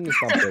brain is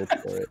not built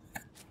for it.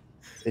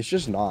 It's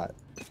just not.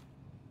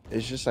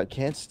 It's just I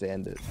can't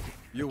stand it.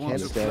 You I want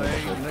can't to stand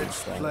play? it.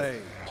 Let's play.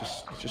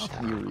 Just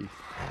eerie.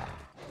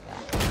 I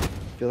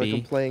feel like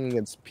I'm playing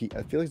against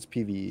I feel like it's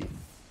PvE.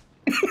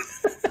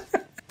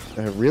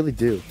 I really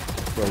do.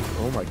 Like,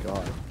 oh my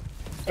god.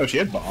 Oh, she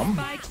had bomb.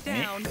 Spike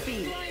down,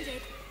 B.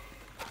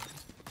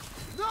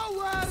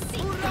 Nowhere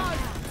to run.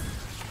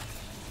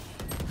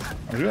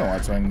 I'm doing a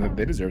lot swing.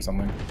 They deserve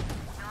something.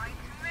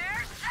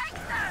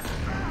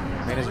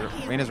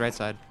 Reyna's right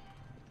side.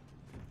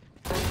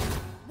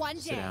 One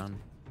Sit down.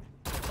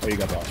 Oh, you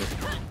got the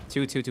offer.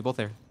 Two, both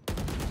there.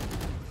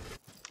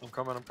 I'm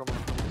coming.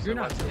 You're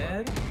not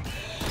dead?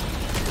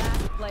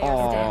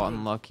 Oh,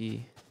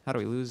 unlucky. How do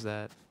we lose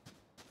that?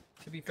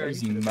 To be fair,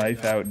 There's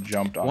knife out,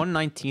 jumped on.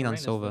 119 on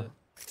Sova.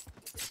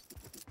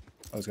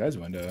 Oh, this guy's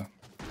window.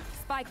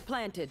 Spike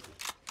planted.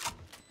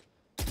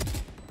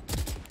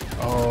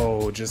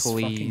 Oh, just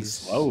fucking Please.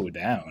 slow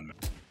down.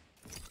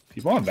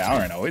 People on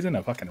Valorant always in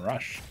a fucking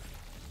rush.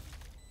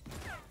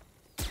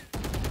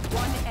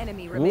 One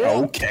enemy remaining.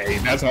 Okay,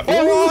 that's not.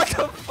 Oh, what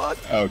the fuck?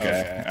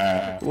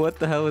 Okay. What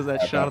the hell was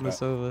that shot on the bet.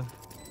 Sova?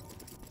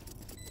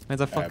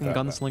 Man's a fucking bet.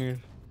 gunslinger.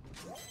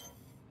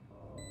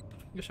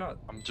 Good shot.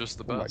 I'm just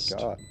the Oh my best.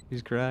 god.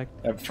 He's cracked.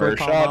 That Troy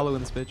first Polamalu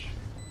in this bitch.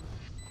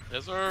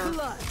 Yes, sir.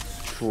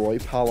 Troy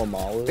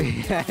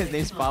Polamalu. Yeah, his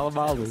name's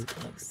Polamalu.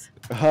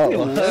 Oh,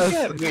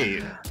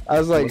 Wait. I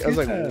was like,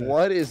 that.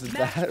 what is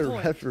that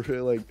reference?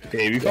 Like,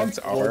 Baby Funk's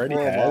already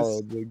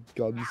has. The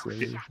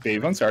gunslinger. Baby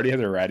Funk's already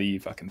has a ready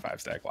fucking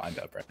 5-stack lined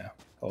up right now.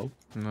 Oh,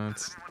 No,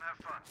 it's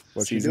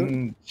What's she season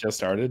doing? just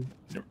started.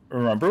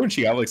 Remember when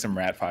she got like some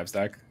rat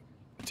 5-stack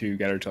to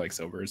get her to like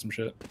silver or some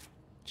shit?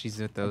 she's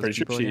with I'm those pretty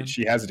people sure again.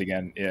 she has it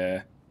again.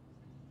 Yeah.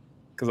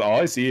 Because all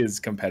I see is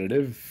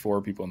competitive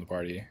 4 people in the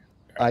party.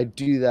 I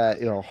do that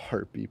in a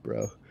heartbeat,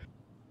 bro.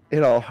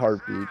 In a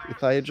heartbeat.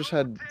 If I had just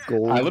had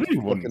gold, I literally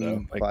wouldn't fucking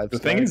though. Like, the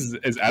 5-stack, thing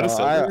is out of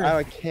silver.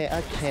 I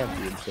can't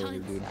be in silver,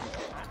 dude.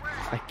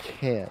 I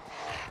can't.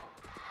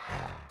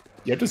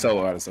 You have to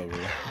solo out of silver.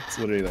 It's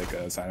literally like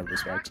a sign of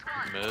respect.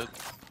 Mid.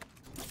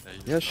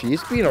 Yeah,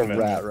 she's being a Man.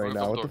 rat right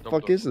now. What the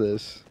fuck is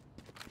this?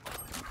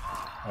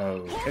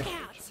 Oh, okay.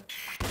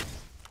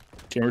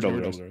 Chamber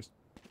double doors.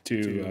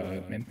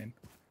 To main.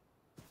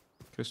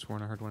 Could've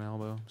sworn I heard one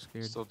elbow. I'm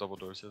scared. Still double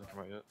doors. He hasn't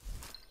come out yet.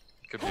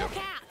 Could be up.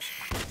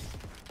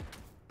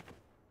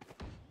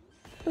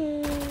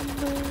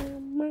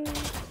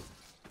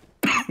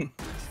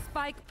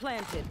 Spike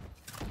planted.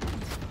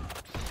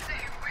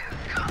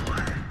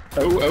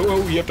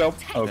 Oh, you have to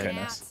help. Okay,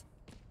 nice.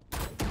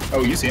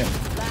 Oh, you see him.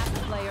 Last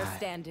player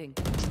standing.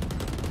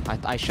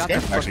 I shot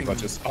This the guy actually fucking...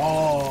 clutches.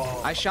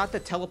 Oh. I shot the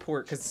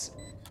teleport because...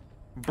 Oh,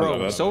 Bro,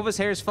 no. Sova's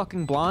hair is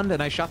fucking blonde,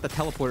 and I shot the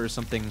teleport or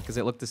something because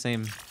it looked the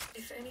same.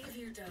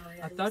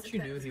 I thought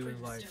you knew he was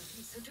like.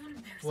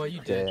 Well, you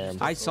did. Damn.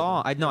 I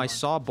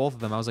saw both of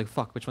them. I was like,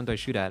 fuck, which one do I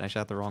shoot at? And I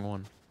shot the wrong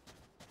one.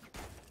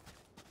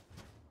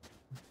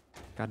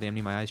 Goddamn,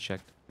 need my eyes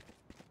checked.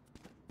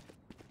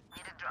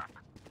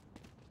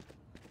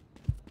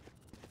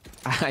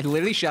 I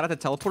literally shot at the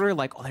teleporter,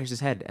 like, oh, there's his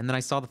head. And then I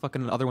saw the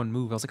fucking other one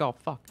move. I was like, oh,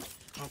 fuck.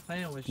 My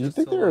plan was Do you just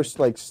think to, there are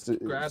like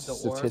grab the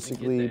orb and get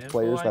statistically the info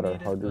players I that are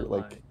needed, harder, but,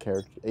 like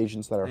character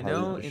agents that are I know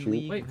harder to in shoot?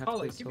 League Wait, you have to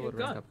Polly, play give me solo a to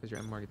rank gun. up because your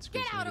MMR gets squishy.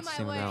 Get out of It's my the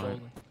same with way. Valorant.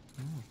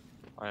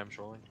 I am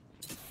trolling.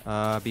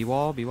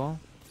 B-wall, B-wall.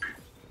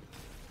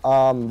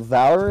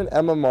 Valorant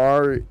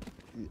MMR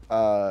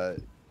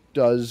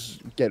does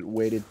get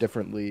weighted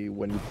differently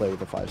when you play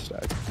with a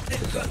 5-stack.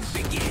 It does.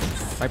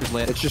 Viper's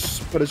lit. It's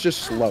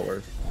just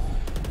slower.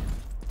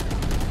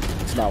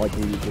 It's not like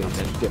League,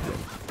 it's different.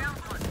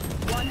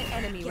 One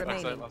enemy Backside,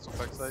 remaining. last one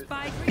backside.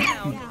 Spike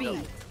down B.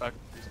 He's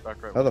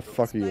back right. How the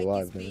fuck are you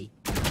alive, man?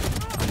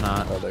 I'm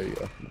not. Oh, there you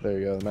go. There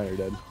you go. Now you're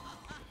dead.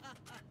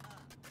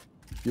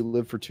 You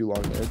lived for too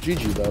long there.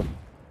 GG though.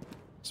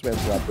 This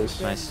man's got this.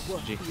 Nice.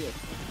 GG.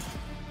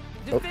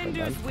 Oh, never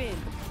mind. Win.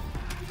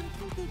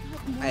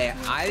 Hey,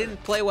 I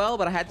didn't play well,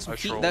 but I had some I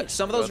key. trolled.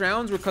 Some of those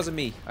rounds were because of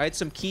me. I had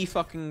some key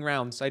fucking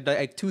rounds. I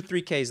had 2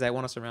 3Ks that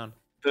won us a round.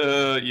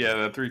 Yeah,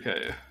 that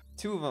 3K.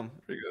 2 of them.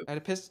 Pretty good. I had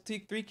a pistol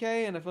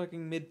 3K and a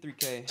fucking mid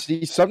 3K.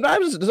 See,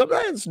 sometimes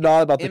it's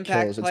not about the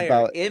Impact kills. player. It's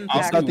about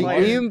Impact the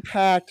player.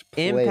 impact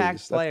plays. Impact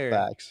That's player.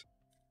 facts.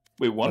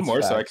 Wait, one That's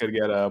more so I facts. could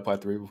get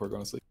plat 3 before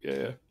going to sleep.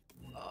 Yeah.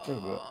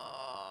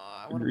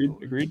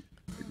 Agreed.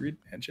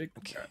 Handshake.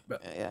 Okay.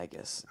 Alright, Yeah, I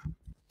guess.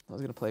 I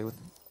was gonna play with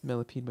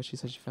Millipede, but she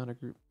said she found a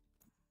group.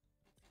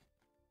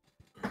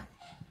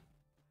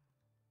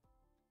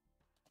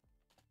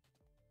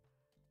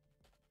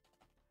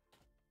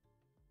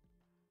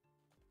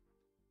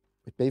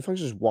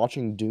 Bayfunk's just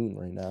watching Dune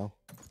right now.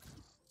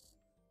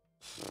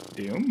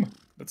 Doom?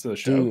 That's a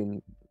show.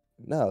 Dune.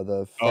 No,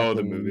 the fucking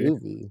the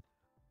movie.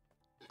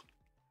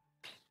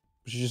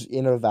 She's just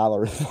in a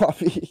Valorant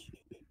lobby.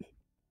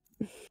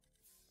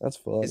 That's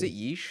fun. Is it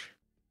Yeesh?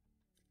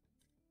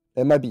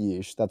 It might be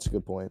Yeesh. That's a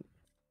good point.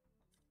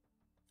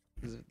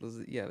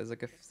 Yeah, there's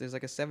like a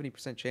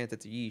 70% chance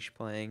it's Yeesh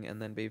playing,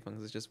 and then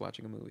Bayfunks is just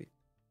watching a movie.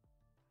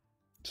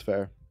 It's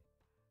fair.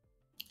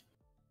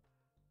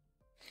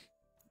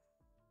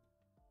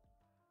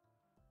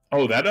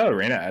 Oh, that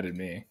Reyna added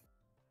me.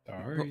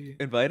 Sorry.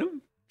 Invite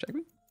him? Check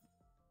me.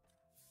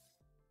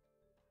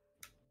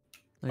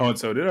 Oh, and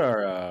so did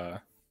our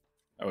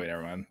oh wait,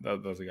 never mind.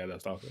 That was the guy that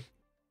was talking.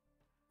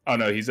 Oh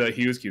no,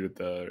 he was cute with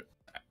the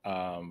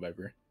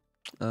Viper.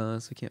 So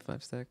he can't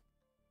 5-stack.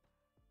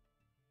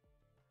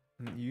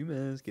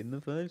 UMass getting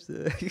the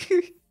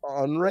 5-stack.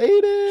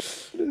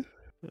 Unrated.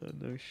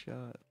 No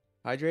shot.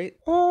 Hydrate.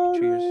 Unrated.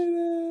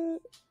 Cheers.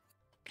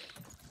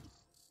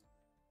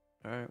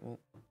 All right, well,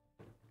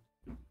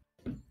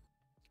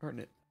 starting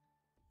it,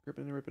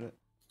 gripping and ripping it.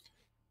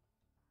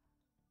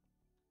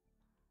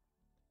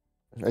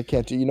 I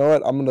can't do. You know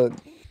what? I'm gonna.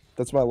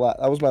 That's my last.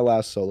 That was my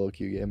last solo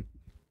queue game.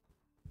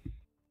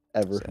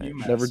 Ever.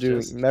 Never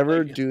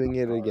doing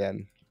it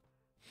again.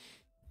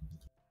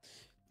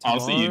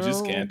 Honestly, you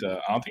just can't.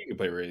 I don't think you can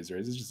play Raze.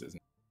 Raze just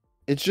isn't.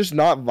 It's just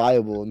not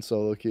viable in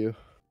solo queue.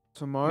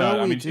 Tomorrow No,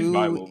 I we mean, she's do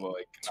viable, but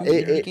like,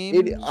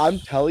 I'm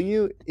telling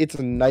you, it's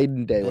a night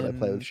and day when I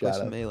play with play some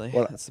Shadow. melee.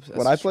 When, That's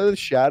when I play with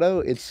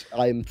Shadow,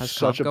 I'm How's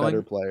such a comp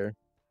better going? player.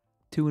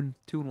 2 and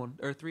 1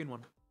 or 3 and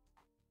 1.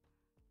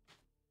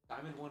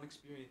 Diamond 1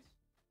 experience.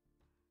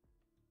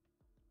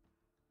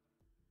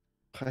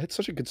 I had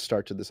such a good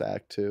start to this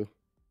act too.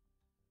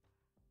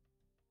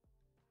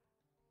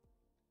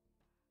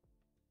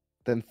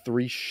 Then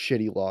 3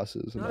 shitty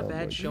losses. Not a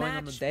bad showing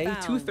on the day.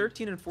 2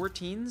 13 and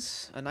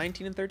 14s, a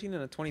 19 and 13,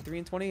 and a 23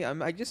 and 20.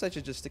 I guess I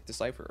should just stick to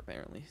Cypher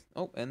apparently.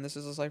 Oh, and this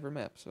is a Cypher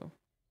map, so.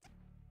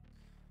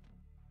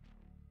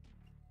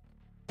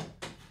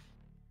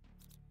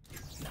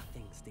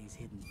 Nothing stays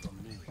hidden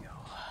from me.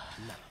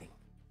 Nothing.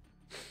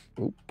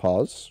 Oop,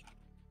 pause.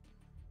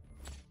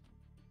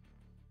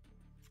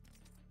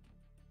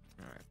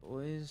 All right,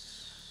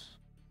 boys.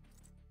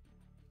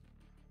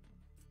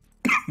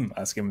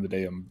 Last game of the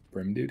day on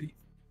Brim duty.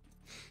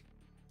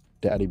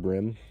 Daddy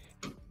Brim.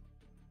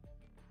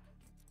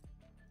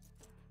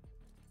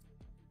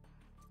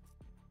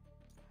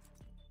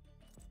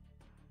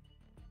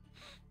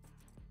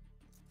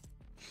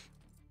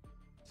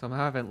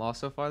 Somehow I haven't lost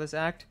so far this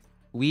act.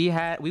 We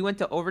went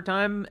to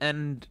overtime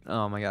and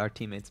oh my god, our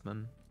teammates,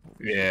 man.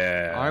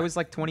 Yeah. I was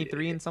like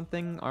 23 and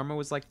something. Arma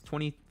was like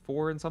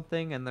 24 and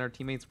something, and then our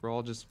teammates were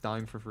all just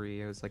dying for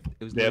free. It was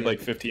They had like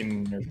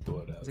 15 or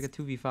below that. It was like a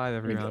 2v5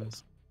 every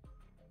round.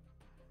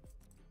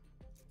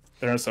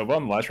 There so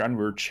on the last round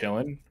we were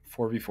chilling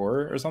 4v4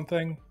 or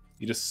something.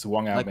 You just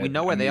swung out. Like we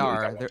know where they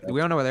are.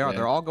 We don't know where they are.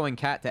 They're all going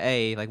cat to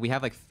A. Like we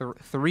have like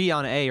 3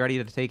 on A ready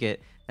to take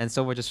it, and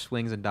Sova just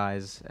swings and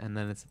dies, and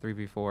then it's a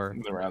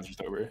 3v4. The round's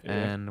just over. Yeah.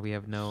 And we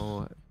have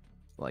no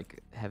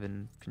like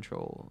heaven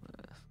control.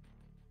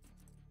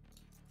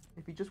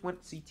 If you just went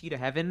CT to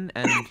heaven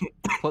and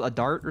put a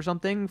dart or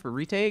something for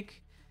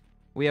retake,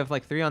 we have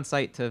like 3 on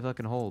site to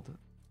fucking hold.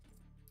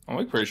 I'm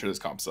like pretty sure this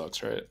comp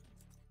sucks, right?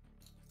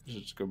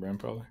 Just go Bram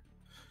probably.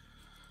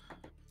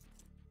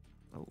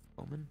 Oh,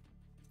 Omen.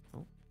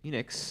 Oh,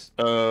 Phoenix.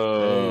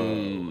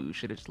 Oh,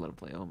 should have just let him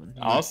play Omen.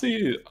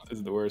 Honestly,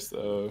 is the worst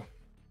though.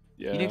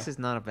 Yeah. Phoenix is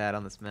not bad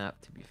on this map,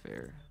 to be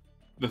fair.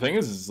 The thing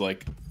is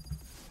like,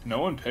 no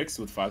one picks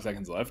with 5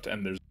 seconds left,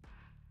 and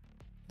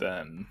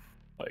then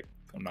like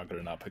I'm not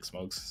gonna not pick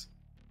smokes.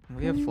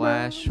 We have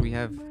flash. We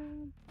have.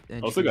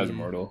 Also, guy's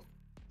immortal.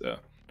 Yeah.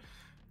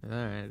 All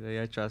right, you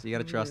gotta trust. You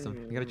gotta trust him.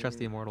 You gotta trust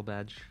the immortal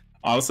badge.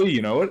 Honestly,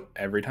 you know what?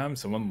 Every time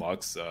someone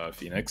locks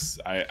Phoenix,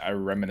 I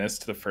reminisce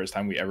to the first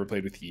time we ever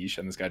played with Yeesh,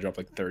 and this guy dropped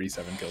like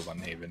 37 kills on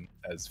Haven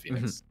as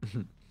Phoenix.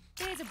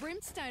 There's a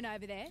brimstone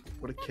over there.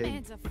 What a That kid.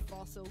 man's a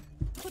fossil.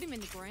 Put him in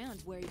the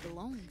ground where he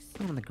belongs.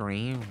 Put him on the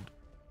ground.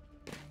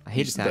 I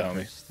hate He's the attack homie.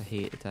 first. I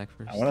hate attack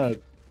first. I want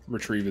to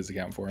retrieve his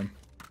account for him.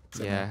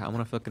 Yeah, I want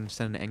to fucking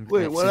send an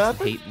angry. Wait, what send some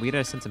happened? hate. We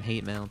gotta send some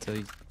hate mail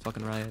to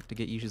fucking Riot to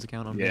get Yushi's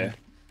account on. Yeah.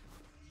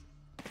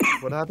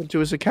 What happened to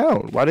his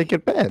account? Why did it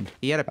get banned?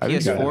 He had a I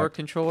didn't get PS4 it.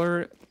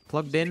 controller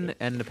plugged in,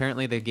 and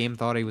apparently the game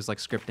thought he was like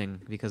scripting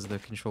because of the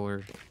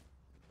controller,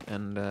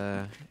 and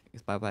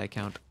his bye-bye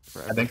account.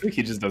 I think like,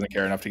 he just doesn't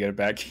care enough to get it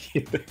back.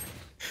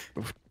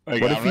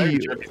 Like, What I'm if not he?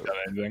 even sure if he's done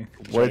anything.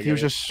 What if he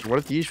was just? What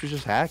if Yeesh was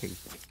just hacking?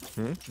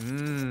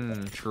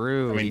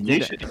 True. I mean, he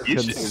did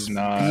Yeesh is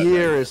not.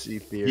 Conspiracy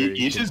theory.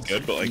 Yeesh is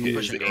good, but like his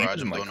Pushing aim garage,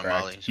 isn't I'm like doing a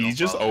cracked. molly, so He's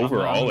just follow.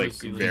 overall like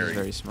very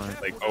very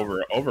smart. Like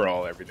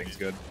overall everything's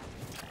good.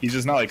 He's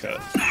just not like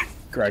a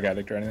crack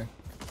addict or anything.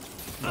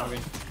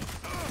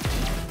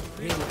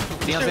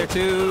 Neon's there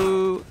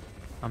too.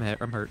 I'm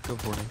hurt. Go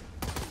for me.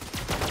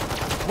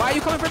 Why are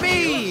you coming for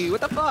me?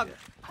 What the fuck?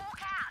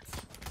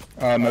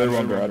 Another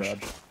one garage.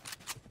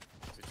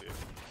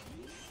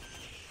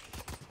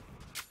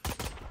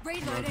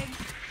 Reloading.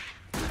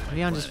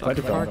 Neon just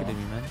fucking targeted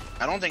me, man.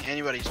 I don't think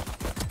anybody's.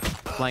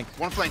 Flank.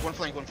 One flank.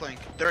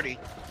 30.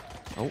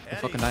 Oh, the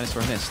fucking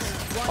dinosaur missed.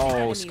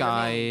 Oh,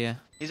 Sky.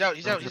 He's out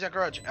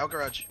garage. Out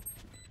garage.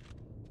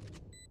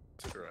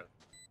 Took her out.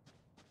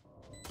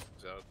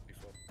 He's out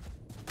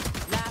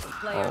before. Last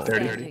player Oh,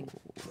 standing.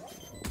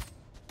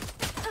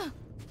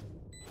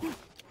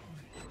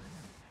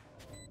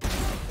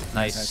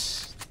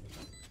 Nice.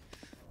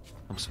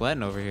 I'm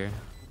sweating over here.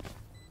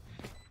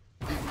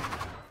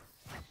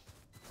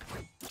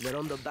 We're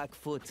on the back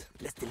foot.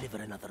 Let's deliver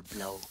another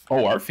blow.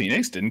 Oh, our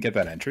Phoenix didn't get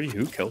that entry.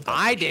 Who killed that?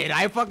 I did.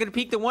 I fucking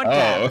peeked at one Oh.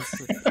 tap.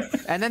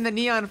 And then the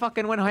Neon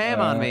fucking went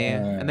ham on me.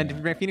 And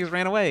then Phoenix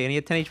ran away and he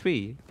had 10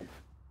 HP.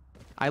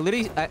 I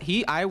literally,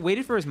 I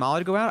waited for his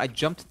molly to go out. I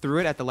jumped through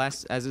it at the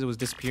last, as it was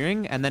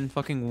disappearing, and then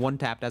fucking one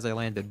tapped as I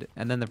landed.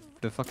 And then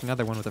the fucking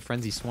other one with a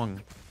frenzy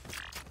swung.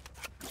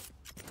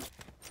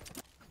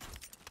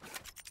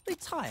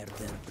 Retire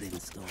there,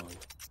 Brimstone.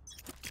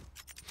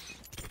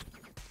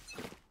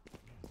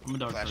 I'm a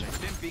dog.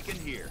 Stim beacon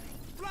here.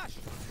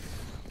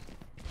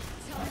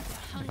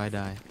 If I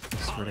die, I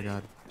swear to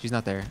God. She's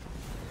not there.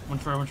 One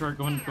short.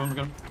 Go in.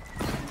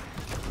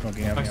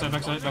 Smoking out. Backside.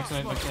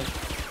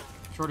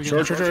 Short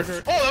again. Short. Oh,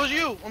 that was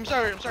you. I'm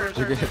sorry.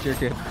 You're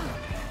good.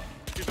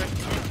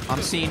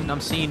 I'm seen.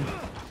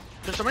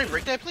 Can somebody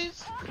break that,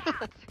 please?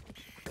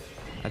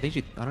 I think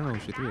she, I don't know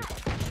if she threw it.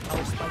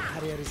 Our spike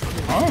carrier is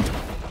here.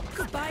 Oh,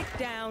 Spike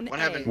down. What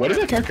happened? what does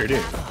that character do?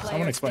 Last Someone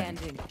player explain.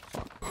 standing.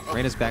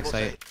 Reyna's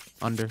backside.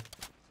 Under.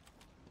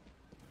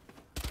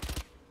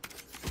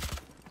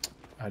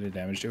 I did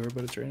damage to her,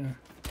 but it's Reyna.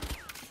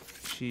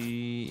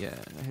 Yeah,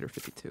 I hit her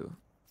 52.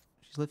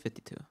 She's lit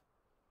 52.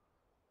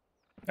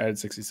 I had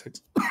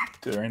 66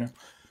 to Reyna.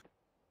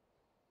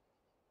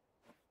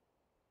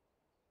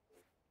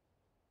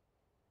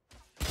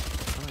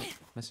 Alright,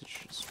 message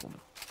this woman.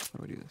 How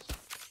do we do this?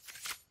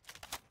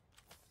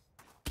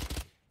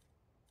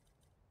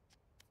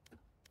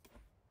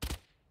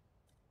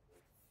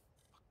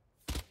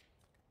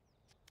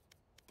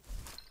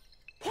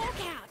 Hawk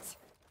out.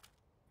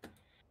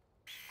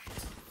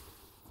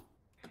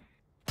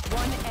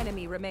 One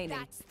enemy remaining.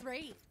 That's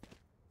 3.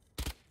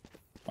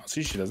 Oh,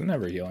 see, she doesn't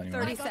ever heal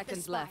anymore. 30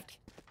 seconds left.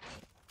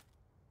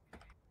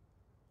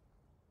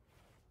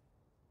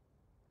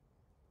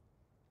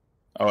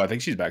 Oh, I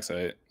think she's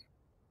backside.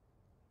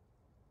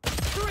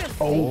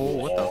 Oh,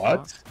 what the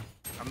what?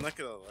 I'm not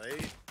gonna lie.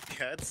 He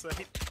had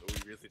sight, but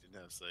we really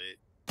didn't have sight.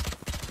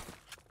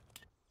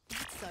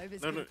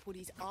 Sova's No, gonna no. put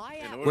his eye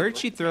In out. order- Where'd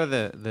she throw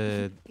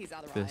the His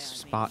other eye on me.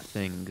 spot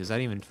thing? Because I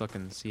didn't even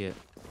fucking see it.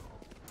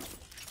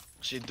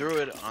 She threw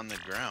it on the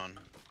ground.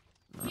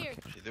 Here.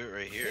 She threw it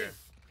right here.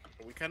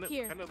 We kind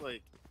Here. of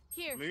like.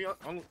 Here. Maybe I'll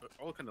kind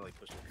of like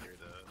push over here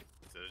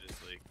to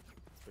just like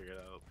figure it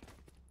out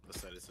the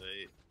side of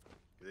sight.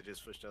 They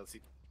just pushed out.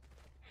 See.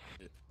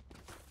 Yeah,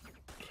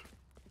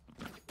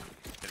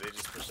 they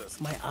just pushed out.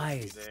 My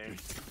eyes. There.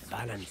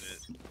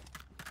 Balance.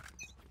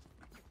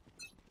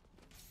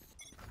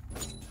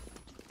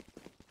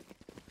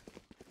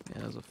 Yeah,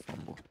 that was a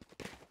fumble.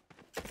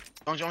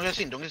 Don't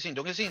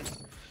get seen.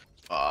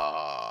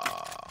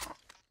 Ah.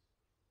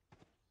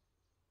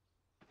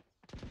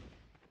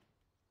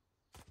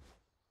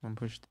 One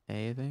pushed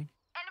A, I think.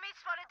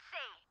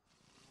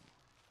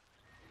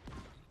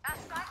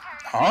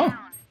 Huh?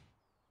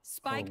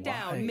 Spike Oh,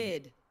 down why?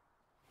 mid.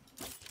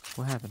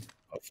 What happened?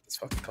 Oh, this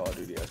fucking Call of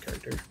Duty ass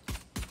character.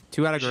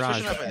 2 out of She's garage.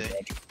 pushing up, I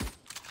think.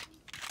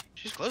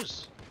 She's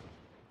close.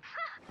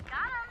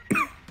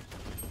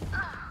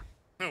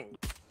 No.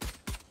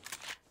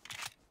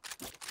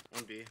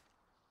 1B.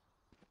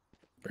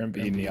 Brent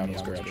B, Neon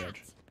was garage.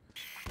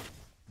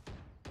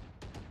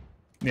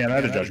 Yeah, I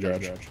had a judge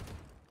garage.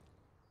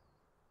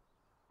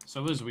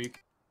 So is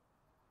weak.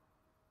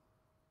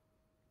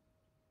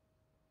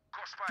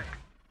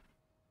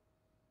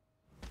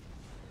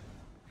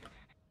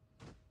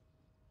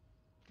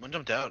 One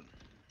jumped out.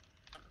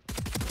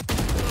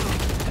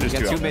 You There's got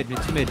two two out mid,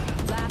 two mid.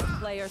 Last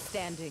player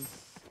standing.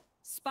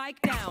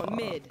 Spike down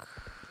mid.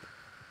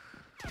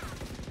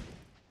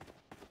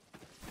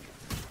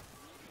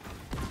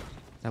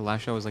 That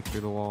last shot was like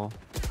through the wall.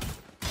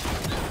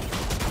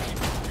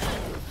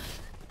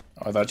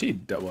 Oh, I thought she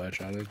double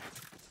headshotted.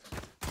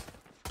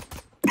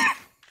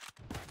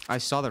 I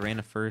saw the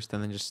Reyna first,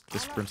 and then just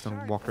this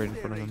Brimstone walked right in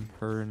front of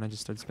her, and I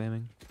just started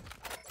spamming.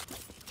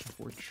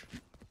 Forge.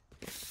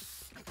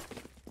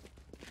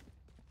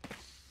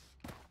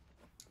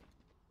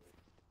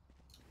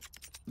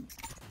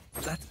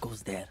 That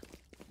goes there.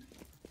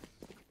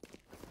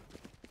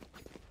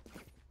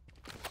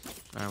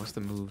 Alright, what's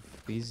the move?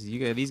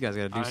 These guys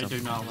gotta do something. I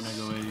do not want to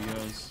go at you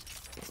guys.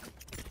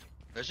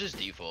 That's just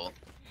default.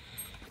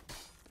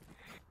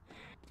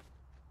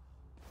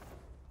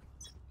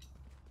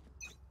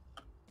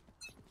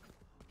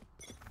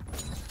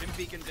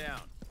 Beacon down.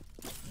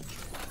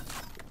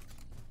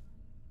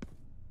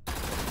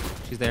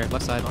 She's there,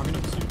 left side.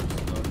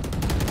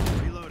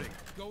 Reloading.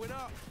 Going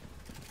up.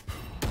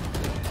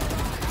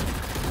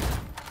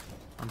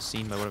 I'm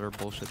seen by whatever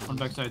bullshit this On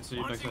is. backside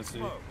C, backside C.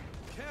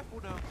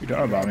 You don't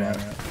know about me.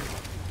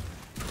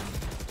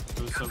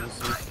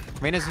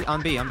 Reyna's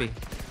on B, on B.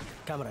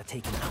 Camera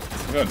taken out.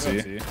 I'm going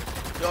C.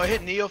 Yo, I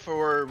hit Neo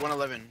for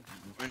 111.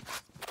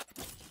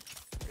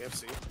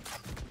 AFC.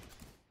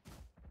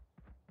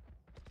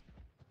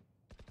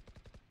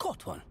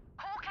 Caught one.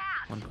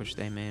 One push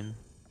A main.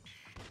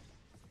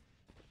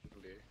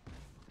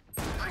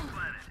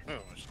 Oh,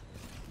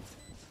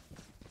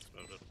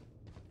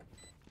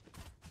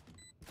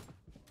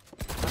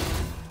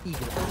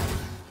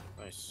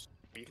 nice.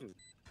 You can.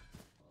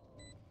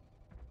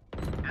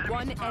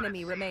 One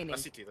enemy remaining.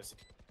 Let's see.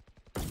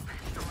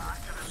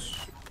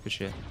 Good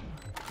shit.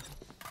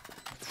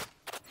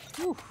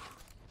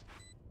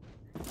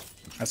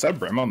 I saw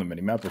Brim on the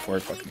minimap before I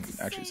fucking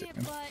actually seen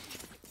him.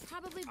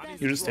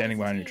 You're just standing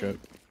behind your trip.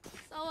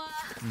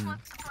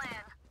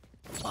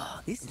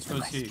 Let's go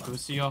see. Go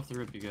see off the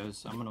rip, you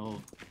guys. I'm gonna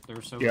ult.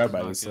 They're so. You gotta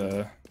buy this.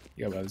 You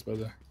gotta buy this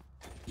Boza.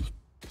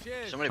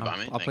 Somebody buy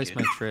me. I'll Thank place you.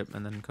 my trip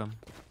and then come.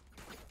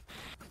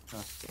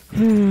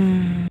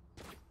 Safety's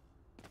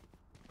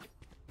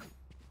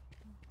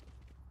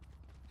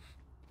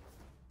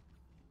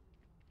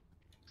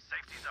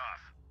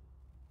off.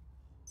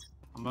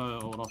 I'm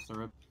gonna ult off the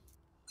rip.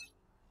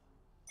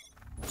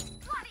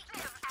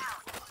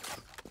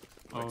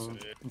 Oh,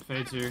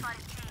 Fade's here.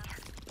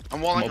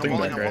 I'm walling. I'm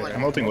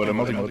ulting wood. I'm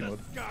ulting wood.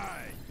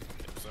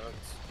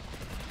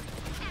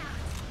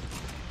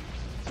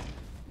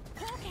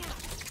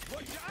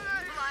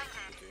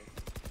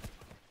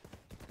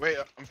 Wait,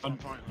 I'm fine.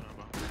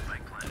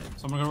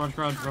 Someone gonna rush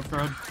crowd. Rush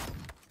crowd.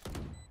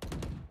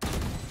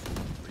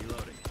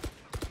 Reloading.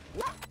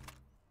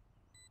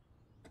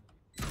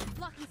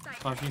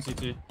 Flashing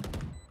CT.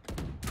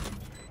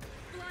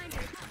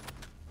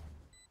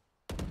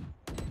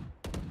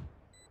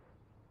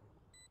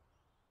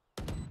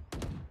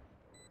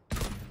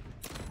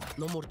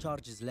 No more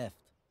charges left.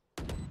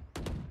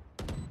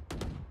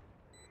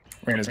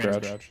 Reyna's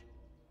garage.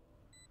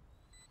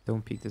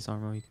 Don't peek this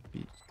armor.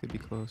 You could be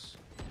close.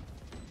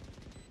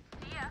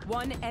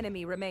 One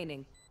enemy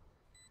remaining.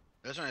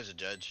 This one has a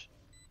judge.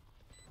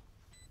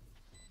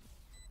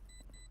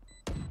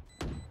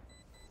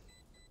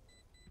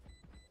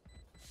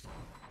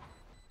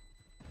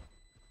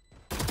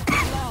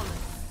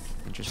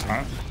 Interesting.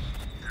 Huh?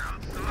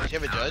 Does she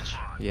have a judge?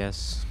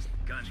 Yes.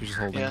 She's just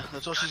holding. Yeah,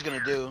 that's all she's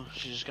gonna do.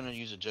 She's just gonna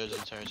use a judge the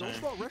entire time. Don't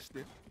start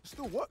resting.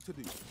 Still work to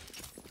do.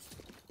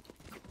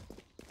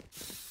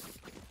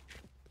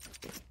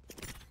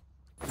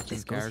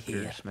 These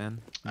characters,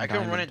 man. I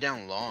can run it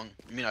down long.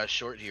 I mean,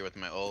 short here with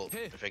my ult.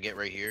 If I get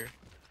right here.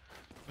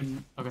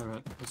 Okay,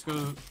 right. Let's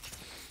go.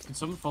 Can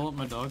someone follow up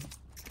my dog?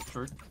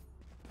 Short.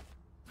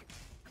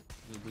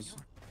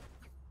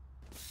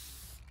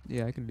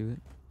 Yeah, I can do it.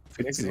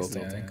 Phoenix is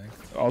ulting, I think.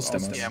 All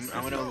stem. Yeah,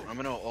 I'm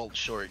gonna ult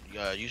short.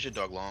 Use your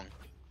dog long.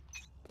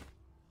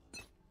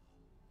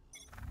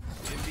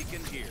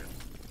 Beacon here.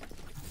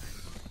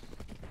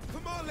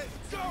 Come on, let's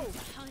go.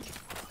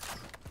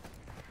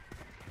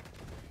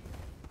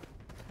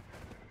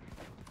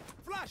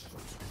 Flash.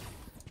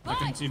 I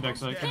can see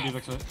backside. Can be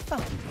backside.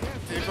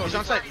 He's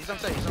on site. He's on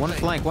site. One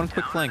flank. One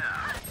quick flank.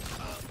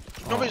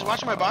 Nobody's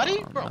watching my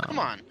body, bro. Come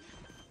on.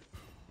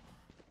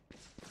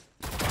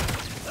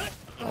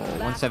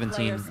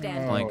 117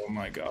 flank. Oh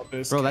my god,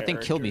 this Bro, that thing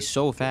killed me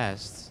so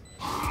fast.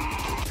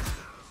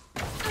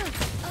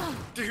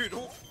 Dude,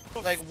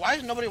 like, why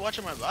is nobody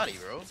watching my body,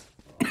 bro?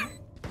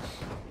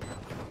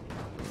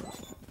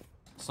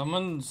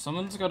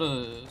 Someone's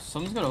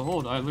gotta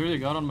hold. I literally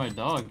got on my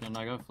dog and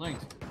I got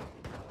flanked.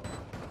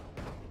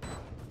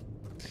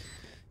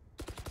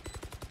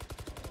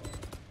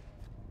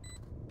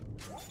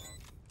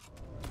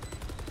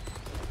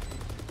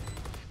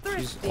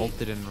 She's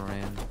ulted and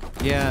ran.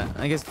 Yeah,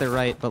 I guess they're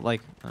right, but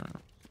like, I don't know.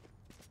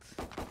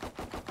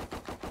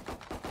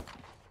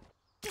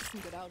 Just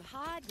some good old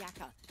hard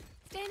yakka,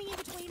 standing in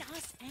between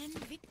us and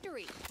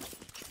victory.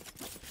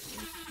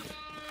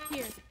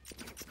 Here.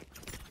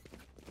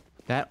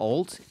 That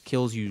ult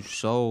kills you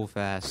so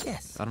fast.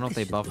 Yes. I don't know if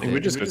they buffed it.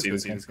 We just go see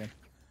this game.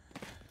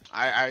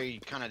 I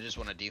kind of just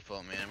want to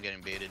default, man. I'm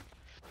getting baited.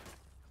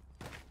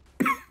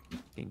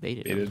 Being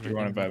baited. Baited. You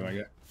want to fight my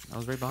guy? I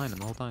was right behind him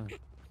the whole time.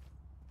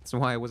 That's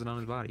why I wasn't on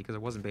his body, because I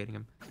wasn't baiting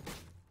him.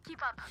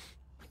 Keep up.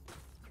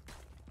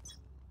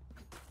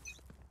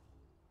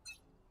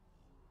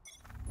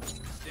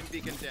 Stim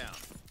beacon down.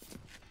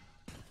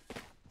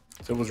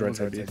 Silver's right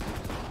side.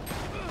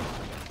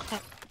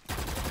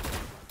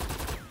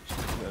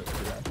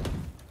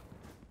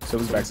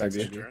 Silver's backside. I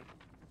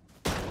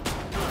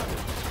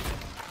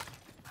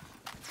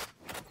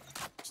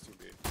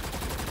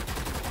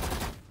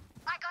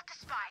got the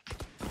spike.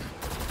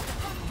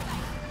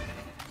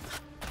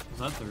 Was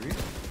that 3?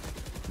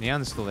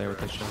 Neon's still there with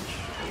his shot.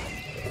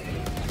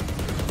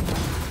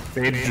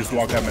 Fade just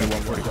walked out mid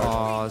 145.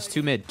 Oh, it's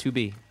 2 mid,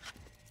 2B.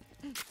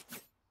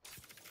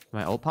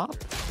 My ult pop?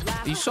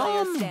 You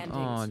saw him?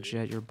 Oh,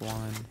 Jet, you're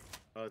blind.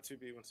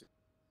 2B, 1C.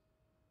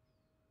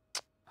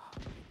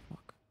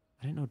 Fuck.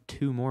 I didn't know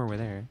 2 more were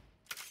there.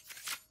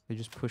 They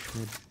just pushed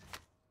mid.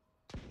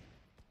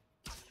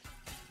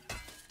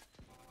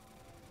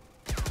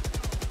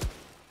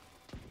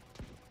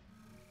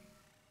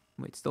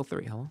 Wait, still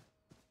 3, hello?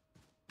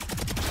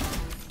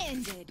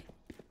 Ended.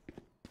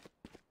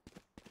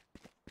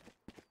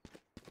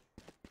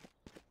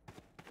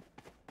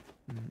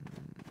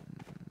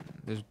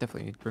 There's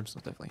definitely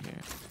Brimstone's definitely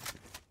here.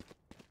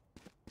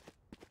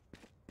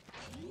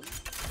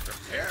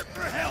 Prepare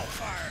for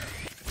hellfire.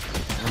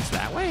 One's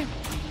that way?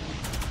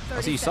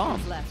 Oh, so you saw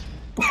him.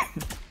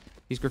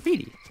 He's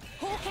graffiti.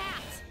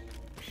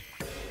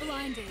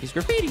 Blinded. He's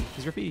graffiti.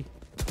 He's graffiti.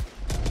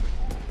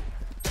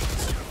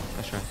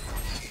 That's right.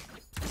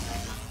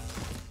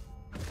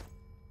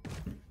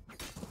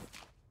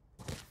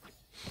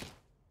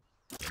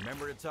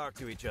 Remember to talk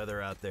to each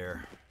other out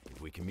there. If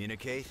we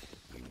communicate,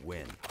 we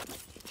win.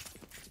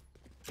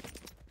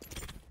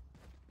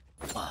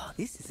 Oh,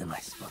 this is a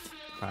nice spot.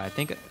 I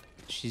think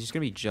she's just gonna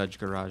be Judge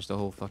Garage the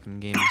whole fucking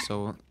game.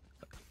 So,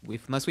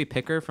 unless we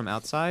pick her from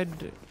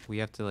outside, we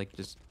have to like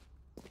just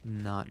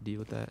not deal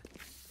with that.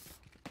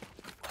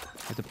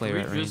 We have to play her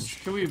at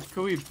range. Can we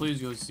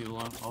please go see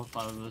all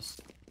 5 of us?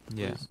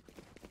 Yeah. Please?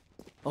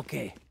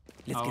 Okay.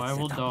 Let's Oh, get I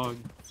will set up. dog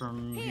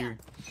from here.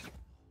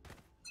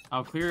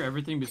 I'll clear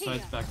everything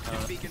besides back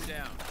top. Beacon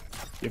down.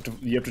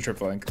 You have to trip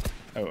flank.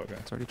 Oh, okay.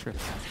 It's already tripped.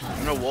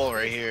 I'm gonna wall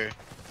right here.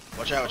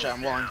 Watch out,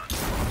 I'm walling.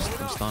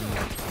 I'm stunned.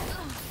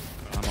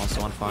 I'm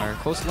also on fire.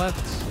 Close left.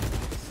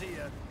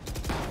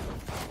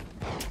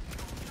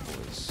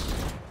 Boys.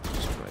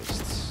 Jesus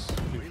Christ.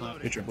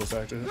 You triple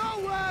stacked it.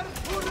 Nowhere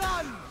to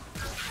run!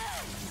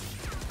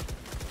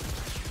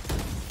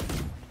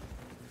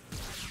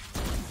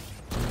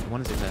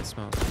 One is in that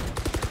smoke.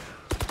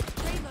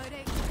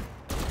 Reloading.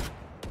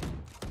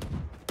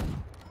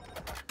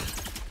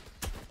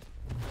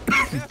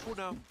 Careful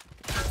now.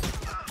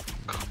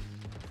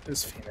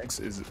 This Phoenix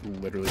is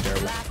literally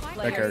terrible.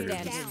 That character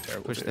is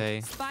terrible. Push too. day.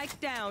 Spike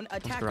down,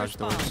 attacker Garage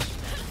spawn. doors.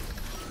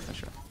 Nice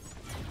shot.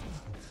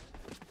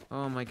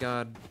 Oh my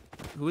god.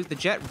 Who is the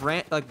Jet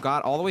ran like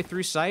got all the way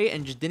through sight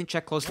and just didn't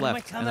check close One of my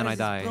left, and then I cameras is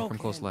die from broken.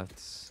 close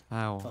left.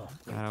 How? Oh,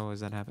 wait. How is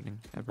that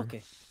happening ever?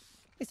 Okay,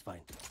 it's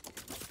fine.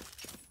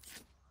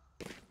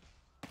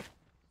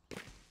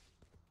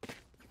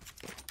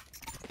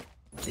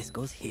 This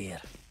goes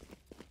here.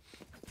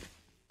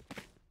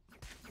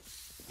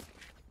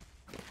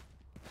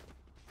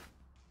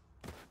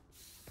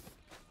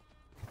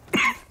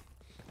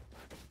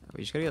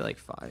 We just gotta get like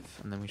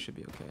 5, and then we should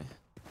be okay.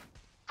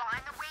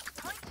 Find the weak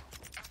point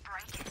and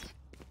break it.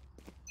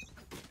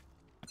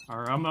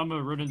 Alright, I'm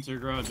gonna run into your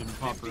garage and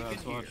pop her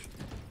ass. Watch.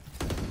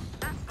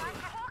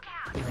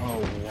 Oh,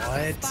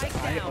 what? Spike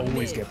I down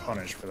always mid. get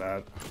punished for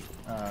that.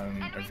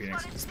 Or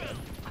Phoenix instead.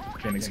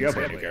 Phoenix, you gotta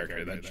play a new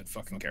character. That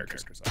fucking character.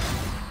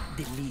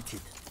 Deleted.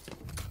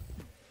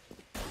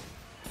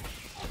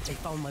 They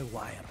found my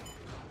wire.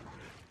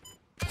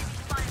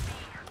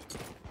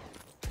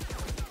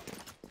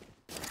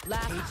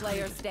 Last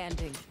player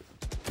standing.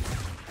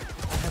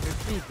 I have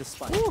retrieved the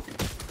spike.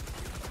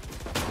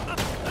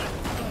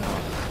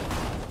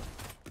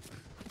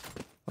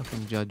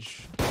 Fucking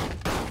Judge.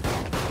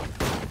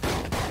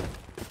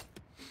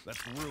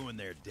 Let's ruin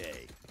their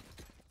day.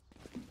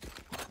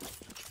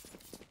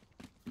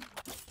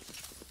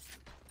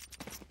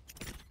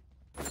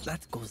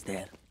 That goes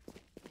there.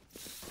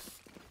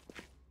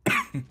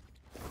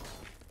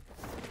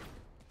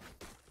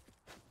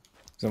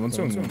 Someone's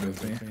doing one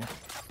with me.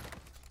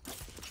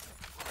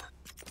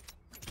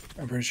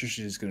 I'm pretty sure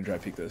she's gonna try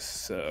peek this,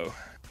 so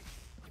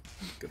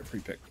get a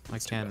free pick. I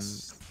can.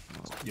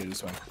 Yeah,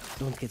 this one.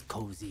 Don't get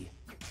cozy.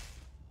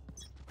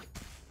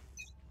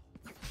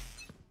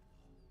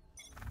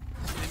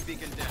 Stim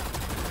beacon down.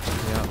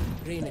 Yeah.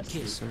 Rain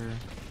kill. Sir.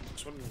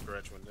 This one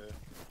garage window.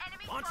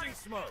 Launching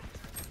smoke.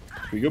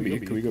 Can we go B?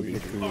 Can we go B?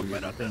 Can we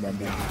go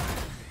B?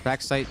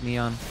 Backside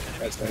Neon.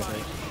 That's nice.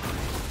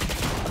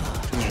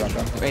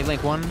 Shotgun. Wait,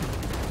 Link 1.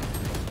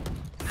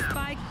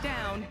 Spike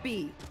down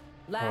B.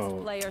 Last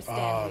player Oh,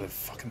 standing. the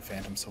fucking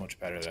Phantom's so much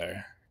better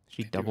there.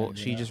 She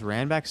just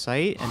ran back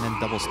sight and then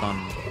double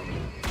stunned.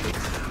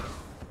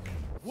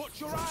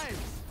 Watch your eyes.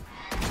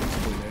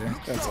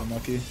 That's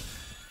unlucky.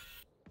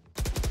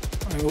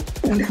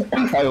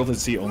 I ulted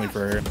C only for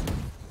her.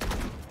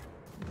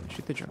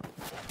 Shoot the drone.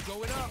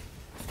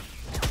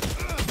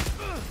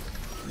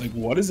 Like,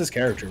 what is this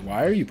character?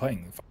 Why are you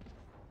playing?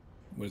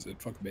 What is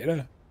it? Fuck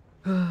beta?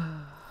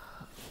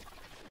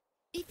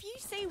 If you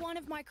see one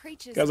of my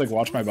creatures, You guys like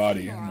watch my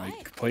body all and right,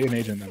 like play an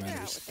agent that figure out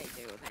matters. what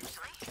they do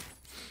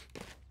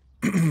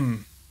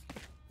eventually.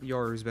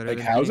 Yours better Like,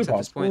 than how is it Phoenix at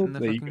this point possible in the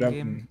that you fucking could have?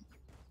 game.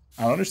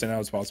 I don't understand how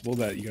it's possible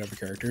that you could have a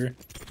character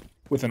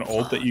with an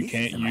ult that you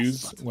can't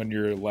use when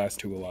you're last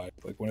two alive.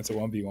 Like when it's a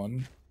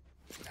 1v1,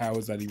 how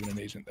is that even an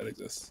agent that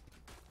exists?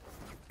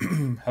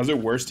 How's it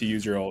worse to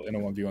use your ult in a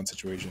 1v1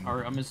 situation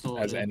Alright, I'm installed.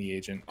 as any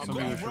agent? in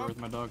Somebody go Valorant? short with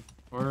my dog.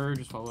 Or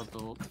just follow up the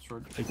ult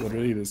short. Like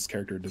literally, this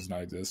character does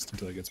not exist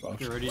until he gets buffed.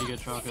 Get ready to get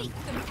shotgun.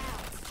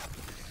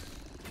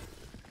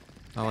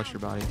 I'll watch your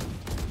body.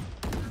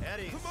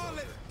 Eddie, come on,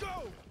 let's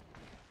go.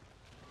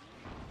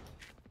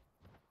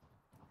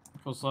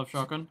 Full slap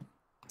shotgun.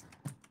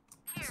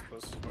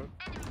 Close.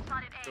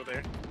 Go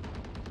there.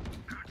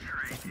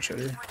 Fucking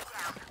shitter.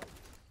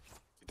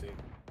 CT.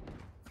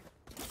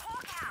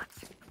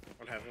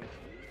 What happened?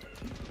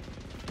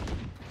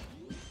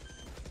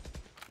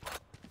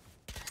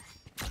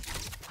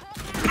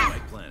 My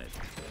planet.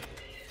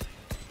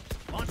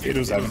 It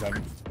was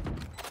 7-7.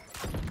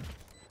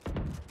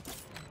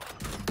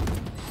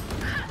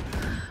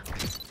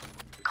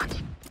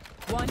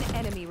 One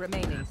enemy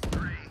remaining.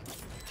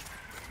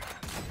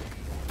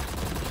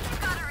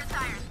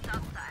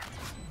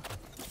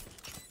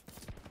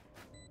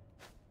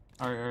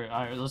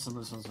 Alright, listen.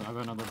 I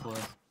got another play.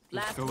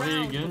 Last Go away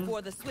round again.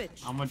 before the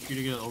switch. I want you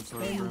to get ult to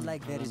Feeling room.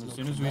 like there is As no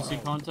soon as we see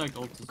tomorrow. contact,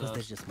 ult is Because there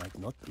out. just might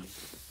not be.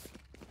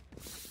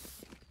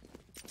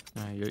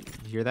 You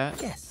hear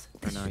that? Yes.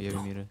 Or no, you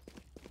have it muted.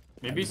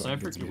 Maybe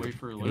Cypher could wait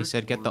for alert. He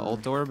said get the or-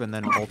 ult orb and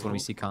then ult when we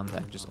see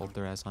contact. Just ult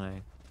their ass on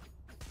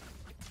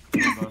A.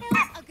 Help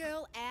a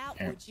girl out,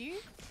 would you?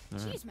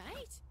 Alright. Cheers,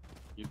 mate.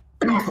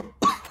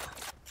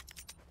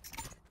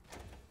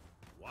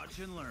 Watch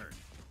and learn.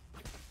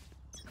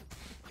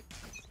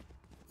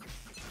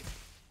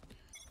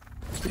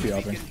 Could be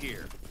open.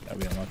 Here. That'd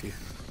be unlucky.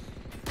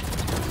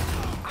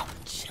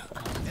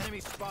 Enemy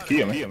spotted.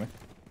 He me.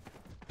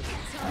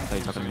 I thought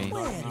you were talking to me.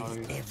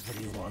 Where is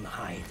everyone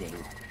hiding?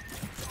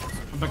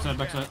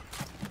 Backside.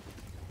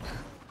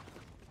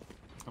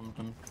 Come.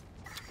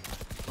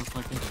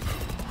 Reflecting.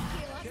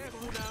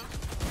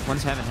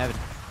 One's heaven. My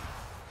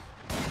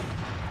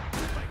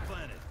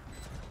planet.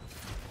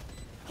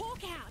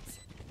 Hawk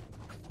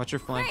out. Watch your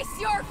flank.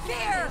 Face your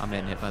fear. I'm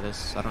getting hit by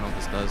this. I don't know what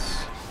this does.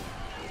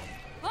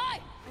 Hi,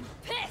 I'm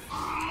pissed.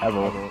 Have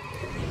ult.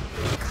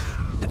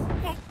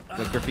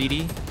 The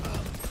graffiti.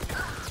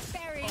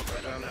 Buried.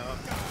 I don't know.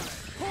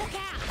 Hawk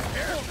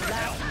out.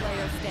 Last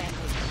player standing.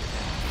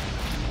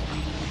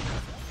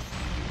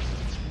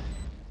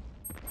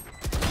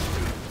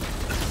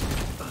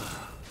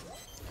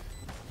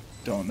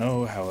 Don't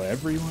know how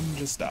everyone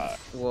just died.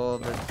 Well,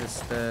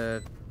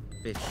 the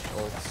bitch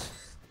ults.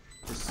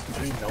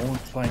 No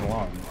one's playing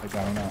along. Like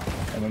I don't know.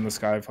 And then this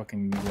guy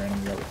fucking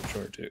randomly got with the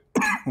short too.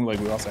 Like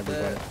we lost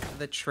everybody.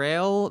 The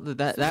trail,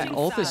 that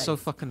ult is so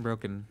fucking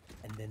broken.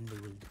 And then they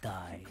will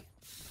die.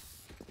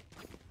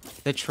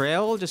 The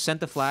trail just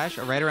sent the flash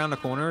right around the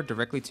corner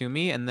directly to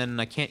me, and then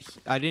I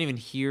didn't even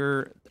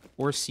hear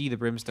or see the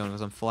brimstone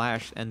because I'm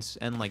flashed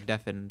and like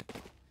deafened.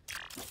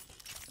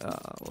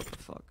 What the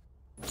fuck?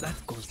 That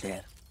goes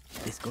there.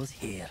 This goes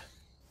here.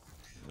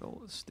 It all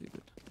was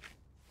stupid.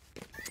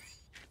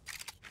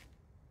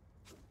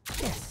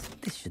 Yes,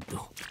 this should do.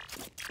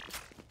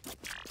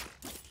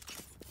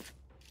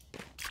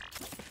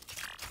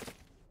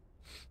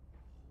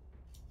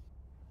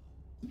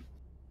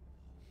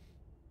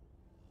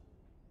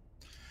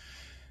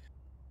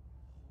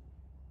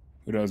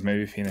 Who knows?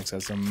 Maybe Phoenix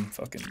has some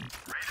fucking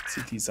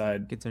CT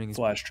side Considering he's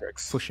flash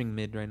tricks. Pushing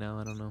mid right now.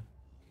 I don't know.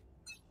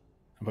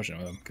 I'm pushing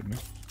with him. Good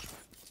move.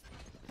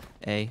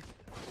 A.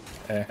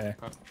 Hey.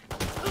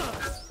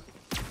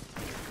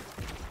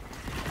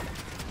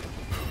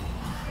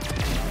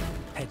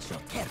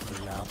 Headshot.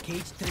 Careful now.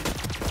 Cage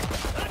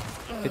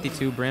 3.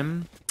 52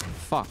 brim.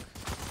 Fuck.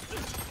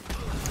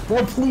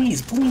 Bro,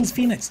 please,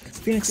 Phoenix.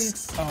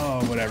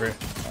 Oh, whatever.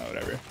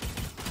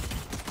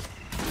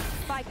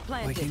 Spike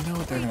planted. Like, you know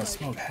they're gonna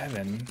smoke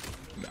heaven.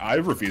 I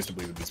refuse to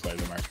believe that these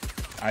players are marked.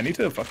 I need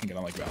to fucking get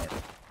on like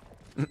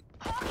Valorant.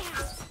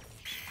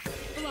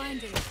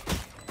 Blinded.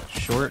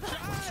 Short.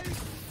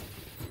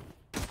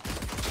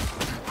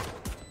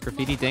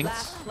 Graffiti dinks.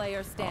 Last player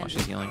Oh, standing.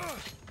 she's healing.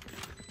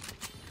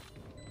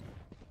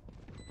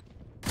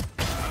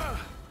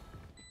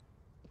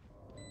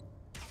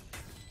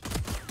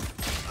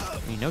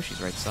 You know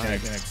she's right side.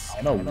 Phoenix,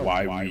 I don't know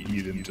why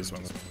you didn't just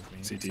win with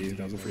CT.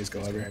 That was a free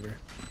skill ever. And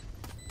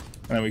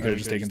then we could have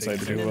just taken side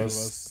the two of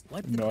us.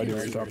 No idea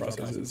what your thought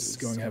process is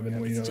going heaven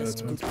when you know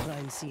that's Good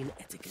crime scene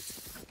etiquette.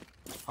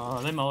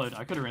 They mullet.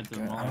 I could have ran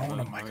through them all. I don't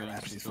want to but-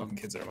 micromanage these fucking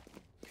kids that are.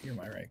 You're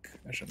my rank.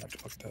 I shouldn't have to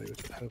fucking tell you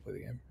how to play the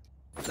game.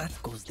 That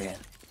goes there.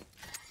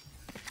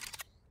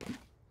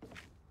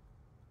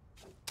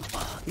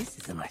 Ah, this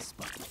is a nice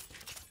spot.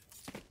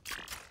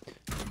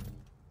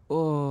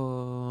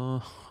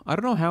 Oh, I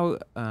don't know how.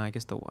 I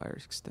guess the wire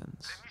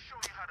extends.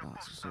 Oh,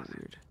 this is so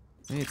weird.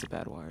 Maybe it's a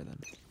bad wire then.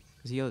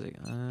 Cause he was like,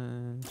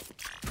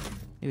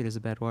 maybe it is a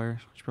bad wire.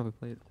 I should probably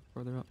play it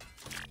further up.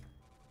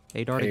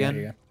 Hey, dart again.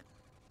 Yeah.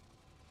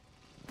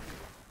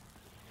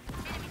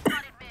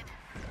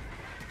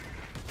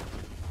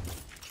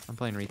 I'm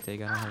playing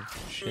retake. I don't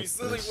have shit.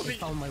 For this. I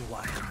found my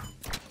wire.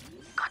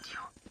 Got you.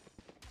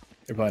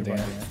 You're planting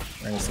it.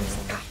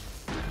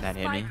 That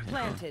hit me.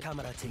 Planted.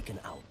 Camera taken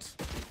out.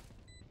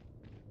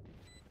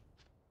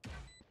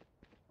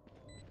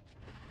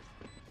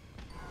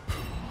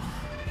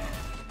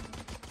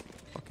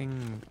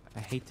 Fucking, I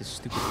hate this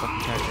stupid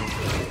fucking character.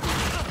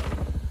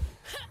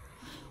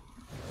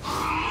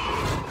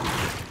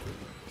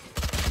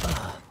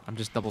 I'm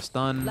just double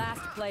stunned. Last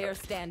player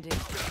standing.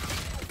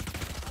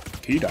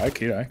 Can you die?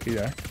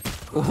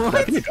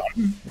 What?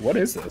 What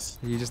is this?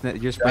 You just your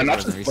I'm sprite not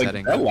wasn't just, like,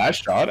 resetting. that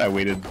last shot, I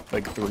waited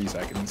like 3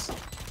 seconds.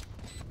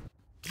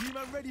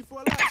 Ready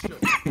for a last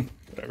shot.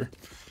 Whatever.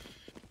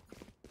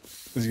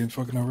 Is he getting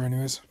fucking over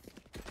anyways?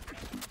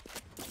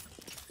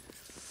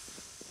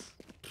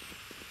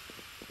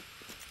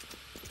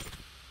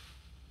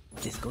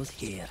 This goes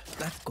here.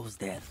 That goes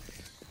there.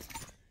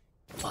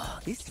 Oh,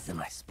 this is a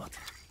nice spot.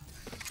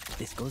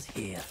 This goes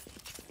here.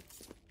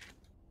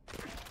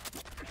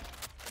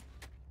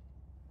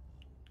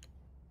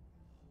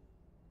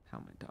 How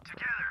am I top?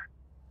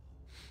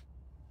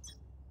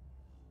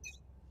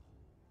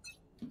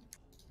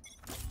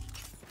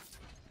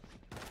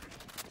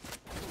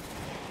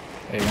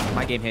 Hey,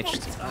 my game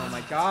hitched. Oh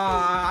my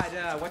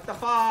god! What the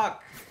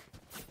fuck?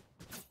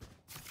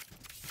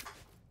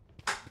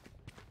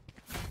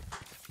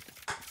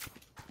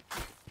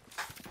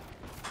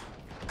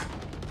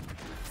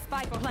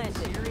 Spike planted.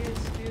 Serious,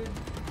 dude?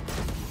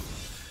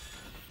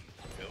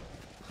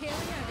 Here.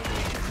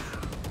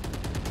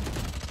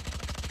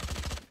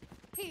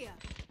 Here.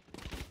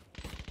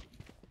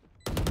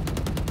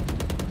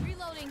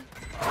 Reloading.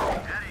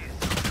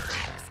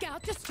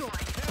 Scout destroyed.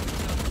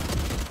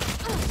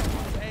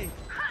 Hey.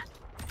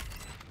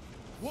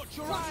 Watch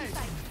your eyes.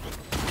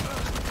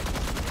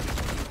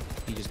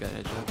 He just got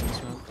edged up in this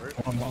one.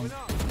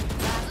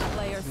 Last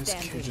player This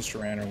kid standing. just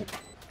ran or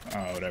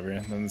whatever.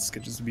 And then this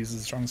kid just abuses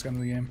the strongest gun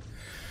in the game.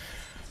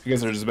 You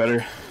guys are just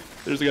better.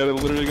 There's a guy that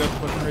literally got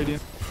fucking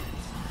radiant.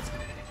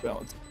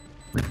 Balance.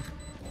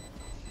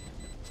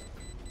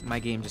 My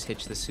game just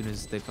hitched as soon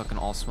as they fucking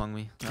all swung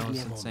me. That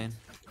was insane.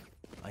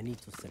 I need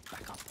to set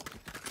back up.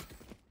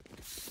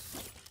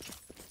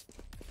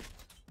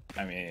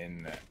 I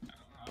mean,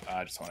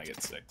 I just want to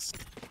get 6.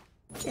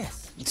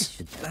 Yes, this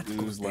should that Lose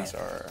goes less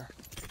there. R.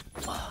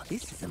 Oh,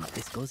 this is enough.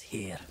 This goes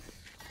here.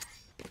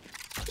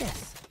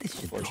 Yes, this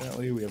should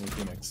Fortunately, we have a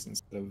Phoenix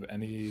instead of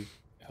any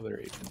other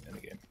agent in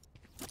the game.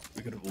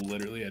 We could have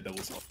literally had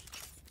double smoke.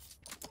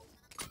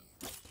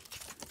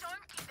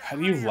 How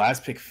do you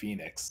last pick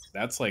Phoenix?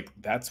 That's what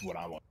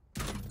I want.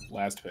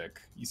 Last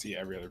pick. You see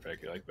every other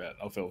pick, you're like, bet,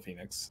 I'll fill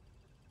Phoenix.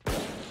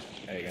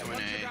 Hey, again.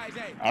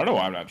 I don't know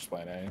why I'm not just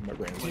playing A. My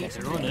brain is Wait,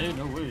 you're on A?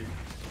 No way.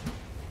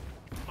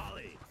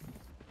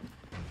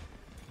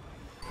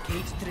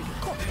 Cage trigger.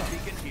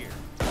 Here.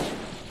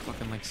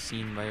 Fucking like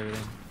seen by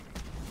everything.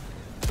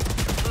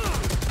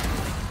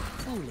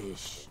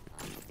 Foolish.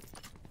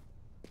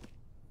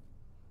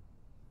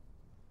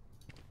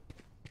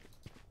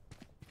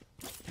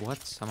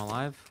 What? I'm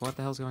alive? What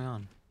the hell's going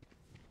on?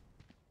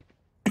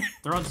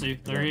 They're on C.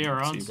 They're here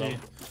on C.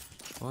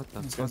 What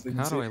the fuck?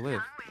 How do I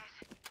live?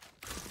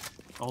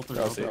 All three.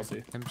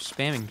 I'm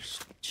spamming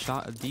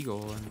shot a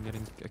deagle and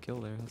getting a kill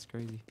there. That's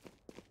crazy.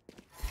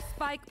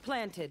 Spike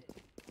planted.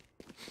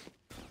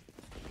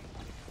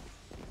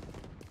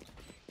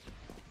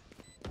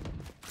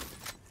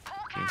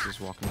 James is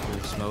walking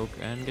through smoke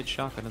and gets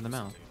shotgun in the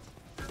mouth.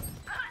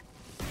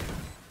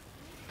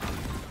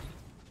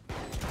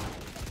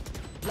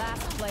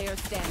 Last player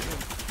standing.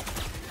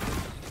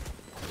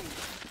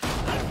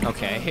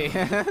 Okay.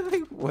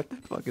 Like, what the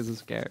fuck is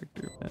this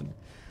character, man?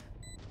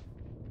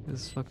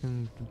 This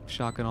fucking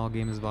shotgun all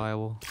game is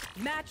viable.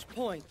 Match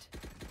point.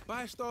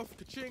 Buy stuff,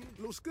 ka-ching,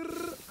 little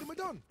skrrr, then we're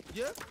done.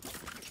 Yeah?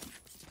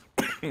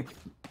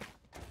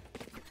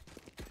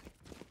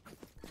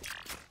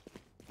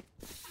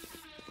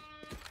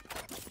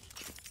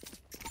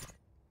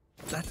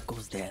 That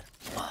goes there.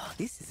 Oh,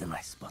 this is a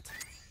nice spot.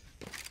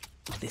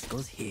 This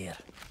goes here.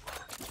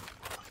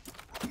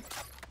 You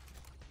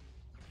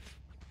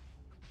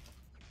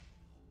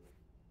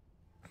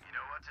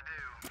know what to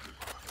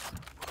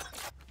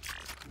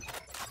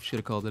do. Should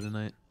have called it a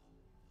night.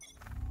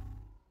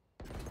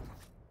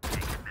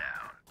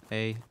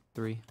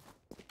 A3.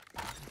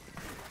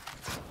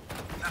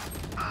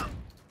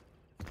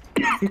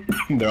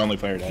 They're only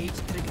player dead.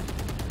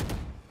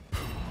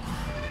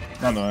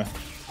 On the way.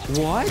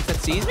 What? That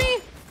sees me?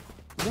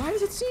 Why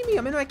does it see me?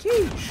 I'm in my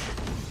cage.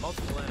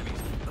 Multiple enemies.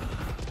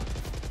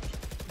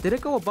 Did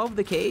it go above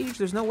the cage?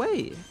 There's no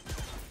way.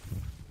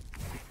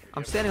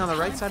 I'm standing on the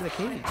right side of the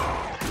cage.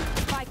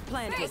 Spike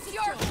planted. Face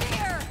your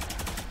fear.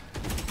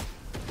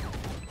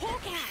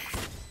 Hawk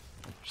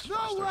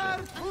out. Nowhere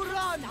to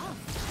run!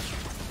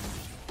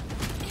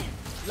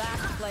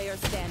 Last player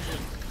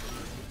standing.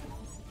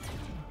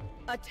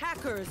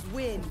 Attackers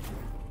win.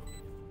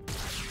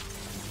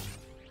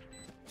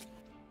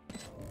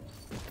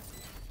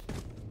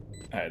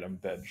 Alright, I'm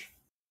veg.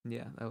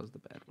 Yeah, that was the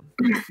bad one.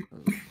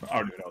 I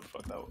don't even know what the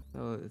fuck that was.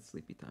 Oh, it's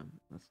sleepy time.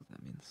 That's what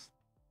that means.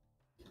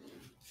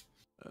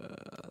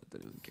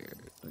 Don't even care.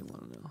 Don't even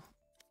want to know.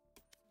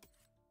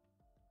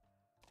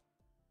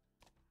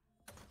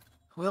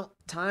 Well,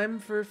 time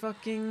for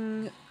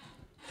fucking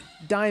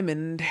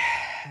diamond.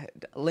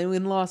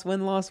 Win loss,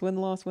 win loss, win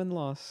loss, win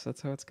loss.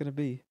 That's how it's gonna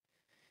be.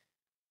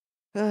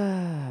 All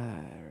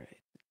right.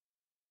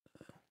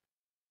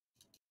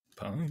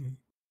 Bye.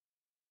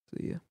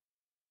 See ya.